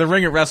ring. at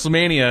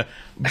WrestleMania,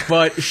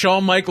 but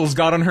Shawn Michaels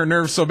got on her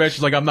nerves so bad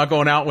she's like, "I'm not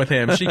going out with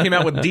him." She came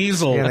out with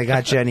Diesel. Yeah, they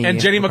got Jenny and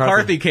Jenny McCarthy.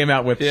 McCarthy came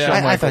out with Shawn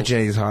I Michaels. thought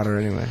Jenny's hotter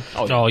anyway.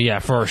 Oh yeah,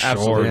 for sure,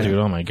 Absolutely. dude.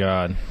 Oh my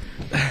god.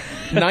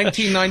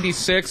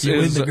 1996 you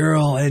is win the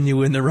girl and you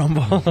win the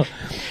Rumble.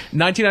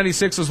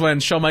 1996 was when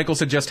Shawn Michaels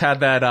had just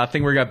had that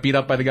thing where he got beat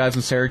up by the guys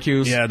in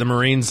Syracuse. Yeah, the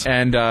Marines.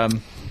 and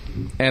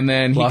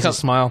then he Lost a comes.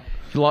 smile.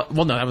 Well,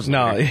 no, that was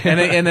No. later.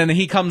 and then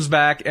he comes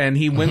back and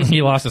he wins.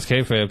 He lost his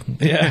kayfabe.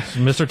 Yeah.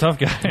 Mr. Tough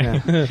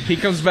Guy. He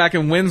comes back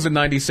and wins the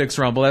 '96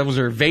 Rumble. That was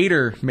where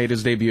Vader made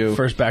his debut.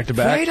 First back to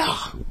back.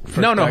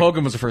 No, back.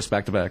 Hogan was the first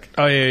back to back.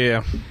 Oh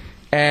yeah.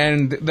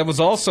 And that was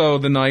also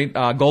the night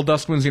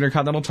Goldust wins the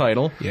Intercontinental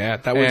title. Yeah,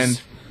 that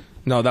was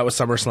And that was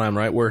SummerSlam,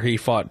 right? Where he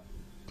fought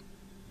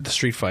the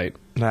street fight.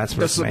 That's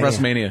this is WrestleMania.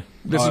 WrestleMania.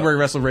 This is where he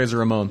wrestled Razor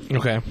Ramon.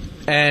 Okay.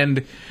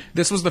 And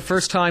this was the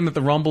first time that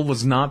the Rumble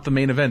was not the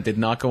main event. Did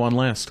not go on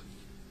last.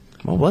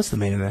 What was the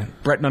main event?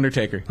 Brett and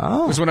Undertaker.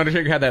 Oh. It was when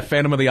Undertaker had that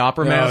Phantom of the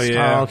Opera mask.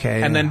 yeah. Oh,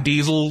 okay. And yeah. then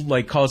Diesel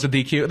caused a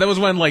DQ. That was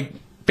when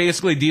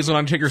basically Diesel and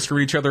Undertaker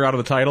screwed each other out of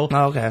the title.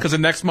 Oh, okay. Because the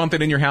next month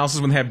at In Your House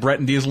is when they had Brett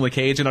and Diesel in the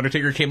cage, and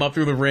Undertaker came up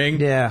through the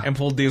ring and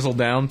pulled Diesel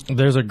down.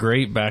 There's a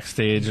great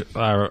backstage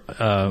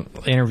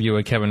interview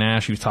with Kevin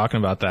Nash. He was talking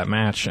about that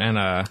match,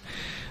 and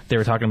they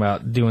were talking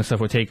about doing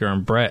stuff with Taker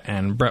and Brett,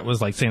 and Brett was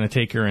saying to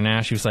Taker and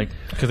Nash, he was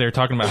because they were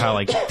talking about how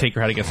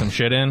Taker had to get some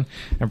shit in,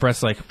 and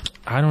Brett's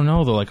I don't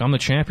know though, I'm the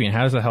champion,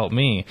 how does that help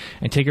me?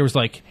 And Taker was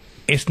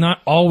it's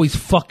not always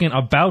fucking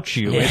about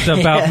you. It's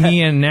about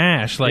me and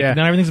Nash. Not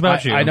everything's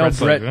about you. I And know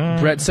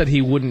Brett's Brett said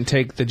he wouldn't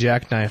take the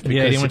jackknife. Yeah, he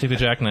because didn't want to take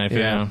the jackknife.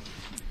 Yeah.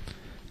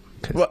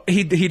 Well,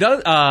 he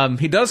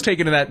does take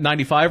it in that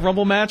 '95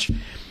 Rumble match,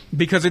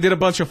 because they did a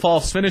bunch of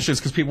false finishes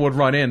because people would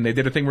run in. They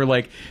did a thing where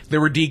like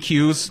there were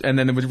DQs and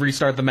then they would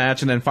restart the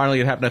match and then finally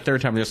it happened a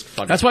third time. They just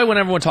fucking That's why when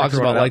everyone talks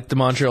throw it about out. like the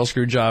Montreal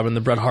Screwjob and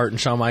the Bret Hart and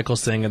Shawn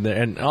Michaels thing,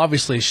 and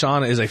obviously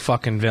Shawn is a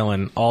fucking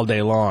villain all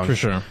day long For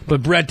sure.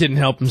 But Bret didn't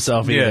help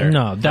himself either.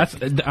 No,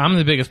 I'm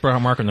the biggest Bret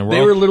Hart marker in the world.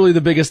 They were literally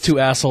the biggest two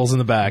assholes in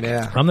the back.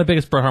 Yeah. I'm the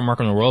biggest Bret Hart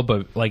marker in the world,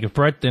 but like if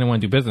Bret didn't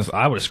want to do business,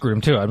 I would have screwed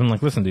him too. I'd been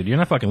like, listen, dude, you're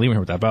not fucking leaving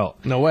here with that belt.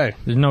 No way.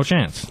 There's no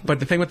chance. But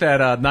the thing with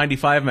that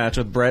 95 match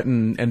with Brett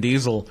and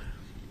Diesel,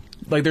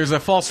 like there's a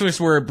false finish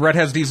where Brett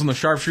has Diesel in the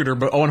sharpshooter,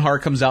 but Owen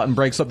Hart comes out and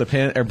breaks up the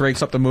pin or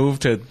breaks up the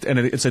move and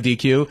it's a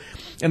DQ.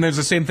 And there's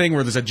the same thing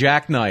where there's a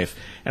jackknife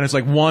and it's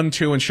like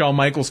 1-2 and Shawn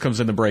Michaels comes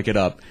in to break it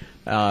up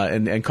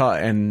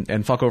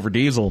and fuck over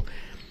Diesel.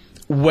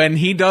 When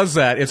he does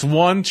that, it's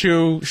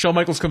 1-2. Shawn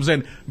Michaels comes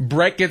in.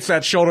 Brett gets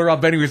that shoulder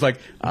up, and he's like,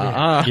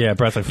 Yeah,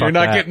 Brett's like, fuck you're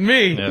not that. getting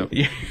me.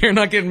 Yeah. You're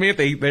not getting me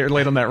if they're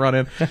late on that run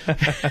in.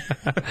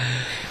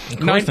 Of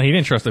course not. He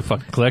didn't trust the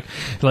fucking click.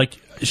 Like,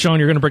 Sean,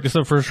 you're going to break this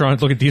up first. Sean,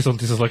 look at Diesel.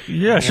 Diesel's like,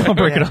 yeah, Sean,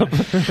 break it up.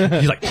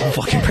 He's like, don't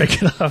fucking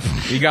break it up.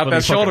 He got Let that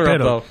me fucking shoulder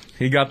pit up, him. though.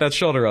 He got that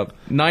shoulder up.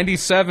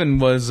 97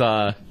 was,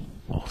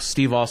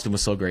 Steve Austin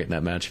was so great in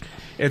that match.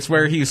 It's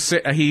where he's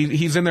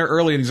in there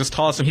early and he's just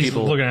tossing He's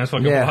people. looking at his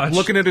fucking Yeah. watch.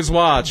 Looking at his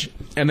watch,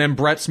 and then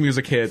Brett's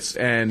music hits,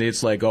 and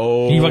it's like,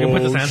 oh, He fucking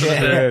puts his hands on his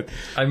shit. head.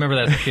 I remember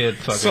that as a kid.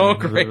 Fucking, So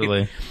great.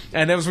 vividly.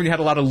 And that was when you had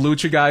a lot of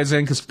lucha guys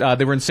in, because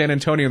they were in San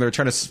Antonio, and they were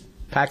trying to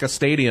pack a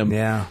stadium.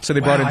 Yeah. So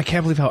they brought Wow, in... I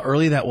can't believe how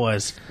early that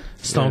was.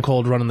 Stone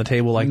Cold running the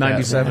table like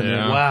 97, that.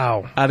 yeah.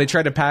 Wow. They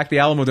tried to pack the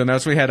Alamo down.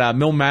 That's when we had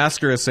Mil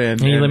Mascaras in.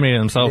 He and- eliminated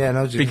himself. Yeah,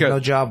 no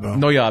job, bro.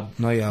 No job.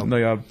 No job. No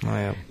job. No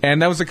job.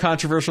 And that was a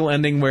controversial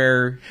ending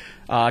where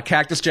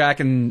Cactus Jack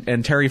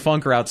and Terry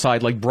Funk are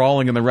outside, like,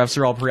 brawling, and the refs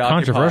are all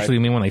preoccupied. Controversially,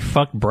 you mean when they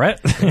fuck Brett?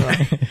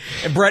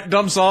 And Brett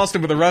dumps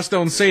Austin, but the refs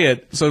don't see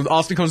it. So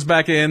Austin comes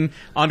back in.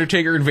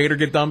 Undertaker and Vader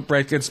get dumped.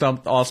 Brett gets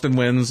dumped. Austin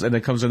wins, and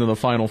it comes into the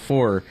final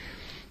four.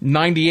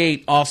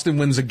 98, Austin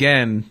wins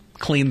again,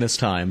 clean this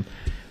time.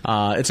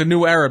 It's a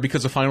new era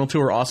because the final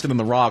two are Austin and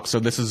The Rock. So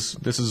this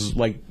is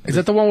like... Is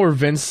that the one where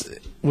Vince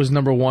was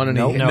number one? And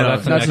Nope. he, No,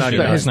 that's the next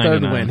year. his That's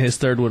third 99. win. His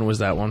third win was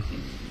that one.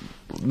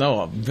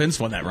 No, Vince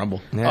won that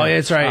Rumble. Oh, yeah,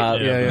 that's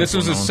right. yeah. This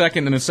was his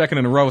second in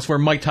a row. It's where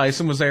Mike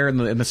Tyson was there in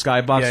the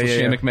skybox with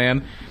Shane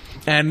McMahon.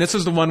 And this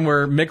is the one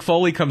where Mick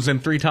Foley comes in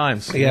 3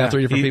 times. Yeah,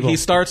 3 different people. He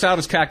starts out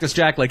as Cactus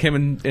Jack, like him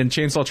and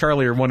Chainsaw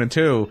Charlie are 1 and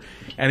 2,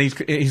 and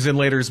he's in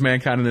later as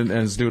Mankind and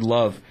as Dude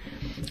Love.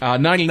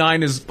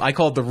 99 is, I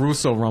call it the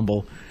Russo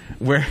Rumble,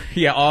 where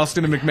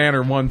Austin and McMahon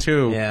are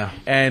 1-2. Yeah.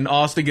 And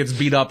Austin gets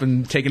beat up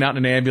and taken out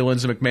in an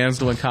ambulance, and McMahon's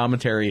doing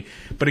commentary.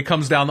 But it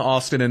comes down to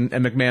Austin and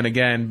McMahon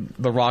again.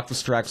 The Rock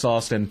distracts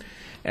Austin,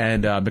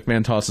 and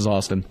McMahon tosses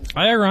Austin.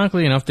 I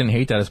ironically enough didn't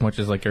hate that as much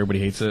as like everybody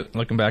hates it.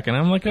 Looking back, and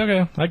I'm like,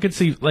 okay, I could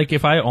see like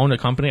if I owned a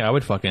company, I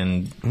would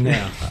fucking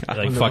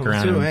like fuck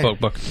around and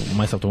book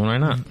myself to win. Why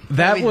not?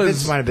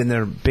 Vince might have been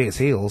their biggest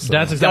heel. So.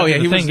 That's exactly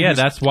the thing. Yeah,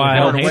 that's why I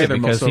don't hate it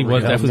because he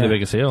was definitely the Yeah.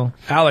 biggest heel.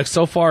 Alex,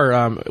 so far,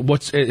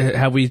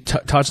 have we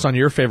touched on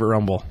your favorite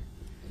Rumble?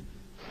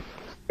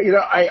 You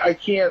know, I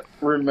can't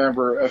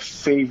remember a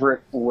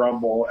favorite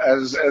Rumble.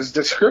 As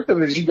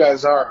descriptive as you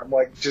guys are, I'm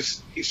like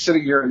just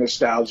sitting here in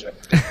nostalgia.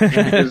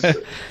 Because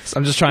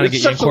I'm just trying to it's get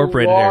you such a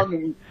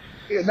incorporated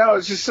here. No,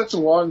 it's just such a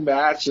long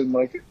match, and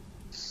like,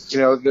 you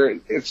know,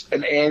 it's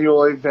an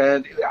annual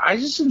event. I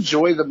just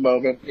enjoy the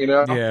moment, you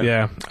know.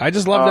 Yeah. I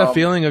just love that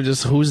feeling of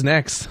just who's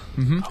next.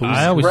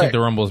 I always Right. think the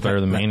Rumble is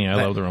better than Mania.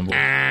 I love the Rumble.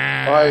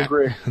 I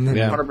agree,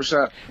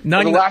 100%.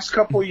 The last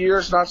couple of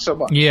years, not so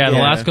much. Yeah, the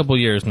last couple of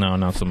years, no,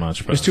 not so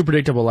much. It was too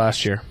predictable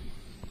last year.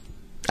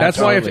 That's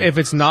why if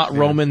it's not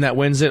Roman that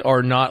wins it,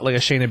 or not like a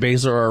Shayna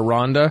Baszler or a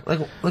Ronda,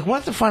 like what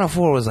if the final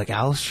four was like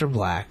Aleister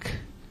Black,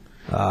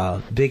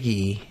 Big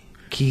E,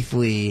 Keith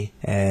Lee,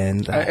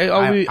 and I'd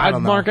don't know.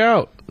 mark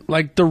out.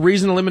 Like the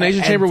reason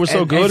Elimination Chamber was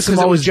so good because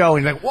because it was Joe,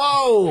 and you're like,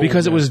 whoa,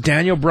 because it was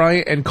Daniel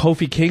Bryan and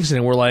Kofi Kingston,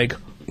 and we're like,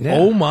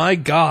 oh my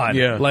god,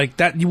 like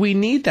that. We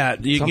need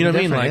that. You know what I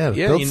mean? Like,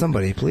 build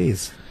somebody,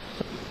 please.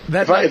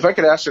 If I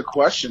could ask a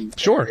question,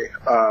 sure.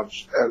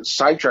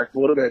 Sidetracked a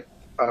little bit,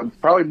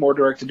 probably more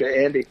directed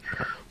to Andy.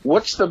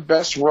 What's the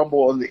best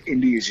Rumble in the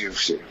Indies you've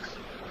seen?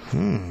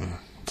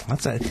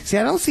 See,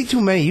 I don't see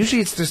too many.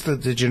 Usually, it's just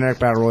the generic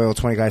battle royal,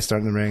 20 guys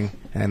start in the ring,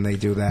 and they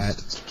do that.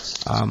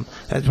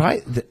 That's probably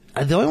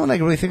the only one I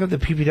can really think of. The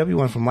PPW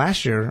one from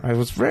last year, it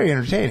was very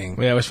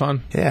entertaining. Yeah, it was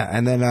fun. Yeah,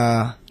 and then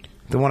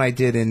the one I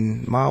did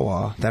in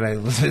Mawa that I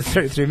listened to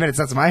 33 minutes.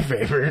 That's my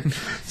favorite.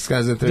 This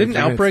guy's in 33 Didn't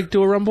minutes. Outbreak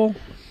do a Rumble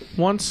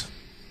once?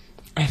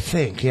 I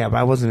think, yeah, but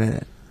I wasn't in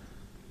it.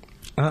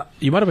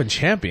 You might have been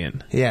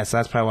champion. Yeah, so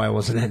that's probably why I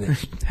wasn't in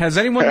it. Has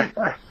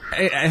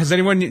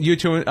anyone, you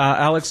two,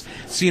 Alex,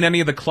 seen any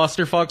of the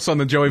clusterfucks on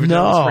the Joey Vitello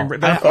No. Spring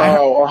Break?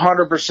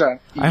 100%.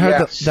 I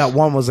heard that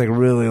one was like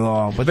really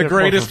long, but The they're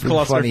greatest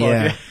both funny,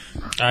 clusterfuck.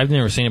 yeah. I've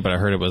never seen it, but I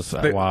heard it was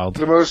wild.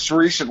 The most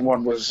recent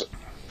one was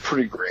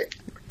pretty great.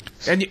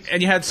 And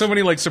you had so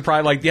many like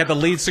surprise, like you had the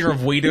lead singer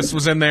of Wheatus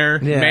was in there,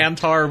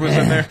 Mantar was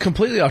in there.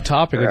 Completely off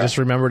topic. I just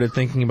remembered it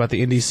thinking about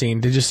the indie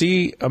scene. Did you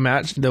see a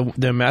match?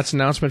 The match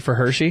announcement for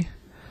Hershey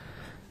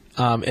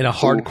in a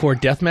hardcore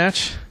death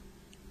match.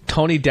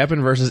 Tony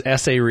Deppen versus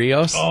S.A.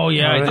 Rios. Oh,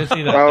 yeah, I did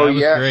see that. Oh, that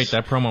was yes. great.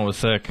 That promo was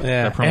sick.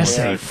 Yeah, that promo was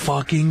S.A. sick.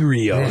 fucking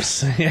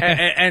Rios.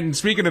 And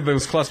speaking of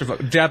those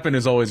clusterfuck, Deppen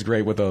is always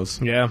great with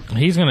those. Yeah.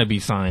 He's going to be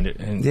signed.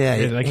 And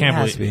I can't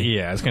has believe. to be.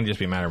 Yeah, it's going to just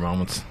be a matter of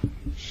moments.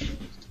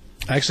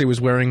 I actually was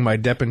wearing my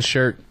Deppen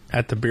shirt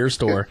at the beer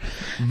store.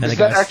 And Is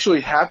that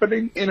actually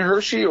happening in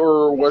Hershey,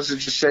 or was it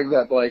just saying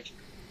that, like,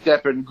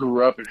 Deppen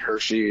grew up in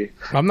Hershey?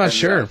 I'm not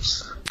sure.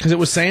 Because it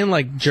was saying,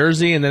 like,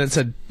 Jersey, and then it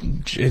said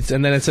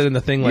in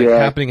the thing, like,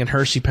 happening in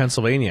Hershey,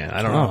 Pennsylvania.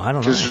 I don't know. I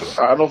don't know.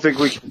 I don't think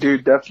we can do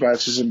death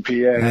matches in PA.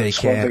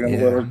 That's one thing I'm a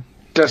little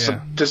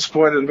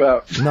disappointed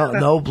about.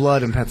 No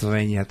blood in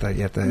Pennsylvania at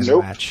the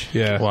Nope. match.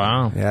 Yeah.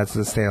 Wow. Yeah, it's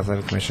the State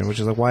Athletic Commission, which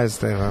is like, why is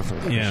the State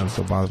Athletic Commission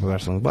so bothered with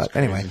wrestling? But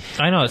anyway.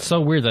 I know, it's so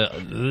weird that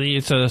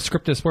it's a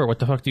scripted sport. What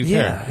the fuck do you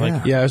care?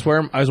 Like, Yeah, I was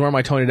wearing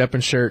my Tony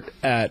Deppen shirt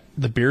at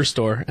the beer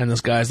store, and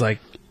this guy's like,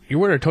 "You're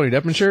wearing a Tony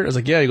Deppen shirt?" I was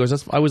like, "Yeah." He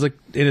goes, I was like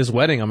in his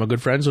wedding. I'm a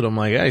good friends with him. I'm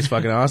like, "Yeah, he's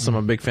fucking awesome.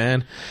 I'm a big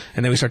fan."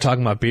 And then we start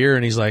talking about beer,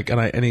 and he's like,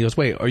 and he goes,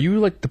 "Wait, are you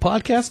like the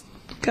podcast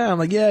guy?" I'm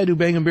like, "Yeah, I do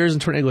Banging Beers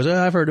and Tornado." He goes,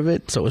 "Oh, I've heard of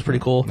it." So it was pretty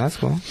cool. That's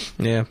cool.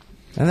 Yeah.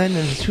 And then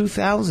in the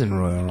 2000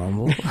 Royal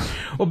Rumble.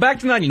 Well, back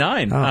to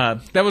 '99.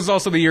 That was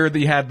also the year that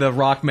you had the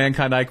Rock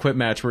Mankind I Quit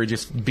match where he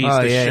just beats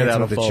the shit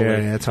out of the Foley.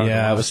 chair. Yeah,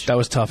 That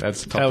was tough.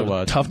 That's tough to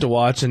watch. Tough to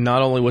watch, and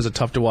not only was it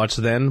tough to watch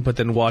then, but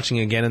then watching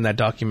again in that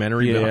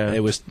documentary,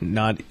 it was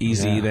not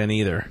easy then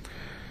either.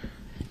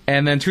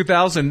 And then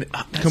 2000,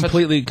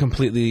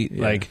 completely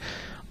like.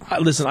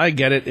 Listen, I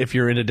get it if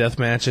you're into death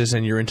matches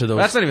and you're into those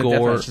That's not even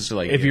gore. death matches,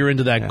 like, if you're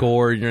into that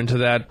gore, you're into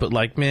that. But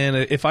like, man,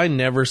 if I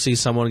never see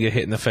someone get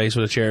hit in the face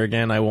with a chair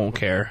again, I won't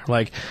care.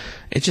 Like,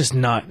 it's just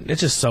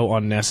so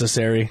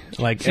unnecessary.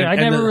 Like, see, I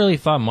never really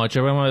thought much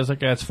of him. I was like,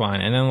 that's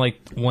fine. And then like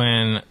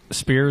when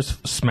Spears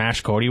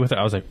smashed Cody with it,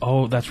 I was like,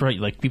 oh, that's right.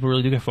 Like people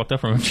really do get fucked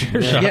up from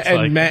chair shots. Yeah,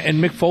 and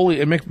Mick Foley,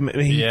 he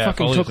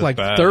fucking Foley's took was like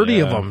bad, 30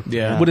 of them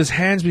with his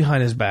hands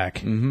behind his back.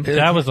 Mm-hmm.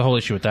 That was the whole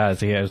issue with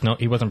that. Is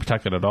he wasn't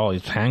protected at all.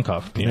 He's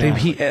handcuffed. You know?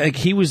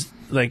 He was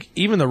like,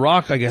 even The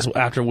Rock, I guess,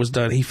 after it was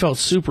done, he felt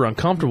super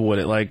uncomfortable with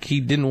it. Like he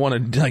didn't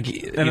want to like.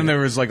 And then there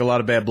was like a lot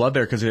of bad blood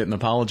there because he didn't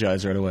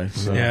apologize right away.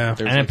 So yeah,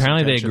 and like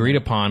apparently they agreed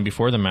upon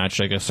before the match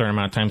like a certain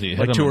amount of times that you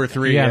hit like him. 2 or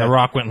 3. Yeah, and The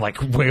Rock went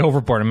like way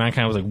overboard, and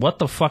Mankind was like, "What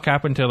the fuck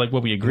happened to like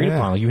what we agreed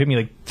upon? Like you hit me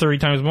like 30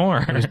 times more."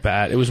 It was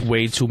bad. It was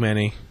way too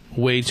many.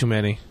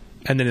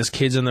 And then his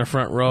kids in the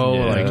front row.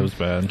 Yeah, like, that was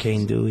bad.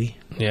 Kane Dewey.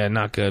 Yeah,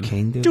 not good.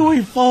 Kane Dewey.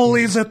 Dewey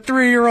Foley's a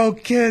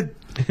 3-year-old kid.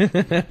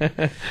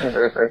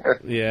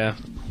 Yeah,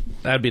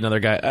 that'd be another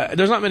guy.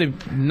 There's not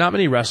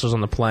many wrestlers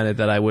on the planet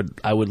that I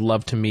would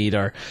love to meet,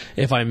 or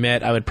if I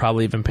met, I would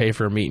probably even pay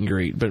for a meet and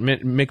greet. But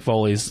Mick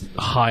Foley's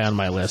high on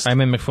my list. I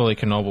met Mick Foley at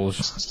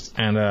Knoebels,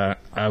 and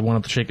I went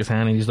up to shake his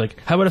hand, and he's like,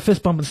 "How about a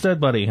fist bump instead,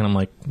 buddy?" And I'm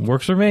like,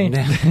 "Works for me."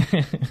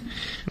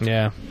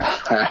 Yeah,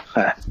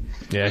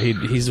 yeah,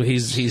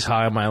 he's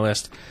high on my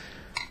list.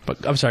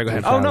 But I'm sorry, go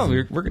ahead. Oh no,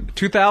 we're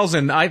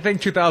 2000. I think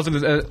 2000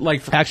 is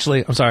like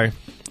actually, I'm sorry.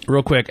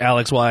 Real quick,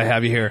 Alex, while I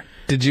have you here,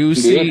 did you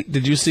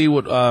see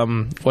what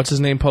what's his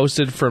name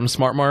posted from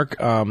Smart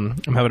Mark? I'm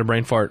having a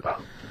brain fart.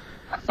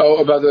 Oh,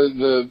 about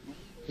the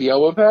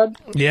elbow pad?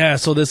 Yeah,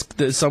 so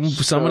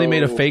somebody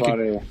made a fake.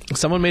 Funny.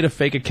 Someone made a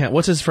fake account.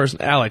 What's his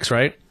first? Alex,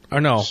 right? Or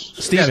no,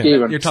 Steven.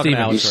 Steven. You're talking Steven.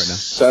 to Alex right now.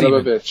 Son of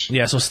a bitch.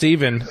 Yeah, so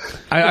Steven.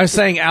 I was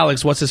saying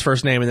Alex, what's his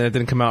first name, and then it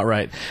didn't come out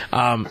right.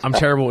 I'm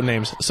terrible with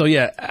names. So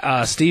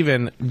yeah,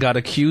 Steven got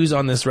accused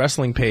on this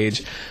wrestling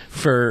page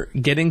for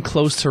getting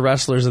close to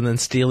wrestlers and then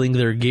stealing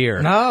their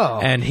gear. No.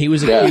 And he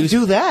was accused.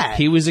 Do that.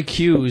 He was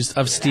accused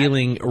of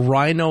stealing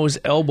Rhino's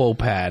elbow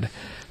pad.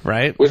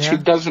 Right? Which he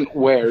doesn't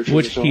wear.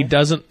 Which he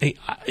doesn't.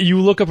 You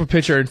look up a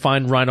picture and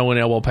find Rhino and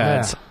elbow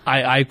pads.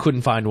 Yeah. I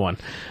couldn't find one,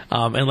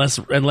 unless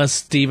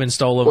Steven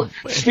stole them.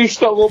 He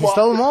stole them all.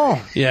 Stole them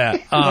all. Yeah.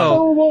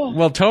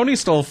 Well, Tony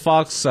stole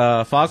Fox's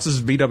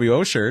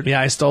VWO shirt.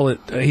 Yeah, I stole it.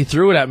 He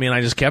threw it at me, and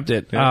I just kept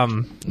it. Yeah.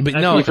 But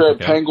no, To be fair,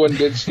 Penguin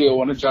did steal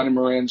one of Johnny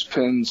Moran's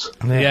pins.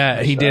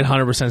 Yeah, he did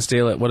 100%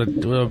 steal it.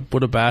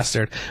 What a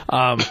bastard.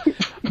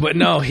 But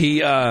no,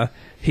 he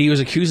was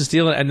accused of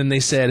stealing it, and then they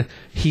said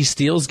he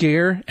steals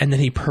gear, and then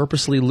he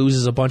purposely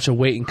loses a bunch of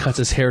weight and cuts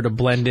his hair to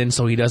blend in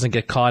so he doesn't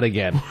get caught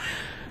again.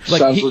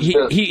 Like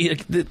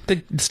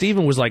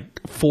Steven was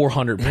like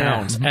 400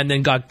 pounds, and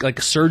then got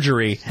like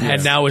surgery,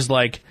 and now is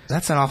like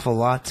that's an awful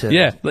lot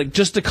to like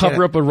just to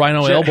cover up a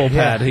Rhino elbow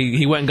pad.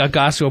 He went and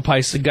got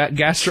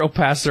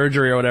gastropath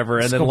surgery or whatever,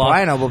 and then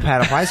buy an elbow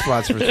pad of ice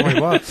spots for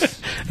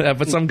 $20. Yeah,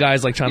 but some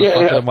guys like trying to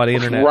fuck them on the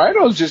internet.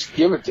 Rhinos just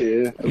give it to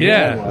you.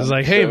 Yeah, it's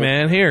like, hey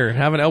man, here,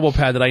 have an elbow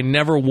pad that I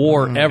never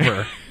wore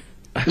ever.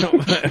 I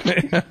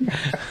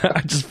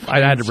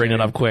had to bring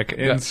it up quick.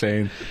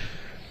 Insane.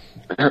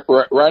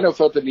 Rhino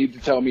felt the need to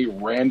tell me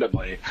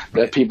randomly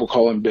that people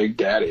call him Big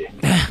Daddy.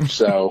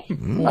 So I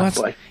was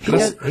like,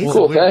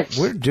 cool, thanks.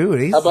 We're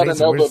dude. How about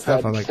an elbow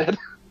pad instead?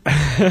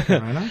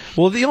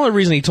 Well, the only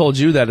reason he told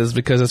you that is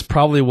because it's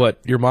probably what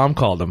your mom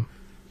called him.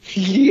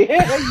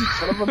 Yeah, you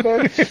son of a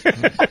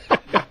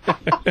bitch.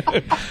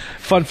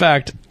 Fun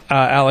fact,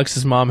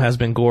 Alex's mom has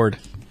been gored.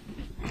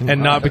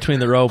 And not between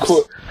the ropes.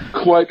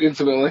 Quite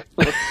intimately.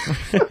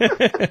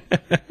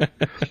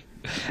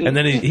 And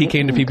then he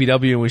came to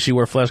PPW when she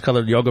wore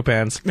flesh-colored yoga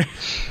pants. She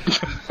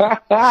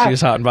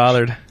was hot and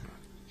bothered.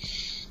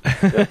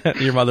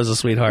 Your mother's a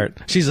sweetheart.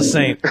 She's a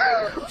saint. All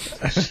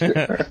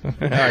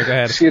right, go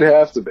ahead. She'd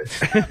have to be.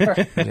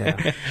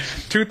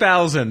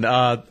 2000.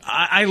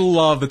 I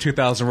love the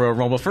 2000 Royal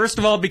Rumble. First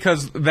of all,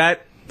 because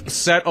that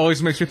set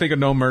always makes me think of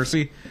No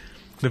Mercy,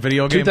 the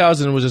video game.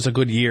 2000 was just a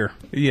good year.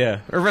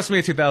 Yeah, or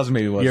WrestleMania 2000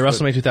 maybe was. Yeah,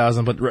 WrestleMania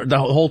 2000, but the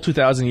whole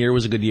 2000 year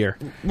was a good year.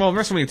 Well,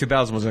 WrestleMania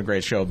 2000 wasn't a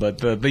great show, but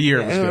the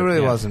year was good. It really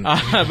wasn't.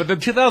 But the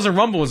 2000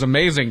 Rumble was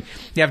amazing.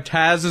 You have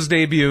Taz's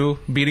debut,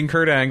 beating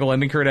Kurt Angle,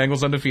 ending Kurt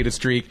Angle's undefeated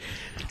streak.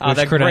 Which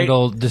Kurt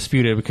Angle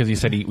disputed because he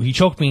said he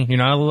choked me. You're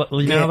not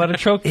allowed to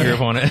choke your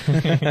opponent.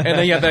 And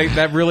then you have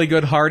that really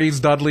good Hardys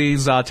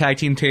Dudleys tag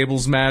team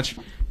tables match.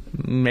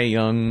 Mae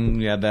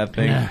Young, yeah, that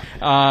thing.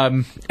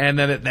 Yeah. And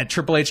then that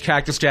Triple H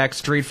Cactus Jack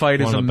street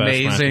fight is One of the best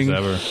amazing.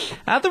 matches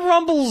ever. The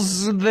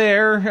Rumble's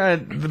there.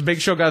 The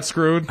Big Show got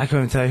screwed. I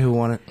couldn't tell you who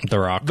won it. The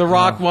Rock. The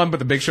Rock won, but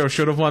the Big Show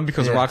should have won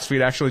because the Rock's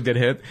feet actually did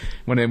hit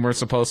when they weren't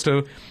supposed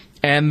to.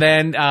 And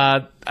then,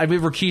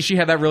 Rikishi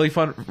had that really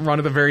fun run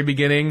at the very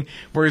beginning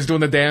where he's doing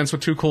the dance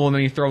with Too Cool and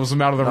then he throws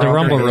him out of the ring. The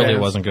Rumble really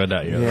wasn't good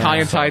that year. Yeah. Kai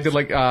and Tai did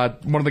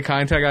one of the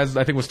Kai and Tai guys, I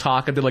think it was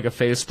Taka, did like a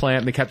face plant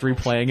and they kept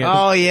replaying it.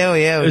 Oh, yeah.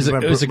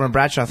 It was when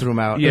Bradshaw threw him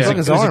out. Yeah, it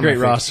was a great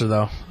roster,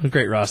 though. A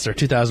great roster.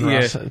 2000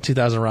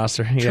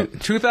 roster. Yeah.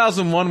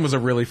 2001 was a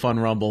really fun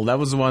Rumble. That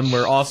was the one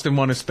where Austin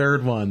won his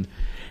third one.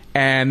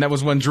 And that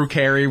was when Drew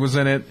Carey was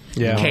in it.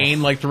 Yeah.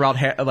 Kane, threw out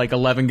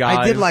 11 guys.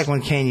 I did like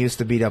when Kane used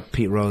to beat up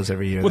Pete Rose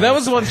every year. Well, that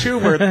was the one, too,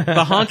 where the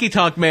Honky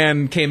Tonk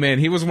Man came in.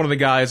 He was one of the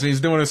guys, and he's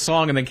doing his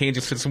song, and then Kane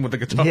just hits him with the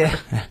guitar.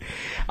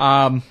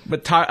 Yeah.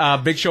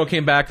 But Big Show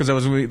came back because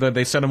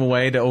they sent him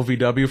away to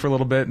OVW for a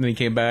little bit, and then he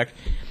came back.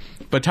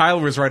 But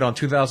Tyler was right on.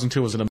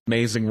 2002 was an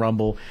amazing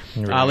Rumble.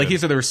 Like he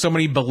said, there were so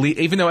many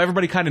even though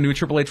everybody kind of knew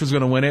Triple H was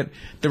going to win it,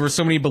 there were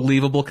so many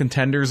believable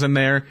contenders in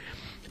there.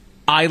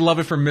 I love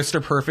it for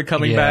Mr. Perfect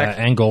coming back.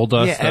 And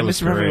Goldust. Yeah, and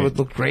Mr. Perfect would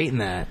look great in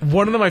that.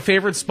 One of my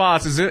favorite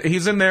spots is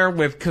he's in there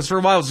because for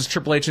a while it was just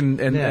Triple H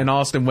and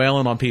Austin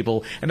wailing on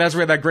people. And that's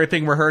where that great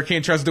thing where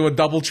Hurricane tries to do a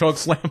double choke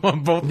slam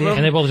on both of them.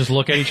 And they both just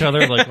look at each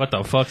other like, what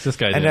the fuck's this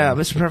guy doing? And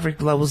Mr.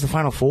 Perfect was the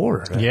Final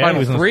Four. Yeah,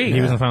 Final he was three.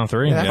 He was in the Final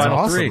Three. Yeah, that's Final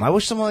awesome. three. I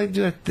wish someone would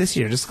do it this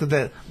year just because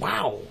that,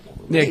 wow.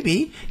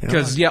 Maybe.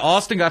 Because,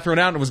 Austin got thrown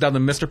out and it was down to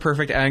Mr.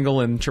 Perfect,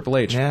 Angle, and Triple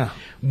H. Yeah.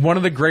 One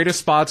of the greatest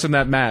spots in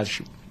that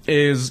match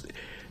is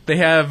they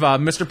have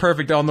Mr.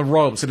 Perfect on the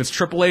ropes, and it's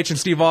Triple H and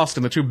Steve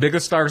Austin, the two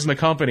biggest stars in the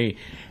company,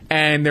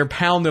 and they're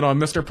pounding on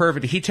Mr.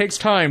 Perfect. He takes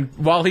time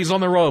while he's on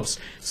the ropes,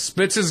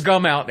 spits his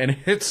gum out, and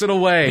hits it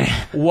away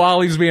while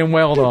he's being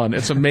wailed on.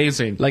 It's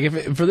amazing.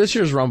 For this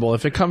year's Rumble,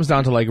 if it comes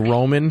down to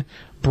Roman,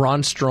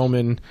 Braun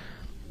Strowman,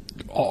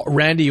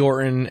 Randy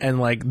Orton,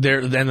 and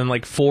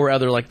then four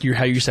other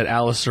how you said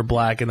Aleister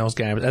Black and those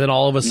guys, and then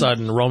all of a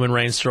sudden Roman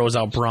Reigns throws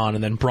out Braun,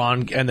 and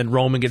then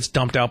Roman gets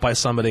dumped out by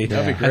somebody,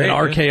 That'd be great, and then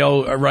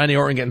RKO Randy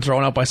Orton getting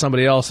thrown out by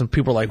somebody else, and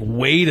people are like,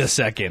 wait a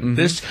second,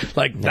 this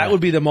that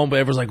would be the moment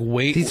everyone's like,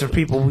 wait, these are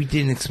people we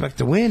didn't expect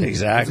to win.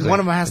 Exactly, one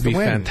of them has It'd to be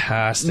win.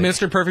 fantastic.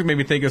 Mr. Perfect made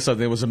me think of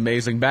something that was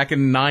amazing. Back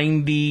in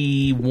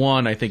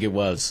 91, I think it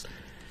was.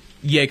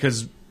 Yeah,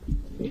 because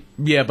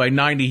by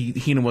 90,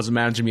 Heenan wasn't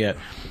managing yet.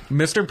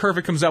 Mr.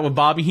 Perfect comes out with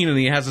Bobby Heenan, and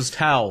he has his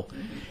towel.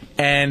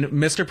 And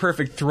Mr.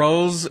 Perfect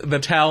throws the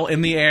towel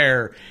in the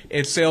air.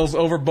 It sails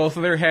over both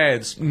of their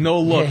heads. No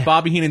look. Yeah.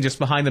 Bobby Heenan just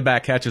behind the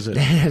back catches it.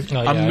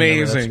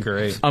 Amazing. That's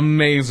great.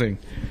 Amazing.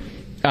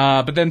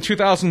 But then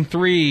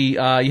 2003, you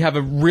have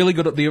the really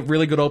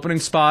good opening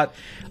spot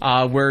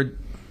where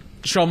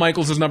Shawn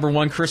Michaels is number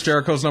one, Chris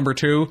Jericho's number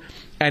two,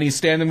 and he's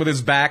standing with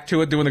his back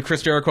to it doing the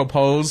Chris Jericho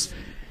pose.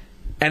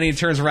 And he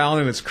turns around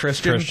and it's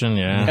Christian.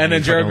 Yeah. And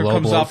then He Jericho fucking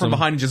comes low out from blows him.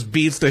 behind and just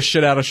beats the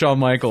shit out of Shawn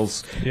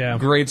Michaels. Yeah.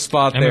 Great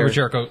spot I there. remember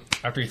Jericho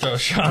after he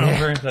throws Shawn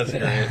over. That's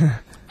great.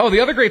 Oh, the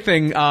other great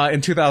thing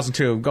in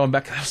 2002, going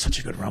back, that was such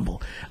a good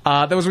Rumble.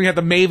 That was when we had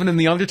the Maven and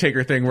the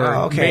Undertaker thing, where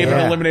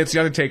Maven eliminates the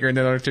Undertaker, and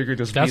then the Undertaker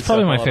just That's beats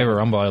probably up my all favorite of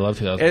them. Rumble. I love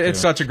 2002. It's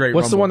such a great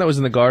What's Rumble. the one that was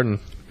in the Garden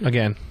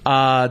again?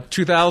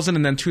 2000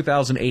 and then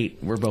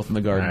 2008 were both in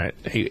the Garden. All right,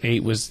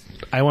 eight was.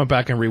 I went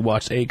back and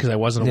rewatched 8 because I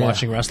wasn't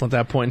watching wrestling at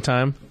that point in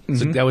time.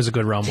 So that was a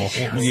good Rumble.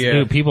 Yeah.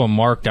 Dude, people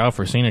marked out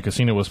for Cena because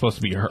Cena was supposed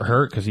to be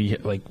hurt because he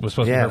was supposed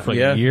to be hurt for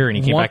a year and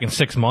he came back in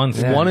 6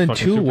 months. 1 and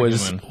Fucking 2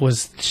 Superhuman.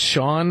 was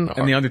Shawn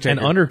And the Undertaker. And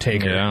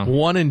Undertaker. Yeah.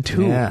 1 and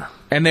 2. Yeah.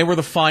 And they were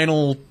the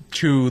final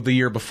two the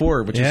year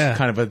before, which is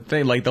kind of a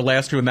thing. Like the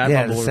last two in that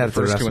Yeah, Rumble were set the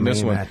for first two in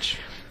this WrestleMania one. match.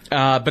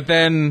 But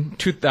then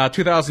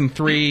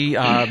 2003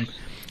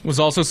 was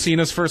also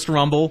Cena's first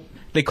Rumble.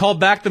 They called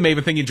back the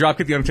Maven thing. He drop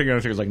kicked the Undertaker. The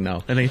Undertaker's like,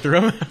 no. And they threw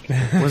him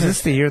out. Was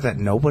this the year that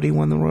nobody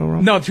won the Royal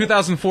Rumble? No,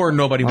 2004,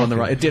 nobody won the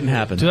Rumble. It didn't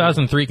happen.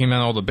 2003 came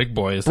down all the big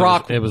boys.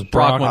 Brock- It was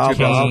Brock Brock, won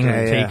King,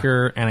 2000.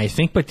 Taker, and I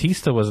think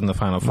Batista was in the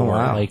final four.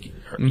 wow. Like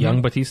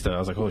young Batista. I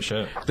was like, oh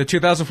shit. The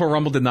 2004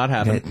 Rumble did not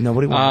happen.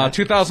 Nobody won that.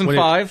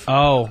 2005.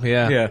 Oh,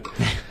 yeah. Yeah.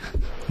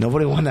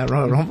 Nobody won that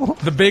Royal Rumble?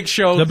 The Big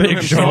Show. The Big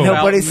threw Show. himself out.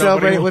 Nobody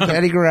celebrated with won.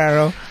 Eddie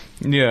Guerrero.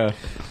 Yeah.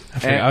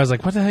 I was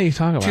like, what the hell are you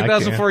talking about?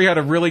 2004, you had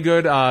a really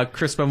good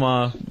Chris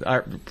Benoit.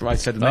 I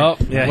said the name. Oh,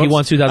 yeah, he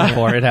won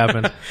 2004. It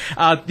happened.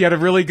 You had a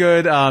really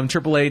good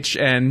Triple H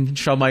and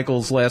Shawn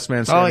Michaels last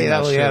man Oh, standing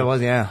yeah, match, it too.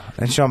 was, yeah.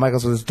 And Shawn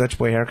Michaels with his Dutch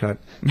boy haircut.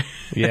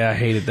 Yeah, I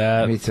hated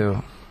that. Me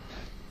too.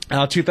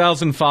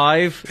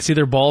 2005. It's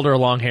either bald or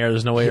long hair.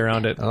 There's no way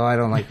around it. Oh, I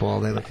don't like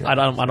bald. They look I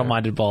don't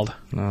mind it bald.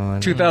 No, I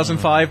don't.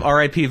 2005,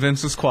 R.I.P.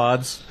 Vince's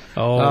quads.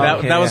 Oh, That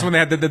okay, was yeah. when they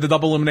had the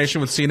double elimination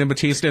with Cena and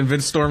Batista, and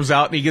Vince storms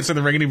out, and he gets in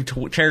the ring, and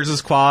he tears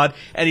his quad,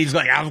 and he's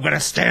like, I'm going to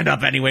stand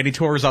up anyway, and he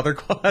tore his other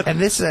quad. And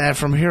this,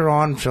 from here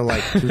on till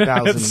like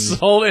 2012, it's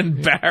so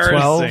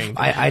embarrassing.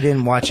 I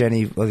didn't watch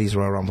any of these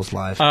Royal Rumbles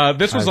live.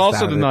 This was I also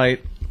out the of it.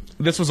 night.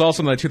 This was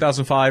also in the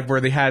 2005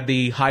 where they had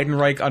the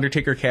Heidenreich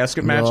Undertaker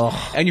casket match, Ugh.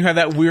 and you had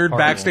that weird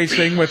backstage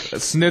thing with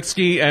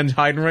Snitsky and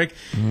Heidenreich.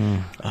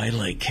 I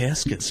like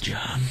caskets,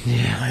 John.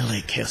 Yeah, I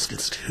like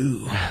caskets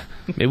too.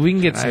 Maybe we can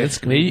get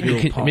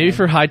Snitsky. Maybe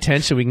for high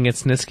tension, we can get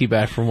Snitsky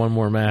back for one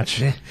more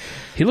match.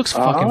 He looks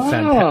fucking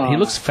fantastic. He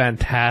looks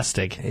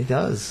fantastic. He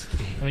does.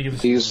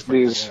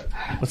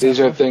 These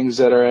are things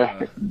that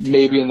are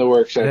maybe in the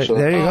works.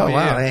 Actually, There you go. Oh,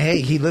 Wow. yeah.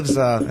 Hey, he lives in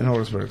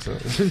Horsburg, so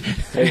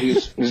Hey,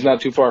 he's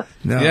not too far.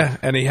 no. Yeah,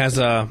 and he has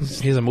a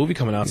movie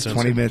coming out soon.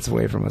 20 minutes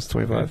away from us.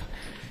 25.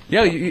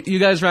 Yeah, you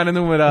guys ran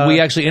into him at We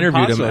actually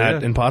interviewed him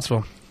Pottsville, in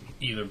Pottsville.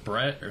 Either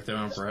Brett or if they're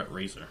on Brett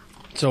Razor.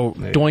 So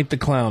Doink the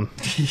Clown.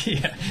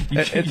 Yeah.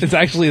 It's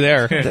actually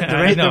there.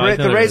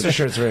 The Razor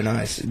shirt's very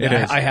nice.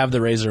 I have the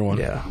Razor one.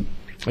 Yeah.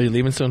 Are you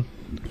leaving soon?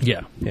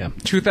 Yeah. Yeah.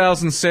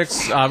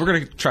 2006. We're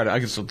gonna try to. I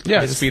guess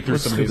speed through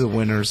Let's some of do these. the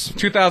winners.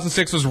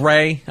 2006 was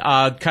Ray.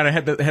 Kind of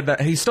had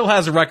that. He still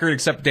has a record,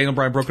 except Daniel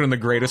Bryan broke it in the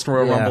greatest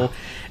Royal Yeah. Rumble,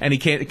 and he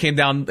came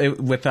down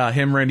with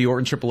him, Randy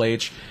Orton, Triple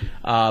H.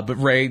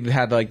 But Ray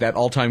had like that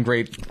all-time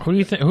great Who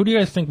do you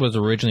guys think was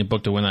originally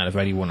booked to win that if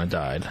Eddie wouldn't have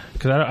died?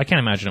 Because I can't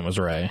imagine it was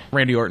Ray.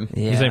 Randy Orton.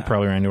 Yeah. You think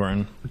probably Randy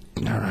Orton.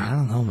 I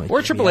don't know. Like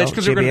Or Triple H,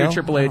 because they're going to JBL? do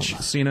Triple H,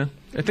 Cena.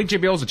 I think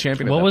JBL was a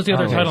champion. What was the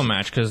other Oh, title yes.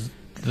 match? Because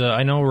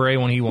I know Ray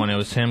when he won, it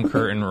was him,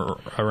 Kurt, and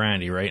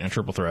Randy, right, in a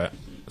triple threat.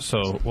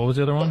 So what was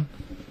the other one?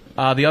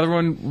 The other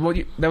one,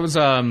 that was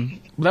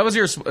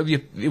your.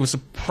 It was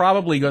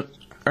probably good.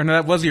 Or no,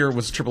 that was your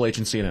was Triple H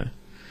and Cena.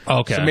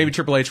 Okay. So maybe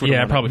Triple H would.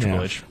 Yeah, have probably won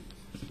Triple it. H.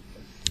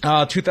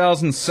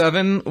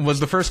 2007 was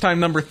the first time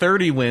number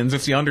 30 wins.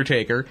 It's The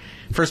Undertaker.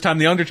 First time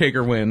The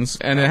Undertaker wins.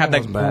 And it had that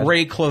wasn't bad.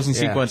 great closing Yeah.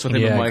 sequence with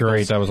him and Yeah, Michaels.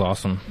 great. That was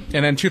awesome.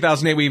 And then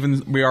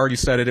 2008, we already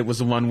said it. It was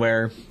the one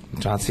where.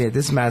 John Cena.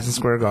 This is Madison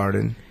Square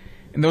Garden.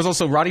 And there was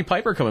also Roddy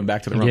Piper coming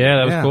back to the Rumble. Yeah,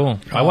 that was Yeah. cool.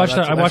 I watched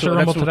that. I watched the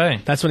Rumble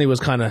today. That's when he was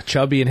kind of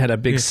chubby and had a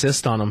big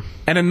cyst on him.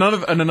 And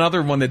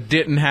another one that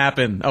didn't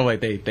happen. Oh, wait,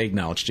 they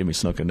acknowledged Jimmy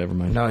Snuka. Never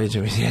mind. No,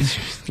 Jimmy.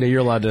 Yeah,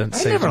 you're allowed to I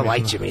say never Jimmy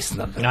liked Snuka. Jimmy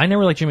Snuka. I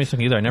never liked Jimmy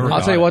Snuka either. I never. I'll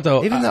got tell you it. what,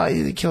 though. Even though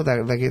he killed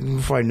that, like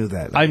before I knew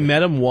that. I Like,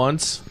 met him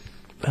once.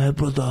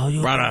 brother,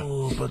 you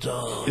Brother.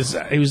 brother.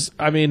 He was.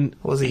 I mean,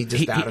 Was he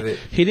just out of it?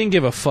 He didn't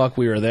give a fuck.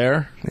 We were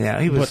there. Yeah,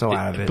 he was But so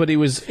out of it. But he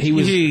was.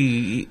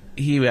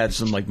 He had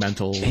some like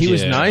mental. He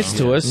was Yeah. nice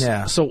to us.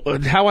 Yeah. So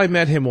how I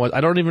met him was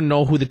I don't even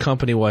know who the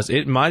company was.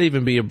 It might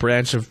even be a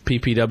branch of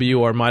PPW,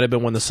 or it might have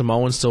been when the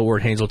Samoans still were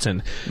in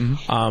Hazleton.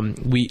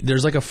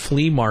 There's like a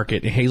flea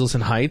market in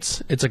Hazleton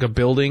Heights. It's like a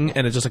building,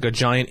 and it's just like a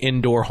giant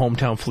indoor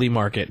hometown flea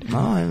market. Oh,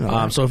 I know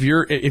that. So if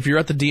you're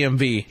at the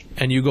DMV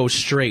and you go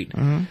straight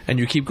and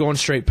you keep going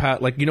straight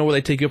past, like you know where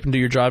they take you up and do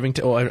your driving.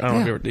 I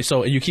don't know.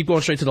 So you keep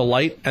going straight to the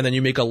light, and then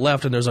you make a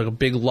left, and there's like a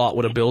big lot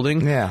with a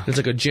building. Yeah. It's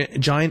like a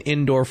giant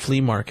indoor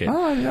flea market.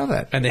 Oh, I didn't know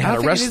that. And they I had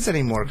don't a think it is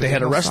anymore. 'cause They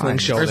had a no wrestling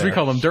signs. show Or as we there.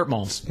 call them, dirt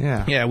malls.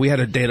 Yeah. Yeah,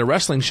 they had a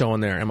wrestling show in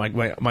there, and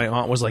my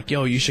aunt was like,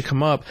 "Yo, you should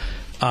come up."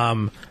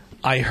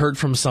 I heard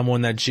from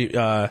someone that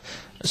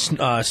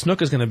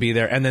Snook is going to be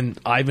there, and then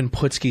Ivan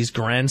Putski's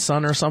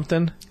grandson or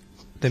something.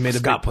 They made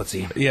Scott a big,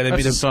 Putsy. Yeah, they That's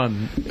made his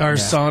son. or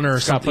son or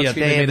Scott something. Yeah, Putski.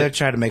 they made They it.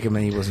 tried to make him,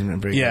 and he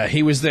wasn't very Yeah, good.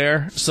 he was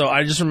there. So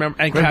I just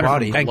remember, and, Great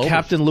body.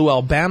 Captain Lou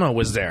Albano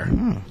was there.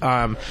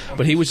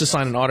 But he was just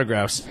signing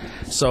autographs.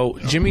 So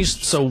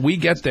so we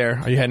get there.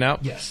 Are you heading out?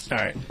 Yes. All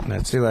right.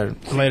 Let's see you later.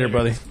 Later,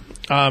 buddy.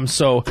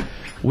 So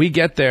we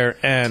get there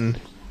and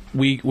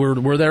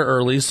we're there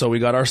early, so we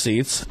got our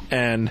seats,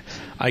 and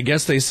I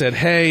guess they said,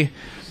 "Hey,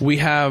 we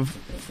have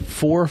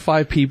 4 or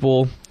 5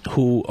 people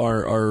who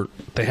are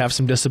they have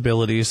some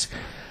disabilities.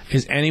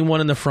 Is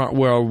anyone in the front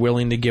row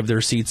willing to give their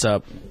seats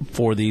up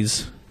for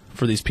these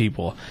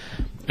people?"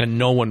 And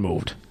no one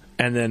moved.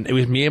 And then it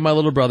was me and my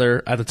little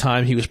brother. At the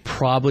time, he was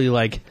probably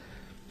like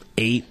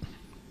 8,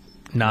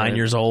 9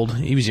 years old.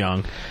 He was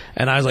young.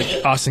 And I was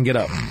like, Austin, get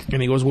up.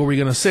 And he goes, where are we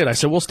going to sit? I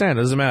said, we'll stand.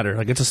 It doesn't matter.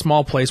 Like, it's a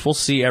small place. We'll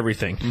see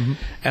everything. Mm-hmm.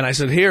 And I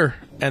said, here.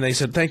 And they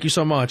said, thank you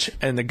so much.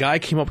 And the guy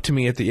came up to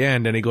me at the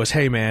end, and he goes,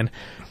 hey, man,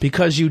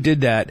 because you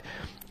did that,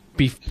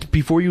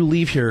 before you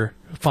leave here,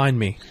 find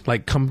me.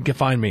 Like, come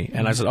find me.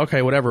 And I said,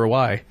 okay, whatever.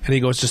 Why? And he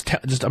goes,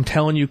 just I'm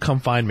telling you, come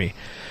find me.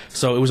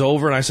 So it was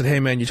over, and I said,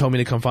 hey, man, you told me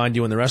to come find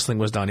you when the wrestling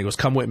was done. He goes,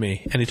 come with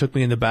me. And he took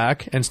me in the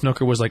back, and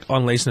Snooker was, like,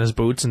 unlacing his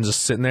boots and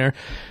just sitting there.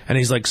 And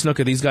he's like,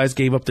 Snooker, these guys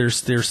gave up their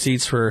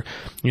seats for,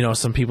 you know,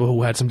 some people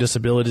who had some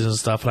disabilities and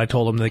stuff, and I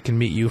told them they can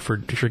meet you for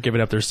giving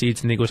up their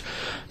seats. And he goes,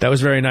 that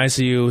was very nice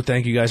of you.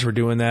 Thank you guys for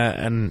doing that.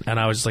 And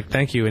I was just like,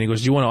 thank you. And he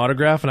goes, do you want an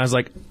autograph? And I was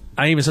like,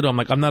 I even said to him,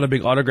 like, I'm not a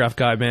big autograph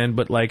guy, man,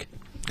 but, like,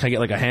 can I get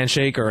like a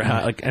handshake or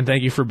like, and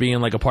thank you for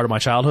being like a part of my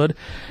childhood?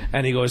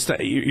 And he goes,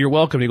 you're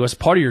welcome. And he goes,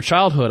 part of your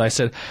childhood. I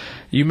said,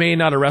 you may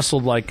not have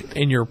wrestled like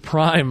in your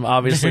prime,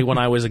 obviously, when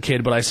I was a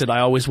kid, but I said, I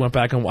always went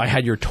back and I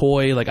had your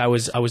toy. Like I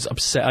was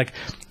upset. Like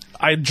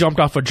I jumped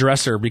off a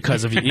dresser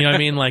because of you. You know what I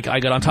mean? Like I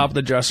got on top of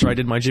the dresser. I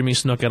did my Jimmy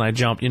Snook and I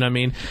jumped, you know what I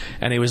mean?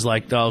 And he was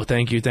like, oh,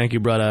 thank you,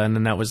 brother. And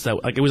then that was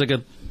like, it was like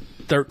a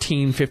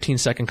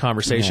 15-second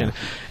conversation. Yeah.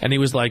 And he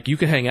was like, you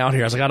can hang out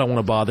here. I was like, I don't want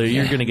to bother you.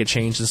 You're going to get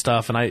changed and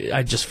stuff. And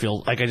I just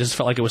felt like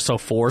it was so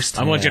forced.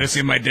 I want you to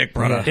see my dick,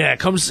 brother. Yeah,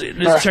 come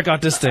check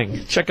out this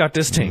thing. Check out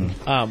this thing.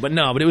 But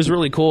it was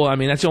really cool. I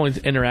mean, that's the only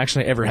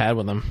interaction I ever had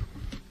with him.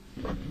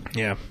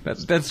 Yeah.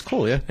 That's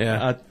cool,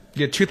 yeah.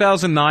 Yeah,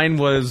 2009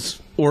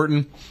 was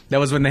Orton. That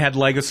was when they had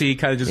Legacy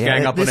kind of just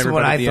gang up on everybody. This is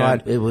what I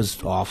thought. It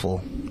was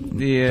awful.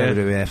 Yeah.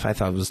 WWF. I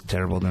thought it was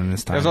terrible during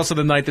this time. There was also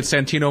the night that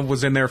Santino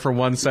was in there for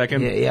 1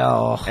 second.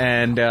 Yeah.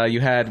 And you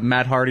had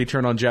Matt Hardy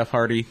turn on Jeff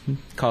Hardy,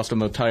 cost him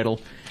the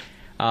title.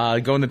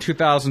 Going to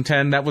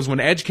 2010, that was when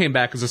Edge came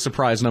back as a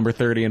surprise number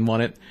 30 and won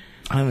it.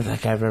 I don't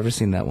think I've ever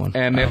seen that one.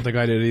 And I don't think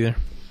I did either.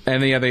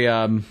 And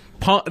the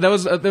Punk, that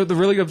was the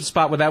really good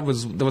spot with that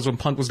was when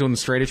Punk was doing the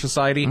Straight Edge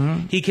Society.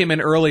 Mm-hmm. He came in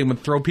early and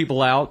would throw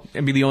people out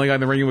and be the only guy in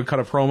the ring. He would cut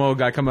a promo. A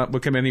guy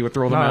would come in, he would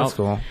throw them out. That's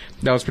cool.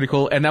 That was pretty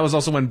cool. And that was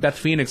also when Beth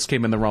Phoenix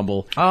came in the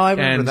Rumble. Oh, I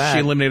remember that. And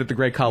she eliminated the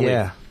Great Khali.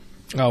 Yeah.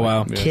 Oh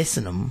wow. Yeah.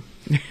 Kissing him.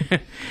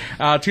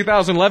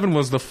 2011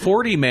 was the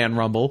 40-man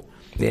Rumble.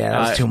 Yeah, that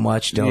was too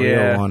much.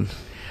 One.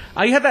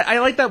 I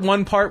like that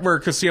one part where,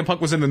 because CM Punk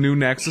was in the new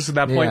Nexus at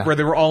that point, where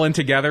they were all in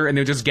together and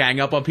they would just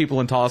gang up on people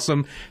and toss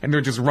them, and they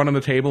were just running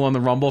the table on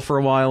the Rumble for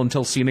a while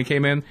until Cena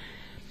came in.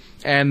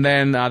 And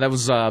then that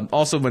was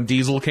also when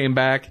Diesel came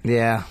back.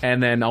 Yeah.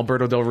 And then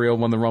Alberto Del Rio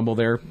won the Rumble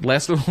there,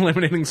 last of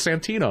eliminating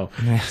Santino.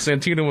 Yeah.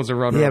 Santino was a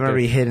runner. Yeah, I remember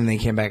he hit and they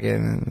came back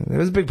in. It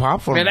was a big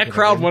pop for him. Man, that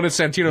crowd wanted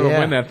Santino to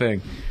win that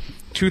thing.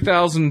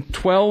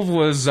 2012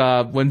 was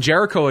when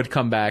Jericho had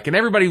come back, and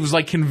everybody was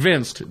like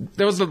convinced.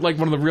 That was like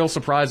one of the real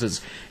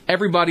surprises.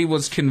 Everybody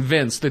was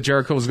convinced that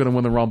Jericho was going to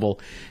win the Rumble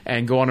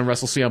and go on and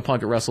wrestle CM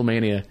Punk at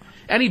WrestleMania.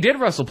 And he did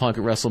wrestle Punk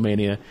at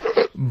WrestleMania,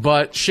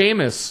 but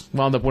Sheamus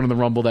wound up winning the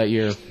Rumble that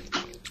year.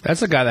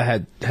 That's a guy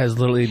that has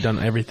literally done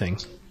everything.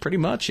 Pretty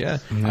much, yeah.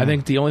 I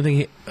think the only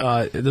thing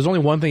there's only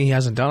one thing he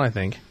hasn't done. I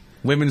think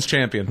women's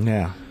champion.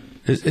 Yeah,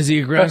 is he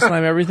a Grand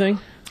Slam everything?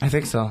 I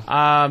think so.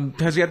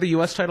 Has he had the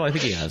U.S. title? I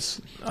think he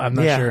has. I'm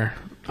not sure.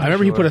 I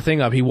remember he put a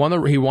thing up. He won a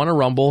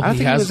Rumble. I don't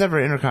think he was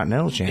ever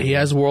Intercontinental Champion. He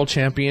has World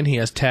Champion. He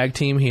has Tag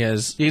Team.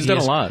 He's done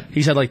a lot.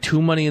 He's had like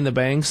 2 Money in the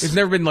Banks. He's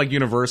never been like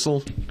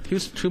Universal. He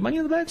was 2 Money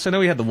in the Banks? I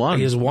know he had the one.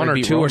 He has one or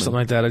two Roman. Or something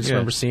like that. I just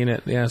remember seeing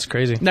it. Yeah, it's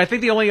crazy. And I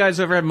think the only guys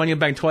who ever had Money in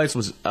the Bank twice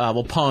was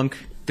Punk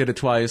did it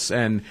twice,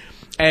 and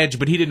Edge,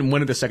 but he didn't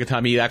win it the second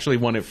time. He actually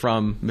won it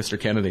from Mr.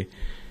 Kennedy.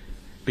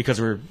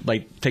 Because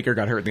Taker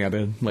got hurt and they had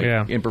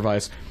to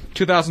improvise.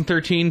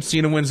 2013,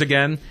 Cena wins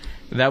again.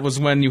 That was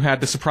when you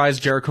had the surprise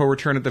Jericho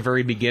return at the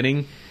very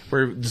beginning,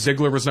 where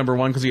Ziggler was number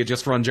 1 because he had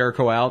just run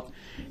Jericho out,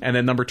 and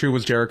then number 2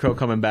 was Jericho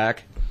coming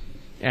back.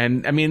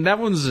 And I mean that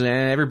one's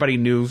everybody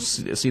knew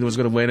Cena was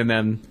going to win, and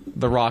then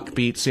The Rock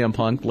beat CM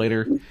Punk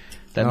later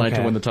that night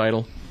to win the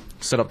title,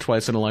 set up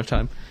twice in a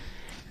lifetime.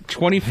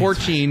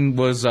 2014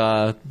 was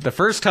the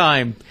first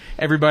time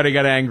everybody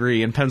got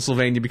angry in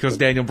Pennsylvania because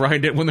Daniel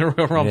Bryan didn't win the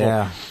Royal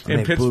Rumble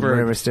in Pittsburgh. Booed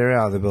Rey Mysterio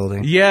out of the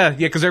building. Yeah,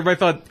 because everybody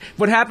thought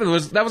what happened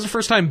was that was the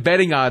first time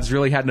betting odds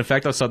really had an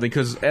effect on something.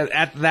 Because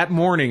at that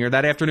morning or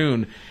that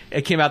afternoon,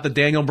 it came out that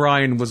Daniel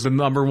Bryan was the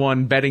number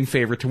 1 betting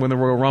favorite to win the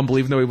Royal Rumble,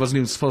 even though he wasn't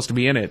even supposed to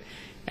be in it,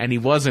 and he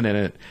wasn't in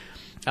it.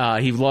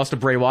 He lost to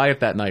Bray Wyatt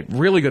that night.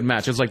 Really good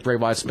match. It was like Bray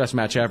Wyatt's best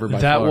match ever.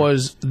 By that far.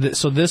 Was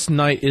so. This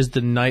night is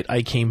the night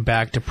I came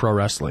back to pro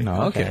wrestling.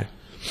 Oh, okay.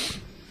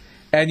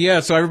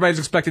 And so everybody's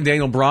expecting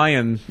Daniel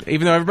Bryan,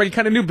 even though everybody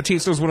kind of knew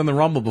Batista was winning the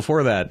Rumble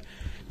before that.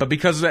 But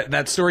because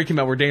that story came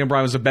out where Daniel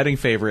Bryan was a betting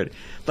favorite,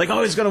 like,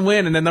 oh, he's going to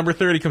win, and then number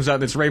 30 comes out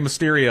and it's Rey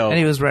Mysterio. And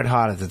he was red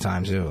hot at the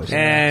time, too.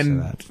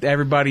 And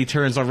everybody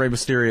turns on Rey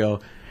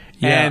Mysterio.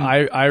 Yeah,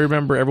 and I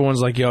remember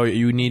everyone's like, yo,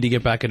 you need to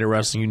get back into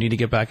wrestling. You need to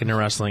get back into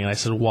wrestling. And I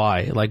said,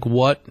 why? Like,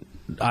 what?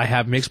 I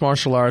have mixed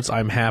martial arts.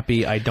 I'm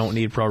happy. I don't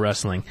need pro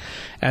wrestling.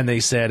 And they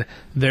said,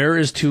 there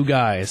is 2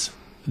 guys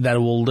that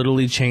will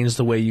literally change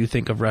the way you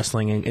think of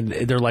wrestling. And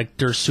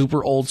they're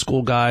super old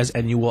school guys,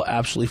 and you will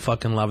absolutely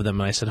fucking love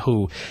them. And I said,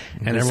 who?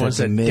 And everyone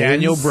said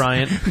Daniel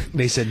Bryant.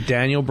 They said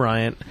Daniel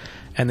Bryant,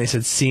 and they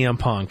said CM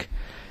Punk.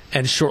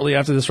 And shortly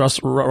after this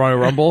Royal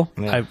Rumble,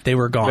 they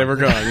were gone. They were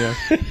gone, yeah.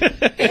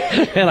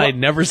 And I'd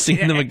never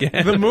seen them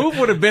again. The move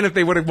would have been if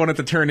they would have wanted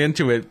to turn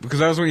into it,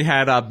 because that was when you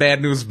had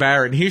Bad News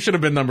Barrett, and he should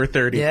have been number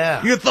 30.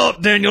 Yeah. You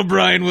thought Daniel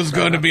Bryan was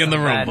going to be in the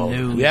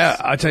Rumble. Yeah,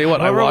 I tell you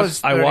what, I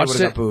watched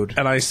it, booed.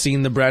 and I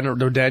seen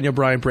the Daniel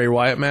Bryan Bray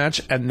Wyatt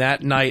match, and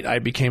that night I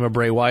became a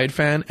Bray Wyatt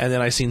fan, and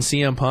then I seen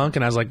CM Punk,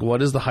 and I was like,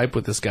 what is the hype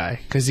with this guy?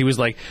 Because he was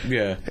like,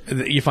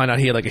 you find out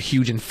he had like a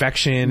huge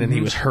infection, and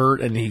he was hurt,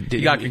 and he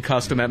got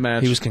concussed in that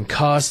match. He was concussed.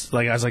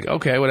 Like, I was like,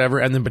 okay, whatever.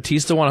 And then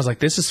Batista won. I was like,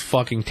 this is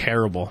fucking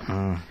terrible.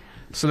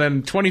 So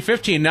then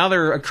 2015, now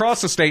they're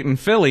across the state in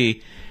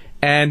Philly,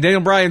 and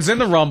Daniel Bryan's in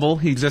the Rumble.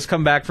 He had just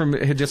come back from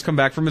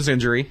his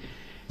injury,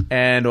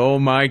 and oh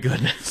my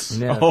goodness,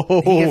 Yeah.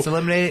 oh. He gets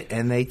eliminated,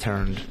 and they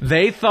turned.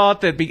 They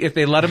thought that if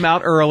they let him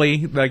out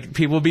early, like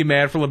people would be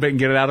mad for a little bit and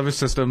get it out of his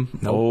system.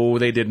 Nope. Oh,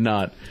 they did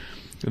not.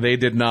 They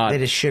did not. They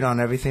just shit on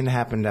everything that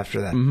happened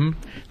after that.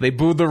 They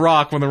booed The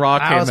Rock when The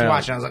Rock came out. I was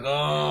watching. I was like,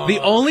 oh. The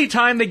only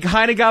time they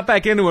kind of got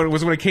back into it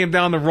was when it came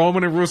down to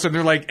Roman and Rusev.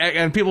 They're like,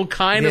 and people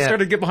kind of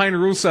started to get behind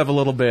Rusev a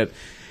little bit.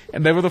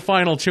 And they were the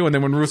final two. And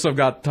then when Rusev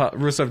got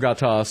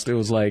tossed, it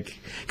was like,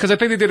 because I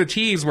think they did a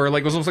tease where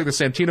like it was almost like the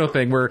Santino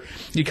thing where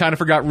you kind of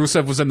forgot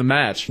Rusev was in the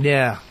match.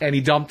 Yeah. And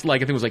he dumped like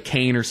I think it was like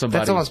Kane or somebody.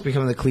 That's almost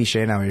becoming the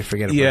cliche now. Where you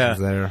forget a person's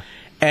there.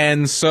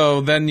 And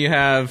so then you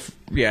have,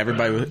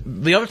 everybody.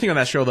 The other thing on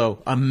that show, though,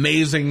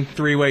 amazing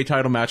three-way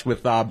title match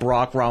with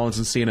Brock, Rollins,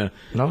 and Cena.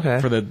 Okay.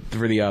 For the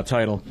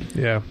title.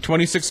 Yeah.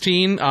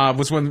 2016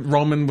 was when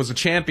Roman was a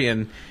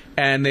champion,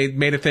 and they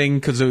made a thing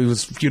because he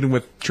was feuding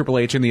with Triple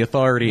H and the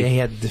Authority. Yeah, he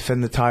had to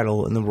defend the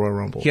title in the Royal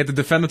Rumble. He had to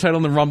defend the title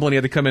in the Rumble, and he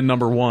had to come in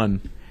number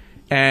 1.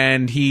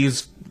 And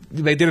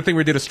they did a thing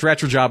where he did a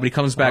stretcher job, but he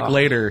comes back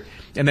later,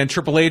 and then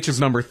Triple H is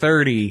number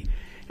 30.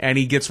 And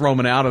he gets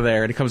Roman out of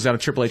there, and it comes down to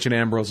Triple H and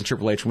Ambrose, and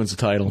Triple H wins the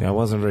title. Yeah, it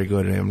wasn't very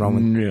good. And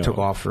Roman took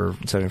off for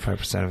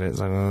 75% of it. It's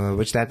like,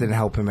 which that didn't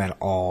help him at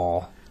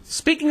all.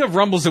 Speaking of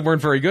Rumbles that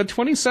weren't very good,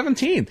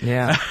 2017.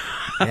 Yeah.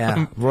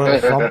 Yeah.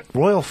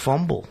 Royal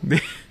Fumble.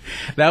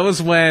 That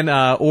was when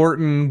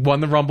Orton won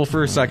the Rumble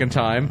for a second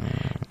time,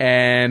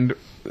 and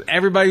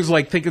everybody was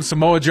like thinking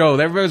Samoa Joe.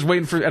 Everybody was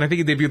waiting for, and I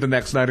think he debuted the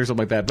next night or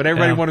something like that. But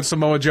everybody wanted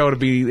Samoa Joe to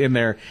be in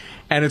there,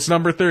 and it's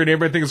number 30.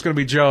 Everybody thinks it's going to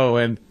be Joe,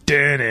 and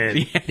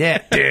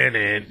Yep.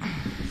 And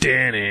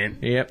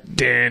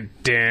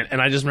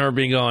I just remember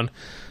being going,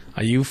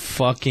 are you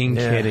fucking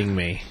kidding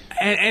me?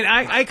 And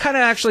I kind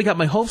of actually got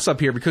my hopes up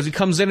here because he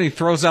comes in and he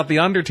throws out The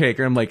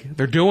Undertaker. I'm like,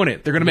 they're doing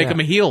it. They're going to make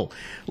him a heel.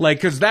 Like,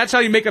 because that's how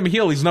you make him a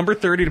heel. He's number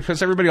 30 to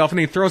piss everybody off, and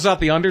he throws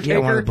out The Undertaker. Yeah,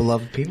 one of the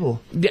beloved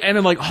people. And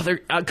I'm like,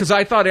 because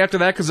I thought after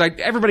that, because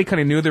everybody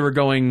kind of knew they were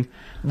going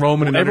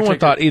Roman and Everyone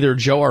Undertaker. thought either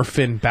Joe or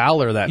Finn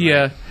Balor that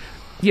night.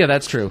 Yeah,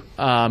 that's true.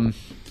 But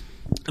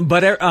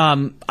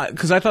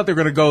because I thought they were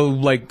going to go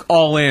like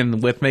all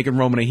in with making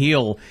Roman a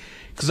heel,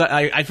 because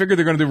I figured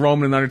they're going to do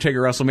Roman and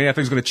Undertaker WrestleMania. I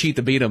think he's going to cheat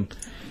to beat him,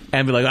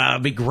 and be like,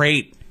 it'd be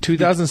great.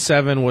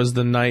 2007 was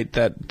the night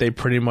that they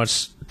pretty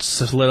much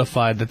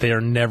solidified that they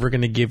are never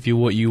going to give you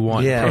what you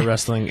want in pro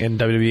wrestling in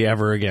WWE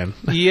ever again.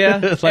 Yeah,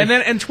 and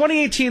then in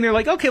 2018 they're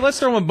like, okay, let's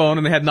throw him a bone,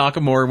 and they had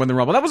Nakamura win the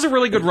Rumble. That was a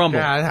really good Rumble.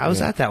 Yeah, I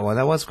was at that one.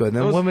 That was good. And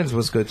then women's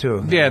was good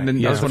too. Yeah, and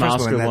then that's when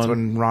Asuka won. That's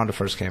when Ronda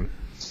first came.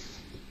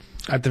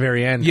 At the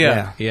very end.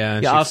 Yeah.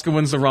 And Asuka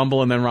wins the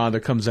Rumble, and then Ronda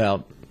comes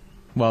out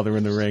while they're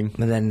in the ring.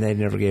 And then they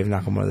never gave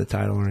Nakamura the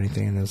title or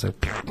anything, and it was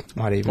like,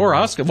 not even. Or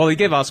Asuka. Well, he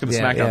gave Asuka the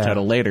SmackDown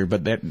title later,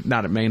 but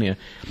not at Mania.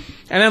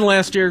 And then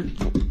last year,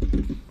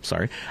 the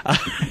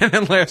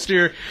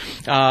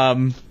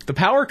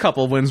Power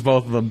Couple wins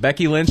both of them.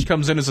 Becky Lynch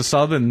comes in as a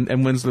sub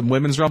and wins the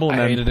Women's Rumble, and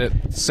I then hated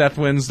it. Seth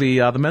wins the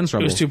Men's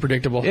Rumble. It was too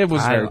predictable. It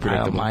was very I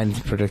predictable. don't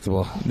mind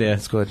predictable. Yeah.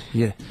 It's good.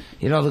 Yeah.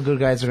 You know the good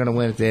guys are going to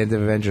win at the end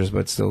of Avengers, but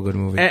it's still a good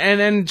movie. And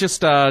then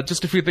just a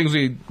few things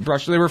we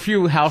brushed. There were a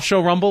few house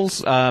show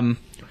Rumbles. We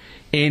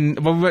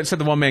said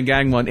the one-man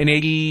gang one. In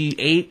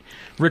 88,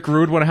 Rick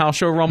Rude won a house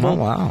show Rumble. Oh,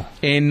 wow.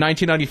 In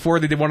 1994,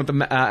 they did one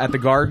at the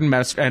Garden,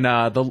 and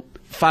the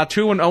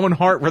Fatu and Owen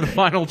Hart were the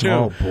final two.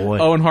 Oh, boy.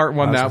 Owen Hart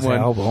won that one.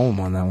 Owen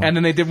won that one. And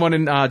then they did one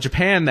in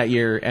Japan that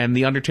year, and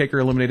The Undertaker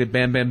eliminated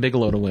Bam Bam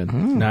Bigelow to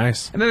win.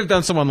 Nice. And then they've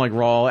done someone like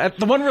Raw.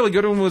 The one really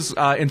good one was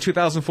in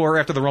 2004,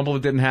 after the Rumble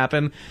that didn't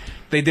happen.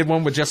 They did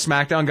one with just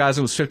SmackDown guys.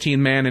 It was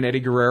 15-man, and Eddie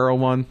Guerrero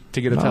won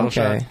to get a title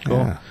shot. Cool.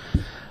 Yeah.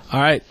 All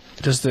right.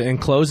 Just in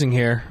closing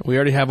here, we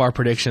already have our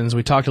predictions.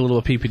 We talked a little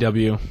about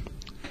PPW.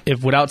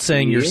 If without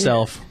saying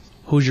yourself,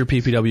 who's your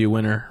PPW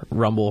winner,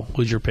 Rumble?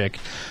 Who's your pick?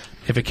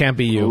 If it can't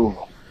be you,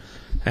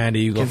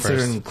 Andy, you go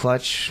Considering first.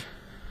 Clutch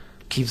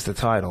keeps the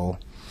title.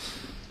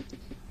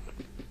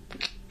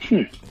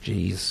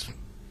 Jeez.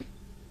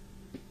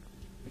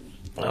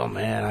 Oh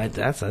man,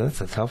 that's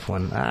a tough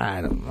one.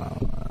 I don't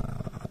know.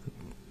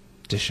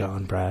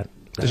 Deshaun Pratt.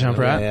 Deshaun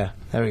Pratt? Yeah,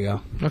 there we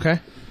go. Okay.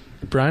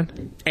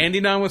 Brian? Andy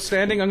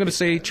notwithstanding, I'm going to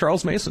say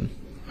Charles Mason.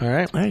 All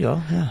right. There you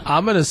go. Yeah.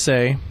 I'm going to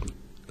say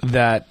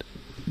that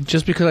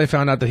just because I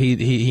found out that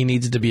he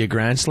needs to be a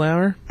Grand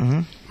Slammer,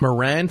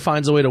 Moran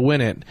finds a way to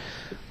win it.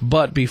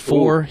 But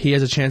before he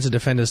has a chance to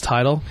defend his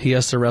title, he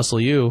has to wrestle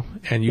you,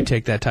 and you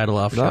take that title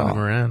off Johnny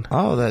Moran.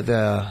 Oh,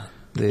 the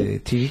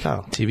TV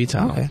title. TV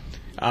title. Okay.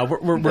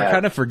 We're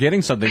kind of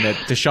forgetting something, that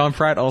Deshaun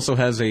Pratt also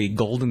has a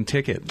golden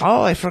ticket.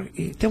 Oh, I forgot.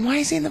 Then why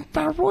is he in the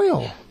Battle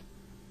Royal?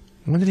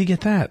 When did he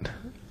get that?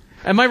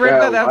 Am I right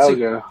about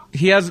that?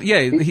 He has. Yeah,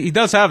 he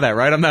does have that,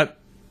 right? I'm not.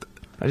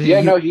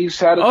 Yeah, no, he's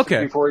had it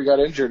before he got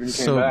injured and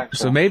came back.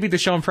 So maybe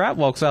Deshaun Pratt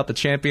walks out the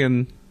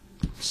champion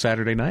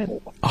Saturday night.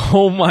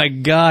 Oh my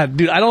God,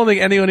 dude! I don't think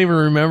anyone even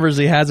remembers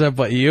he has that,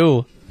 but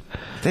you.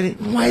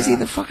 Why is he in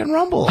the fucking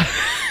Rumble?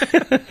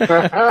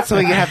 So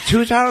we can have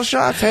 2 title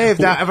shots. Hey,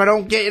 if I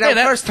don't get you that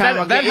first time,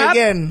 I'll get you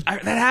again.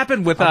 That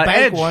happened with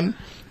Edge.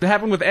 That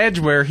happened with Edge,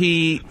 where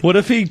he. What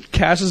if he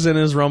cashes in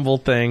his Rumble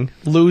thing,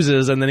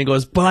 loses, and then he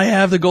goes, "But I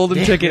have the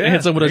golden ticket," and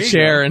hits him with a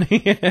chair, and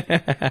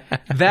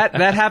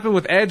that happened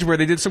with Edge, where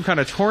they did some kind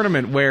of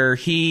tournament where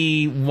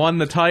he won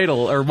the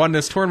title, or won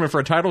this tournament for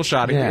a title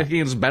shot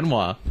against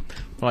Benoit.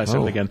 Well, I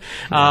said it again.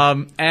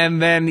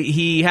 And then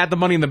he had the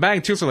Money in the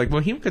Bank too, so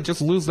he could just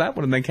lose that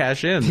one and then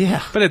cash in.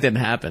 Yeah, but it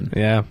didn't happen.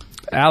 Yeah,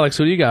 Alex,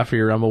 who do you got for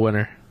your Rumble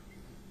winner?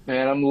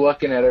 Man, I'm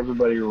looking at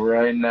everybody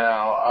right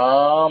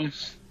now.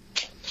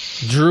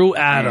 Drew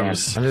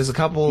Adams. And there's a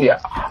couple. Yeah,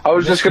 I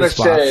was just gonna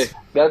say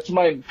that's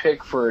my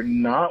pick for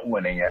not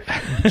winning it.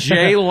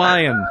 Jay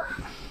Lyon.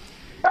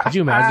 Could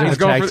you imagine? He's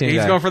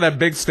going for that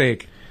big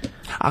steak.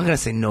 I'm gonna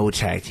say no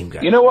tag team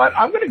guy. You know what?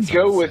 I'm gonna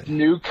go with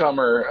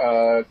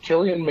newcomer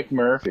Killian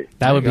McMurphy.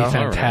 That would be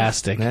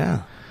fantastic. Right.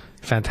 Yeah,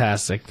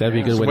 fantastic. That'd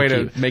be a good way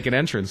to make an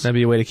entrance. That'd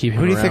be a way to keep him.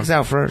 Who do you around. think's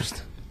out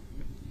first?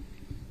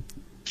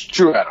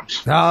 Drew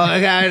Adams.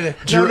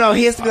 No,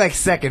 he has to be like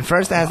second.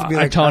 First, it has to be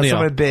like Antonio.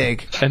 someone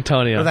big.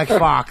 Antonio. Or like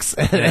Fox.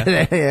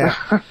 Yeah.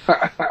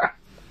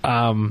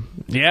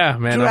 Yeah,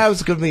 man. Drew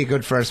Adams could be a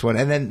good first one,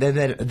 and then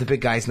the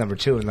big guy's number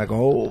 2, and like,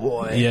 oh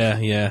boy.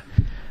 Yeah.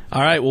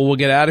 All right, well, we'll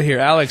get out of here.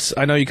 Alex,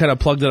 I know you kind of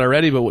plugged it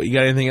already, but you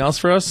got anything else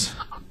for us?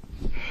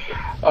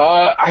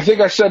 I think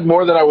I said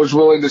more than I was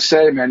willing to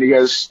say, man. You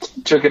guys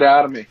took it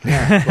out of me.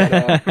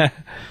 But,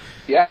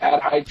 yeah,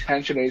 at High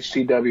Tension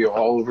HTW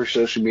all over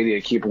social media.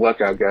 Keep a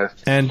lookout, guys.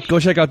 And go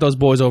check out those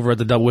boys over at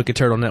the Double Wicked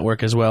Turtle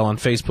Network as well on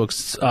Facebook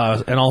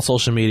and all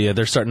social media.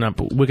 They're starting up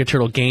Wicked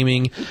Turtle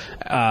Gaming.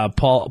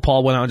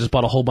 Paul went out and just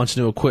bought a whole bunch of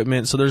new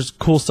equipment. So there's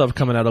cool stuff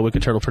coming out of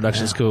Wicked Turtle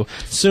Productions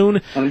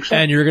soon.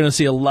 And you're going to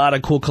see a lot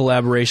of cool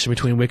collaboration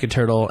between Wicked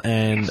Turtle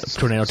and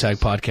Tornado Tag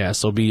Podcast.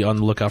 So be on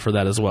the lookout for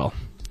that as well.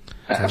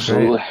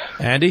 Absolutely.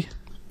 Andy?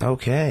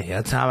 Okay,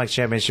 Atomic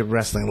Championship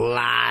Wrestling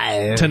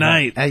live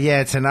tonight.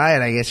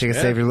 Tonight. I guess you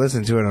can say if you're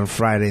listening to it on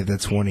Friday the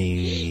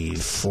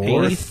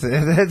 24th.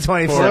 The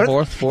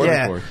 24th?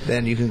 Yeah.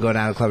 Then you can go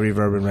down to Club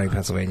Reverb in Reading,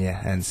 Pennsylvania,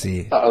 and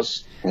see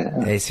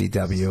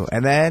ACW.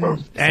 And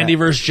then Andy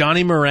versus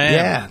Johnny Moran.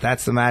 Yeah,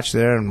 that's the match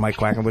there. And Mike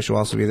Quackenbush will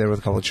also be there with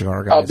a couple of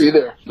Chicago guys. I'll be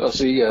there. I'll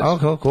see you guys. Oh,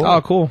 cool. Oh,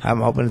 cool.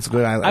 I'm hoping it's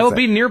good. I will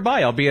be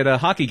nearby. I'll be at a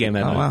hockey game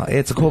that night. Wow.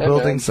 It's a cool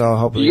building, so I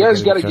hope you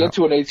guys got to get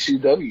to an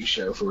HCW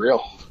show for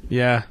real.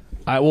 Yeah.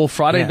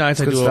 Friday nights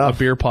I do a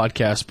beer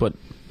podcast, but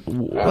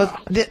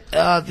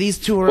these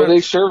two are. Well, they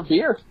serve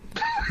beer.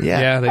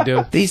 Yeah, they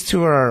do. These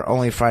two are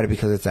only Friday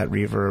because it's at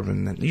Reverb,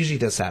 and then usually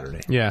does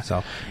Saturday. Yeah.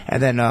 So,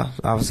 and then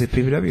obviously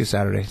PPW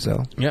Saturday.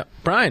 So. Yep.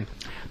 Brian.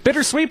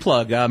 Bittersweet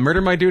plug.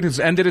 Murder My Dude has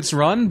ended its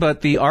run,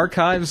 but the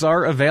archives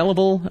are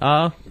available.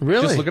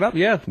 Really? Just look it up.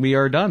 Yeah, we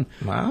are done.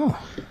 Wow.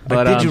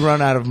 But did you run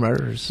out of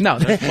murders? No,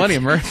 there's plenty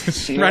of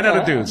murders. Ran out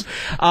of dudes.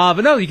 But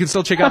no, you can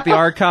still check out the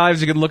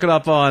archives. You can look it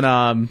up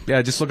on,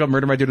 just look up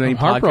Murder My Dude on any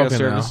podcast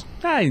service.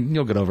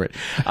 You'll get over it.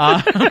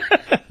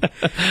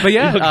 But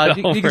yeah,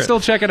 you can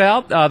still check it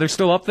out. They're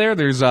still up there.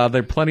 There's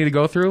plenty to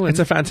go through. It's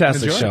a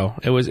fantastic show.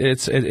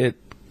 It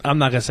I'm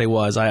not gonna say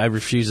was. I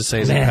refuse to say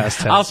it's a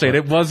past tense. I'll say it.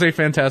 It was a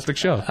fantastic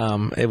show.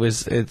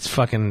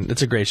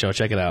 It's a great show.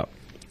 Check it out.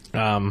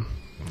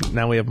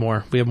 Now we have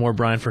more. We have more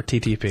Brian for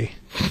TTP.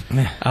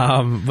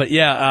 But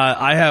yeah,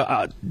 I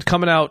have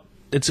coming out.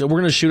 We're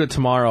going to shoot it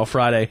tomorrow,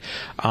 Friday,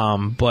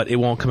 but it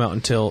won't come out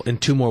until in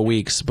 2 more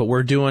weeks. But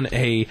we're doing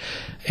a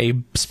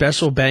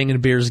special Bangin'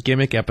 Beers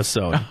gimmick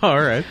episode. All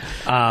right.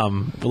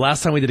 The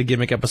last time we did a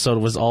gimmick episode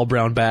was all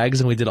brown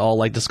bags, and we did all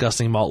like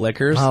disgusting malt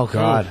liquors. Oh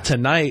God!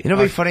 Tonight, it'd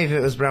be funny if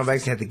it was brown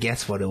bags. You had to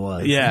guess what it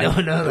was.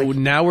 Yeah.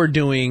 Now we're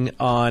doing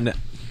on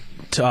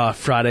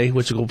Friday,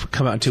 which will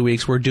come out in 2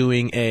 weeks. We're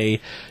doing a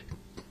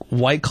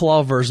White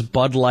Claw versus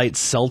Bud Light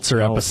seltzer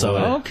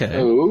episode.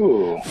 Okay.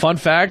 Ooh. Fun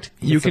fact: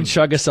 you can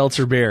chug a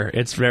seltzer beer.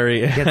 It's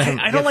very.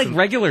 I don't like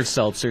regular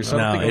seltzers. So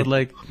I don't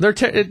think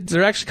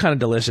they're actually kind of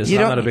delicious. I'm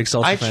not a big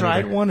seltzer fan. I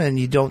tried one, and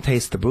you don't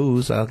taste the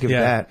booze. I'll give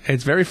that.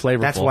 It's very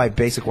flavorful. That's why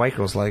basic white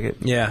girls like it.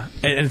 Yeah,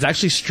 and it's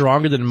actually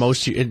stronger than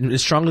most.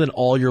 It's stronger than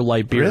all your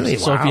light beers. Really?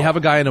 So if you have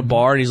a guy in a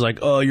bar and he's like,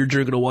 "Oh, you're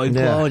drinking a White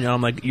Claw," and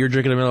I'm like, "You're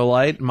drinking a Miller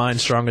Lite.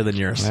 Mine's stronger than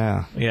yours."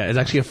 Yeah. Yeah. It's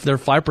actually they're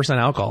 5%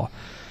 alcohol.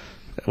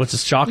 which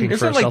is shocking for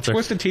Isn't a like shelter.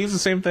 Twisted Tea's the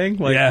same thing?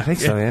 Like, Yeah, I think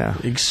so, yeah.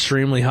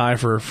 extremely high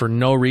for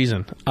no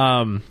reason.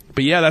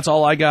 But yeah, that's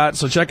all I got.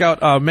 So check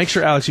out. Make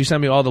sure, Alex, you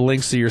send me all the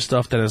links to your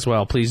stuff then as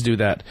well. Please do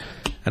that,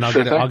 and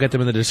I'll get them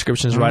in the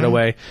descriptions right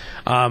away.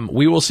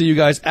 We will see you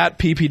guys at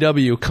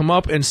PPW. Come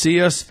up and see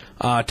us.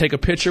 Take a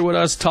picture with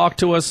us. Talk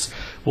to us.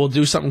 We'll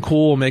do something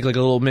cool. We'll make like a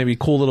little, maybe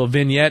cool little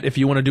vignette. If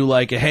you want to do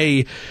like,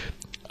 hey,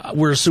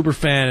 we're a super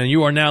fan and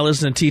you are now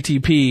listening to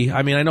TTP.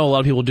 I mean, I know a lot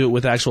of people do it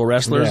with actual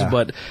wrestlers,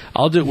 but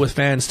I'll do it with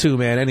fans too,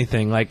 man.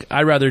 Anything. Like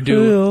I'd rather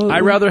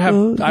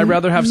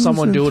have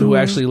someone do it who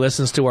actually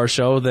listens to our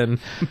show than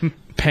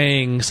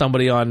paying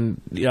somebody on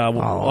that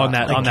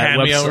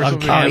Cameo or website.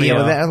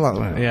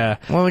 something? Yeah.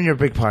 Well, when you're a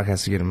big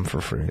podcast, you get them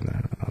for free.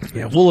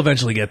 Yeah, we'll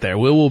eventually get there.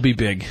 We'll be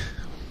big.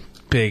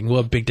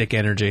 We'll have big dick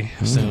energy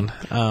soon.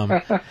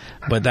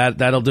 But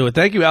that'll do it.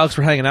 Thank you, Alex,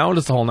 for hanging out with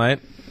us the whole night.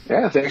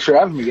 Yeah, thanks for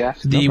having me,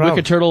 guys. The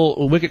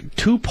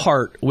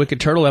two-part Wicked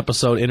Turtle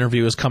episode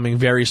interview is coming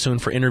very soon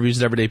for Interviews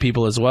with Everyday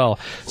People as well.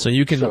 So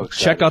you can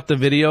check out the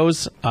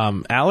videos.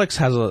 Alex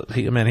has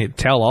he'd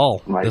tell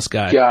all, this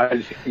guy.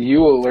 God, you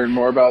will learn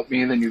more about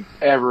me than you've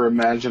ever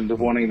imagined of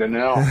wanting to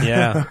know.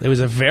 Yeah, it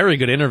was a very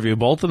good interview.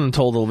 Both of them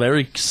told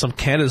some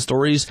candid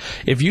stories.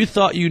 If you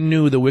thought you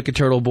knew the Wicked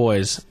Turtle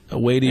boys,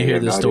 wait till you hear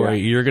this story.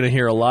 You're going to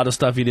hear a lot of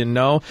stuff you didn't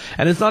know.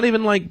 And it's not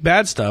even like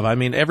bad stuff. I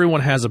mean, everyone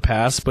has a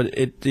past,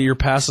 but your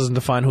past doesn't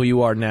define who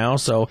you are now.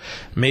 So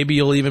maybe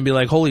you'll even be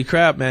like, holy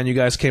crap, man, you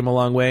guys came a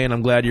long way, and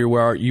I'm glad you're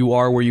where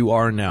you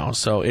are now.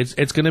 So it's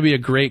going to be a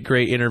great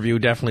interview.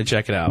 Definitely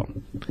check it out.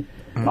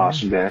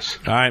 Awesome, guys.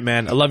 All right,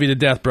 man. I love you to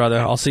death, brother.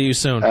 I'll see you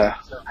soon.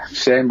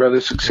 Same,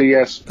 brother. See you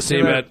guys. See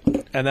you, man.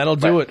 And that'll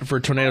do it for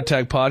Tornado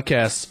Tag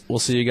Podcast. We'll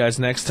see you guys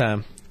next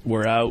time.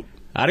 We're out.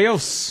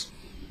 Adios.